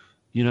Radio.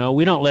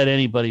 We don't let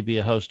anybody be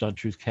a host on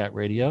Truth Cat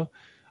Radio.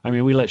 I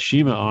mean, we let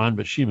Shima on,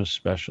 but Shima's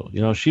special.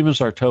 Shima's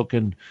our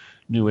token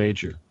New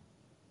Ager.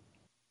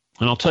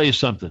 And I'll tell you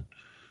something.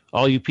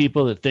 All you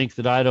people that think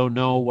that I don't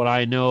know what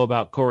I know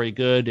about Corey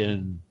Goode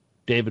and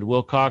David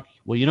Wilcock,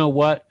 well, you know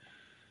what?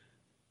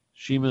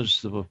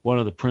 Shima's one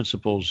of the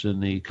principals in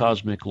the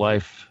Cosmic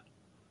Life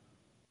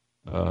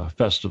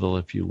Festival,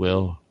 if you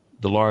will,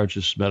 the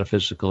largest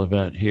metaphysical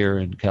event here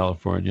in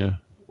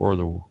California or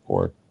the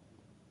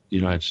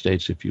United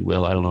States, if you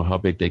will. I don't know how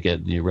big they get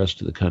in the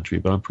rest of the country,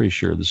 but I'm pretty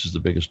sure this is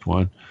the biggest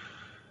one.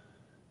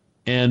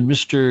 And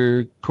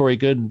Mr. Corey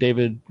Goode and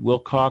David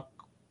Wilcock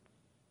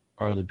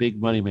are the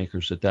big money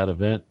makers at that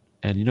event.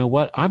 And you know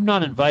what? I'm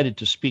not invited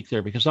to speak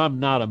there because I'm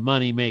not a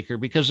money maker,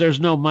 because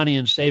there's no money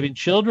in saving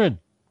children.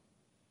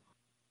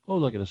 Oh,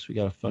 look at us. We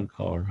got a fun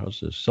caller. How's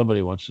this?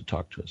 Somebody wants to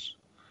talk to us.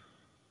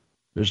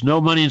 There's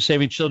no money in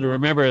saving children.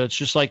 Remember, it's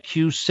just like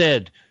Q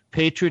said.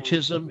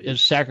 Patriotism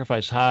is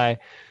sacrifice. Hi.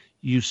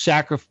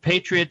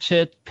 Patriots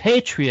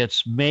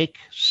make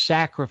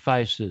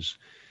sacrifices.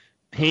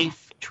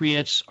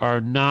 Patriots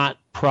are not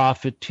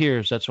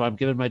profiteers. That's why I'm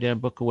giving my damn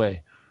book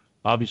away.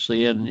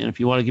 Obviously, and if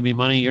you want to give me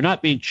money, you're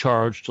not being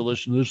charged to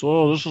listen to this.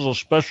 Oh, this is a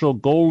special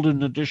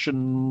golden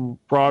edition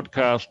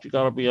broadcast. You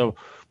got to be a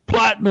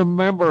platinum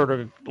member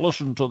to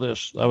listen to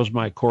this. That was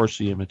my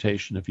Corsi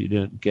imitation, if you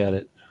didn't get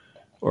it.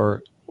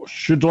 Or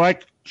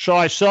shall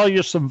I sell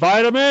you some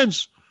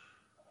vitamins?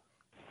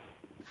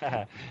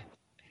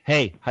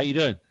 Hey, how you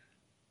doing?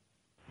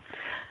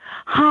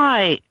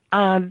 Hi,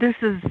 this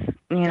is,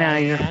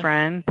 Diane? Your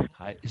friend.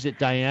 Hi, is it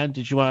Diane?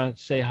 Did you want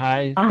to say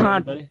hi to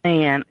everybody?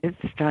 Diane, it's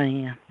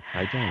Diane.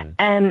 Hi, Diane.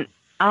 And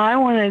I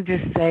wanted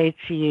to say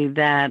to you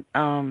that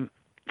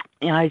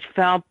I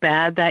felt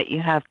bad that you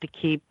have to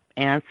keep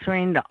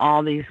answering to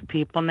all these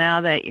people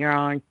now that you're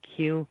on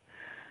Q,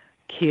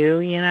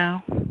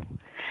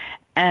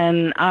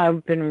 And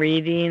I've been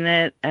reading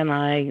it, and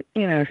I,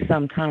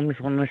 sometimes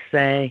want to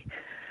say,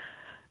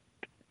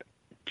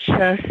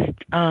 just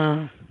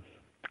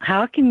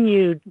how can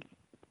you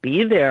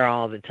be there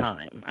all the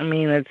time? I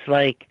mean, it's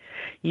like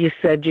you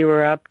said you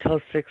were up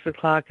till 6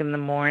 o'clock in the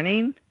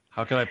morning.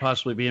 How can I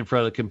possibly be in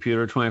front of the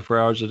computer 24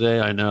 hours a day?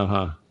 I know,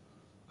 huh?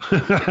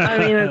 I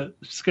mean,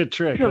 it's a good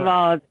trick. First of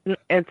all,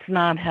 it's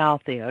not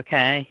healthy,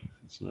 okay?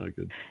 It's not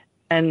good.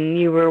 And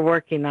you were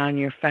working on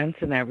your fence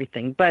and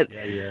everything. But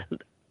yeah.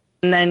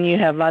 And then you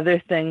have other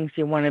things.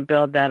 You want to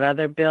build that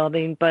other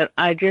building. But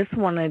I just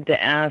wanted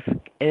to ask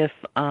if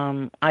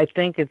I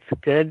think it's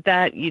good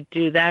that you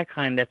do that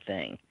kind of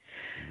thing.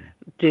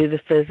 Do the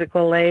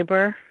physical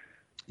labor.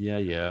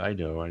 Yeah, I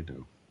know.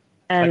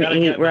 And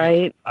eat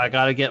right. I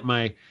got to get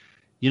my...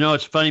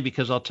 it's funny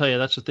because I'll tell you,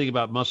 that's the thing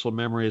about muscle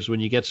memory is when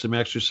you get some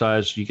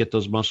exercise, you get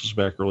those muscles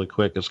back really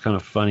quick. It's kind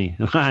of funny.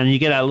 And you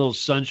get that little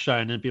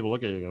sunshine, and people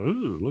look at you and go,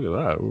 ooh, look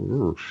at that.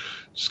 Ooh.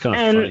 It's kind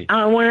of funny. And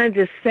I wanted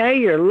to say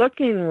you're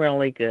looking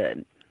really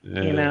good,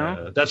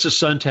 That's a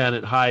suntan.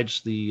 It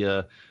hides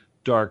the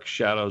dark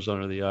shadows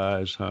under the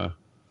eyes, huh?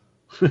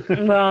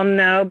 Well,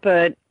 no,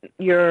 but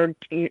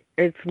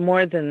it's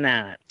more than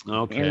that.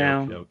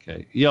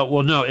 Okay. Yeah,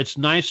 well, no, it's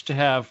nice to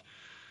have...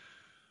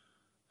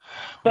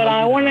 But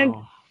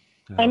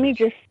let me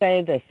just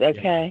say this,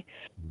 okay?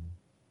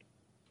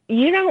 Yeah.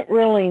 You don't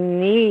really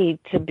need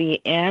to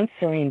be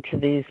answering to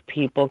these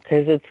people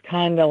because it's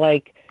kind of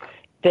like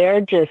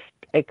they're just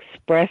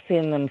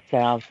expressing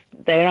themselves.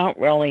 They don't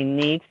really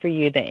need for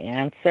you to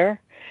answer.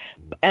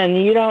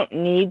 And you don't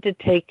need to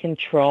take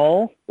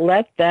control.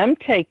 Let them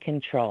take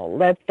control.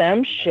 Let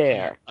them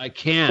share. I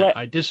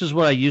can't. This is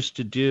what I used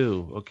to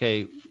do.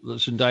 Okay,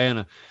 listen,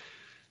 Diana.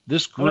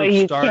 This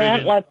group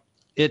started...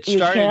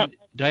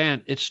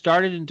 Diane, it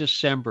started in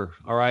December,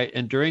 all right?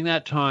 And during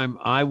that time,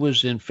 I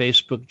was in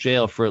Facebook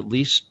jail for at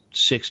least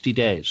 60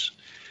 days.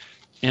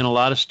 And a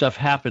lot of stuff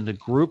happened. The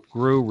group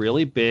grew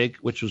really big,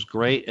 which was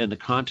great, and the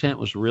content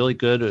was really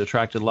good. It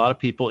attracted a lot of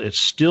people.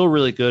 It's still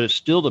really good. It's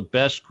still the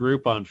best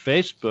group on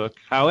Facebook.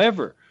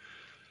 However,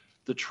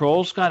 the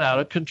trolls got out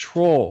of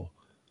control.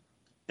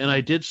 And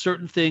I did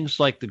certain things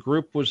like the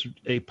group was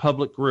a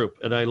public group.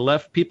 And I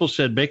left, people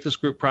said, make this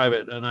group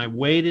private. And I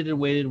waited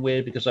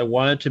because I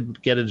wanted to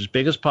get it as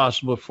big as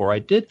possible before I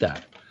did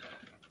that.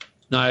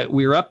 Now,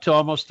 we were up to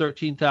almost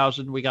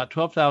 13,000. We got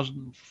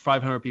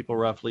 12,500 people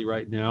roughly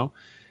right now.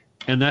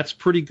 And that's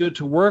pretty good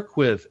to work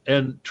with.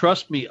 And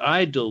trust me,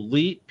 I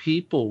delete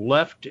people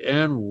left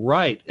and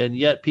right. And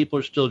yet people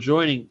are still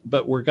joining.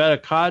 But we've got a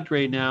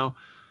cadre now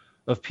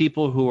of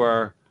people who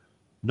are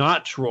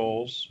not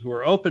trolls, who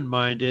are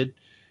open-minded,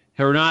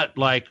 who are not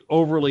like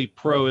overly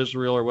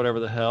pro-Israel or whatever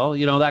the hell,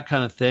 that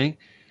kind of thing.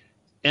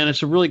 And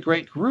it's a really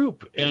great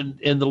group. And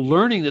the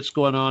learning that's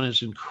going on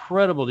is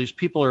incredible. These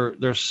people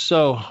they're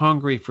so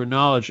hungry for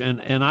knowledge.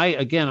 And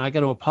I got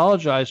to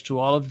apologize to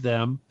all of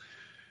them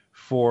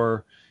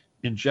for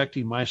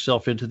injecting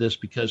myself into this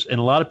and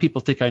a lot of people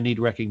think I need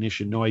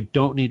recognition. No, I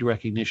don't need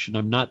recognition.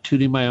 I'm not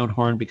tooting my own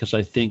horn because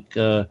I think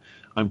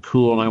I'm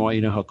cool and I want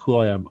you to know how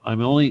cool I am.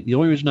 The only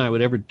reason I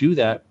would ever do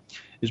that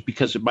is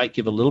because it might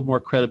give a little more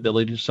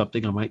credibility to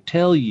something I might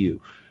tell you.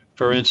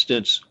 For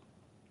instance,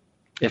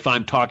 if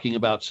I'm talking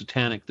about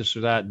satanic this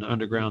or that and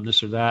underground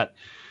this or that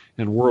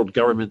and world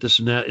government this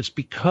and that, it's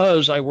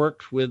because I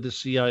worked with the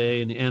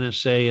CIA and the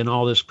NSA and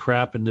all this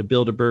crap and the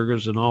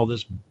Bilderbergers and all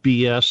this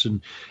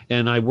BS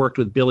and I worked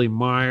with Billy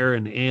Meyer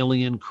and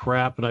alien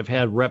crap, and I've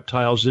had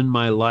reptiles in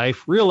my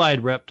life,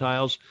 real-eyed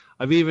reptiles.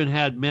 I've even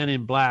had men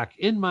in black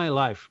in my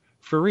life,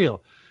 for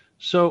real.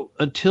 So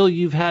until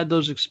you've had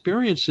those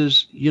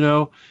experiences,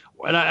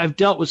 and I've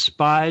dealt with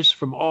spies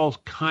from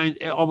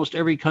almost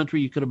every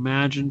country you could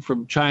imagine,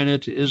 from China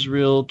to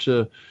Israel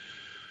to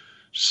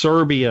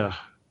Serbia.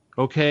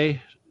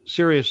 Okay,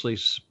 seriously,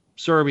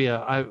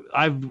 Serbia.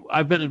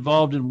 I've been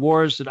involved in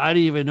wars that I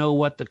didn't even know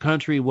what the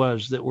country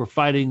was that were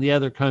fighting the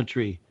other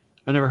country.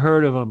 I never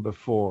heard of them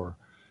before.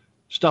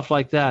 Stuff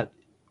like that.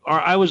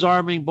 I was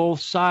arming both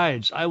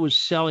sides. I was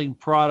selling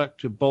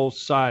product to both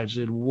sides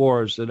in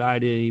wars that I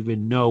didn't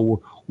even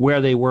know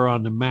where they were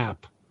on the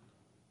map.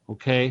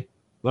 Okay?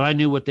 But I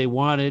knew what they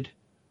wanted.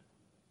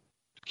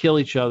 To kill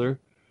each other.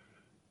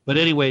 But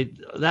anyway,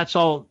 that's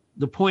all.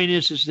 The point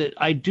is that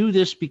I do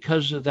this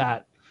because of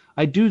that.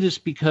 I do this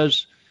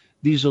because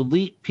these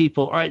elite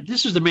people... All right,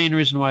 this is the main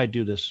reason why I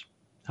do this.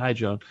 Hi,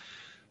 John.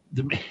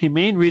 The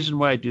main reason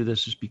why I do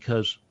this is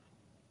because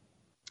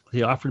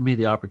they offered me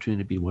the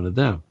opportunity to be one of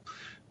them.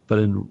 But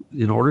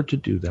in order to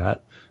do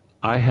that,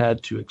 I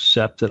had to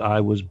accept that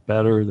I was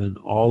better than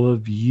all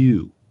of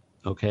you,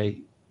 okay?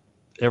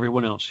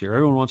 Everyone else here.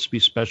 Everyone wants to be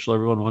special.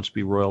 Everyone wants to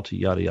be royalty,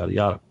 yada, yada,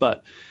 yada.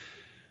 But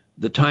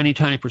the tiny,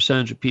 tiny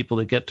percentage of people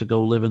that get to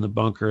go live in the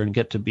bunker and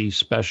get to be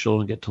special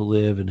and get to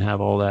live and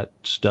have all that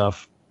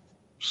stuff,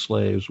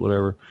 slaves,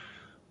 whatever,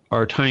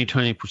 are a tiny,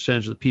 tiny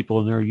percentage of the people,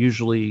 and they're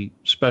usually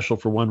special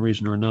for one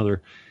reason or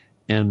another.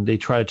 And they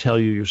try to tell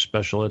you you're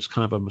special. It's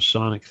kind of a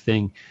Masonic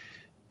thing.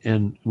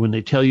 And when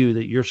they tell you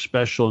that you're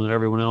special and that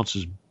everyone else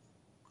is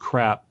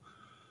crap,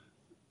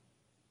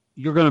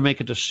 you're going to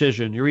make a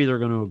decision. You're either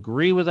going to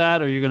agree with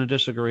that or you're going to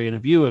disagree. And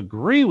if you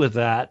agree with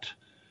that,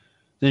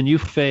 then you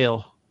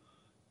fail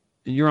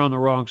and you're on the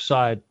wrong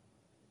side.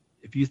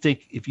 If you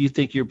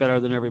think you're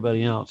better than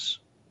everybody else,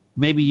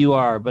 maybe you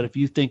are. But if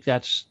you think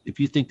that's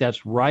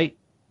right,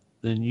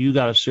 then you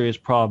got a serious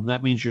problem.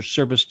 That means you're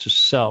service to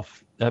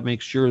self. That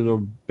makes you the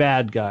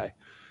bad guy.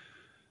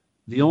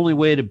 The only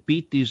way to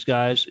beat these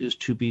guys is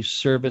to be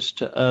service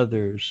to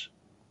others.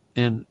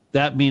 And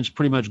that means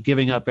pretty much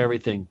giving up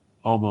everything,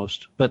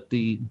 almost. But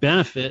the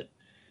benefit,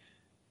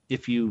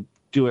 if you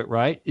do it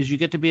right, is you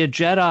get to be a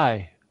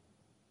Jedi.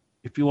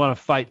 if you want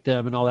to fight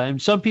them and all that.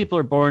 And some people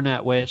are born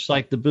that way. It's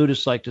like the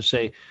Buddhists like to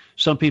say,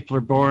 some people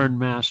are born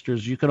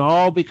masters. You can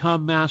all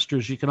become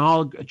masters. You can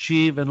all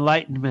achieve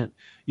enlightenment.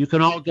 You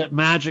can all get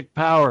magic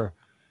power.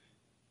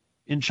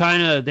 In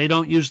China, they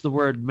don't use the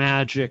word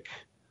magic.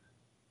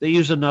 They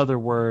use another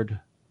word.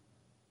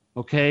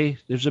 Okay?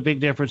 There's a big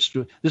difference.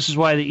 This is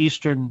why the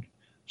Eastern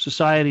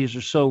societies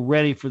are so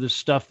ready for the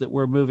stuff that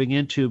we're moving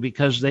into,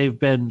 because they've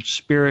been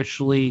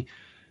spiritually,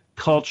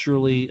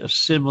 culturally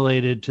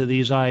assimilated to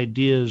these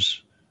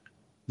ideas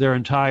their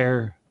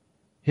entire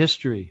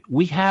history.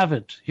 We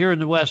haven't. Here in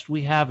the West,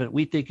 we haven't.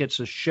 We think it's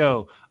a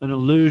show, an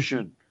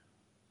illusion.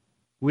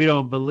 We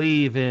don't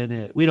believe in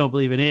it. We don't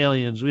believe in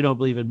aliens. We don't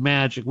believe in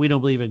magic. We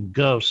don't believe in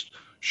ghosts.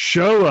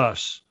 Show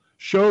us.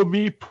 Show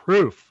me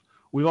proof.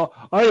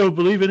 I don't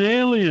believe in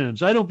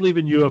aliens. I don't believe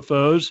in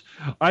UFOs.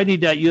 I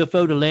need that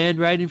UFO to land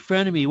right in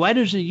front of me. Why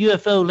doesn't a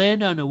UFO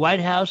land on the White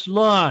House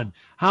lawn?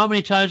 How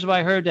many times have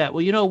I heard that?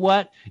 Well, you know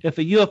what? If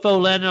a UFO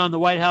landed on the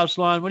White House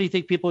lawn, what do you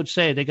think people would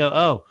say? They go,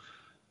 oh,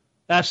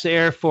 that's the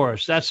Air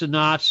Force. That's the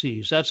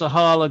Nazis. That's a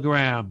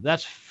hologram.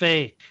 That's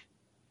fake.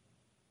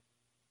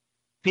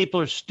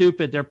 People are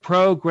stupid. They're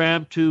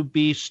programmed to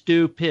be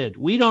stupid.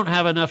 We don't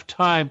have enough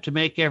time to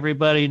make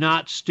everybody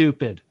not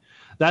stupid.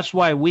 That's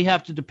why we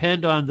have to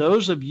depend on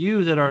those of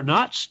you that are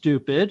not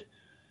stupid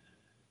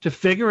to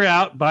figure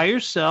out by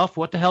yourself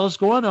what the hell is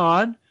going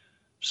on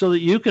so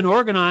that you can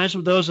organize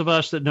with those of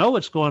us that know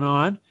what's going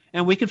on,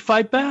 and we can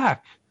fight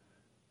back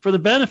for the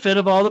benefit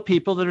of all the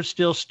people that are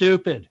still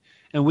stupid.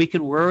 And we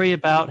can worry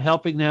about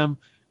helping them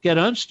get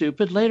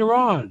unstupid later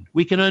on.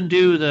 We can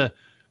undo the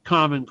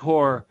Common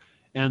Core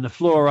and the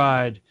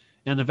fluoride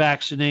and the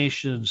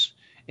vaccinations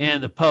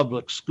and the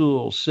public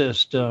school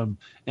system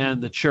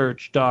and the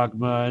church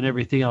dogma and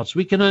everything else.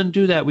 We can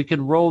undo that. We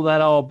can roll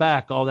that all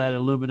back, all that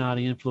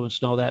Illuminati influence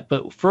and all that.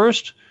 But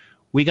first,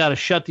 we got to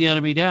shut the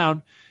enemy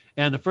down.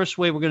 And the first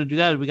way we're going to do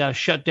that is we got to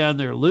shut down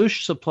their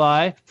loose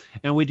supply.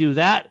 And we do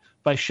that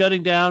by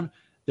shutting down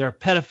their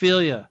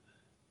pedophilia.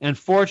 And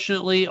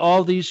fortunately,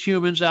 all these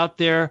humans out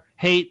there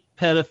hate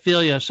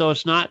pedophilia. So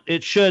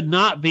it should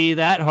not be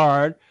that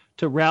hard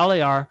to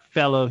rally our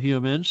fellow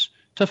humans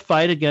to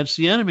fight against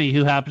the enemy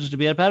who happens to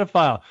be a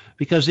pedophile.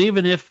 Because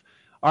even if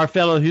our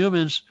fellow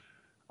humans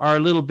are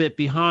a little bit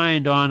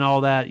behind on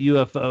all that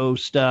UFO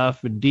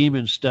stuff and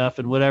demon stuff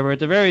and whatever, at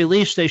the very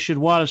least they should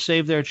want to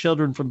save their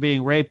children from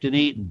being raped and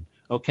eaten.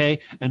 Okay?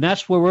 And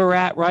that's where we're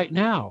at right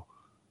now.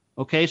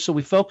 Okay? So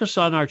we focus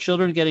on our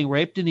children getting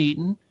raped and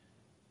eaten.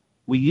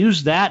 We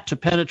use that to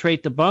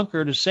penetrate the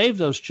bunker to save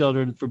those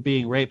children from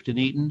being raped and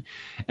eaten.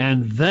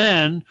 And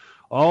then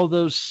all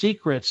those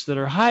secrets that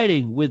are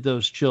hiding with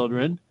those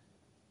children,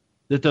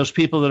 that those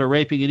people that are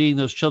raping and eating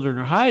those children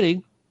are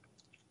hiding,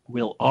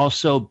 will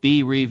also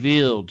be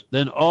revealed.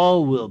 Then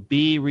all will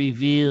be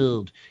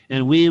revealed,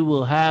 and we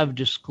will have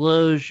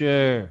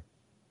disclosure.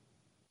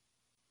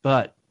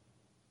 But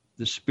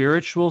the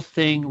spiritual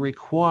thing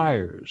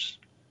requires,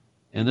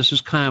 and this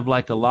is kind of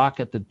like a lock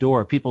at the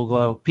door.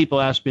 People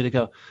ask me to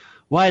go,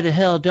 why the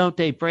hell don't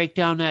they break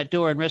down that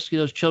door and rescue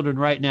those children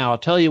right now? I'll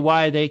tell you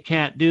why they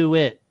can't do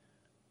it.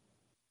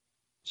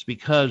 It's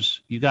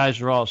because you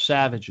guys are all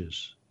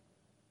savages.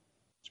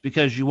 It's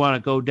because you want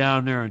to go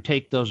down there and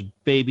take those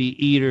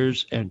baby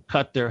eaters and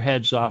cut their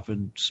heads off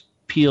and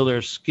peel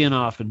their skin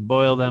off and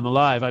boil them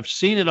alive. I've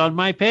seen it on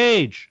my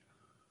page.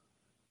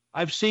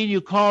 I've seen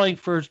you calling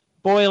for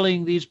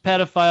boiling these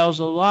pedophiles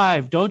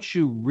alive. Don't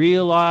you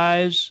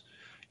realize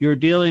you're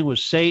dealing with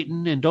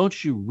Satan? And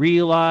don't you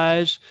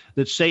realize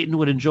that Satan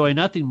would enjoy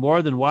nothing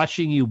more than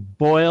watching you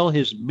boil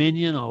his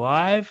minion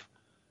alive?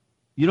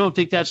 You don't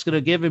think that's going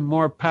to give him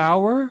more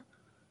power?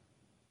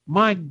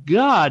 My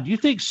God, you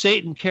think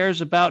Satan cares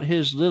about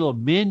his little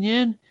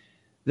minion?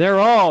 They're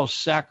all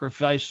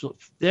sacrificial.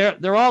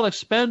 They're all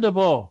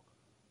expendable.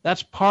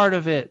 That's part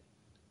of it.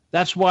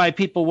 That's why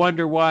people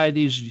wonder why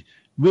these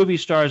movie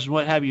stars and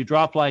what have you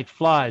drop like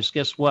flies.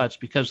 Guess what? It's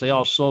because they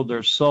all sold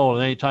their soul,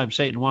 and anytime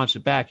Satan wants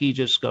it back, he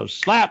just goes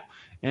slap,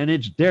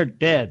 and they're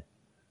dead.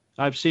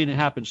 I've seen it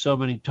happen so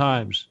many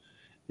times.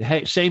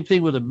 Hey, same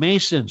thing with the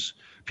Masons.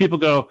 People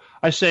go,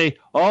 I say,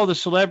 all the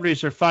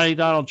celebrities are fighting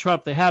Donald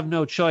Trump. They have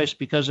no choice,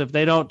 because if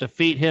they don't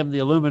defeat him, the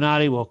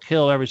Illuminati will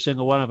kill every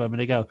single one of them. And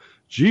they go,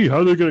 gee, how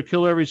are they going to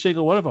kill every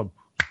single one of them?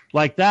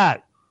 Like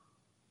that.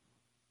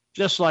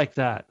 Just like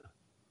that.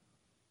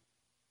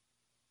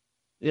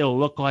 It'll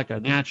look like a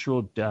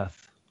natural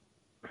death.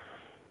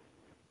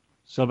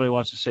 Somebody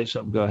wants to say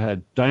something, go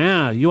ahead.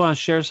 Diana, you want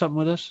to share something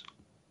with us?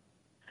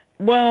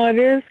 Well, it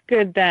is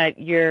good that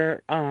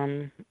you're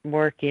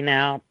working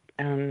out.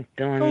 Doing...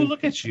 Oh,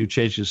 look at you.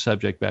 Change the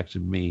subject back to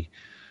me.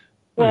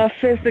 Well,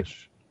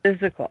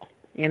 physical,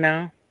 you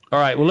know. All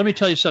right. Well, let me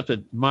tell you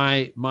something.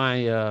 My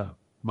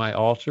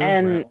altar,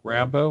 and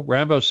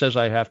Rambo says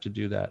I have to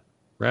do that.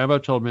 Rambo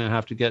told me I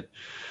have to get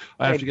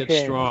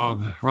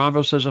strong.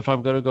 Rambo says if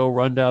I'm going to go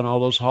run down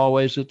all those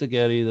hallways at the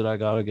Getty, that I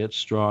got to get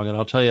strong. And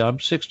I'll tell you, I'm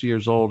 60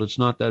 years old. It's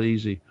not that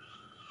easy.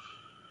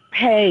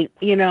 Hey,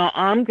 you know,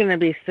 I'm going to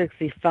be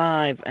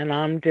 65, and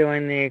I'm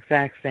doing the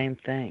exact same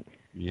thing.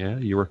 Yeah,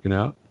 you working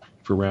out?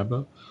 for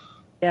Rambo?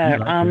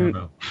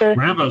 Yeah.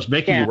 Rambo's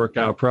making you work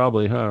out,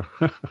 probably, huh?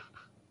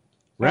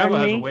 Rambo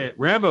has a way.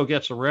 Rambo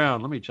gets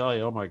around. Let me tell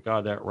you. Oh my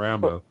God, that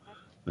Rambo!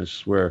 I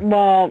swear.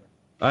 Well,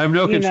 I have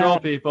no control,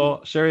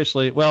 people.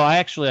 Seriously. Well,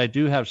 I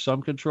do have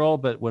some control,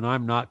 but when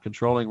I'm not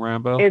controlling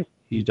Rambo,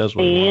 he does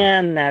what he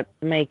wants.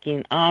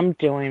 And I'm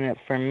doing it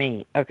for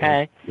me.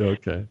 Okay.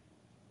 Okay.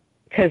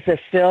 Because it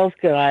feels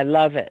good. I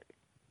love it.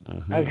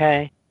 Uh-huh.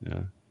 Okay.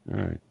 Yeah. All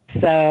right.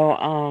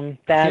 So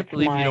that's I can't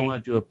believe you don't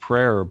want to do a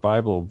prayer or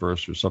Bible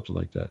verse or something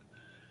like that.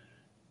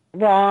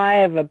 Well, I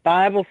have a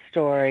Bible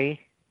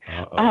story.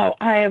 Uh-oh. Oh,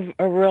 I have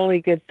a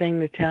really good thing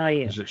to tell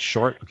you. Is it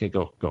short? Okay,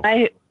 go.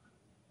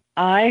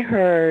 I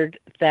heard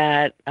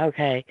that,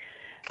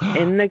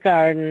 in the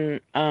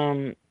garden,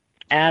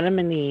 Adam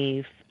and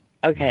Eve,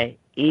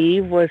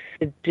 Eve was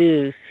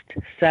seduced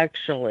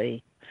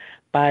sexually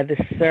by the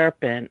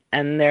serpent,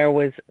 and there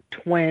was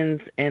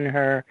twins in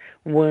her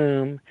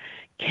womb,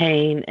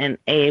 Cain and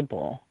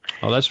Abel.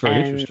 Oh, that's very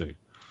interesting.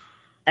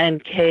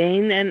 And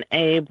Cain and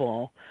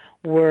Abel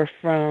were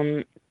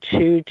from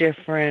two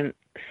different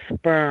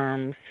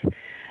sperms.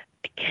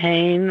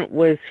 Cain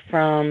was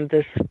from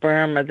the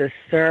sperm of the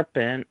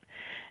serpent,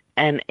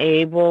 and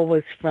Abel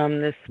was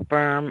from the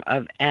sperm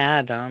of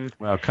Adam.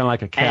 Well, kind of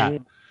like a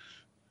cat.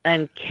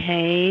 And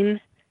Cain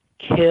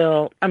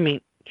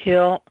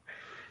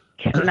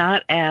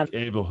not Adam.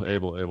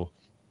 Abel.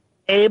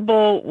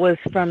 Abel was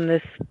from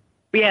this.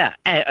 Yeah.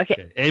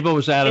 Okay. Abel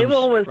was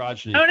Adam's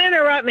progeny. Don't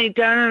interrupt me.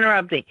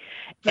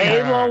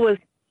 Abel was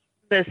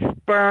the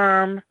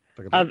sperm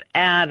of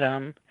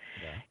Adam.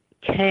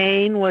 Yeah.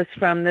 Cain was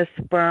from the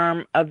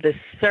sperm of the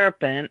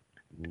serpent,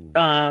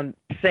 Satan.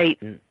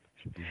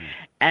 Mm-hmm.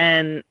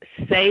 And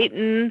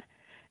Satan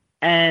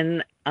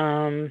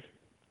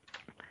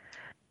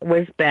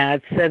was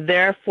bad. So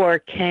therefore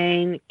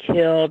Cain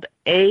killed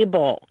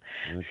Abel.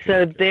 Okay.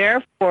 So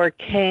therefore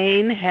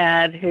Cain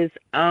had his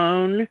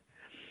own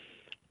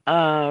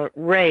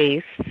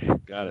race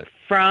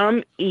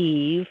from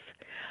Eve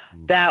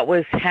that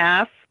was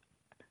half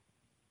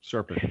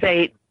serpent,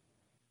 Satan,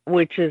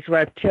 which is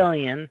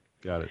reptilian.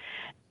 Got it.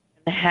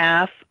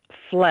 Half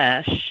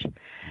flesh.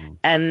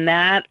 And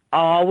that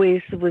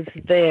always was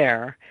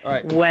there.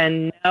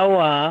 When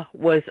Noah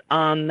was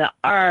on the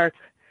ark.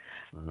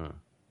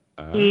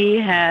 He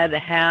had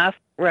half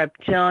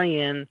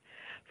reptilian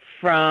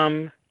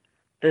from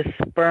the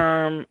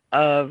sperm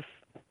of.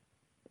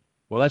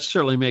 Well, that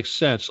certainly makes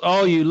sense.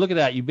 Oh, you look at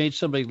that! You made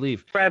somebody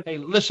leave. Hey,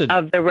 listen.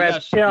 Of the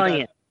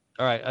reptilian.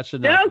 All right, that's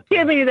enough. Don't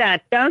give me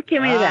that. Don't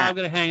give me that. I'm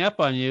going to hang up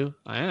on you.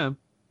 I am.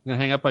 I'm going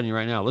to hang up on you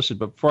right now. Listen,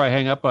 but before I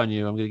hang up on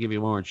you, I'm going to give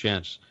you one more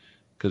chance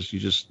because you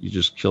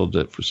just killed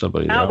it for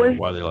somebody.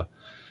 Why they left.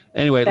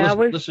 Anyway,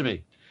 listen to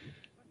me.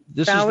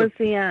 That was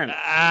the end.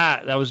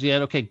 That was the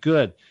end. Okay,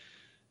 good.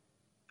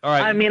 All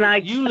right.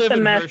 You live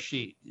in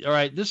Hershey. All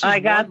right. This is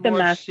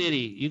one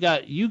city.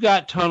 You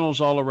got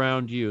tunnels all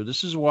around you.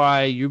 This is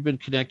why you've been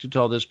connected to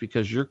all this,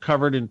 because you're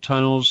covered in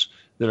tunnels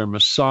that are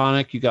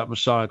Masonic. You got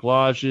Masonic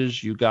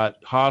lodges. You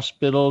got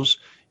hospitals.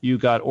 You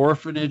got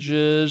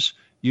orphanages.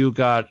 You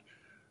got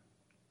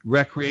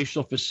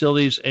recreational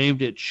facilities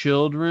aimed at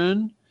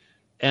children,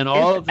 and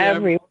all of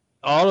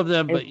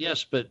them.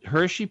 But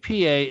Hershey, PA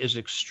is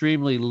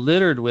extremely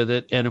littered with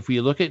it. And if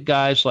we look at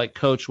guys like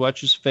Coach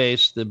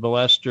What's-His-Face, the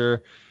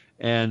molester,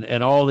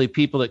 and all the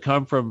people that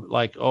come from,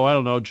 like,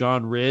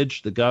 John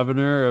Ridge, the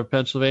governor of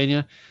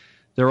Pennsylvania,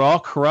 they're all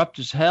corrupt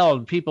as hell.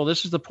 And people,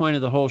 this is the point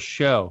of the whole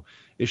show,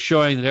 is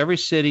showing that every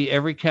city,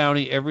 every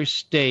county, every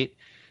state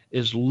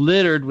is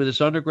littered with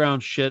this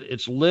underground shit.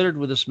 It's littered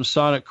with this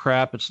Masonic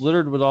crap. It's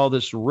littered with all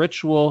this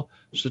ritual,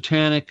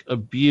 satanic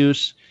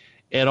abuse,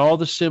 and all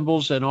the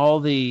symbols and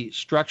all the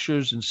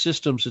structures and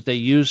systems that they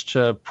use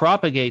to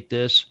propagate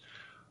this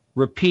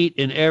repeat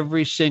in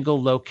every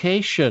single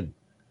location.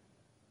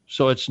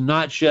 So it's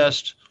not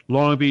just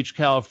Long Beach,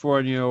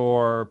 California,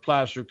 or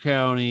Placer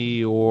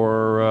County,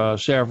 or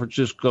San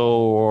Francisco,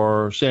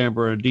 or San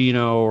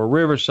Bernardino, or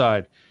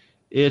Riverside.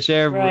 It's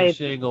every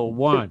single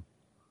one.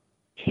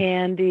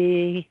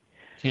 Candy.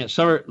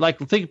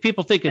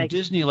 People think of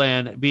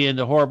Disneyland being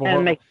the horrible.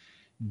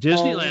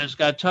 Disneyland's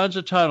got tons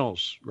of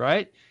tunnels,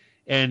 right?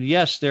 And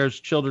yes, there's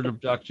children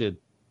abducted,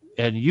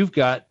 and you've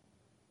got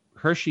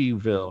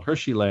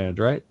Hersheyland,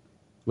 right?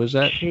 Was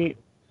that Hershey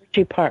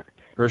Park?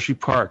 Hershey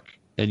Park,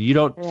 and you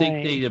don't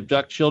think they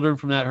abduct children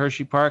from that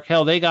Hershey Park?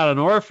 Hell, they got an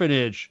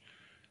orphanage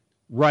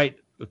right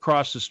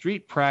across the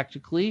street,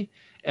 practically,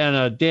 and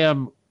a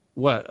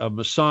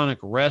Masonic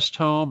rest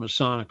home,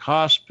 Masonic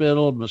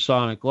hospital,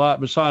 Masonic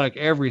lot, Masonic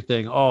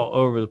everything all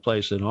over the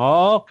place, and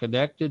all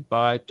connected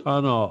by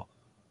tunnel.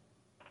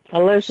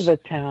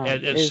 Elizabethtown.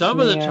 And some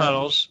of the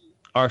tunnels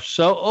are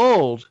so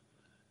old,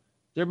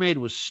 they're made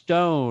with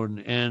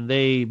stone, and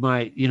they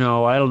might,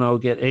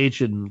 get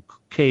aged and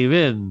cave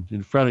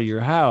in front of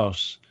your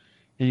house.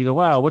 And you go,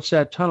 wow, what's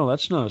that tunnel?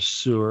 That's not a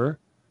sewer.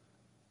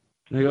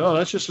 And they go, oh,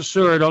 that's just a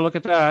sewer. Don't look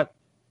at that.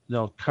 And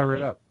they'll cover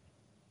it up.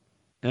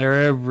 And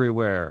they're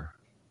everywhere.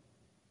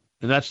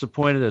 And that's the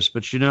point of this.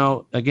 But,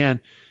 again,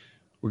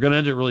 We're going to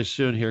end it really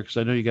soon here because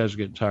I know you guys are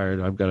getting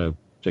tired. I've got to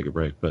take a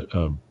break, but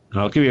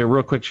I'll give you a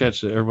real quick chance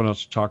to everyone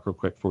else to talk real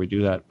quick before we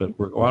do that. But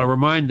I want to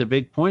remind the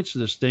big points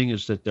of this thing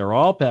is that they're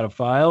all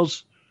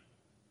pedophiles.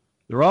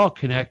 They're all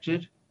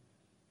connected.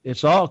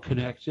 It's all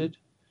connected.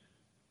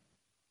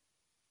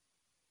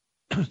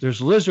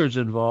 There's lizards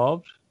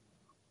involved.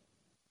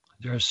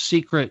 There's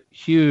secret,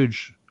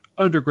 huge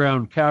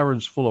underground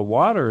caverns full of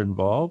water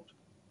involved.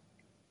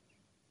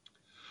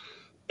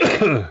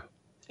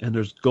 And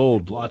there's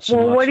gold, lots and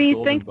lots of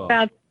gold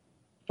involved.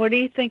 What do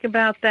you think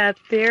about that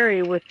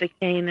theory with the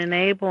Cain and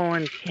Abel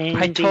and Cain?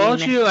 I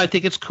told you, I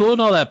think it's cool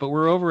and all that, but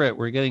we're over it.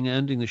 We're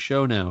ending the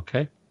show now,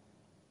 okay?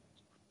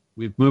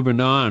 We've moving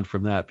on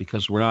from that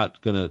because we're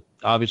not going to,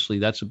 obviously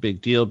that's a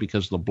big deal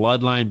because of the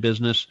bloodline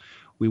business.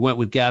 We went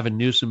with Gavin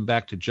Newsom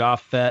back to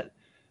Japhet,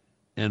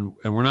 and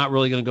we're not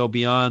really going to go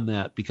beyond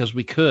that because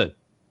we could.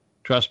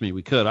 Trust me,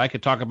 we could. I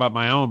could talk about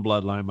my own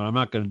bloodline, but I'm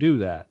not going to do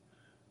that.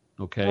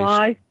 Okay?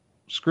 Why?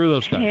 Screw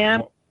those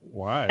guys.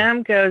 Why?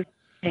 Ham goes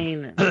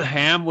Canaan.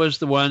 Ham was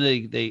the one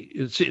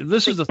this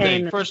is the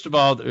thing. First of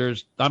all,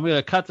 I'm going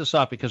to cut this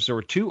off because there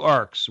were 2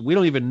 arcs. We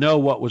don't even know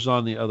what was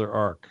on the other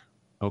arc.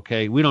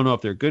 Okay? We don't know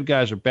if they're good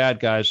guys or bad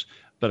guys,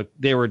 but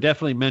they were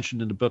definitely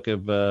mentioned in the book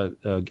of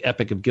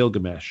Epic of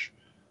Gilgamesh.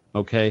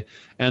 Okay?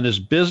 And this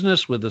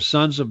business with the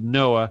sons of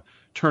Noah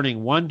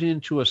turning one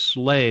into a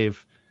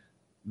slave,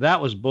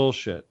 that was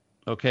bullshit.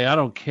 Okay? I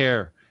don't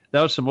care.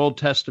 That was some Old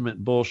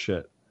Testament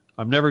bullshit.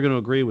 I'm never going to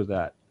agree with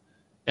that.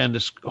 And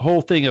this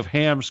whole thing of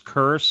Ham's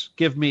curse,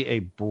 give me a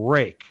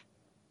break.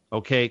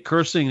 Okay?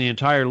 Cursing the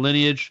entire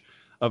lineage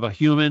of a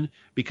human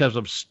because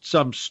of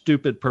some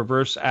stupid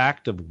perverse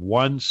act of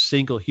one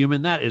single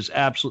human, that's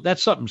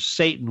something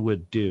Satan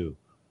would do.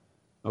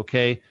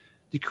 Okay?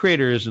 The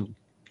Creator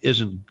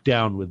isn't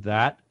down with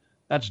that.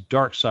 That's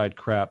dark side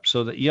crap.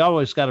 So that you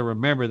always got to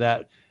remember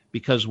that,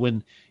 because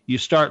when you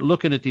start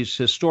looking at these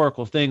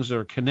historical things that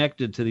are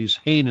connected to these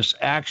heinous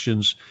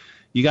actions,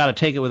 you got to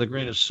take it with a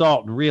grain of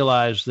salt and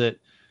realize that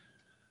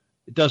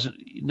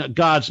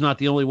God's not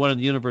the only one in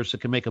the universe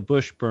that can make a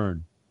bush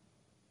burn.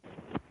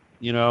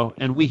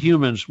 And we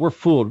humans, we're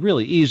fooled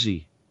really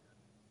easy.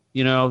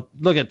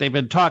 They've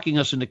been talking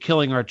us into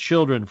killing our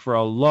children for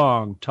a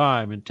long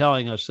time and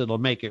telling us that it'll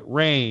make it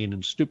rain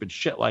and stupid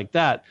shit like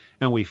that,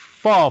 and we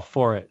fall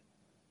for it.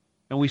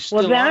 And we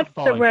still are falling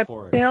for it. Well, that's the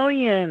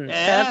rebellion.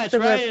 Yeah, that's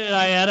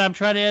right, I'm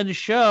trying to end the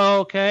show,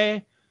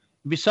 okay?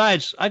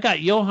 Besides, I got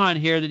Johan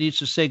here that needs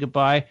to say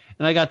goodbye,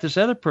 and I got this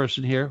other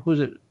person here. Who's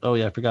it? Oh,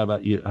 yeah, I forgot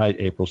about you. Hi,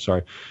 April,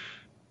 sorry.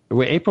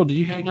 Wait, April, did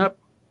you hang up?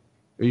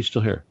 Or are you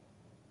still here?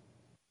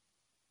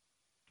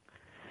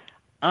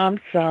 I'm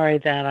sorry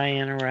that I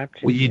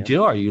interrupted you. Well, you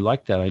do. You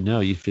like that. I know.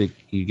 You think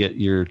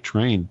you're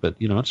trained, but,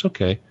 it's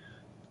okay.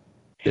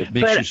 It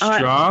makes you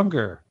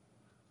stronger.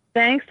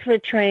 Thanks for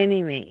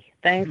training me.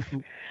 Thanks.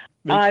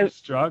 Makes you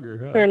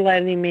stronger, huh? For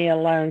letting me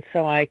alone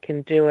so I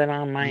can do it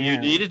on my own. You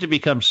needed to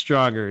become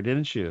stronger,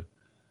 didn't you?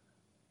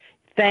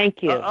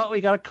 Thank you.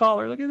 We got a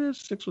caller. Look at this,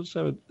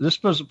 617. This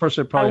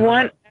person probably. I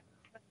want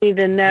you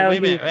to know. Wait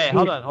a minute. Hey,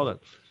 hold on.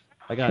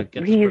 I got to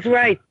get. He's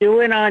right.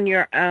 Do it on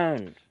your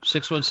own.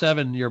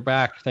 617. You're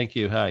back. Thank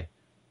you. Hi.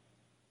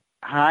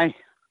 Hi.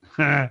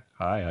 Hi.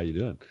 How you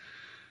doing?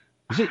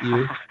 Is it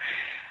you?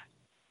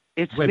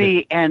 It's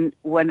me. And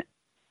when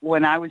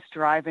I was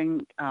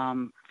driving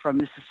from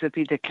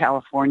Mississippi to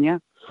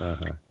California,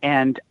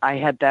 and I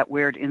had that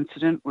weird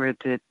incident where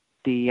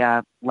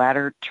the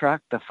ladder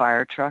truck, the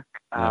fire truck,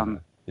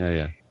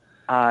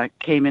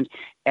 came in,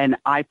 and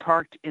I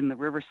parked in the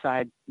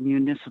Riverside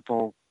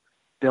Municipal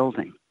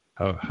Building.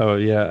 Oh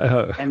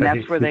yeah. And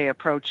that's where they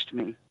approached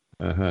me.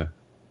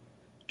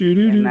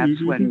 And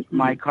that's when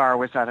my car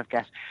was out of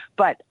gas.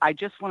 But I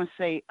just want to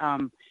say,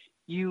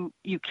 you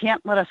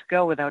can't let us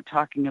go without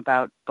talking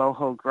about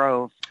Boho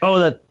Grove. Oh,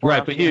 that's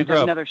right. But you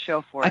Grove. Another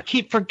show for it. I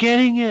keep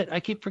forgetting it.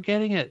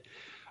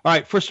 All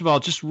right. First of all,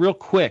 just real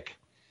quick,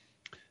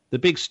 the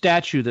big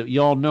statue that you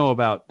all know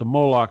about, the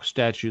Moloch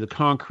statue, the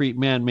concrete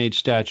man-made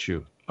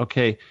statue.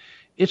 Okay,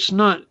 it's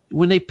not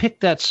when they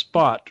picked that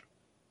spot.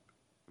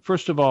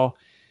 First of all,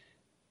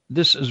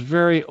 this is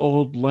very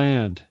old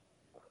land.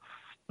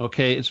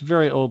 Okay, it's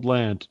very old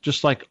land,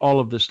 just like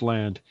all of this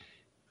land.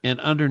 And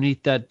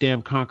underneath that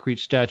damn concrete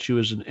statue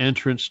is an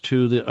entrance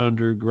to the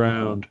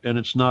underground. And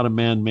it's not a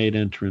man-made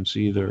entrance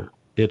either.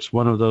 It's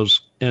one of those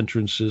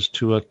entrances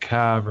to a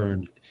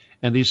cavern.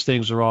 And these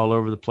things are all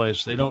over the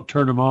place. They don't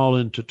turn them all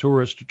into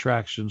tourist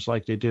attractions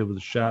like they did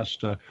with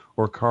Shasta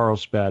or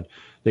Carlsbad.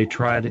 They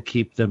try to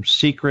keep them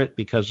secret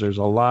because there's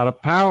a lot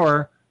of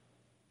power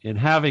in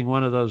having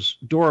one of those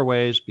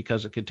doorways,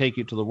 because it can take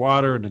you to the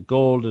water and the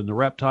gold and the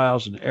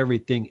reptiles and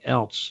everything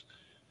else.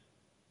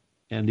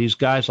 And these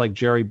guys like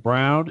Jerry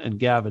Brown and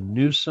Gavin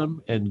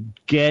Newsom and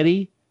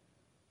Getty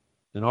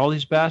and all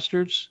these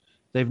bastards,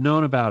 they've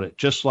known about it,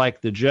 just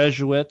like the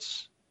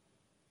Jesuits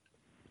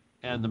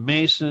and the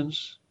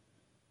Masons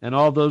and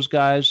all those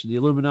guys, the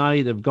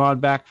Illuminati. They've gone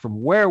back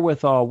from where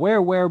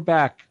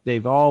back.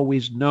 They've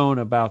always known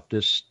about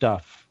this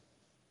stuff.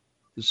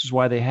 This is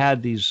why they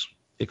had these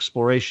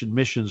exploration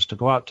missions to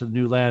go out to the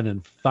new land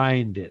and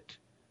find it.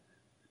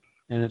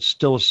 And it's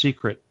still a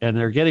secret. And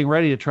they're getting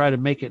ready to try to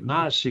make it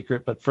not a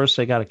secret, but first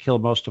they got to kill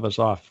most of us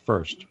off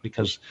first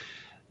because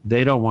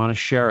they don't want to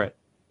share it.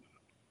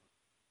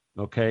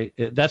 Okay?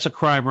 That's a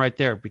crime right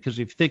there, because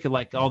if you think of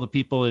like all the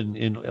people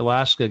in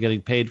Alaska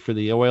getting paid for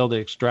the oil they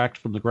extract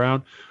from the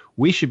ground,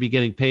 we should be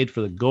getting paid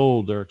for the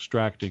gold they're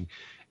extracting.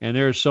 And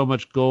there's so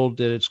much gold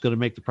that it's going to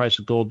make the price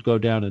of gold go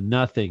down to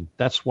nothing.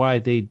 That's why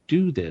they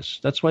do this.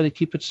 That's why they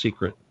keep it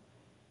secret.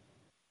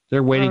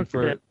 They're waiting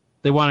for it.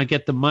 They want to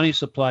get the money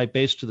supply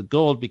based to the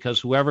gold, because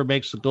whoever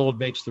makes the gold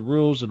makes the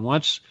rules. And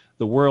once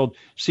the world...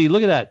 See,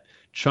 look at that.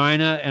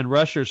 China and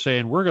Russia are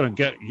saying, we're going to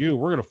get you.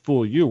 We're going to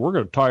fool you. We're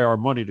going to tie our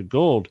money to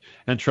gold.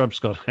 And Trump's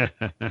going,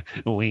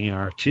 we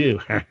are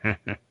too.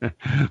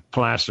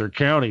 Placer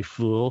County,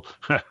 fool.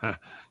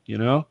 You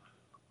know?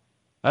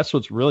 That's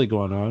what's really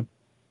going on.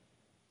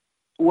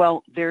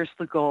 Well, there's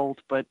the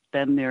gold, but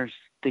then there's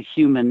the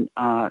human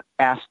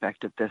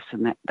aspect of this,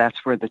 and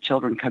that's where the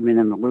children come in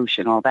and the loosh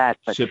and all that.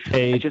 But to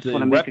pay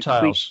the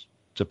reptiles,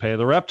 to pay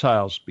the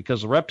reptiles,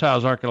 because the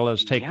reptiles aren't going to let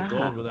us take the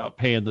gold without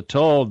paying the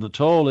toll, and the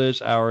toll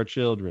is our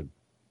children.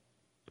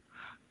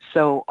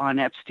 So on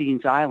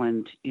Epstein's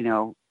Island,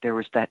 there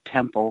was that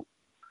temple,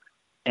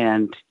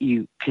 and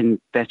you can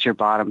bet your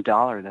bottom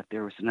dollar that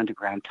there was an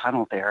underground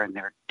tunnel there, and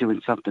they're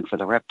doing something for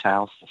the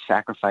reptiles, the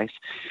sacrifice,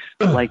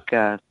 like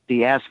the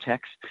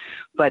Aztecs.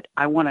 But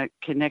I want to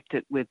connect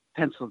it with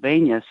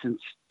Pennsylvania,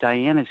 since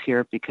Diana's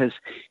here, because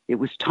it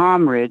was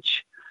Tom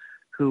Ridge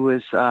who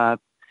was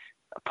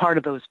part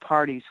of those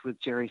parties with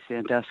Jerry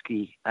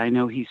Sandusky. I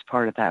know he's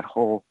part of that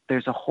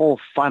there's a whole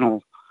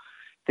funnel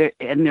there,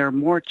 and there are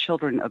more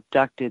children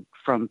abducted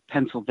from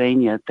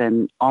Pennsylvania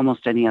than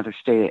almost any other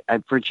state.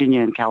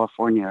 Virginia and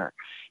California are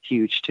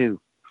huge too.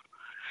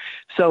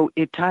 So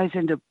it ties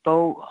into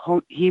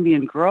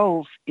Bohemian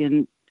Grove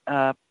in,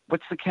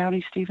 what's the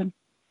county, Stephen?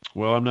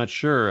 Well, I'm not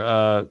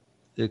sure.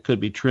 It could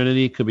be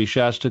Trinity, could be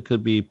Shasta,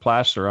 could be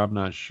Placer. I'm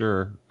not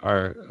sure.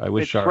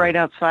 It's right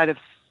outside of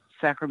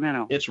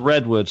Sacramento. It's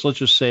redwoods. Let's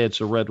just say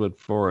it's a redwood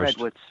forest.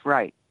 Redwoods,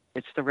 right.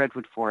 It's the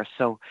redwood forest.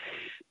 So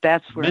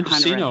that's where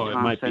Mendocino,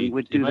 Hunter S. Thompson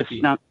would do the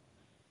snuff.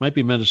 Might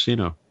be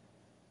Mendocino.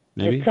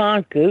 Maybe. It's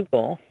on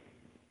Google.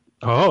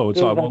 Oh, it's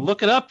on. Well,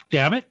 look it up,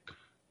 damn it.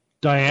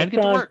 Diane,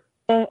 get to work.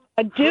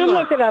 I do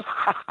look it up.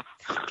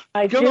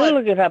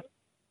 Look it up.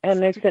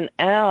 And it's an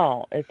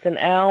owl. It's an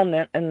owl,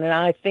 and then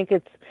I think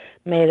it's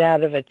made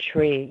out of a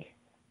tree.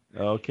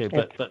 Okay,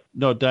 but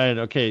no, Diane,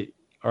 okay.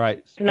 All right.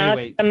 It's not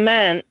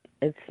cement.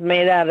 It's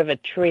made out of a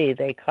tree.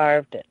 They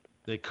carved it.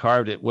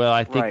 Well,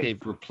 I think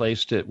they've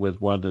replaced it with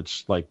one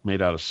that's like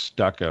made out of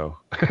stucco,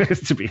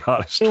 to be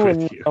honest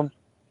with you.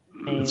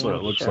 That's what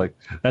it looks like.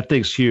 That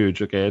thing's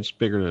huge. Okay, it's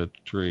bigger than a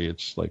tree.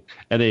 It's like,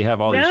 and they have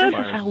all these fires.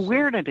 That's how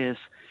weird it is.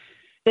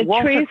 The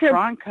Walter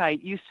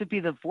Cronkite used to be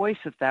the voice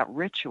of that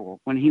ritual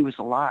when he was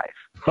alive.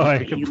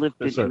 He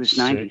lived into his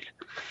 90s.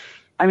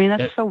 I mean,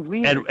 that's so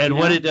weird. And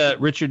what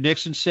did Richard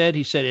Nixon said?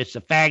 He said, it's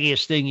the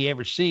faggiest thing you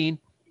ever seen.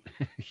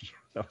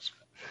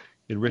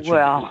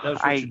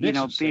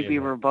 Bebe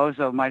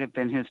Rebozo might have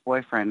been his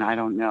boyfriend. I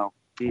don't know.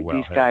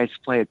 These guys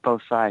play at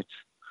both sides.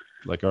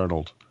 Like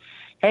Arnold.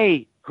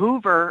 Hey,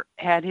 Hoover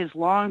had his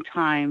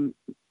longtime,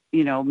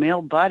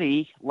 male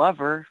buddy,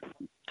 lover,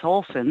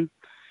 Tolson.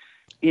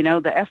 The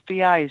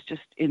FBI is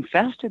just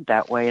infested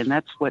that way, and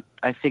that's what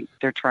I think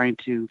they're trying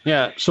to.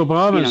 Yeah, so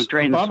Obama's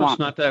swamp.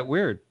 Not that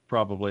weird,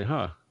 probably,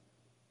 huh?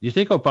 You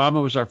think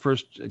Obama was our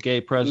first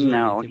gay president?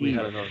 No,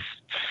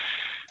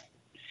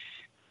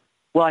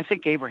 Well, I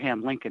think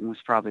Abraham Lincoln was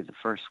probably the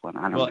first one.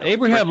 I don't know. Well,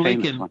 Abraham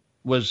Lincoln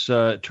was.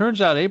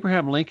 Turns out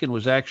Abraham Lincoln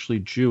was actually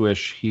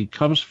Jewish. He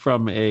comes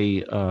from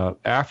He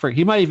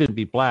might even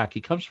be black.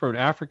 He comes from an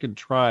African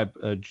tribe,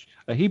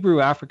 a Hebrew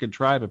African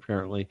tribe,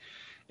 apparently.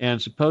 And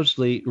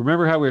supposedly,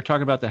 remember how we were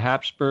talking about the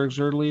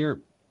Habsburgs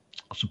earlier?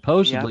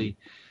 Supposedly,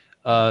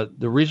 the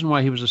reason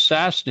why he was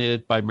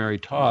assassinated by Mary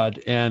Todd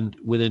and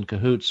within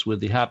cahoots with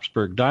the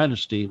Habsburg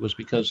dynasty was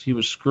because he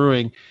was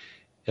screwing,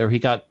 or he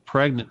got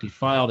pregnant, he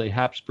filed a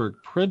Habsburg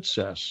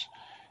princess.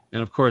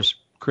 And of course,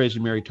 crazy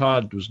Mary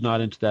Todd was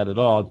not into that at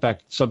all. In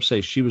fact, some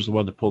say she was the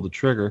one that pulled the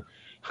trigger.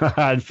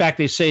 In fact,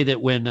 they say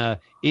that when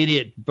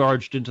Idiot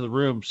barged into the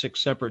room, 6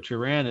 separate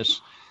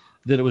Tyrannus,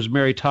 that it was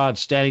Mary Todd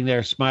standing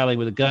there smiling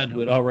with a gun who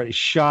had already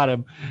shot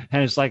him.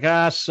 And it's like,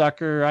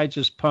 sucker, I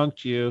just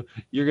punked you.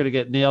 You're going to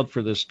get nailed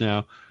for this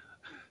now.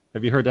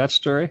 Have you heard that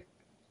story?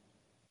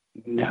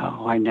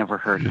 No, I never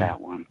heard that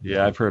one.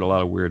 Yeah, I've heard a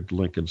lot of weird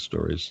Lincoln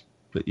stories.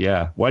 But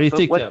yeah, why do you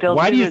think that?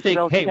 Why do you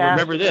think, hey,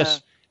 remember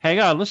this. Hang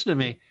on, listen to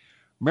me.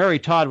 Mary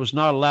Todd was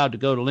not allowed to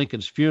go to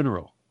Lincoln's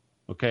funeral.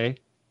 Okay?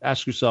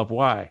 Ask yourself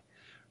why.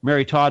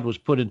 Mary Todd was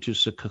put into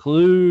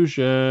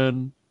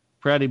seclusion,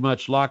 pretty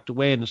much locked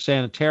away in the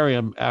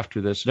sanitarium after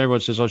this. And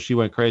everyone says, oh, she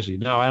went crazy.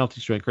 No, I don't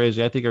think she went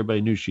crazy. I think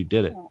everybody knew she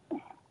did it.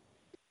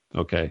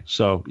 Okay,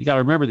 so you got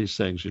to remember these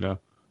things,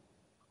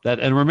 That,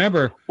 and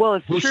remember, well,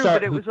 it's true,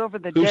 but it was over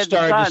the dead son. Who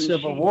started the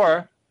Civil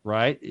War,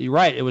 right? You're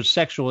right. It was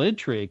sexual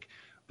intrigue.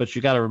 But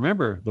you got to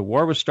remember, the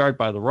war was started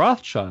by the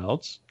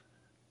Rothschilds,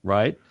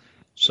 right?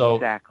 So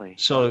exactly.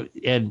 So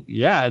and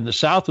the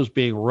South was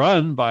being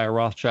run by a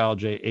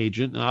Rothschild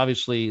agent, and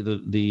obviously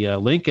the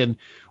Lincoln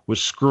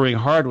was screwing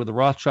hard with the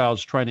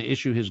Rothschilds trying to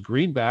issue his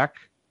greenback,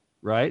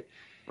 right?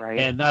 Right.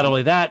 And not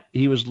only that,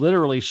 he was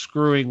literally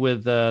screwing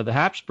with the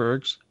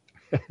Habsburgs.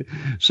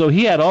 So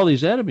he had all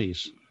these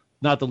enemies,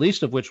 not the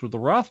least of which were the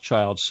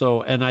Rothschilds.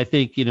 So, and I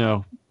think, there's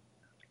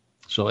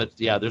a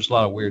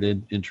lot of weird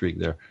intrigue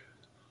there.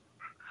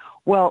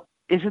 Well,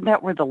 isn't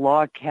that where the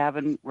log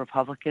cabin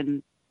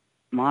Republican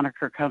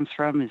moniker comes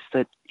from? Is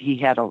that he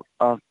had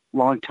a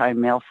longtime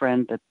male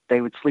friend that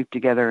they would sleep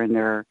together in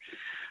their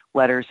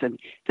letters. And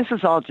this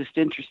is all just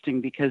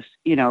interesting because,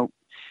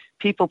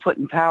 people put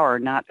in power,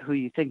 not who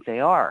you think they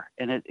are.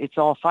 And it's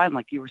all fine.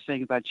 Like you were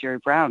saying about Jerry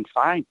Brown,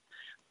 fine.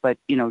 But,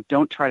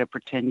 don't try to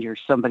pretend you're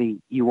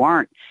somebody you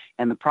aren't.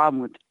 And the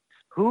problem with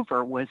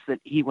Hoover was that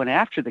he went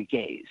after the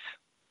gays,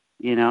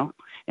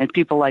 and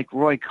people like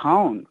Roy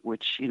Cohn,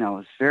 which,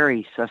 is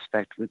very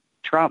suspect with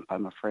Trump,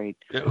 I'm afraid.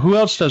 Who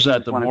else does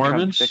that? The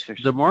Mormons?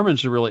 The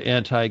Mormons are really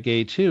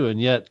anti-gay too, and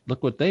yet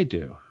look what they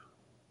do.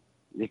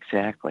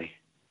 Exactly.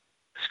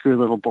 Screw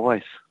little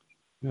boys.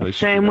 Yeah,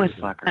 same with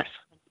fuckers.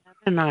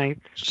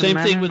 Same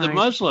thing with the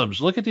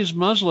Muslims. Look at these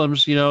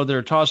Muslims,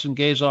 they're tossing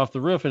gays off the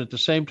roof, and at the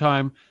same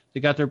time, they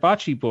got their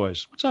bocce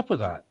boys. What's up with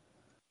that?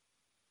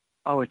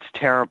 Oh, it's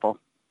terrible,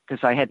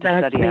 because I had to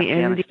study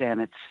Afghanistan.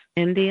 It's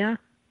India?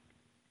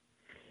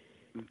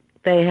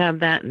 They have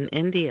that in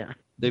India.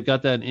 They've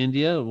got that in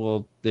India?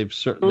 Well, they've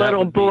certainly...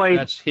 Little boys,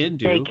 that's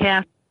Hindu.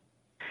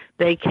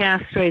 They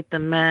castrate the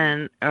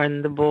men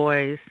and the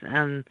boys,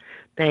 and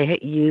they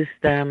use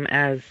them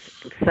as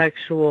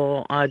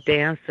sexual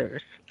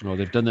dancers. Oh,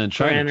 they've done that in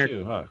China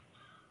too, huh?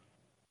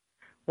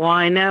 Well,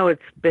 I know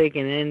it's big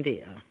in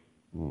India.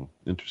 Oh,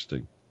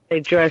 interesting. They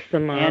dress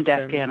them up. And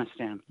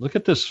Afghanistan. Look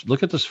at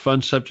this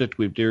fun subject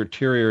we've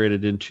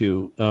deteriorated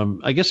into.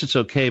 I guess it's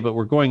okay, but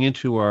we're going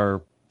into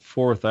our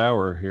 4th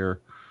hour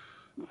here.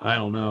 I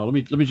don't know.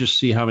 Let me just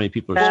see how many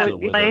people are still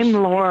with us. Blame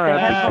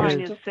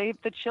Laura. Save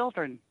the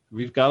children.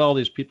 We've got all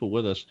these people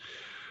with us.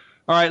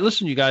 All right,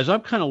 listen, you guys,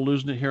 I'm kind of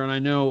losing it here, and I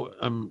know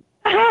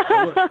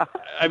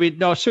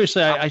no,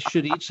 seriously, I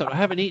should eat something. I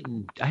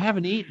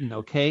haven't eaten,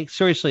 okay?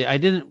 Seriously,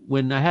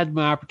 when I had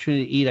my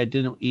opportunity to eat, I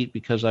didn't eat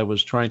because I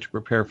was trying to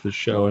prepare for the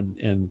show,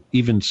 and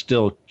even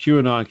still,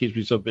 QAnon keeps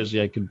me so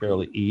busy I can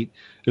barely eat.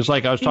 It's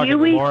like I was talking to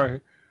Laura.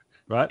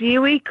 Right? Do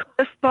you eat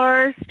Cliff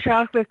Bars,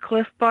 chocolate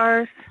Cliff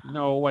Bars?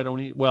 No, I don't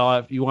eat. Well,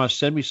 if you want to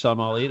send me some,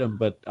 I'll eat them,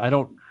 but I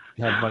don't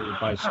have money to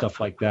buy stuff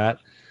like that.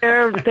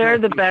 They're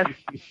the best.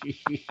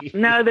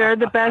 No, they're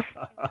the best.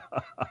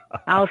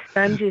 I'll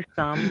send you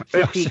some.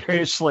 No,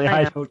 seriously,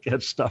 I don't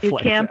get stuff like that.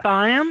 You can't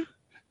buy them?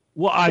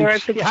 Well, I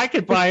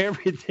could buy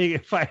everything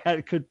if I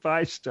could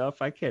buy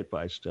stuff. I can't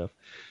buy stuff.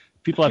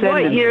 People have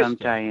to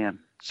Diane.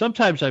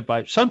 Sometimes I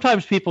buy.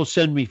 Sometimes people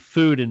send me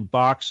food in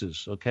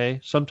boxes. Okay.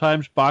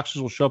 Sometimes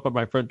boxes will show up at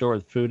my front door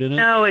with food in it.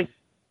 No, it's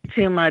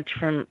too much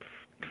from.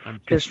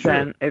 I'm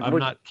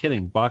not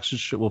kidding.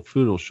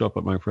 Food will show up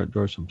at my front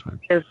door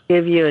sometimes. Just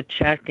give you a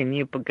check and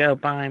you go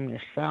buy them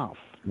yourself.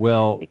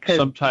 Well, because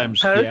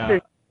sometimes,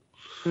 postage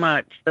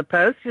much. The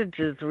postage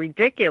is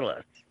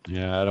ridiculous.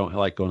 Yeah, I don't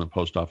like going to the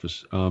post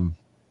office.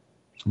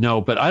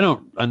 No, but I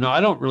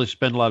don't really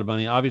spend a lot of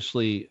money.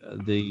 Obviously,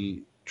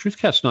 the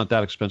TruthCat's not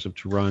that expensive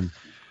to run,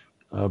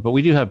 but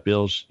we do have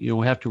bills.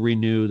 We have to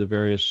renew the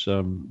various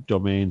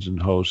domains and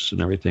hosts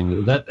and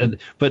everything.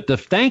 But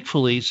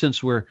thankfully,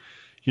 since we're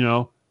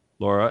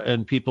Laura,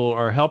 and people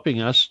are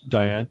helping us,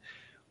 Diane,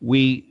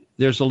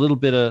 there's a little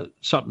bit of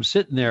something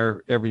sitting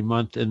there every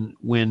month, and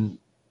when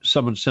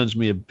someone sends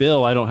me a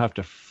bill, I don't have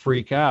to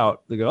freak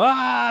out. They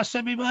go,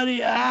 send me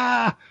money,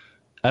 I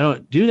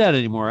don't do that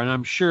anymore, and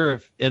I'm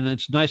sure, and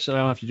it's nice that I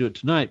don't have to do it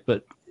tonight,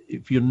 but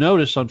if you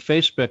notice on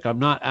Facebook, I'm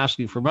not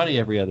asking for money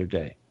every other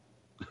day.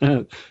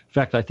 In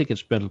fact, I think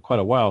it's been quite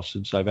a while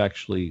since I've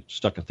actually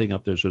stuck a thing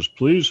up there that says,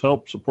 please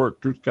help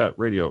support TruthCat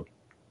Radio.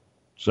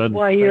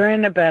 You're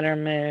in a better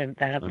mood.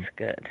 That's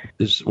good.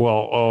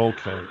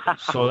 Okay.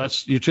 So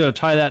you're trying to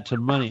tie that to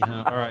money,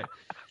 huh? All right.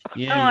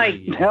 Yeah.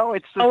 No,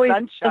 it's the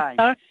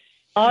sunshine.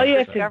 All you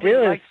have to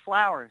do is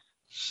flowers.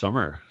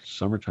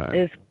 Summertime.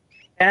 Is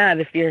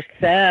sad. If you're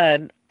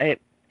sad, it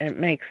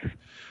makes.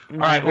 All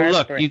right. Well,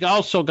 look. You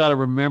also got to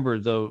remember,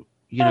 though.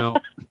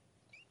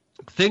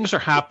 Things are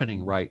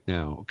happening right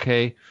now.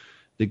 Okay,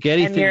 the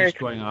Getty thing is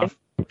going off.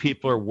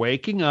 People are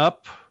waking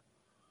up.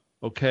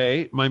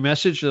 Okay, my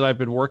message that I've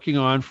been working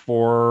on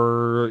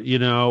for,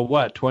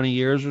 20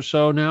 years or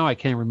so now? I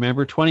can't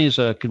remember. 20 is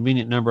a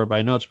convenient number, but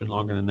I know it's been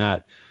longer than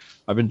that.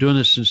 I've been doing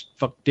this since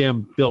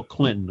damn Bill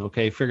Clinton,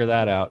 okay? Figure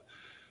that out.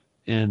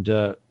 And,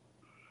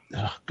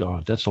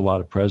 God, that's a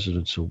lot of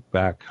presidents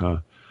back,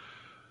 huh?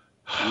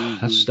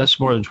 That's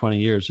more than 20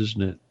 years,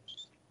 isn't it?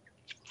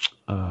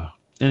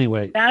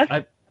 Anyway.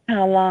 That's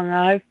how long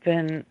I've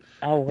been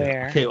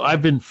aware. Okay,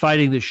 I've been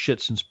fighting this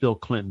shit since Bill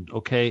Clinton,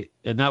 okay?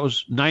 And that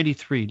was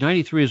 93.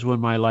 93 is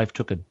when my life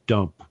took a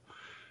dump.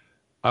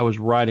 I was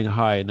riding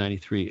high in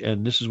 93,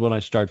 and this is when I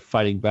started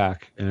fighting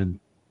back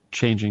and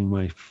changing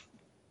my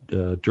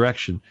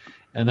direction.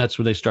 And that's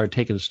when they started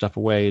taking the stuff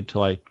away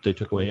until they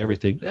took away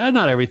everything.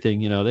 Not everything,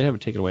 they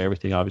haven't taken away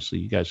everything. Obviously,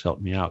 you guys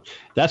helped me out.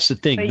 That's the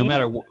thing. No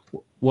matter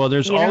what,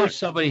 there's always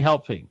somebody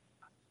helping.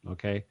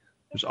 Okay?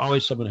 There's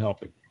always someone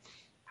helping.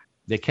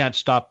 They can't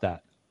stop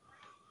that.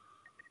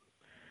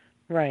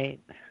 Right.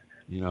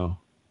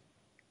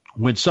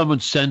 When someone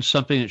sends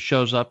something that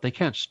shows up, they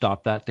can't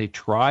stop that. They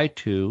try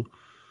to,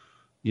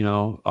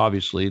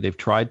 obviously they've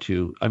tried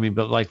to. I mean,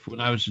 but like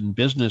when I was in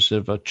business,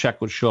 if a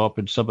check would show up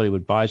and somebody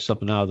would buy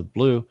something out of the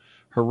blue,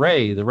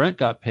 hooray, the rent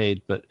got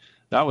paid. But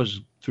that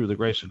was through the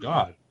grace of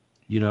God.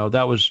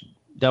 That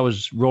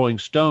was Rolling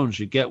Stones.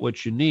 You get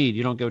what you need.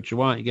 You don't get what you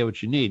want. You get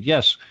what you need.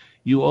 Yes,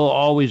 you will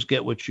always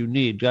get what you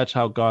need. That's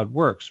how God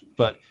works.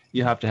 But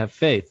you have to have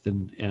faith,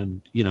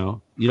 and you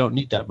don't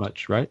need that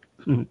much, right?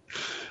 I don't need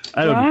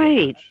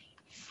that much.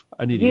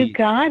 I need to eat. You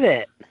got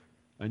it.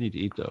 I need to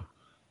eat, though.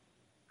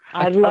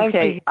 I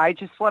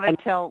just want to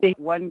tell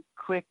one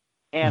quick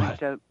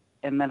anecdote,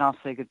 and then I'll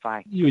say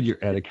goodbye. You and your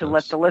anecdotes. To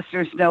let the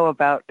listeners know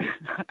about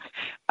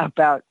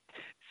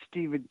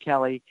Stephen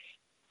Kelly.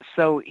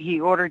 So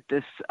he ordered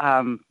this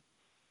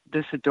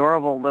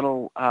adorable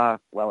little,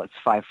 it's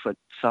 5 foot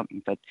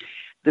something, but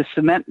the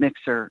cement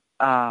mixer,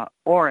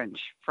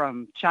 orange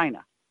from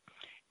China.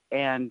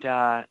 And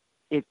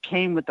it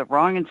came with the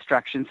wrong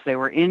instructions. They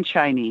were in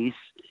Chinese,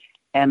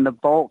 and the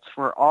bolts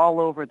were all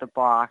over the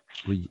box.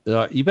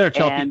 Well, you better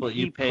tell people that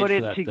you paid for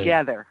that thing.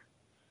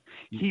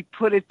 He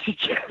put it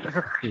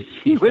together.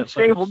 He was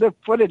able to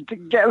put it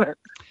together.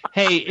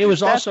 Hey, it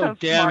was also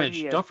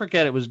damaged. Don't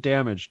forget it was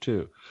damaged,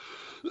 too.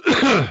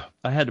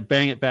 I had to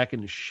bang it back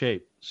into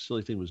shape. The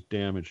silly thing was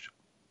damaged.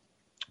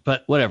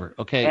 But whatever,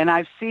 okay. And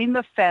I've seen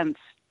the fence,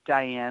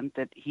 Diane,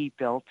 that he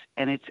built,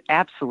 and it's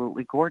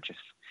absolutely gorgeous.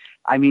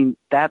 I mean,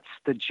 that's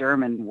the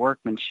German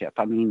workmanship.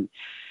 I mean,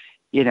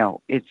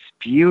 it's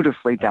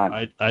beautifully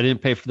done. I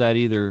didn't pay for that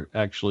either,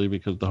 actually,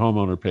 because the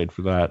homeowner paid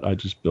for that. I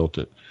just built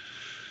it.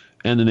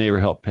 And the neighbor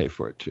helped pay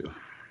for it, too.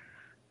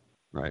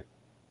 Right.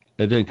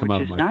 It didn't come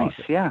out of my pocket.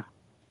 Nice, yeah.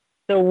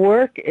 The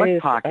work what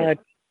is... pocket?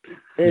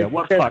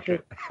 What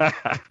pocket?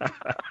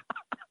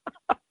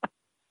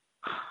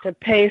 To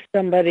pay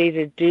somebody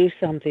to do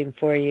something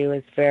for you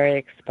is very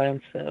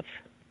expensive.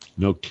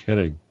 No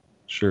kidding.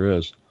 Sure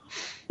is.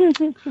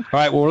 All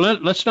right, well,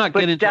 let's not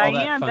get into Diane,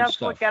 all that fun that's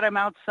stuff. What got him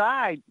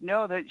outside.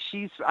 No,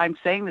 I'm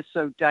saying this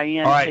so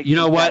Diane. All right, you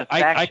know what?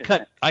 I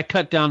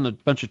cut down a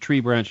bunch of tree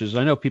branches.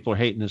 I know people are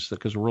hating this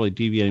because we're really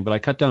deviating, but I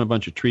cut down a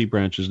bunch of tree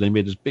branches. They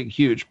made this big,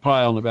 huge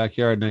pile in the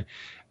backyard.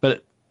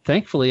 But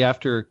thankfully,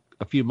 after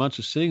a few months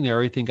of sitting there,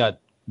 everything got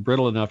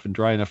brittle enough and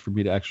dry enough for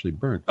me to actually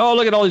burn. Oh,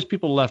 look at all these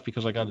people left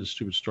because I got this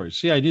stupid story.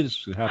 See, I knew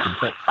this was going to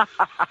happen.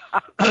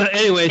 But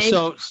anyway,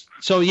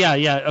 so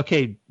yeah.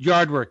 Okay,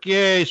 yard work.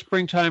 Yay,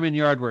 springtime and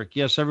yard work.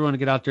 Yes, everyone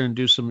get out there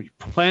and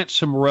plant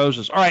some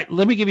roses. All right,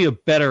 let me give you a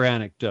better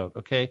anecdote,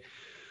 okay?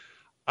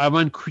 I'm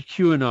on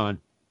QAnon,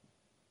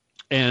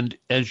 and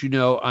as you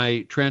know,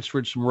 I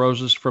transferred some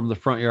roses from the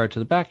front yard to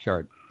the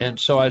backyard. And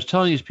so I was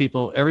telling these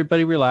people,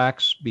 everybody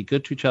relax, be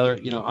good to each other.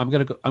 I'm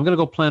gonna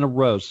go plant a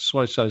rose. That's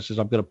what I said. I said,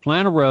 I'm gonna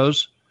plant a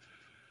rose.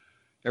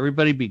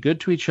 Everybody be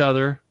good to each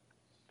other,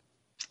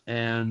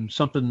 and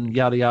something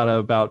yada yada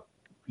about,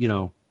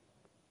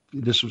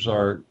 this was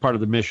our part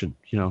of the mission,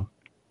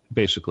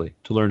 basically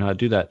to learn how to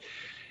do that.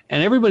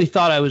 And everybody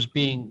thought I was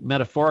being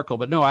metaphorical,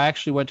 but no, I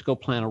actually went to go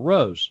plant a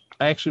rose.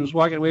 I actually was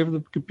walking away from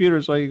the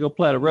computer so I could go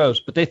plant a rose.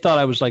 But they thought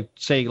I was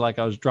saying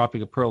I was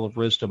dropping a pearl of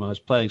wisdom. I was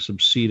planting some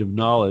seed of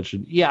knowledge.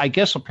 And yeah, I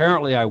guess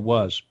apparently I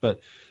was,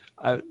 but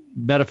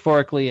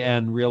metaphorically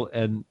and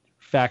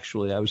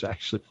factually, I was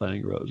actually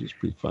planting a rose. It's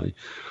pretty funny.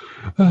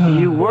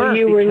 You were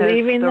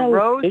leaving the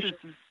roses.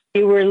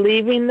 You were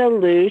leaving the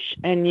loosh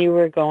and you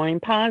were going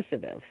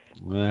positive.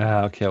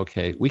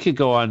 Okay. We could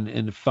go on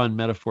in fun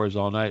metaphors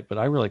all night, but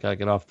I really got to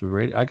get off the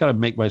radio. I got to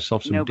make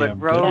myself some damn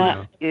but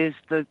rose is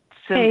the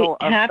symbol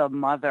of the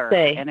mother,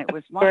 and it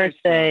was Mother's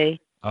Day.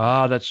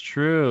 Ah, that's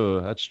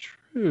true. That's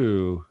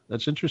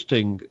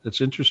interesting. That's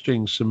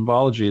interesting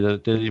symbology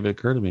that didn't even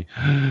occur to me.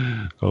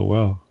 Oh,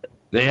 wow.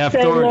 They have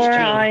thorns, Laura,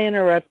 too. I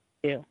interrupted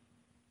you.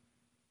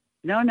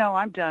 No,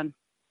 I'm done.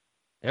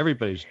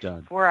 Everybody's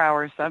done. 4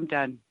 hours, I'm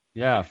done.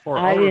 Yeah, 4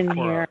 hours. I didn't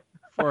hear.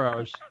 4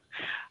 hours.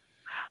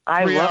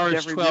 I 3 loved hours,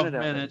 every 12 minute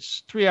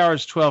minutes. 3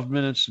 hours, 12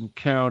 minutes and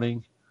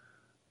counting.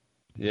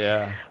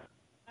 Yeah.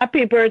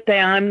 Happy birthday.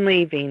 I'm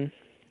leaving.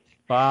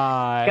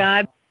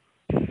 Bye.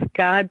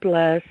 God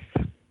bless.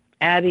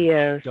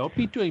 Adios. Don't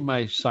be doing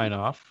my sign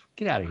off.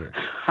 Get out of here.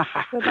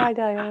 Goodbye,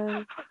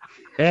 Diane.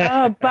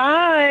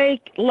 Bye.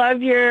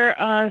 Love your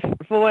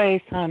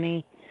voice,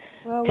 honey.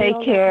 Well,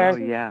 take care. Oh,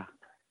 yeah.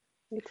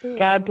 You too.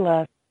 God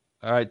bless.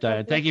 All right,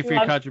 Diane. Thank you for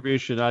your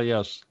contribution.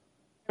 Adios.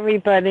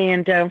 Everybody,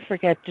 and don't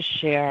forget to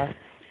share.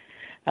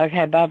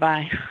 Okay,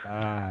 bye-bye.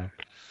 Bye.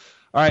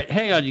 All right,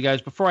 hang on, you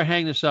guys. Before I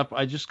hang this up,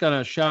 I just got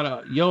to shout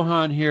out.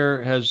 Johan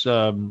here has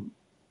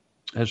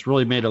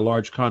really made a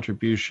large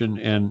contribution,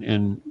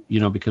 and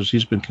because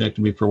he's been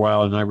connecting me for a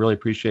while, and I really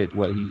appreciate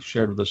what he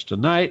shared with us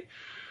tonight.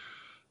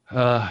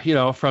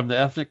 from the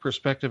ethnic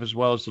perspective as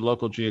well as the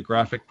local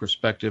geographic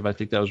perspective. I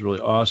think that was really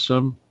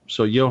awesome.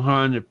 So,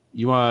 Johan, if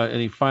you want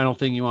any final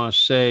thing you want to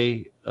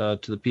say to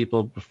the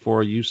people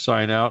before you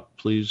sign out,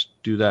 please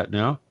do that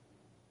now.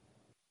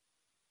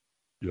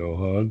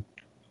 Johan,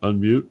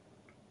 unmute.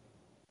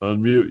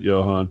 Unmute,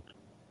 Johan.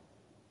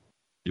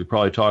 You're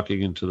probably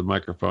talking into the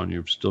microphone.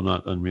 You're still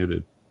not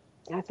unmuted.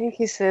 I think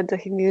he said that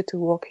he needed to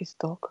walk his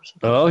dog or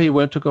something. Oh, he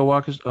went to go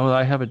walk his... Oh,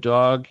 I have a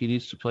dog. He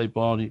needs to play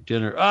ball and eat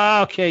dinner.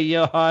 Oh, okay,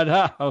 Johan.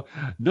 Oh,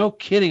 no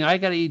kidding. I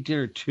got to eat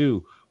dinner,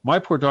 too. My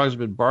poor dog's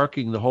been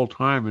barking the whole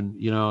time,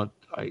 and,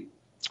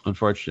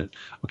 unfortunate.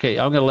 Okay,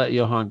 I'm going to let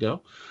Johan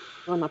go.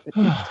 Bon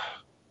appetit.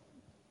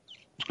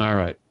 All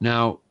right.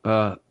 Now,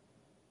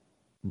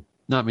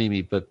 not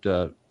Mimi, but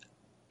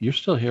you're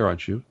still here,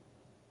 aren't you?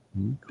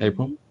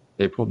 April?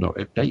 April? No,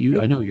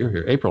 I know you're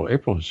here.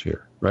 April is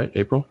here, right?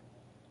 April?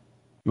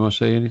 You want to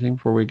say anything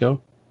before we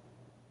go?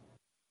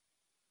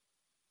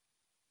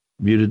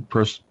 Muted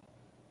person.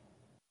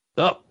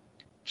 Oh,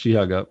 she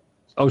hung up.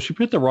 Oh, she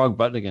put the wrong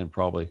button again,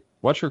 probably.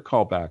 Watch her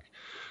call back.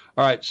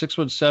 All right,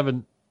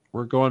 617,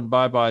 we're going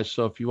bye-bye.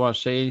 So if you want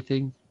to say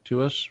anything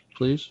to us,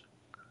 please.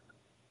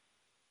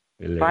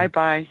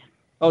 Bye-bye.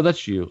 Oh,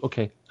 that's you.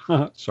 Okay.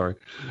 Sorry.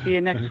 See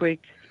you next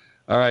week.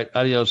 All right,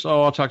 adios.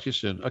 Oh, I'll talk to you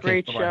soon. Okay.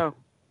 Great bye-bye. Show.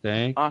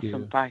 Thank you.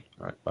 Awesome. Bye.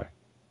 All right, bye.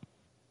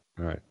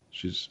 All right.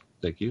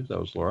 Thank you. That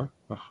was Laura.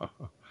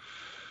 All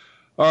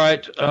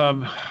right.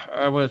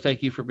 I want to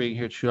thank you for being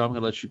here, too. I'm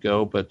going to let you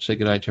go, but say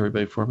goodnight to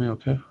everybody for me,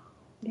 okay?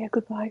 Yeah,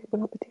 goodbye.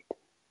 Bon appetit.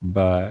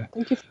 Bye.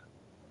 Thank you.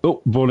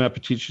 Oh, bon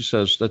appetit, she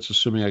says. That's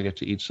assuming I get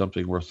to eat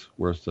something worth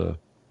a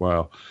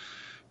while.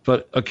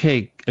 But,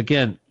 okay,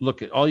 again,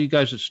 look, all you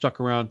guys that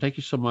stuck around, thank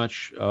you so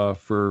much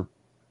for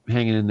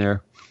hanging in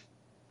there.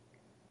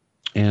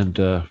 And,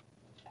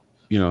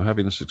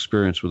 having this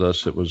experience with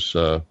us, it was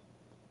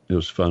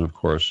fun, of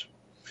course.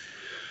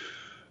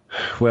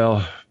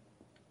 Well,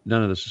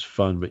 none of this is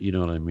fun, but you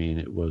know what I mean.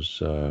 It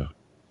was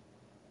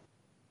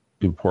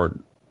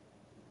important.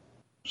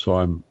 So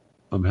I'm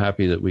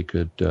happy that we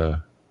could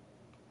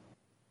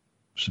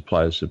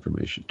supply this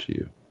information to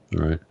you.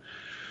 All right.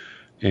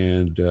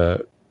 And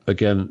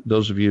again,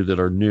 those of you that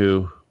are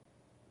new,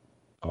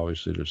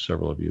 obviously there's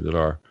several of you that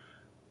are.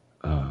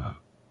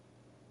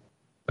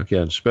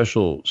 Again,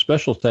 special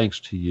thanks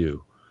to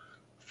you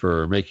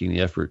for making the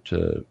effort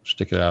to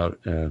stick it out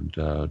and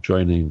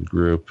joining the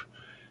group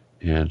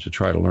and to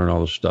try to learn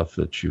all the stuff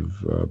that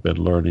you've been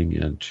learning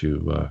and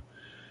to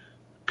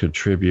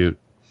contribute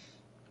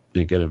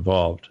and get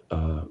involved.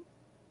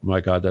 My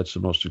God, that's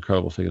the most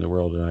incredible thing in the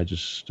world, and I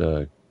just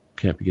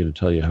can't begin to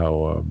tell you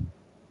how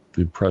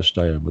impressed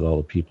I am with all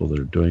the people that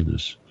are doing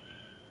this.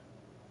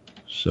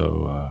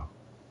 So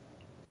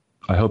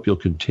I hope you'll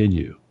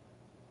continue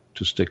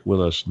to stick with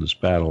us in this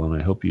battle,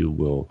 and I hope you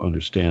will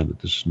understand that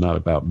this is not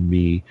about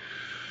me.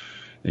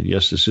 And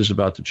yes, this is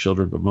about the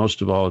children, but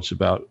most of all, it's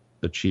about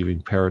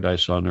achieving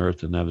paradise on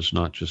earth, and that is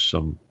not just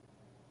some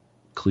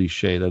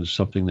cliche. That is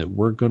something that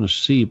we're going to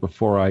see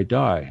before I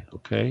die,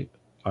 okay?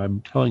 I'm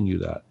telling you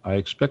that. I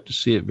expect to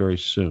see it very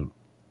soon.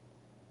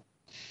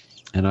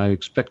 And I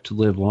expect to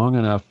live long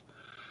enough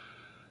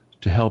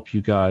to help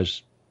you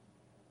guys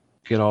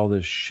get all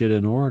this shit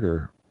in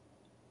order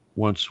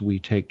once we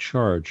take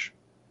charge.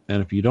 And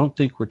if you don't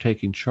think we're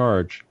taking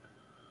charge,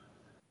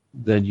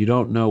 then you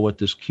don't know what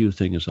this Q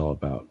thing is all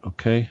about,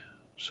 okay?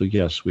 So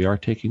yes, we are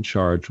taking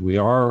charge. We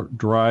are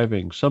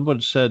driving.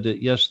 Someone said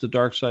that, yes, the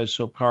dark side is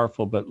so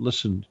powerful, but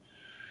listen,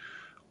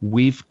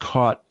 we've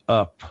caught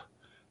up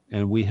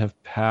and we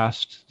have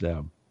passed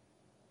them,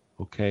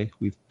 okay?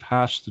 We've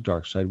passed the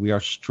dark side. We are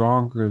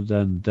stronger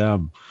than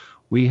them.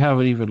 We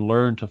haven't even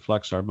learned to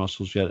flex our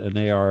muscles yet, and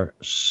they are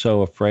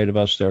so afraid of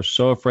us. They're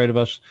so afraid of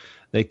us,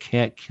 they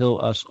can't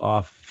kill us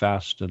off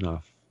fast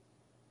enough.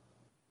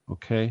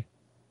 Okay?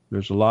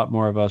 There's a lot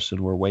more of us,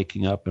 and we're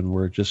waking up, and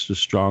we're just as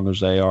strong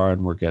as they are,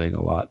 and we're getting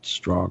a lot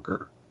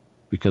stronger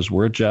because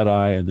we're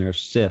Jedi and they're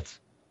Sith.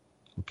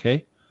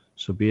 Okay?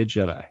 So be a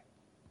Jedi.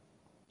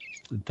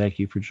 And thank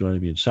you for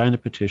joining me. And sign the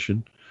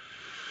petition.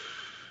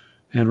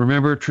 And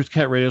remember, Truth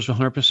Cat Radio is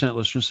 100%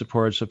 listener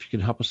support, so if you can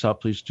help us out,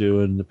 please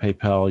do. And the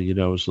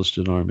PayPal, is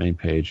listed on our main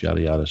page,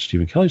 yada, yada,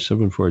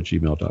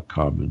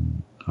 StephenKelly714@gmail.com.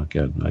 And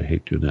again, I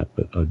hate doing that,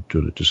 but I'm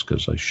doing it just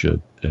because I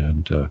should.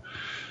 And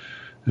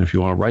if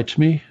you want to write to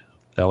me,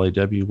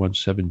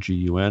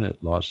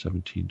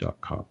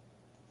 LAW17GUN@law17.com.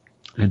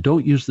 And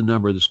don't use the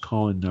number, this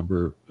call-in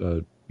number,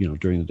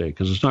 during the day,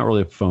 because it's not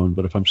really a phone,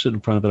 but if I'm sitting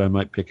in front of it, I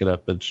might pick it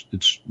up. But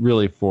it's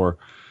really for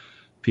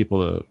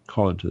people to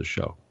call into the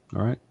show,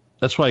 all right?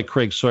 That's why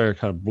Craig Sawyer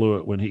kind of blew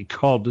it when he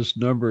called this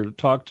number to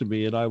talk to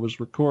me, and I was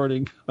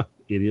recording.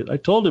 Idiot. I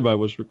told him I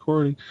was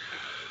recording.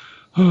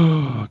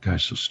 Oh,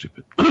 guy's so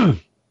stupid.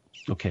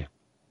 Okay.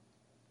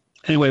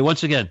 Anyway,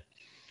 once again,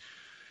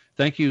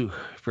 thank you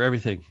for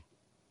everything.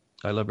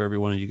 I love every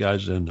one of you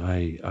guys, and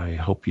I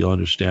hope you'll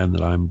understand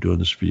that I'm doing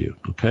this for you,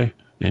 okay?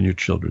 And your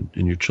children,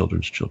 and your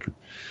children's children.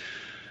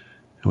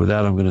 And with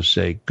that, I'm going to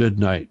say good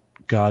night,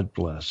 God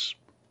bless,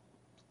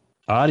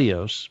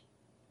 adios,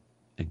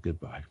 and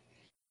goodbye.